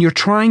when you're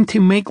trying to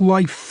make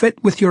life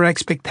fit with your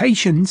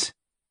expectations,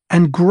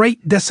 and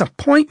great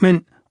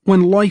disappointment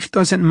when life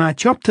doesn't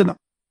match up to them.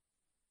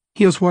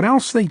 Here's what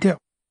else they do.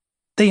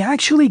 They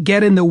actually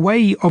get in the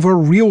way of our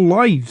real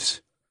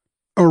lives,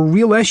 our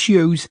real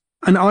issues,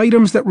 and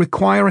items that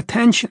require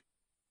attention.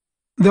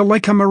 They're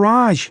like a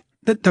mirage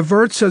that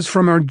diverts us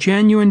from our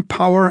genuine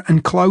power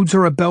and clouds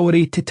our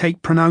ability to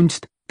take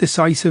pronounced,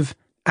 decisive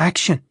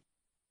action.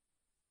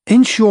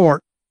 In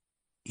short,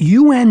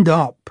 you end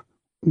up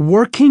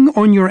working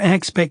on your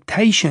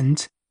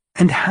expectations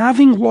and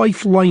having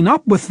life line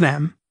up with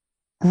them,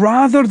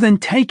 rather than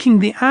taking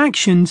the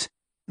actions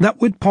that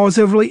would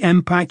positively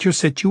impact your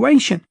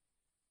situation.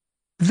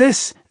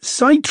 This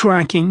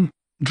sidetracking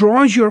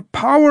draws your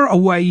power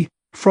away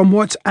from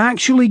what's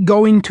actually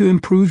going to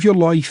improve your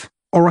life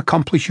or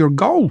accomplish your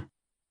goal,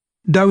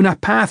 down a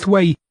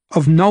pathway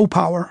of no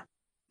power,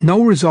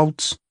 no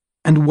results,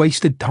 and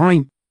wasted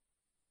time.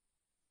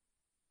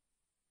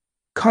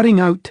 Cutting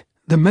out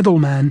the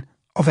middleman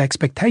of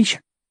expectation.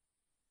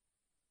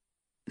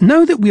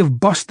 Now that we have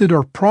busted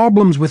our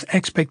problems with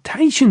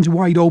expectations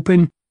wide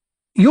open,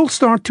 you'll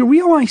start to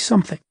realize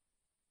something.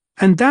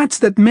 And that's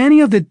that many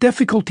of the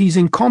difficulties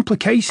and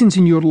complications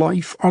in your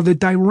life are the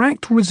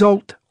direct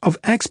result of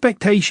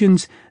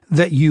expectations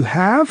that you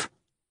have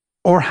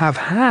or have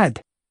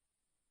had.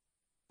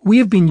 We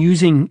have been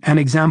using an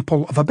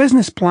example of a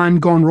business plan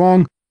gone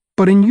wrong,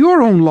 but in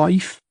your own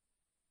life,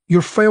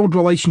 your failed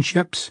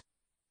relationships,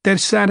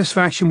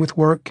 dissatisfaction with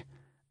work,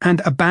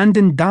 and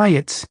abandoned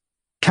diets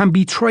can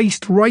be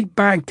traced right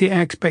back to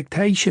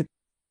expectation.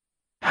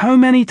 How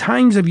many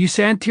times have you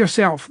said to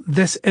yourself,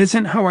 "This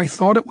isn't how I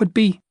thought it would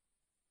be"?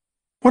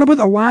 What about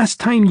the last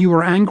time you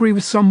were angry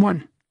with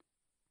someone?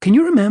 Can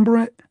you remember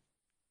it?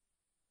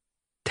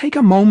 Take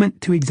a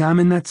moment to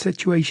examine that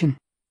situation,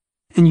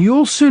 and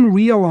you'll soon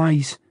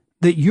realize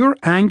that your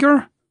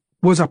anger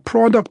was a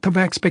product of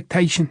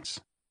expectations.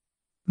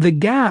 The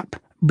gap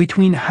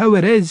between how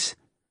it is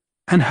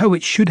and how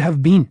it should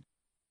have been.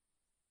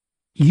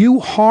 You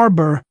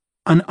harbor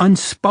an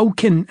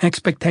unspoken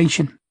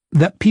expectation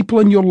that people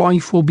in your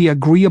life will be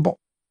agreeable.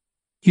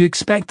 You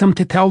expect them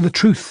to tell the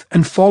truth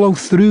and follow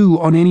through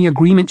on any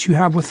agreements you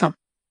have with them.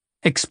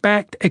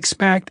 Expect.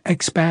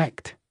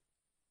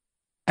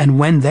 And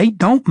when they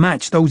don't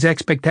match those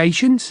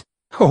expectations,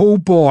 oh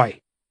boy.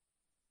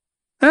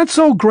 That's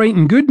all great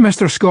and good,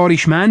 Mr.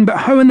 Scottish man, but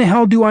how in the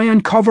hell do I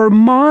uncover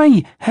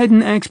my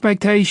hidden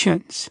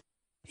expectations?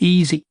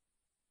 Easy.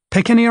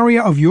 Pick an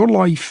area of your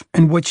life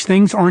in which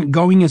things aren't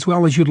going as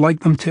well as you'd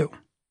like them to.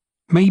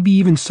 Maybe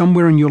even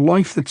somewhere in your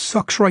life that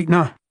sucks right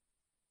now.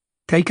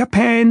 Take a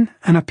pen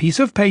and a piece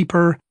of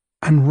paper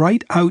and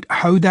write out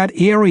how that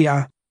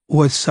area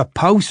was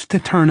supposed to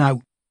turn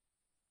out.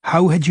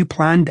 How had you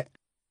planned it?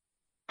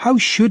 How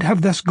should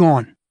have this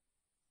gone?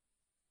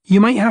 You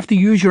might have to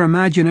use your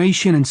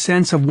imagination and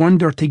sense of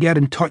wonder to get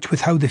in touch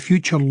with how the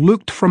future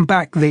looked from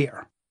back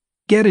there.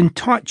 Get in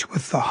touch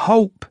with the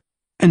hope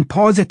and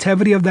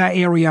positivity of that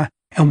area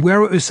and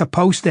where it was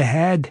supposed to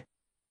head.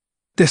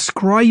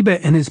 Describe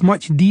it in as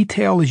much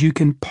detail as you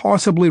can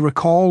possibly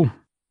recall.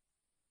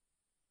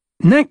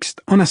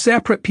 Next, on a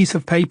separate piece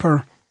of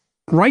paper,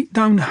 write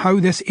down how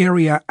this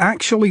area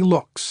actually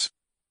looks.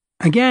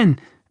 Again,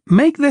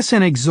 make this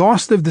an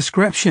exhaustive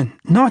description,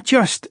 not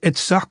just "it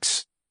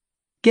sucks."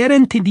 Get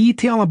into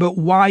detail about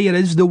why it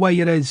is the way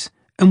it is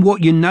and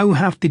what you now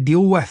have to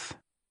deal with.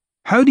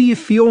 How do you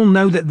feel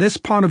now that this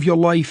part of your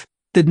life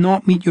did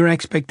not meet your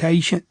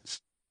expectations?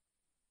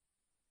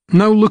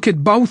 Now look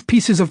at both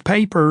pieces of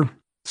paper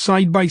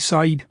side by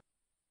side.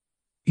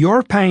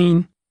 Your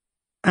pain,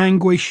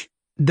 anguish,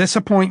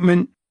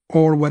 disappointment,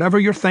 or whatever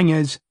your thing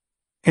is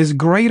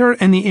greater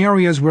in the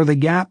areas where the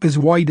gap is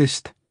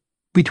widest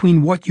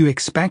between what you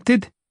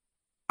expected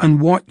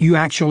and what you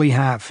actually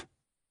have.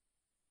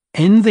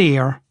 In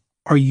there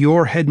are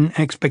your hidden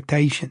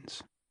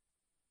expectations.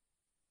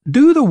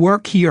 Do the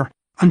work here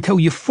until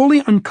you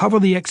fully uncover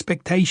the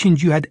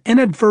expectations you had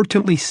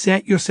inadvertently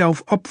set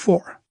yourself up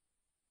for.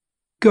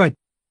 Good.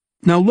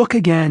 Now look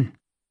again.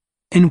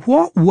 In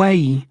what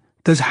way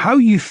does how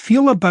you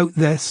feel about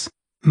this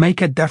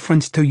make a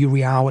difference to your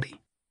reality?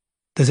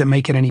 Does it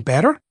make it any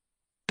better?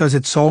 Does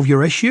it solve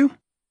your issue?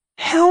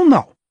 Hell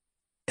no.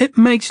 It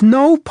makes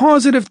no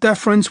positive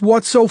difference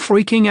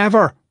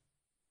whatsoever.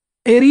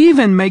 It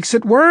even makes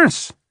it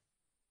worse.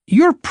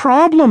 Your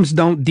problems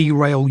don't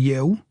derail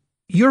you.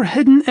 Your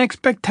hidden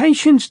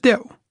expectations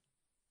do.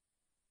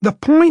 The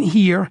point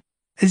here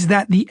is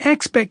that the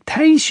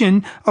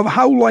expectation of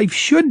how life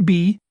should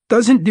be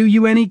doesn't do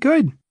you any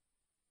good.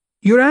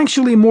 You're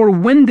actually more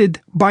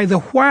winded by the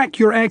whack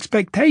your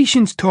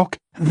expectations took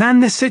than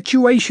the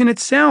situation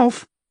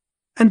itself.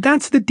 And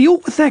that's the deal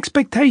with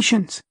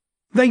expectations.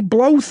 They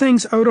blow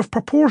things out of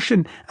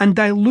proportion and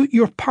dilute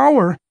your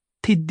power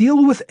to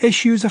deal with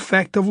issues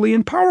effectively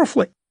and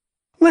powerfully.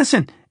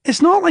 Listen,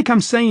 it's not like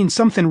I'm saying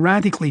something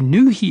radically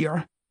new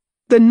here.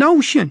 The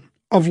notion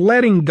of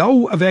letting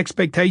go of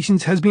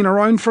expectations has been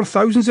around for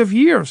thousands of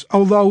years,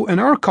 although in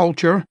our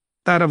culture,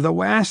 that of the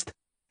West,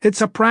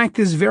 it's a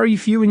practice very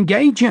few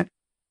engage in.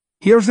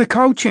 Here's the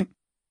coaching.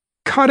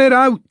 Cut it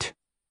out.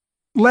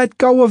 Let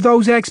go of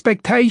those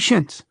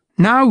expectations.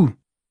 Now.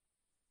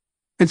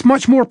 It's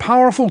much more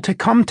powerful to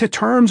come to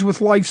terms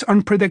with life's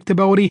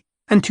unpredictability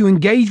and to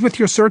engage with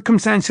your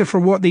circumstances for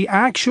what they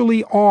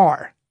actually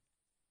are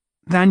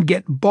than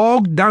get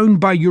bogged down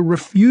by your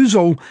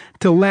refusal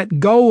to let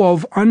go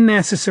of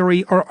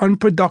unnecessary or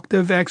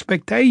unproductive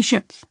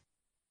expectations.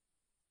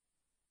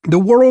 The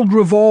world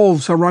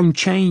revolves around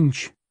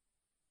change,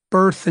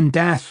 birth and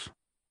death,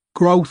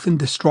 growth and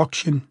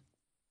destruction,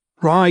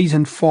 rise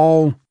and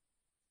fall,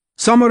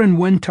 summer and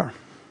winter.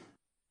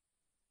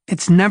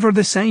 It's never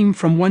the same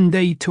from one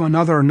day to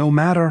another, no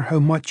matter how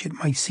much it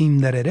might seem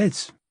that it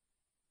is.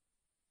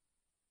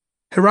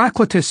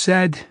 Heraclitus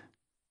said,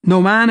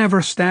 "No man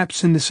ever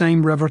steps in the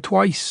same river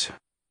twice."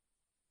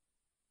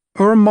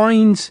 Our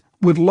minds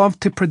would love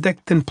to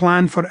predict and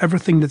plan for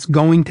everything that's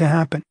going to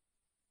happen,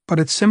 but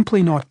it's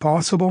simply not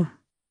possible.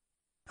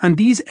 And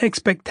these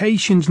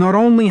expectations not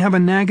only have a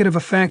negative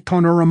effect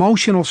on our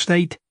emotional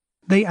state,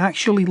 they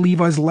actually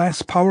leave us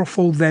less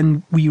powerful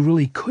than we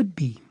really could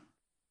be.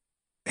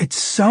 It's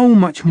so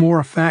much more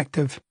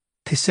effective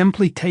to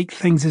simply take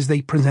things as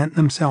they present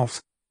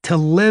themselves, to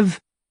live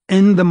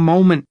in the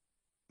moment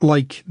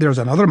like there's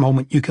another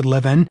moment you could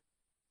live in,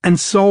 and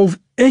solve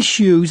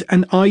issues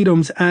and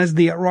items as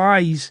they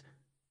arise,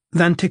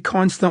 than to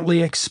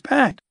constantly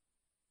expect.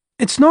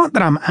 It's not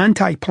that I'm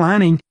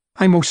anti-planning,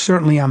 I most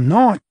certainly am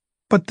not,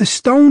 but the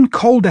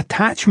stone-cold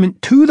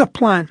attachment to the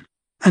plan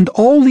and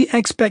all the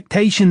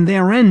expectation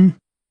therein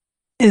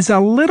is a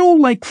little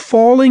like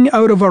falling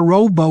out of a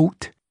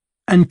rowboat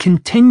and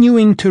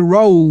continuing to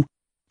row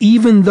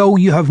even though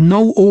you have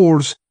no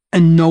oars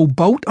and no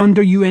boat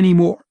under you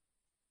anymore.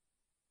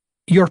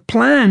 Your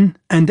plan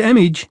and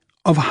image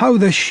of how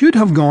this should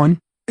have gone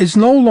is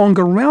no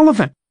longer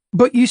relevant,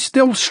 but you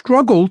still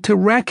struggle to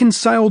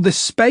reconcile the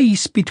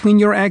space between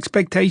your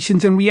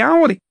expectations and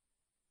reality.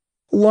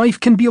 Life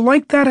can be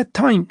like that at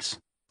times.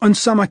 On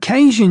some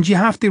occasions, you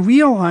have to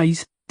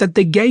realize that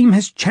the game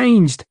has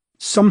changed,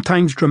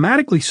 sometimes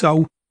dramatically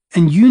so,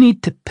 and you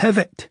need to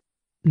pivot,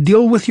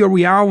 deal with your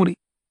reality.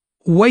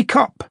 Wake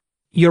up.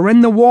 You're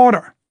in the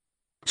water.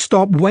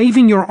 Stop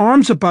waving your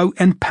arms about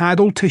and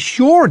paddle to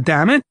shore,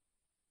 damn it.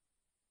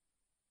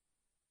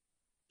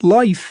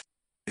 Life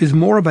is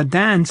more of a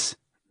dance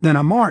than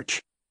a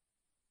march.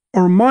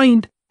 Our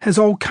mind has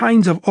all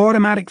kinds of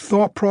automatic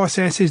thought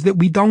processes that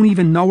we don't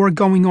even know are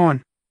going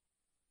on.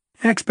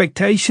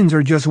 Expectations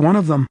are just one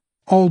of them,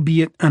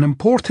 albeit an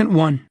important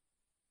one.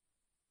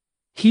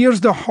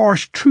 Here's the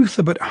harsh truth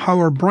about how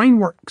our brain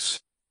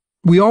works.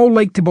 We all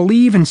like to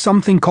believe in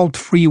something called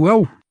free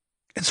will.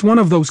 It's one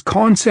of those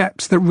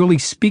concepts that really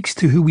speaks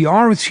to who we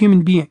are as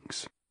human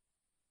beings.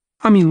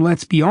 I mean,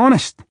 let's be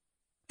honest.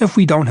 If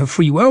we don't have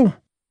free will,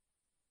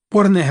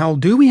 what in the hell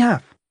do we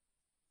have?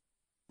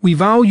 We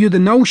value the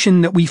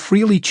notion that we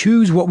freely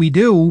choose what we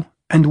do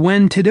and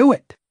when to do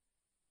it.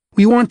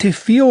 We want to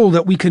feel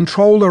that we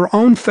control our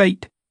own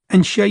fate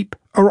and shape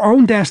our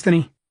own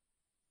destiny.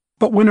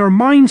 But when our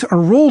minds are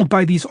ruled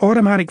by these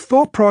automatic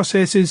thought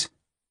processes,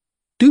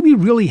 do we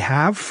really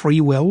have free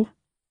will?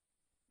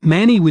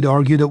 Many would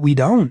argue that we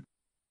don't.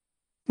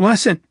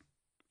 Listen,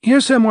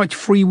 here's how much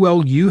free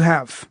will you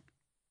have.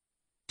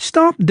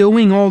 Stop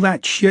doing all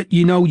that shit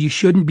you know you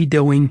shouldn't be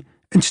doing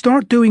and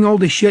start doing all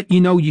the shit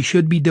you know you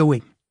should be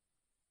doing.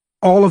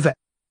 All of it.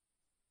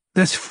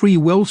 This free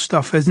will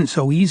stuff isn't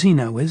so easy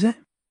now, is it?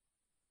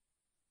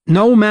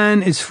 No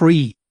man is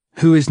free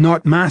who is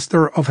not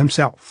master of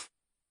himself.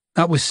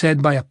 That was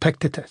said by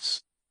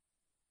Epictetus.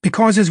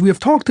 Because as we have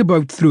talked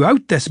about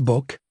throughout this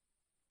book,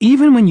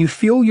 even when you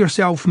feel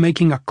yourself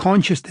making a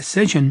conscious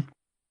decision,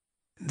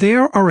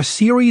 there are a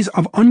series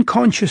of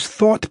unconscious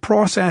thought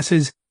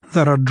processes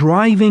that are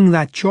driving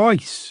that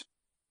choice.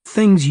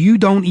 Things you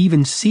don't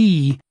even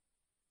see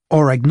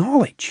or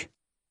acknowledge.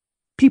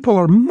 People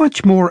are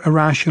much more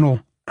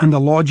irrational and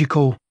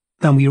illogical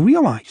than we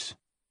realize.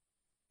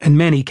 In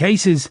many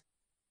cases,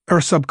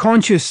 our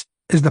subconscious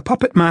is the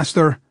puppet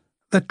master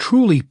that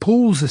truly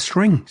pulls the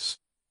strings.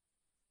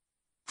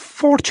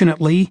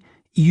 Fortunately,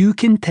 you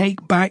can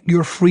take back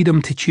your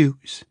freedom to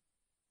choose,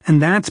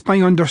 and that's by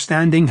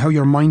understanding how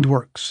your mind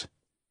works,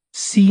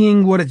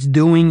 seeing what it's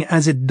doing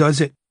as it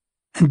does it,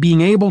 and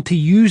being able to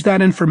use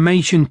that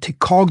information to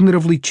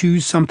cognitively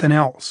choose something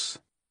else,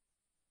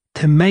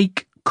 to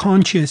make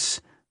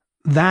conscious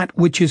that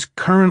which is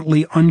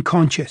currently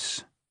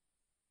unconscious.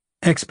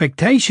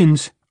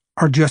 Expectations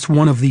are just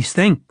one of these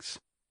things.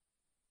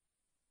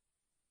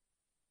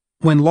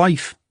 When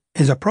life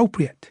is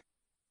appropriate,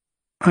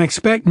 I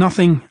expect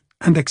nothing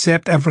and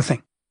accept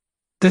everything.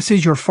 This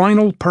is your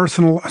final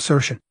personal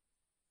assertion.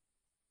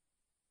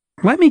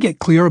 Let me get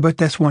clear about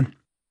this one.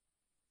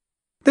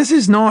 This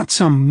is not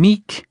some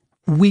meek,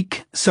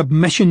 weak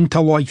submission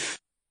to life.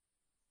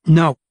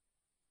 No.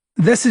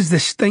 This is the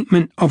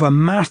statement of a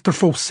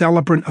masterful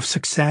celebrant of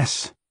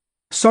success.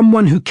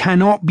 Someone who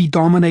cannot be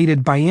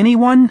dominated by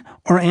anyone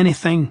or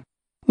anything.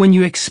 When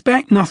you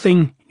expect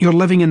nothing, you're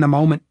living in the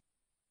moment.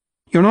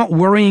 You're not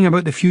worrying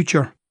about the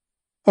future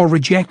or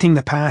rejecting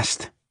the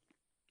past.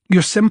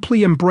 You're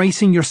simply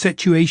embracing your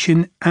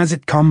situation as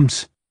it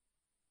comes.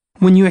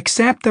 When you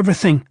accept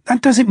everything,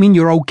 that doesn't mean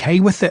you're okay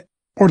with it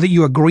or that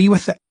you agree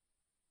with it,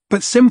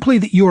 but simply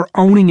that you are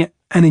owning it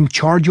and in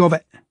charge of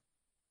it.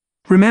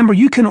 Remember,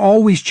 you can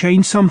always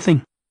change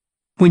something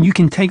when you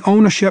can take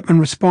ownership and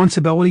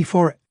responsibility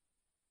for it.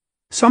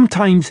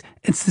 Sometimes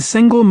it's the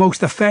single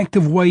most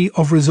effective way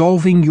of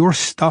resolving your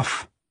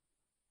stuff.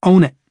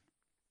 Own it.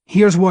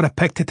 Here's what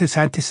Epictetus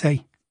had to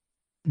say.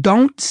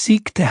 Don't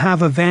seek to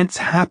have events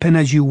happen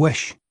as you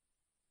wish,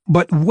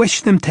 but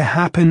wish them to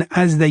happen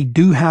as they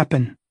do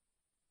happen,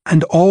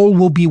 and all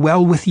will be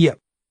well with you.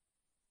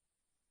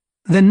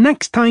 The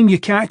next time you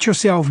catch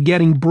yourself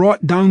getting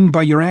brought down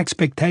by your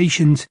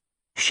expectations,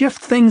 shift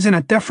things in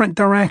a different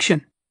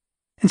direction.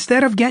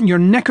 Instead of getting your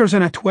knickers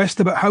in a twist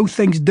about how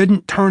things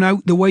didn't turn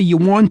out the way you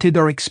wanted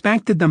or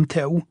expected them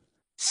to,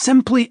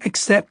 simply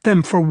accept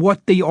them for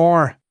what they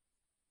are.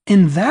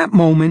 In that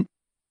moment,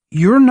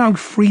 you're now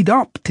freed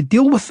up to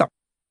deal with them.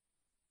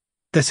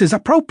 This is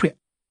appropriate.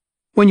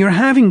 When you're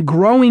having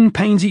growing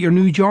pains at your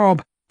new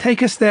job,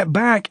 take a step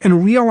back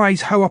and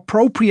realize how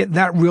appropriate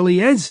that really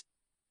is.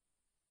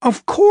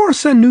 Of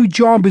course, a new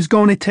job is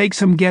going to take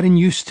some getting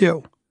used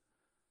to.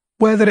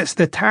 Whether it's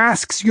the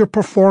tasks you're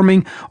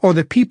performing or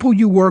the people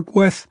you work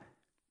with,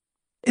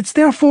 it's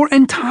therefore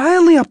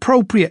entirely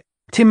appropriate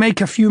to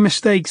make a few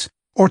mistakes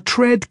or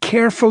tread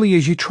carefully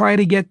as you try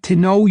to get to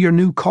know your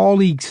new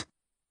colleagues.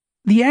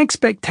 The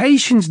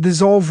expectations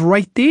dissolve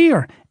right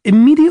there,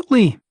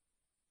 immediately.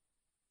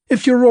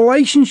 If your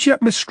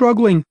relationship is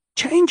struggling,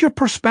 change your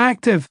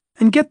perspective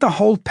and get the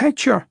whole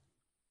picture.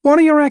 What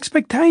are your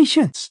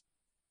expectations?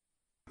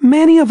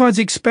 Many of us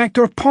expect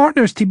our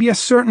partners to be a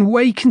certain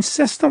way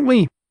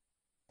consistently,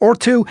 or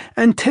to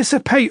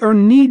anticipate our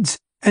needs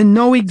and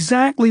know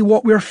exactly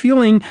what we're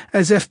feeling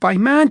as if by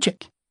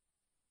magic.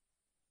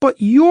 But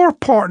your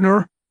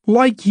partner,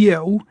 like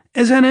you,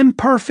 is an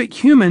imperfect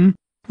human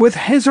with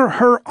his or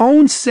her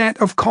own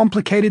set of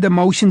complicated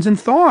emotions and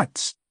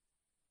thoughts.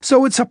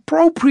 So it's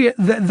appropriate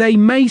that they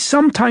may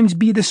sometimes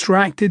be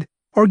distracted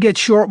or get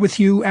short with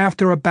you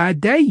after a bad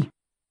day.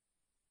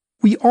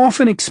 We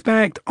often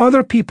expect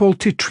other people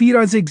to treat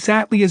us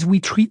exactly as we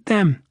treat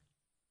them.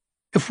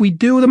 If we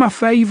do them a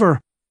favor,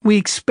 we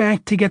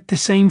expect to get the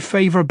same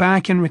favor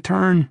back in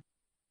return.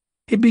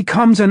 It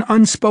becomes an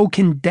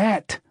unspoken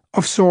debt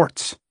of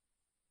sorts.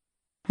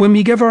 When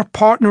we give our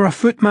partner a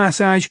foot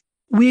massage,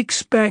 we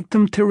expect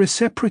them to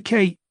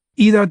reciprocate,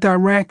 either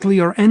directly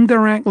or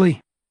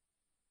indirectly.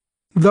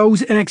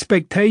 Those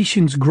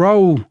expectations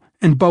grow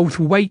in both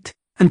weight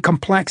and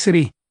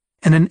complexity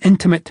in an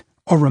intimate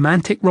or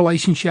romantic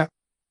relationship.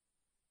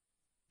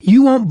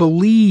 You won't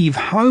believe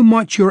how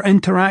much your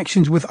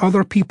interactions with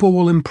other people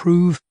will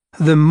improve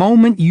the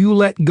moment you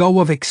let go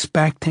of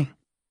expecting,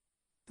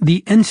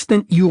 the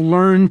instant you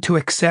learn to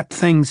accept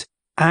things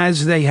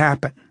as they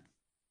happen.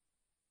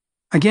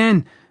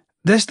 Again,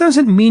 this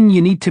doesn't mean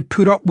you need to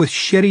put up with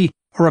shitty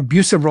or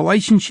abusive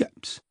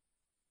relationships.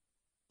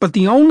 But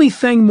the only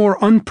thing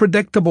more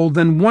unpredictable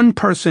than one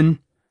person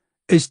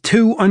is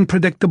two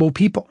unpredictable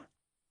people.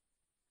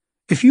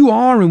 If you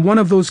are in one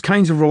of those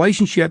kinds of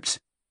relationships,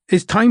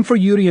 it's time for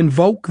you to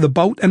invoke the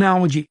boat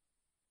analogy.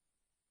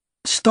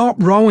 Stop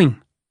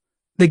rowing.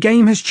 The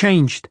game has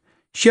changed.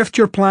 Shift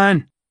your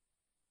plan.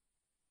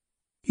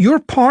 Your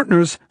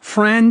partners,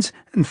 friends,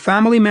 and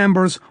family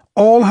members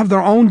all have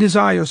their own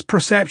desires,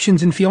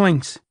 perceptions, and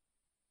feelings.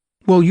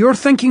 While you're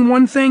thinking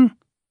one thing,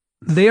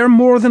 they're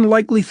more than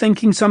likely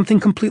thinking something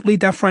completely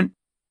different.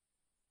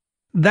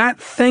 That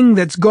thing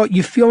that's got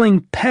you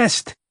feeling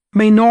pissed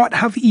may not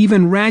have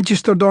even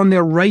registered on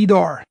their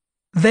radar.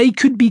 They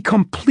could be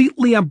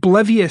completely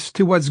oblivious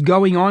to what's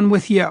going on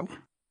with you.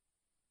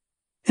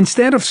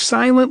 Instead of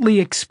silently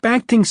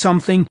expecting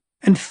something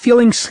and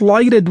feeling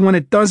slighted when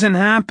it doesn't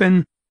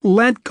happen,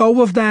 let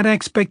go of that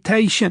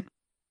expectation.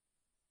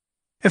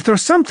 If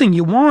there's something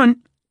you want,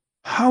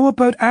 how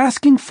about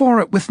asking for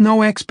it with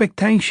no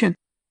expectation?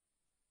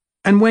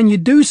 And when you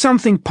do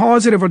something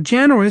positive or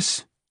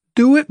generous,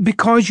 do it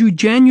because you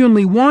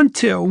genuinely want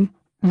to,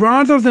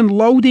 rather than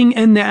loading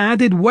in the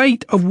added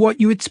weight of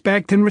what you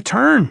expect in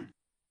return.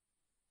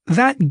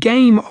 That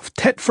game of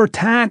tit for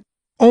tat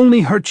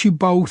only hurts you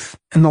both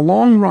in the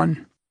long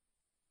run.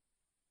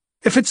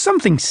 If it's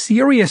something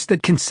serious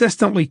that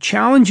consistently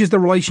challenges the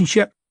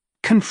relationship,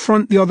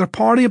 confront the other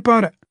party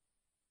about it.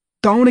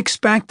 Don't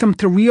expect them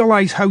to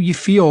realize how you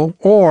feel,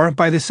 or,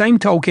 by the same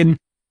token,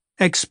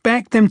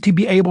 expect them to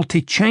be able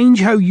to change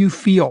how you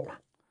feel.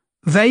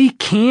 They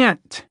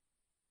can't.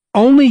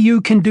 Only you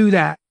can do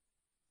that.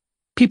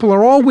 People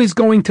are always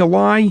going to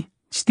lie,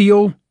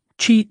 steal,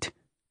 cheat,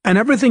 and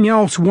everything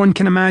else one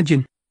can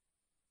imagine.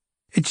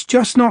 It's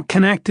just not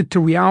connected to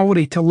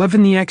reality to live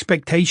in the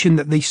expectation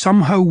that they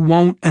somehow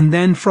won't and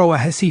then throw a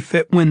hissy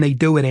fit when they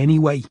do it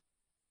anyway.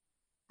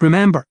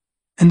 Remember,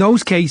 in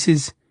those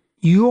cases,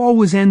 you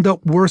always end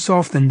up worse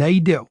off than they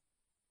do.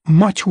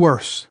 Much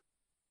worse.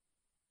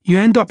 You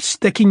end up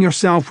sticking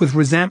yourself with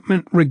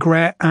resentment,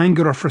 regret,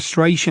 anger, or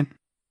frustration.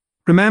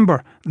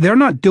 Remember, they're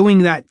not doing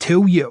that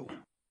to you.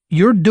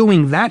 You're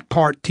doing that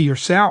part to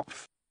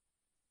yourself.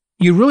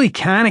 You really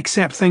can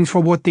accept things for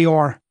what they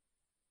are.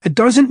 It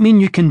doesn't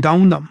mean you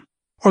condone them,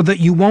 or that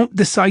you won't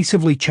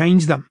decisively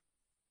change them.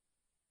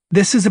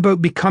 This is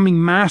about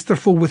becoming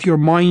masterful with your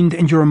mind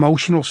and your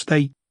emotional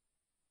state.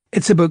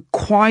 It's about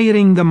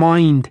quieting the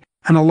mind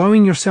and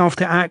allowing yourself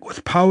to act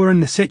with power in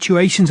the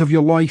situations of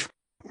your life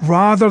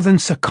rather than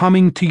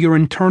succumbing to your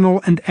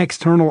internal and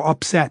external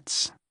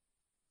upsets.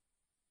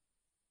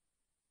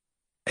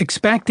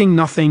 Expecting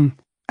nothing,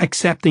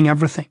 accepting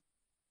everything.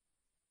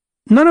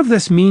 None of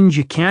this means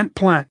you can't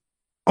plan,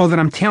 or that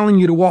I'm telling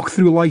you to walk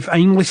through life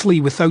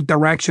aimlessly without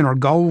direction or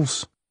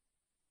goals.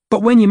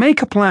 But when you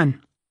make a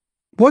plan,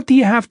 what do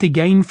you have to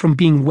gain from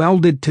being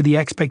welded to the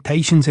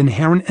expectations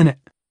inherent in it?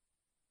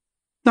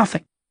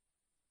 Nothing.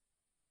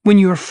 When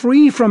you are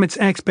free from its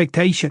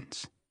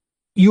expectations,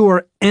 you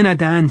are in a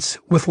dance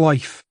with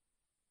life,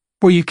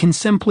 where you can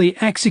simply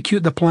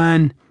execute the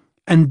plan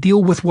and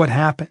deal with what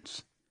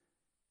happens.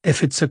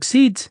 If it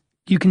succeeds,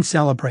 you can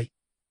celebrate.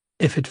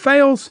 If it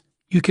fails,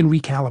 you can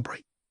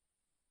recalibrate.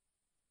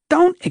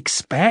 Don't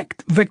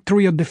expect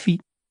victory or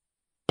defeat.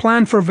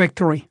 Plan for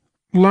victory.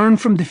 Learn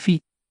from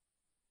defeat.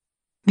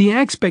 The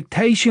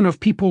expectation of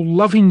people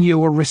loving you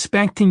or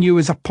respecting you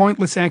is a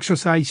pointless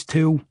exercise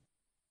too.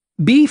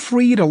 Be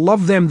free to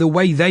love them the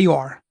way they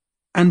are,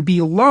 and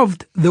be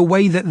loved the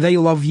way that they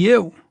love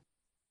you.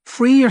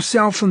 Free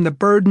yourself from the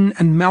burden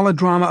and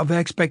melodrama of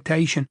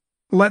expectation.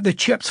 Let the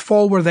chips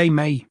fall where they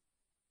may.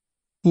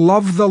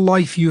 Love the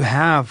life you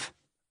have,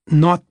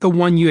 not the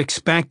one you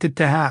expected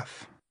to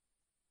have.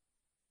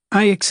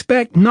 I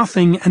expect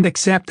nothing and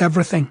accept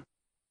everything.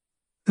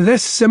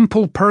 This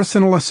simple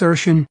personal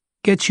assertion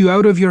gets you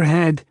out of your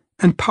head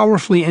and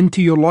powerfully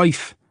into your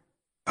life,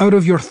 out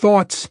of your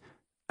thoughts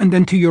and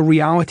into your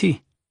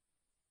reality.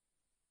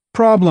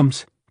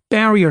 Problems,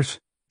 barriers,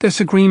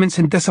 disagreements,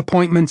 and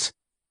disappointments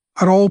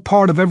are all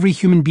part of every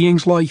human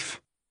being's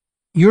life.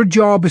 Your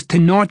job is to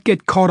not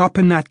get caught up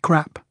in that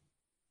crap,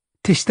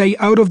 to stay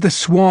out of the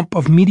swamp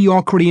of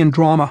mediocrity and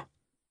drama,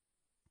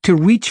 to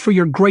reach for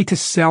your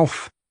greatest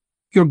self,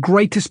 your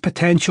greatest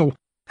potential,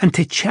 and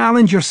to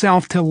challenge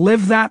yourself to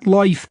live that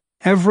life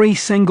every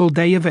single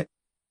day of it.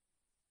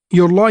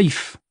 Your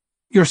life,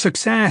 your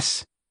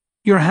success,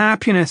 your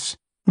happiness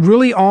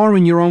really are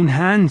in your own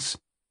hands.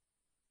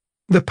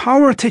 The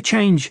power to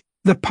change,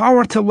 the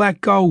power to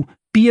let go,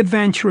 be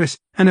adventurous,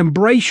 and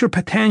embrace your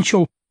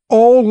potential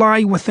all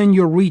lie within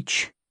your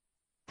reach.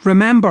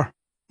 Remember,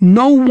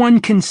 no one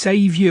can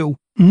save you.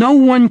 No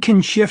one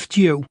can shift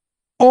you.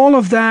 All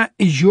of that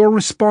is your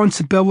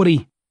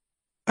responsibility.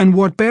 And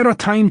what better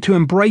time to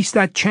embrace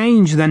that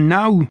change than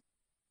now?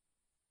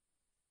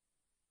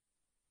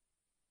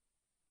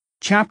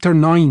 Chapter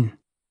 9.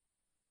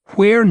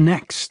 Where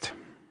next?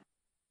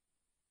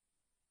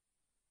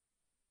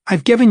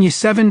 I've given you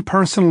 7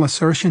 personal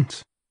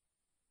assertions.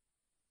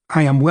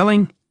 I am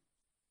willing.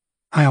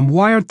 I am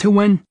wired to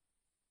win.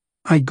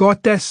 I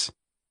got this.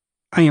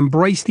 I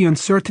embrace the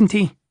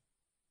uncertainty.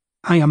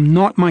 I am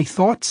not my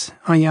thoughts.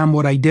 I am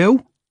what I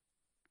do.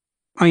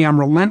 I am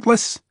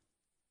relentless.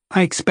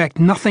 I expect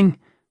nothing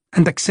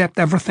and accept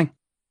everything.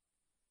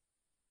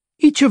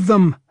 Each of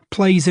them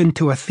plays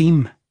into a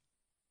theme.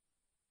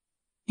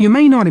 You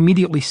may not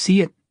immediately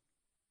see it,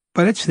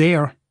 but it's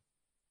there.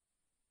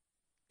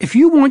 If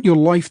you want your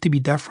life to be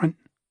different,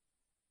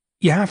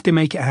 you have to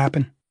make it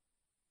happen.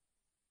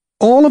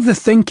 All of the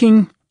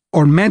thinking,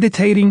 or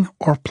meditating,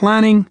 or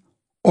planning,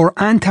 or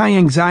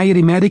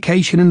anti-anxiety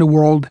medication in the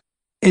world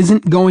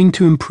isn't going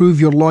to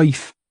improve your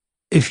life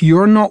if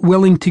you're not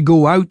willing to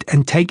go out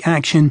and take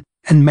action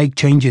and make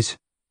changes.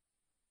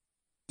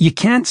 You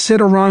can't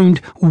sit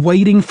around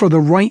waiting for the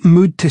right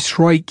mood to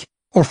strike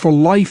or for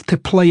life to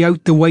play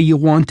out the way you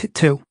want it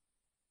to.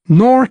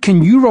 Nor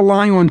can you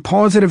rely on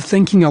positive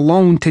thinking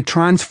alone to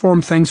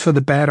transform things for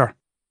the better.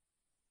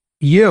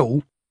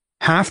 You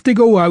have to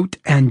go out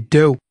and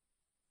do.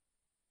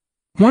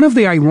 One of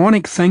the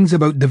ironic things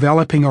about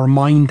developing our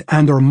mind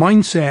and our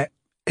mindset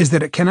is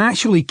that it can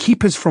actually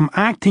keep us from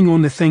acting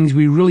on the things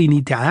we really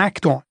need to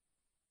act on.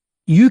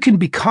 You can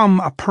become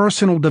a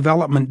personal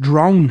development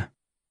drone.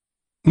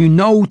 You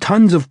know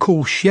tons of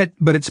cool shit,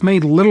 but it's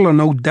made little or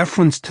no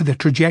difference to the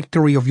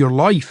trajectory of your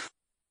life.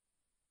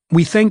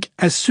 We think,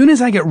 as soon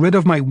as I get rid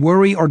of my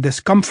worry or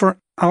discomfort,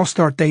 I'll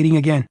start dating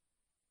again.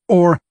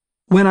 Or,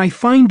 when I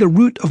find the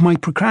root of my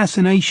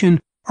procrastination,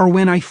 or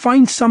when I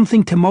find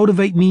something to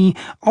motivate me,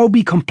 I'll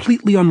be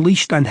completely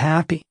unleashed and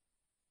happy.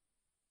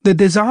 The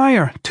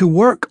desire to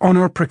work on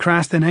our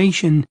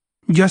procrastination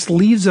just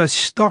leaves us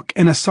stuck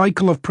in a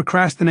cycle of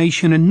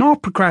procrastination and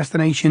not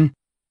procrastination,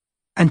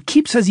 and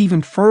keeps us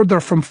even further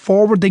from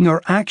forwarding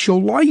our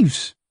actual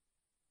lives.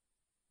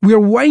 We're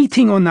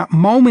waiting on that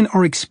moment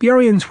or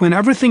experience when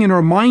everything in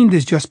our mind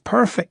is just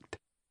perfect.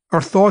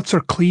 Our thoughts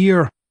are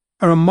clear,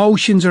 our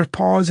emotions are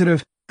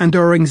positive, and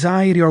our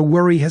anxiety or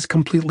worry has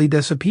completely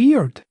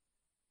disappeared.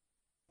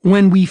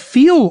 When we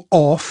feel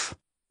off,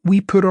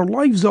 we put our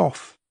lives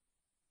off.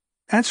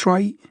 That's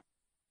right.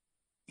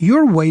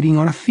 You're waiting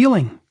on a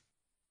feeling.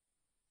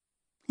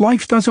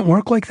 Life doesn't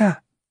work like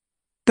that.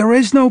 There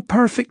is no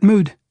perfect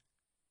mood.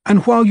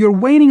 And while you're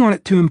waiting on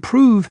it to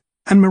improve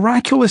and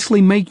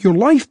miraculously make your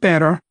life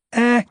better,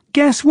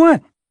 guess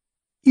what?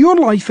 Your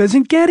life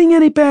isn't getting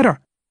any better.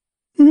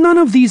 None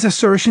of these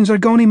assertions are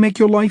going to make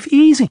your life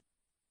easy.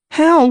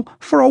 Hell,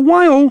 for a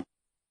while,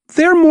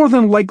 they're more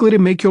than likely to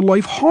make your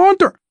life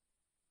harder.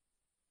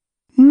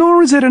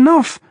 Nor is it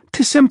enough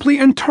to simply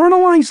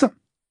internalize them.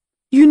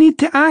 You need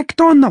to act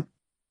on them.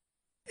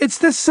 It's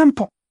this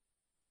simple.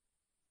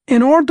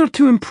 In order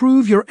to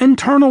improve your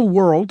internal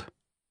world,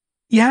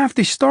 you have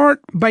to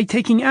start by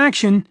taking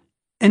action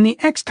in the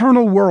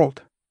external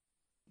world.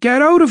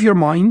 Get out of your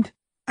mind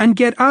and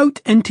get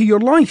out into your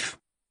life.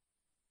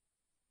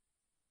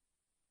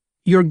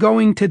 You're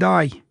going to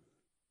die.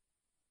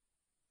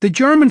 The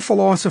German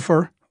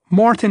philosopher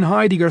Martin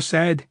Heidegger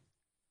said,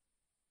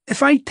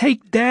 "If I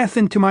take death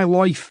into my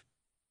life,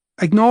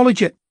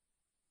 acknowledge it,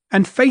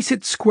 and face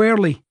it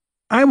squarely,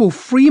 I will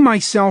free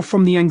myself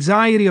from the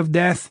anxiety of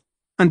death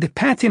and the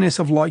pettiness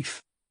of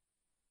life.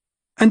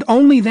 And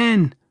only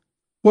then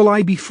will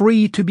I be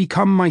free to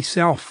become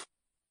myself."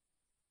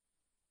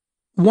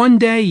 One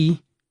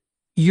day,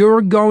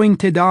 you're going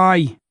to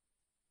die.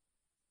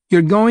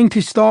 You're going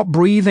to stop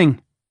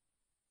breathing,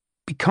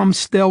 become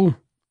still,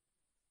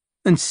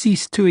 and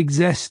cease to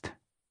exist.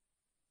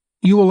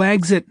 You will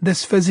exit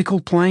this physical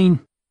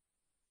plane.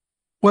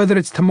 Whether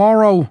it's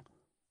tomorrow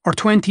or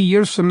 20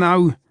 years from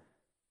now,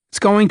 it's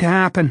going to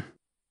happen.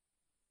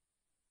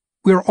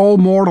 We're all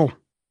mortal.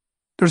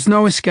 There's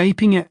no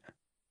escaping it.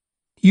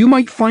 You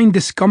might find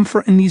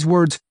discomfort in these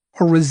words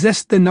or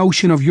resist the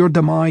notion of your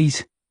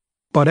demise.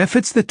 But if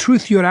it's the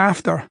truth you're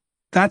after,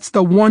 that's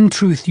the one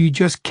truth you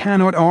just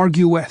cannot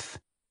argue with.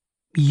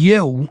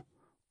 You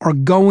are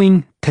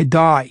going to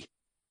die.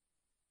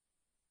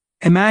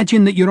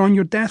 Imagine that you're on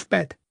your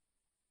deathbed.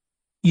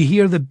 You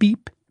hear the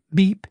beep,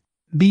 beep,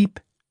 beep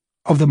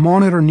of the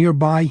monitor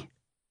nearby.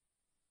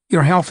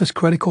 Your health is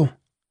critical.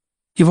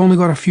 You've only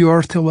got a few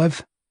hours to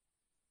live.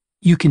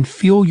 You can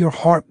feel your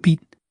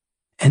heartbeat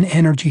and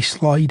energy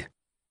slide.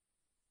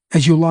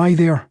 As you lie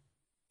there,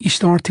 you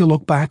start to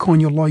look back on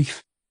your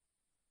life.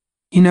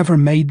 You never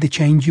made the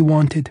change you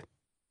wanted.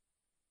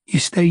 You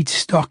stayed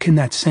stuck in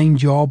that same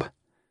job,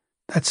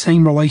 that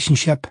same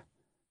relationship,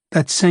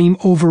 that same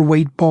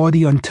overweight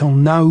body until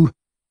now,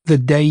 the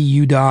day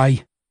you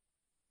die.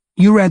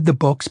 You read the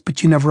books,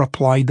 but you never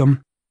applied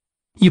them.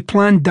 You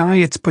planned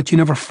diets, but you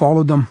never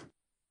followed them.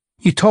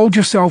 You told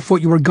yourself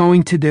what you were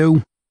going to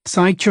do,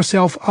 psyched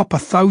yourself up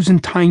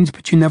 1,000 times,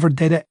 but you never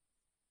did it.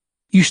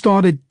 You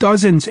started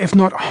dozens, if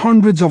not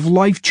hundreds, of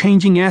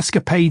life-changing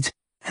escapades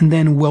and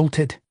then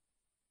wilted.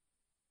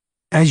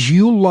 As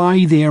you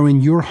lie there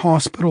in your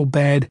hospital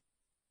bed,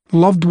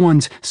 loved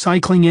ones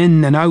cycling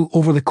in and out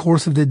over the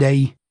course of the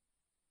day,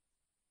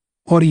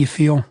 what do you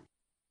feel?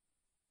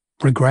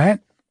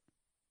 Regret?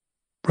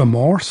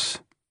 Remorse?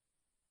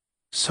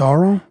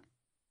 Sorrow?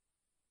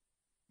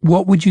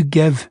 What would you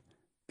give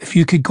if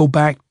you could go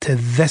back to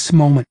this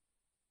moment,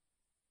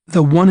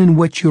 the one in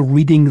which you're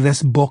reading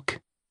this book,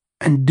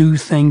 and do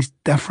things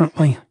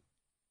differently?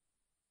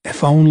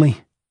 If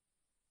only.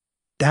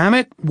 Damn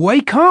it,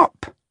 wake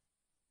up!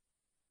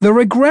 The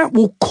regret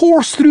will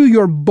course through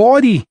your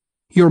body,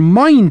 your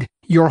mind,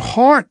 your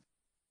heart.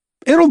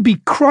 It'll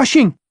be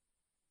crushing,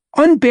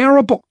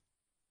 unbearable.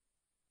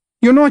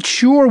 You're not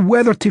sure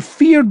whether to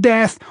fear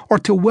death or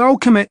to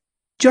welcome it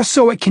just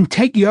so it can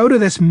take you out of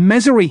this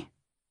misery.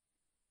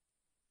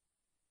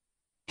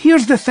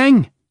 Here's the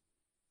thing.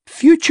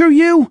 Future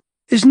you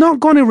is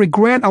not going to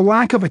regret a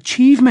lack of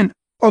achievement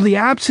or the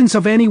absence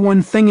of any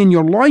one thing in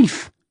your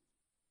life.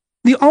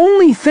 The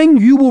only thing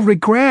you will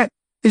regret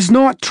is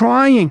not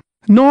trying,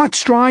 not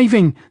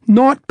striving,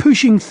 not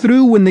pushing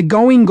through when the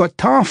going got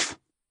tough.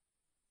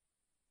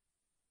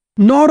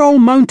 Not all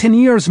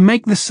mountaineers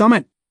make the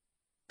summit.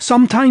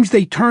 Sometimes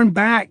they turn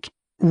back,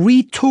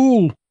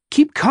 retool,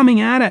 keep coming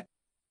at it.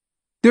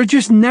 They're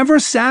just never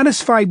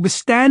satisfied with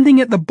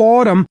standing at the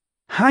bottom,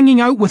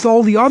 hanging out with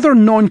all the other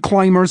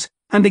non-climbers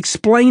and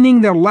explaining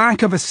their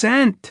lack of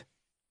ascent.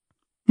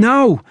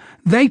 No,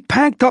 they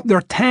packed up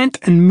their tent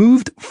and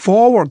moved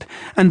forward,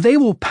 and they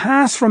will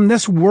pass from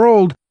this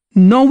world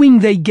knowing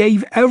they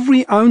gave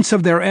every ounce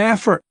of their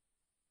effort,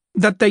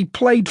 that they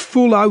played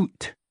full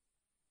out.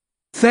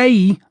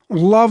 They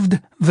loved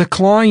the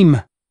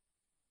climb.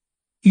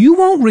 You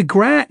won't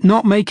regret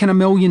not making $1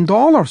 million.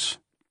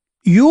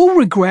 You'll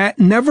regret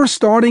never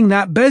starting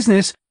that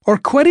business or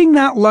quitting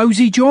that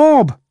lousy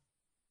job.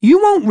 You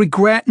won't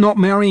regret not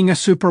marrying a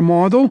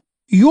supermodel.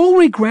 You'll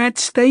regret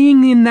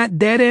staying in that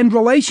dead-end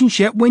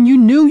relationship when you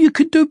knew you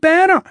could do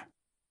better.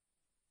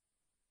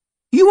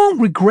 You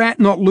won't regret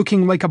not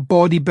looking like a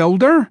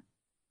bodybuilder.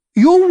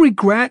 You'll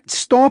regret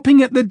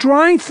stopping at the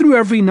drive-thru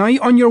every night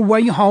on your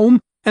way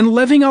home and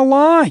living a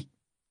lie.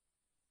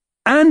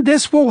 And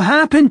this will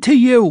happen to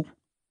you.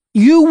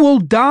 You will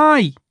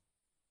die.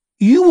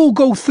 You will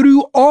go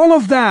through all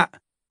of that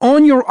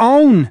on your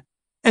own,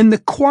 in the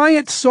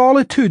quiet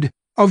solitude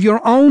of your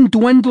own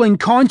dwindling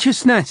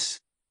consciousness.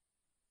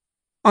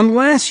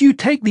 Unless you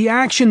take the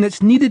action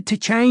that's needed to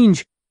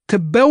change, to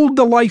build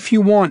the life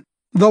you want,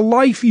 the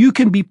life you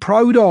can be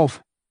proud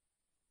of.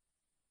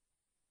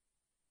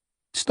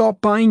 Stop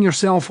buying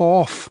yourself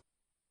off.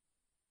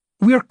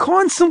 We are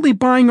constantly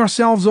buying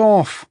ourselves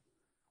off.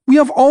 We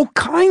have all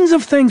kinds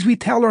of things we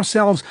tell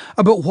ourselves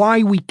about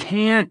why we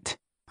can't.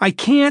 I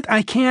can't,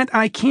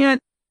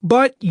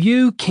 but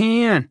you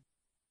can.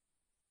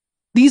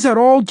 These are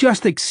all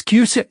just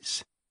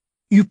excuses.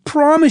 You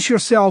promise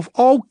yourself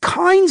all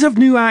kinds of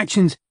new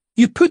actions.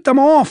 You put them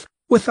off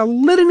with a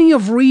litany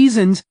of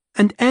reasons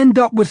and end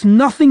up with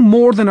nothing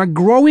more than a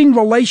growing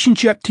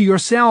relationship to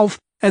yourself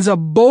as a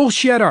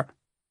bullshitter.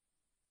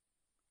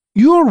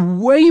 You're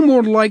way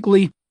more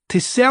likely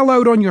to sell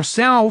out on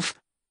yourself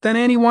than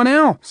anyone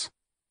else.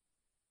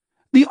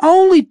 The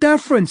only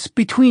difference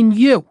between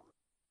you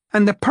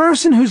and the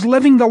person who's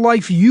living the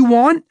life you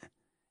want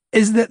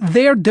is that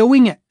they're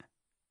doing it.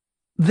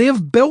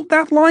 They've built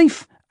that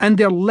life and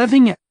they're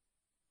living it.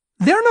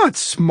 They're not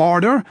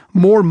smarter,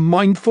 more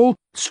mindful,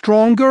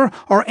 stronger,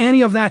 or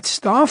any of that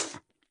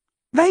stuff.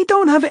 They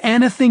don't have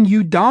anything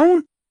you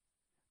don't.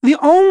 The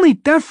only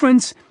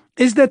difference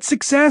is that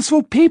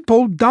successful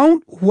people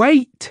don't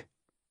wait.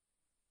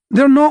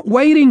 They're not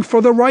waiting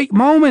for the right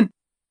moment.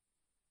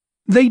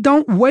 They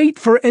don't wait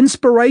for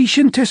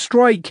inspiration to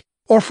strike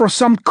or for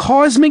some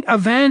cosmic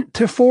event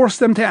to force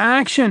them to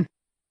action.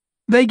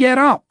 They get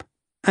up,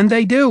 and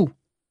they do.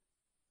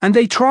 And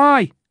they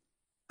try,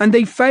 and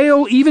they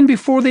fail even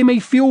before they may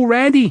feel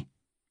ready.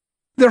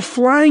 They're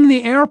flying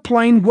the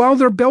airplane while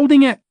they're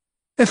building it.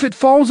 If it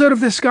falls out of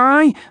the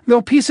sky,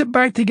 they'll piece it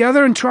back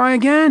together and try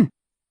again.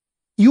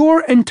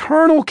 Your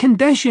internal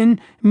condition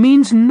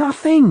means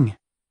nothing.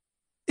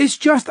 It's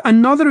just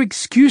another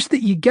excuse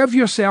that you give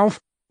yourself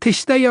to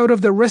stay out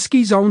of the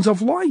risky zones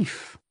of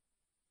life.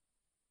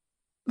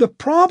 The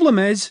problem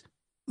is,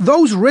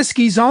 those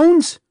risky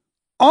zones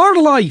are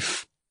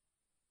life.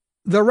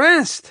 The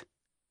rest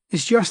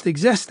is just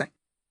existing.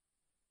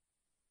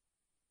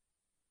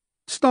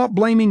 Stop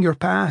blaming your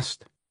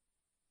past.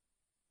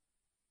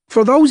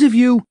 For those of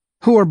you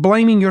who are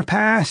blaming your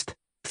past,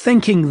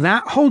 thinking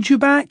that holds you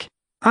back,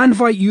 I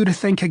invite you to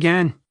think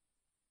again.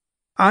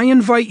 I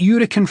invite you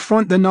to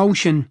confront the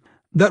notion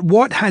that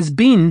what has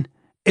been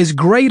is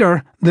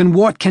greater than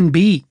what can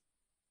be.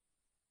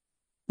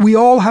 We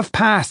all have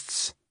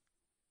pasts.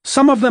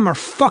 Some of them are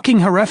fucking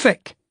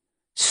horrific.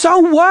 So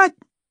what?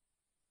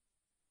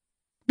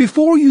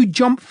 Before you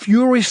jump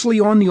furiously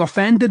on the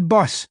offended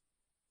bus,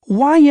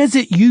 why is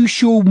it you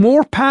show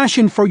more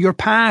passion for your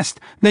past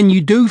than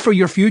you do for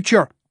your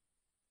future?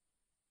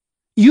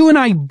 You and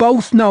I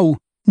both know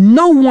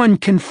no one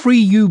can free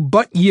you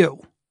but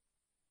you.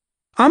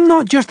 I'm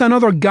not just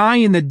another guy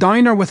in the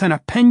diner with an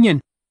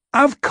opinion.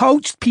 I've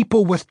coached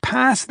people with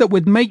pasts that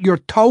would make your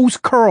toes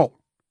curl.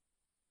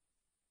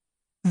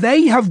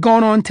 They have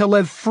gone on to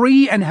live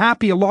free and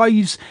happy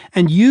lives,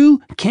 and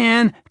you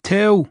can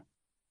too.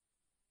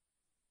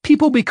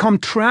 People become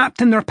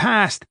trapped in their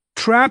past,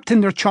 trapped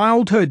in their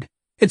childhood.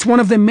 It's one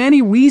of the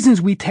many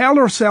reasons we tell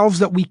ourselves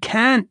that we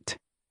can't.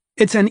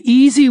 It's an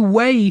easy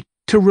way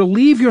to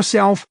relieve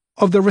yourself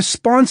of the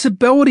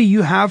responsibility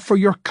you have for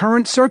your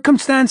current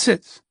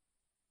circumstances.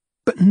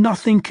 But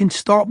nothing can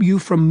stop you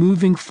from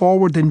moving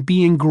forward and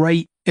being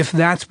great if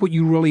that's what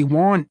you really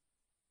want.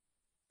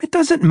 It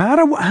doesn't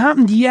matter what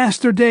happened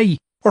yesterday,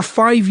 or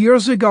 5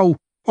 years ago,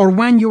 or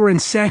when you were in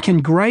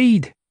second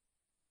grade.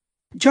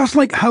 Just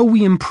like how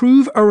we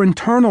improve our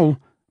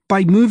internal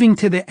by moving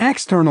to the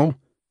external,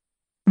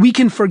 we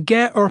can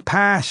forget our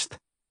past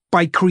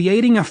by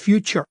creating a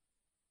future,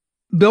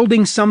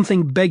 building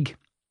something big,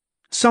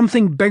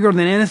 something bigger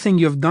than anything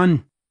you've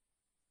done.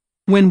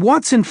 When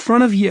what's in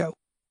front of you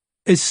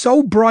is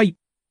so bright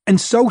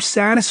and so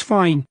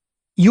satisfying,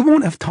 you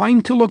won't have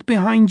time to look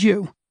behind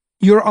you.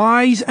 Your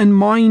eyes and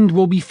mind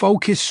will be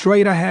focused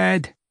straight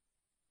ahead.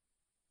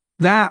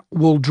 That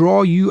will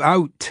draw you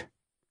out.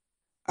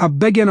 A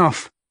big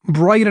enough,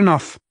 bright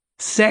enough,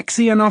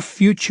 sexy enough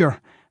future.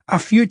 A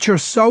future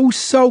so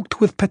soaked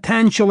with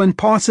potential and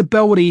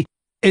possibility,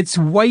 its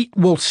weight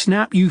will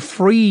snap you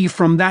free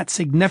from that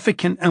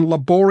significant and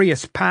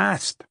laborious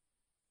past.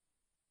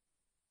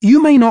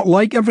 You may not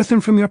like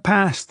everything from your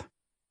past,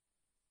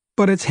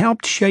 but it's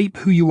helped shape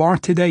who you are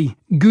today,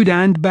 good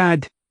and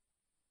bad.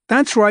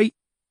 That's right.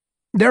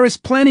 There is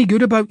plenty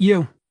good about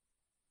you.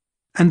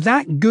 And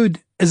that good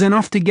is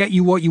enough to get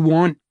you what you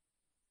want.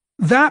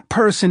 That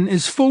person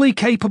is fully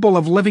capable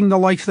of living the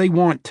life they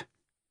want.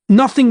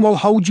 Nothing will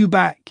hold you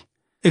back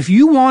if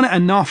you want it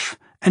enough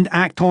and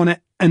act on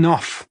it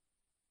enough.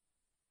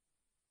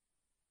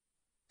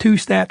 2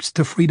 steps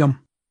to freedom.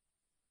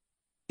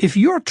 If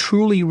you're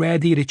truly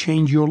ready to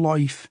change your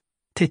life,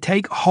 to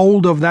take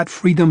hold of that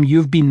freedom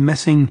you've been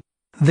missing,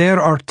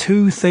 there are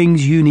 2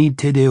 things you need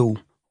to do.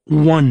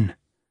 1.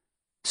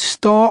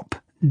 Stop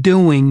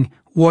doing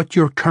what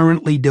you're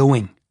currently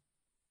doing.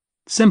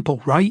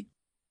 Simple, right?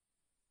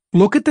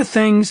 Look at the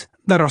things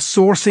that are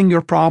sourcing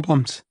your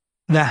problems,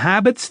 the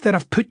habits that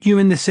have put you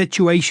in the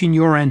situation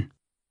you're in.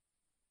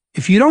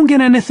 If you don't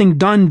get anything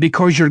done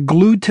because you're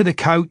glued to the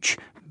couch,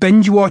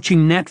 binge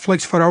watching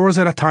Netflix for hours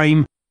at a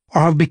time,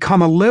 or have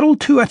become a little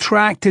too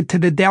attracted to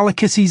the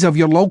delicacies of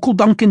your local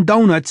Dunkin'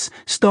 Donuts,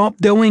 stop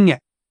doing it.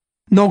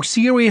 No,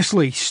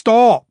 seriously,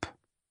 stop.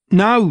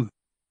 Now.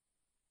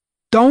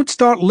 Don't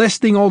start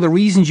listing all the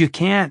reasons you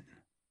can't.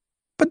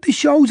 But the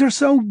shows are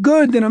so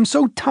good and I'm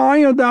so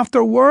tired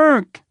after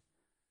work.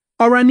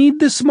 Or I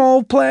need the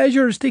small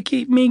pleasures to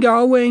keep me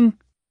going.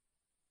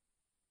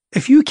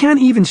 If you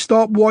can't even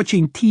stop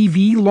watching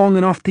TV long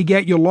enough to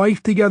get your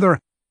life together,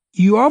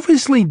 you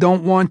obviously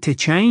don't want to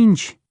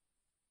change.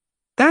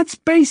 That's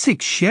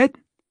basic shit.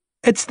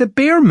 It's the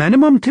bare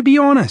minimum, to be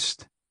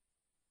honest.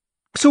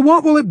 So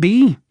what will it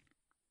be?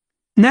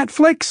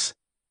 Netflix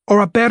or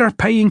a better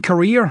paying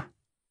career?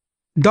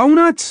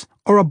 Donuts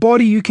or a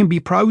body you can be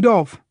proud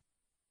of?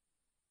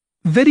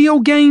 Video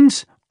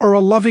games or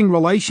a loving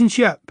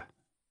relationship?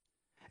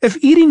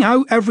 If eating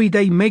out every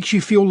day makes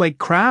you feel like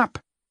crap,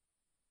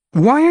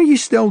 why are you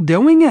still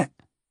doing it?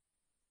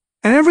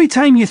 And every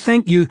time you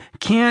think you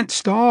can't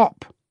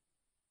stop,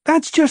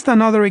 that's just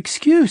another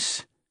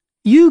excuse.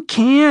 You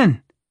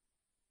can.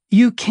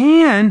 You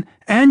can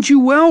and you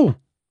will.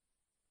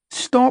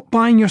 Stop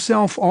buying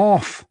yourself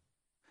off.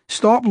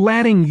 Stop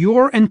letting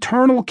your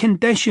internal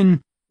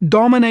condition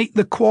dominate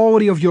the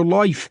quality of your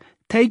life.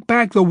 Take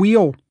back the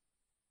wheel.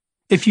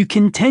 If you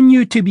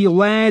continue to be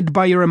led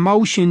by your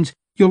emotions,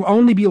 you'll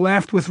only be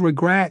left with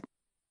regret.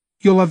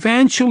 You'll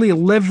eventually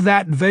live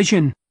that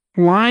vision,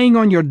 lying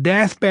on your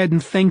deathbed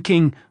and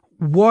thinking,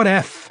 what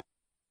if?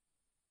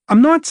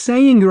 I'm not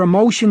saying your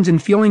emotions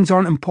and feelings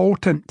aren't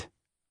important.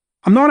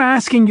 I'm not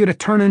asking you to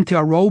turn into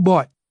a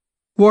robot.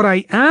 What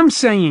I am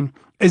saying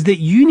is that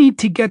you need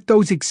to get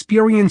those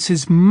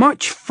experiences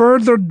much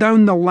further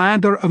down the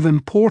ladder of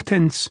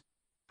importance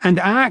and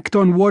act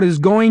on what is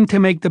going to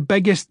make the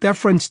biggest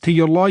difference to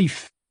your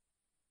life.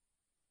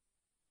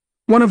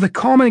 One of the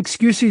common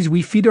excuses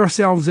we feed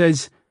ourselves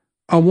is,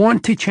 I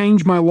want to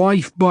change my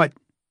life, but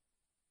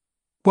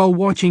while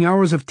watching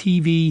hours of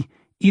TV,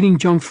 eating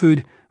junk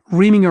food,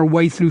 reaming our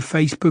way through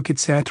Facebook,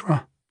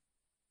 etc.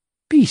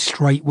 Be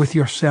straight with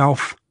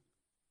yourself.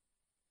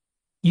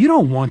 You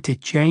don't want to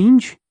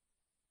change.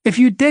 If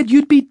you did,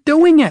 you'd be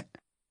doing it.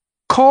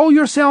 Call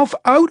yourself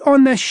out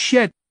on this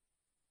shit.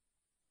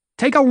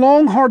 Take a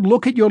long, hard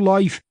look at your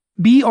life.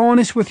 Be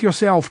honest with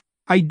yourself.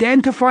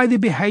 Identify the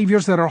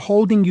behaviors that are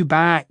holding you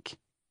back.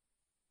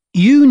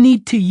 You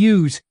need to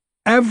use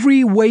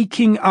every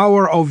waking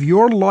hour of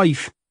your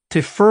life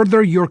to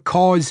further your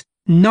cause.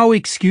 No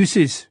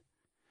excuses.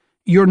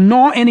 You're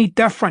not any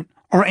different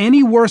or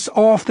any worse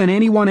off than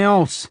anyone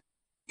else.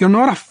 You're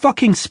not a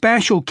fucking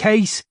special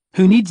case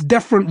who needs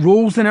different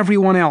rules than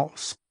everyone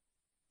else.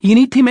 You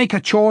need to make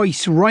a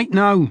choice right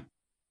now.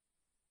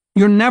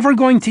 You're never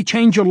going to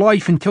change your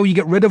life until you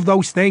get rid of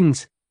those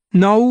things.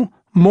 No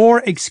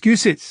more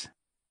excuses.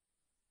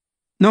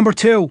 Number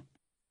 2,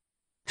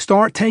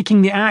 start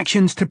taking the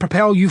actions to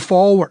propel you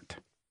forward.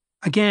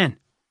 Again,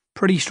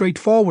 pretty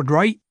straightforward,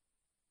 right?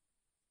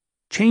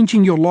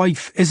 Changing your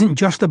life isn't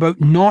just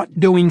about not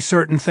doing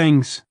certain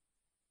things.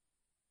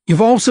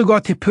 You've also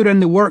got to put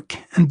in the work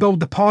and build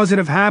the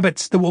positive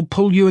habits that will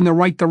pull you in the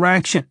right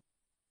direction.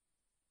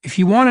 If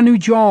you want a new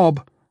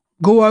job,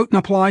 go out and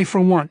apply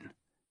for one.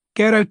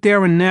 Get out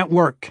there and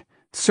network.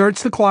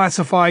 Search the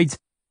classifieds,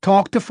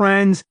 talk to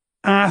friends,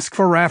 ask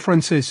for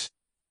references.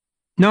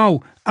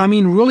 No, I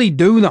mean really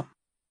do them.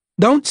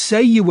 Don't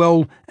say you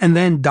will and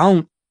then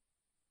don't.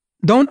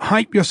 Don't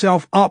hype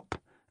yourself up,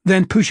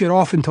 then push it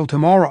off until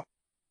tomorrow.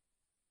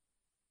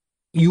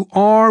 You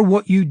are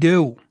what you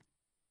do,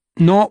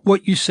 not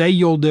what you say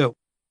you'll do.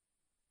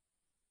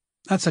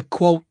 That's a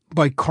quote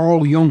by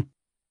Carl Jung.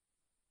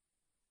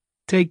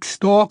 Take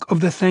stock of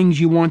the things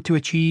you want to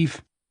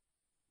achieve.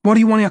 What do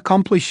you want to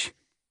accomplish?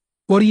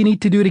 What do you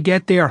need to do to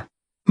get there?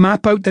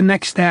 Map out the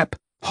next step.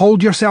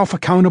 Hold yourself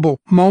accountable,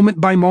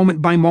 moment by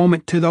moment by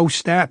moment, to those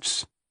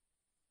steps.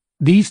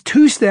 These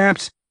 2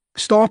 steps,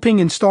 stopping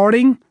and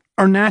starting,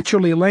 are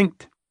naturally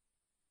linked.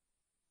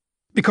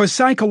 Because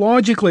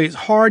psychologically, it's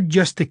hard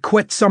just to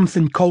quit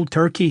something cold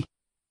turkey,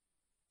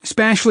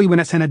 especially when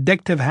it's an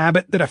addictive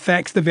habit that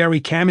affects the very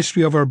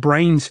chemistry of our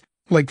brains,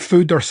 like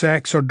food or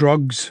sex or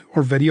drugs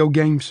or video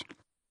games.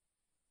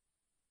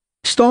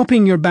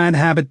 Stopping your bad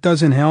habit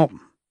doesn't help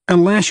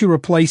unless you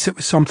replace it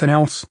with something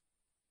else.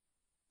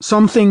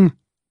 Something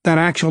that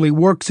actually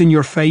works in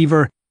your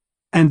favor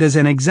and is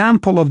an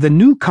example of the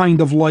new kind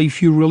of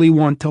life you really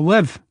want to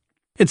live.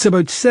 It's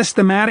about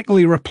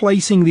systematically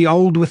replacing the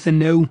old with the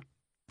new,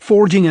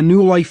 forging a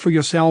new life for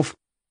yourself,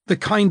 the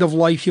kind of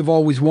life you've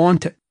always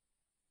wanted.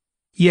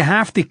 You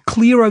have to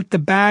clear out the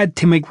bad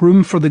to make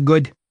room for the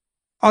good.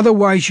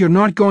 Otherwise, you're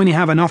not going to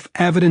have enough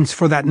evidence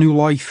for that new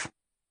life.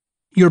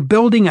 You're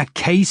building a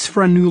case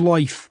for a new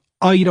life,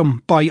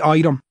 item by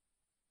item.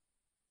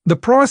 The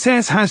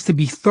process has to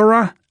be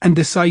thorough and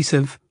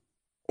decisive,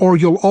 or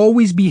you'll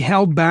always be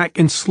held back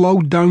and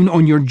slowed down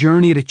on your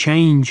journey to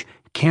change,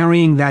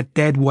 carrying that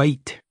dead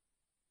weight.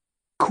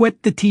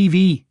 Quit the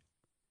TV,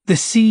 the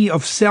sea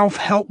of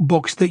self-help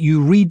books that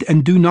you read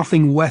and do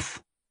nothing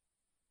with.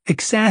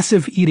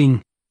 Excessive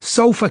eating,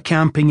 sofa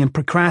camping, and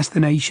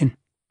procrastination.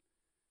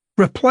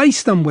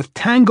 Replace them with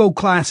tango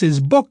classes,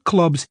 book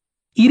clubs,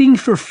 eating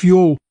for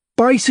fuel,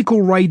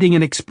 bicycle riding,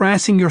 and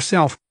expressing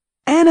yourself.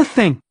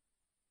 Anything.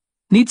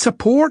 Need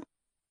support?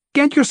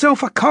 Get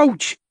yourself a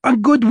coach, a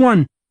good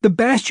one, the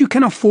best you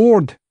can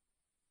afford.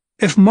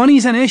 If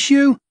money's an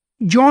issue,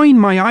 join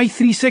my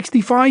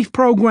I365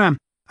 program,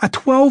 a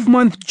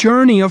 12-month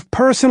journey of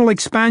personal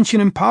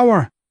expansion and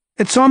power.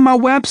 It's on my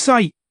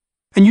website,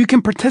 and you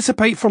can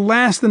participate for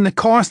less than the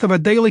cost of a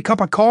daily cup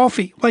of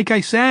coffee, like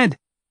I said.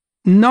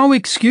 No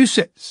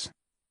excuses.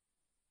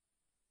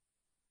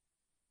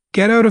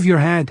 Get out of your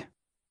head.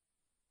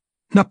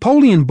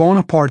 Napoleon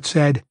Bonaparte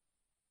said,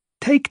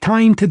 "Take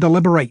time to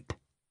deliberate,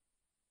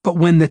 but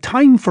when the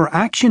time for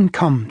action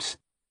comes,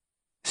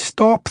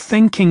 stop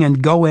thinking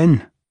and go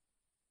in."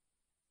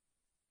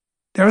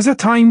 There's a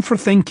time for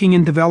thinking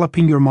and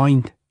developing your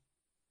mind,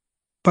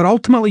 but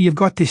ultimately you've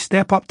got to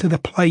step up to the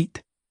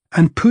plate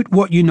and put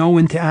what you know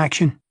into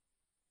action.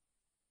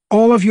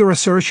 All of your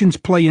assertions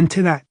play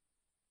into that.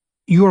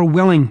 You are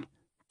willing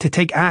to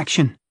take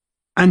action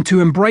and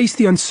to embrace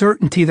the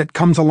uncertainty that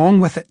comes along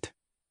with it.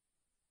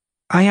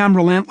 I am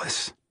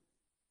relentless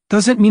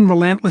doesn't mean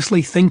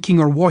relentlessly thinking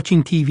or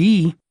watching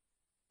TV.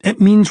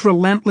 It means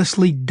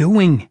relentlessly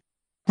doing,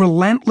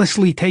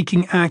 relentlessly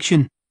taking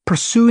action,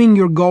 pursuing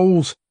your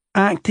goals,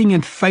 acting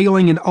and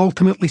failing and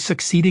ultimately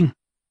succeeding.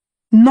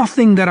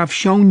 Nothing that I've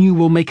shown you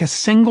will make a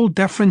single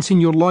difference in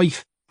your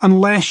life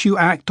unless you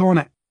act on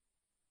it.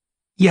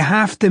 You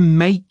have to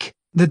make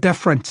the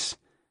difference.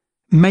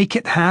 Make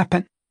it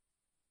happen.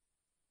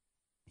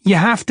 You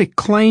have to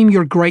claim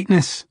your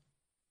greatness.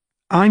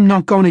 I'm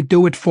not going to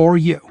do it for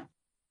you.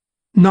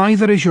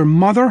 Neither is your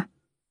mother,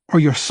 or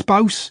your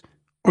spouse,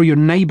 or your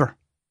neighbour.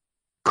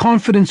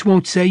 Confidence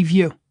won't save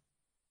you.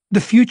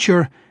 The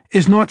future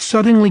is not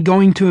suddenly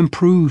going to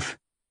improve.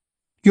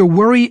 Your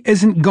worry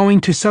isn't going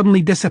to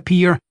suddenly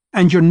disappear,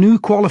 and your new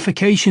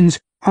qualifications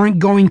aren't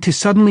going to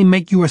suddenly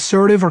make you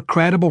assertive or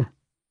credible.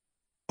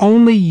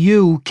 Only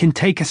you can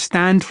take a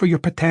stand for your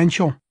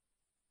potential.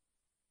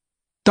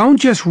 Don't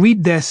just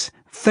read this,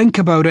 think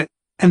about it,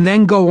 and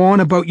then go on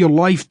about your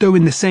life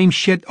doing the same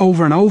shit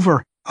over and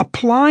over.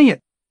 Apply it.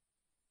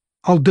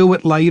 I'll do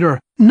it later.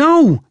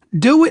 No,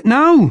 do it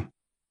now.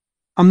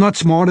 I'm not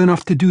smart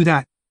enough to do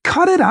that.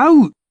 Cut it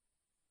out.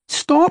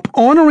 Stop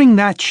honoring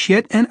that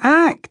shit and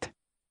act.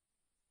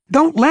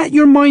 Don't let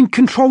your mind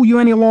control you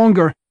any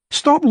longer.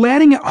 Stop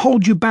letting it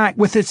hold you back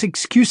with its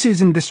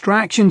excuses and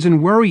distractions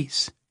and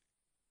worries.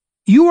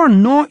 You are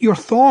not your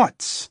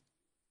thoughts.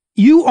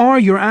 You are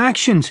your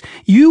actions.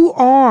 You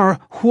are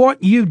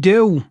what you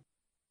do.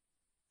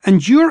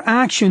 And your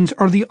actions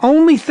are the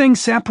only thing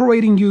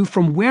separating you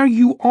from where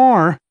you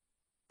are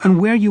and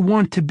where you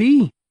want to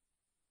be.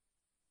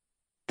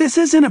 This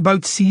isn't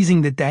about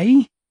seizing the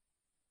day.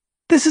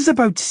 This is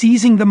about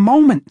seizing the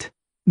moment,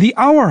 the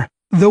hour,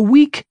 the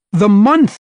week, the month,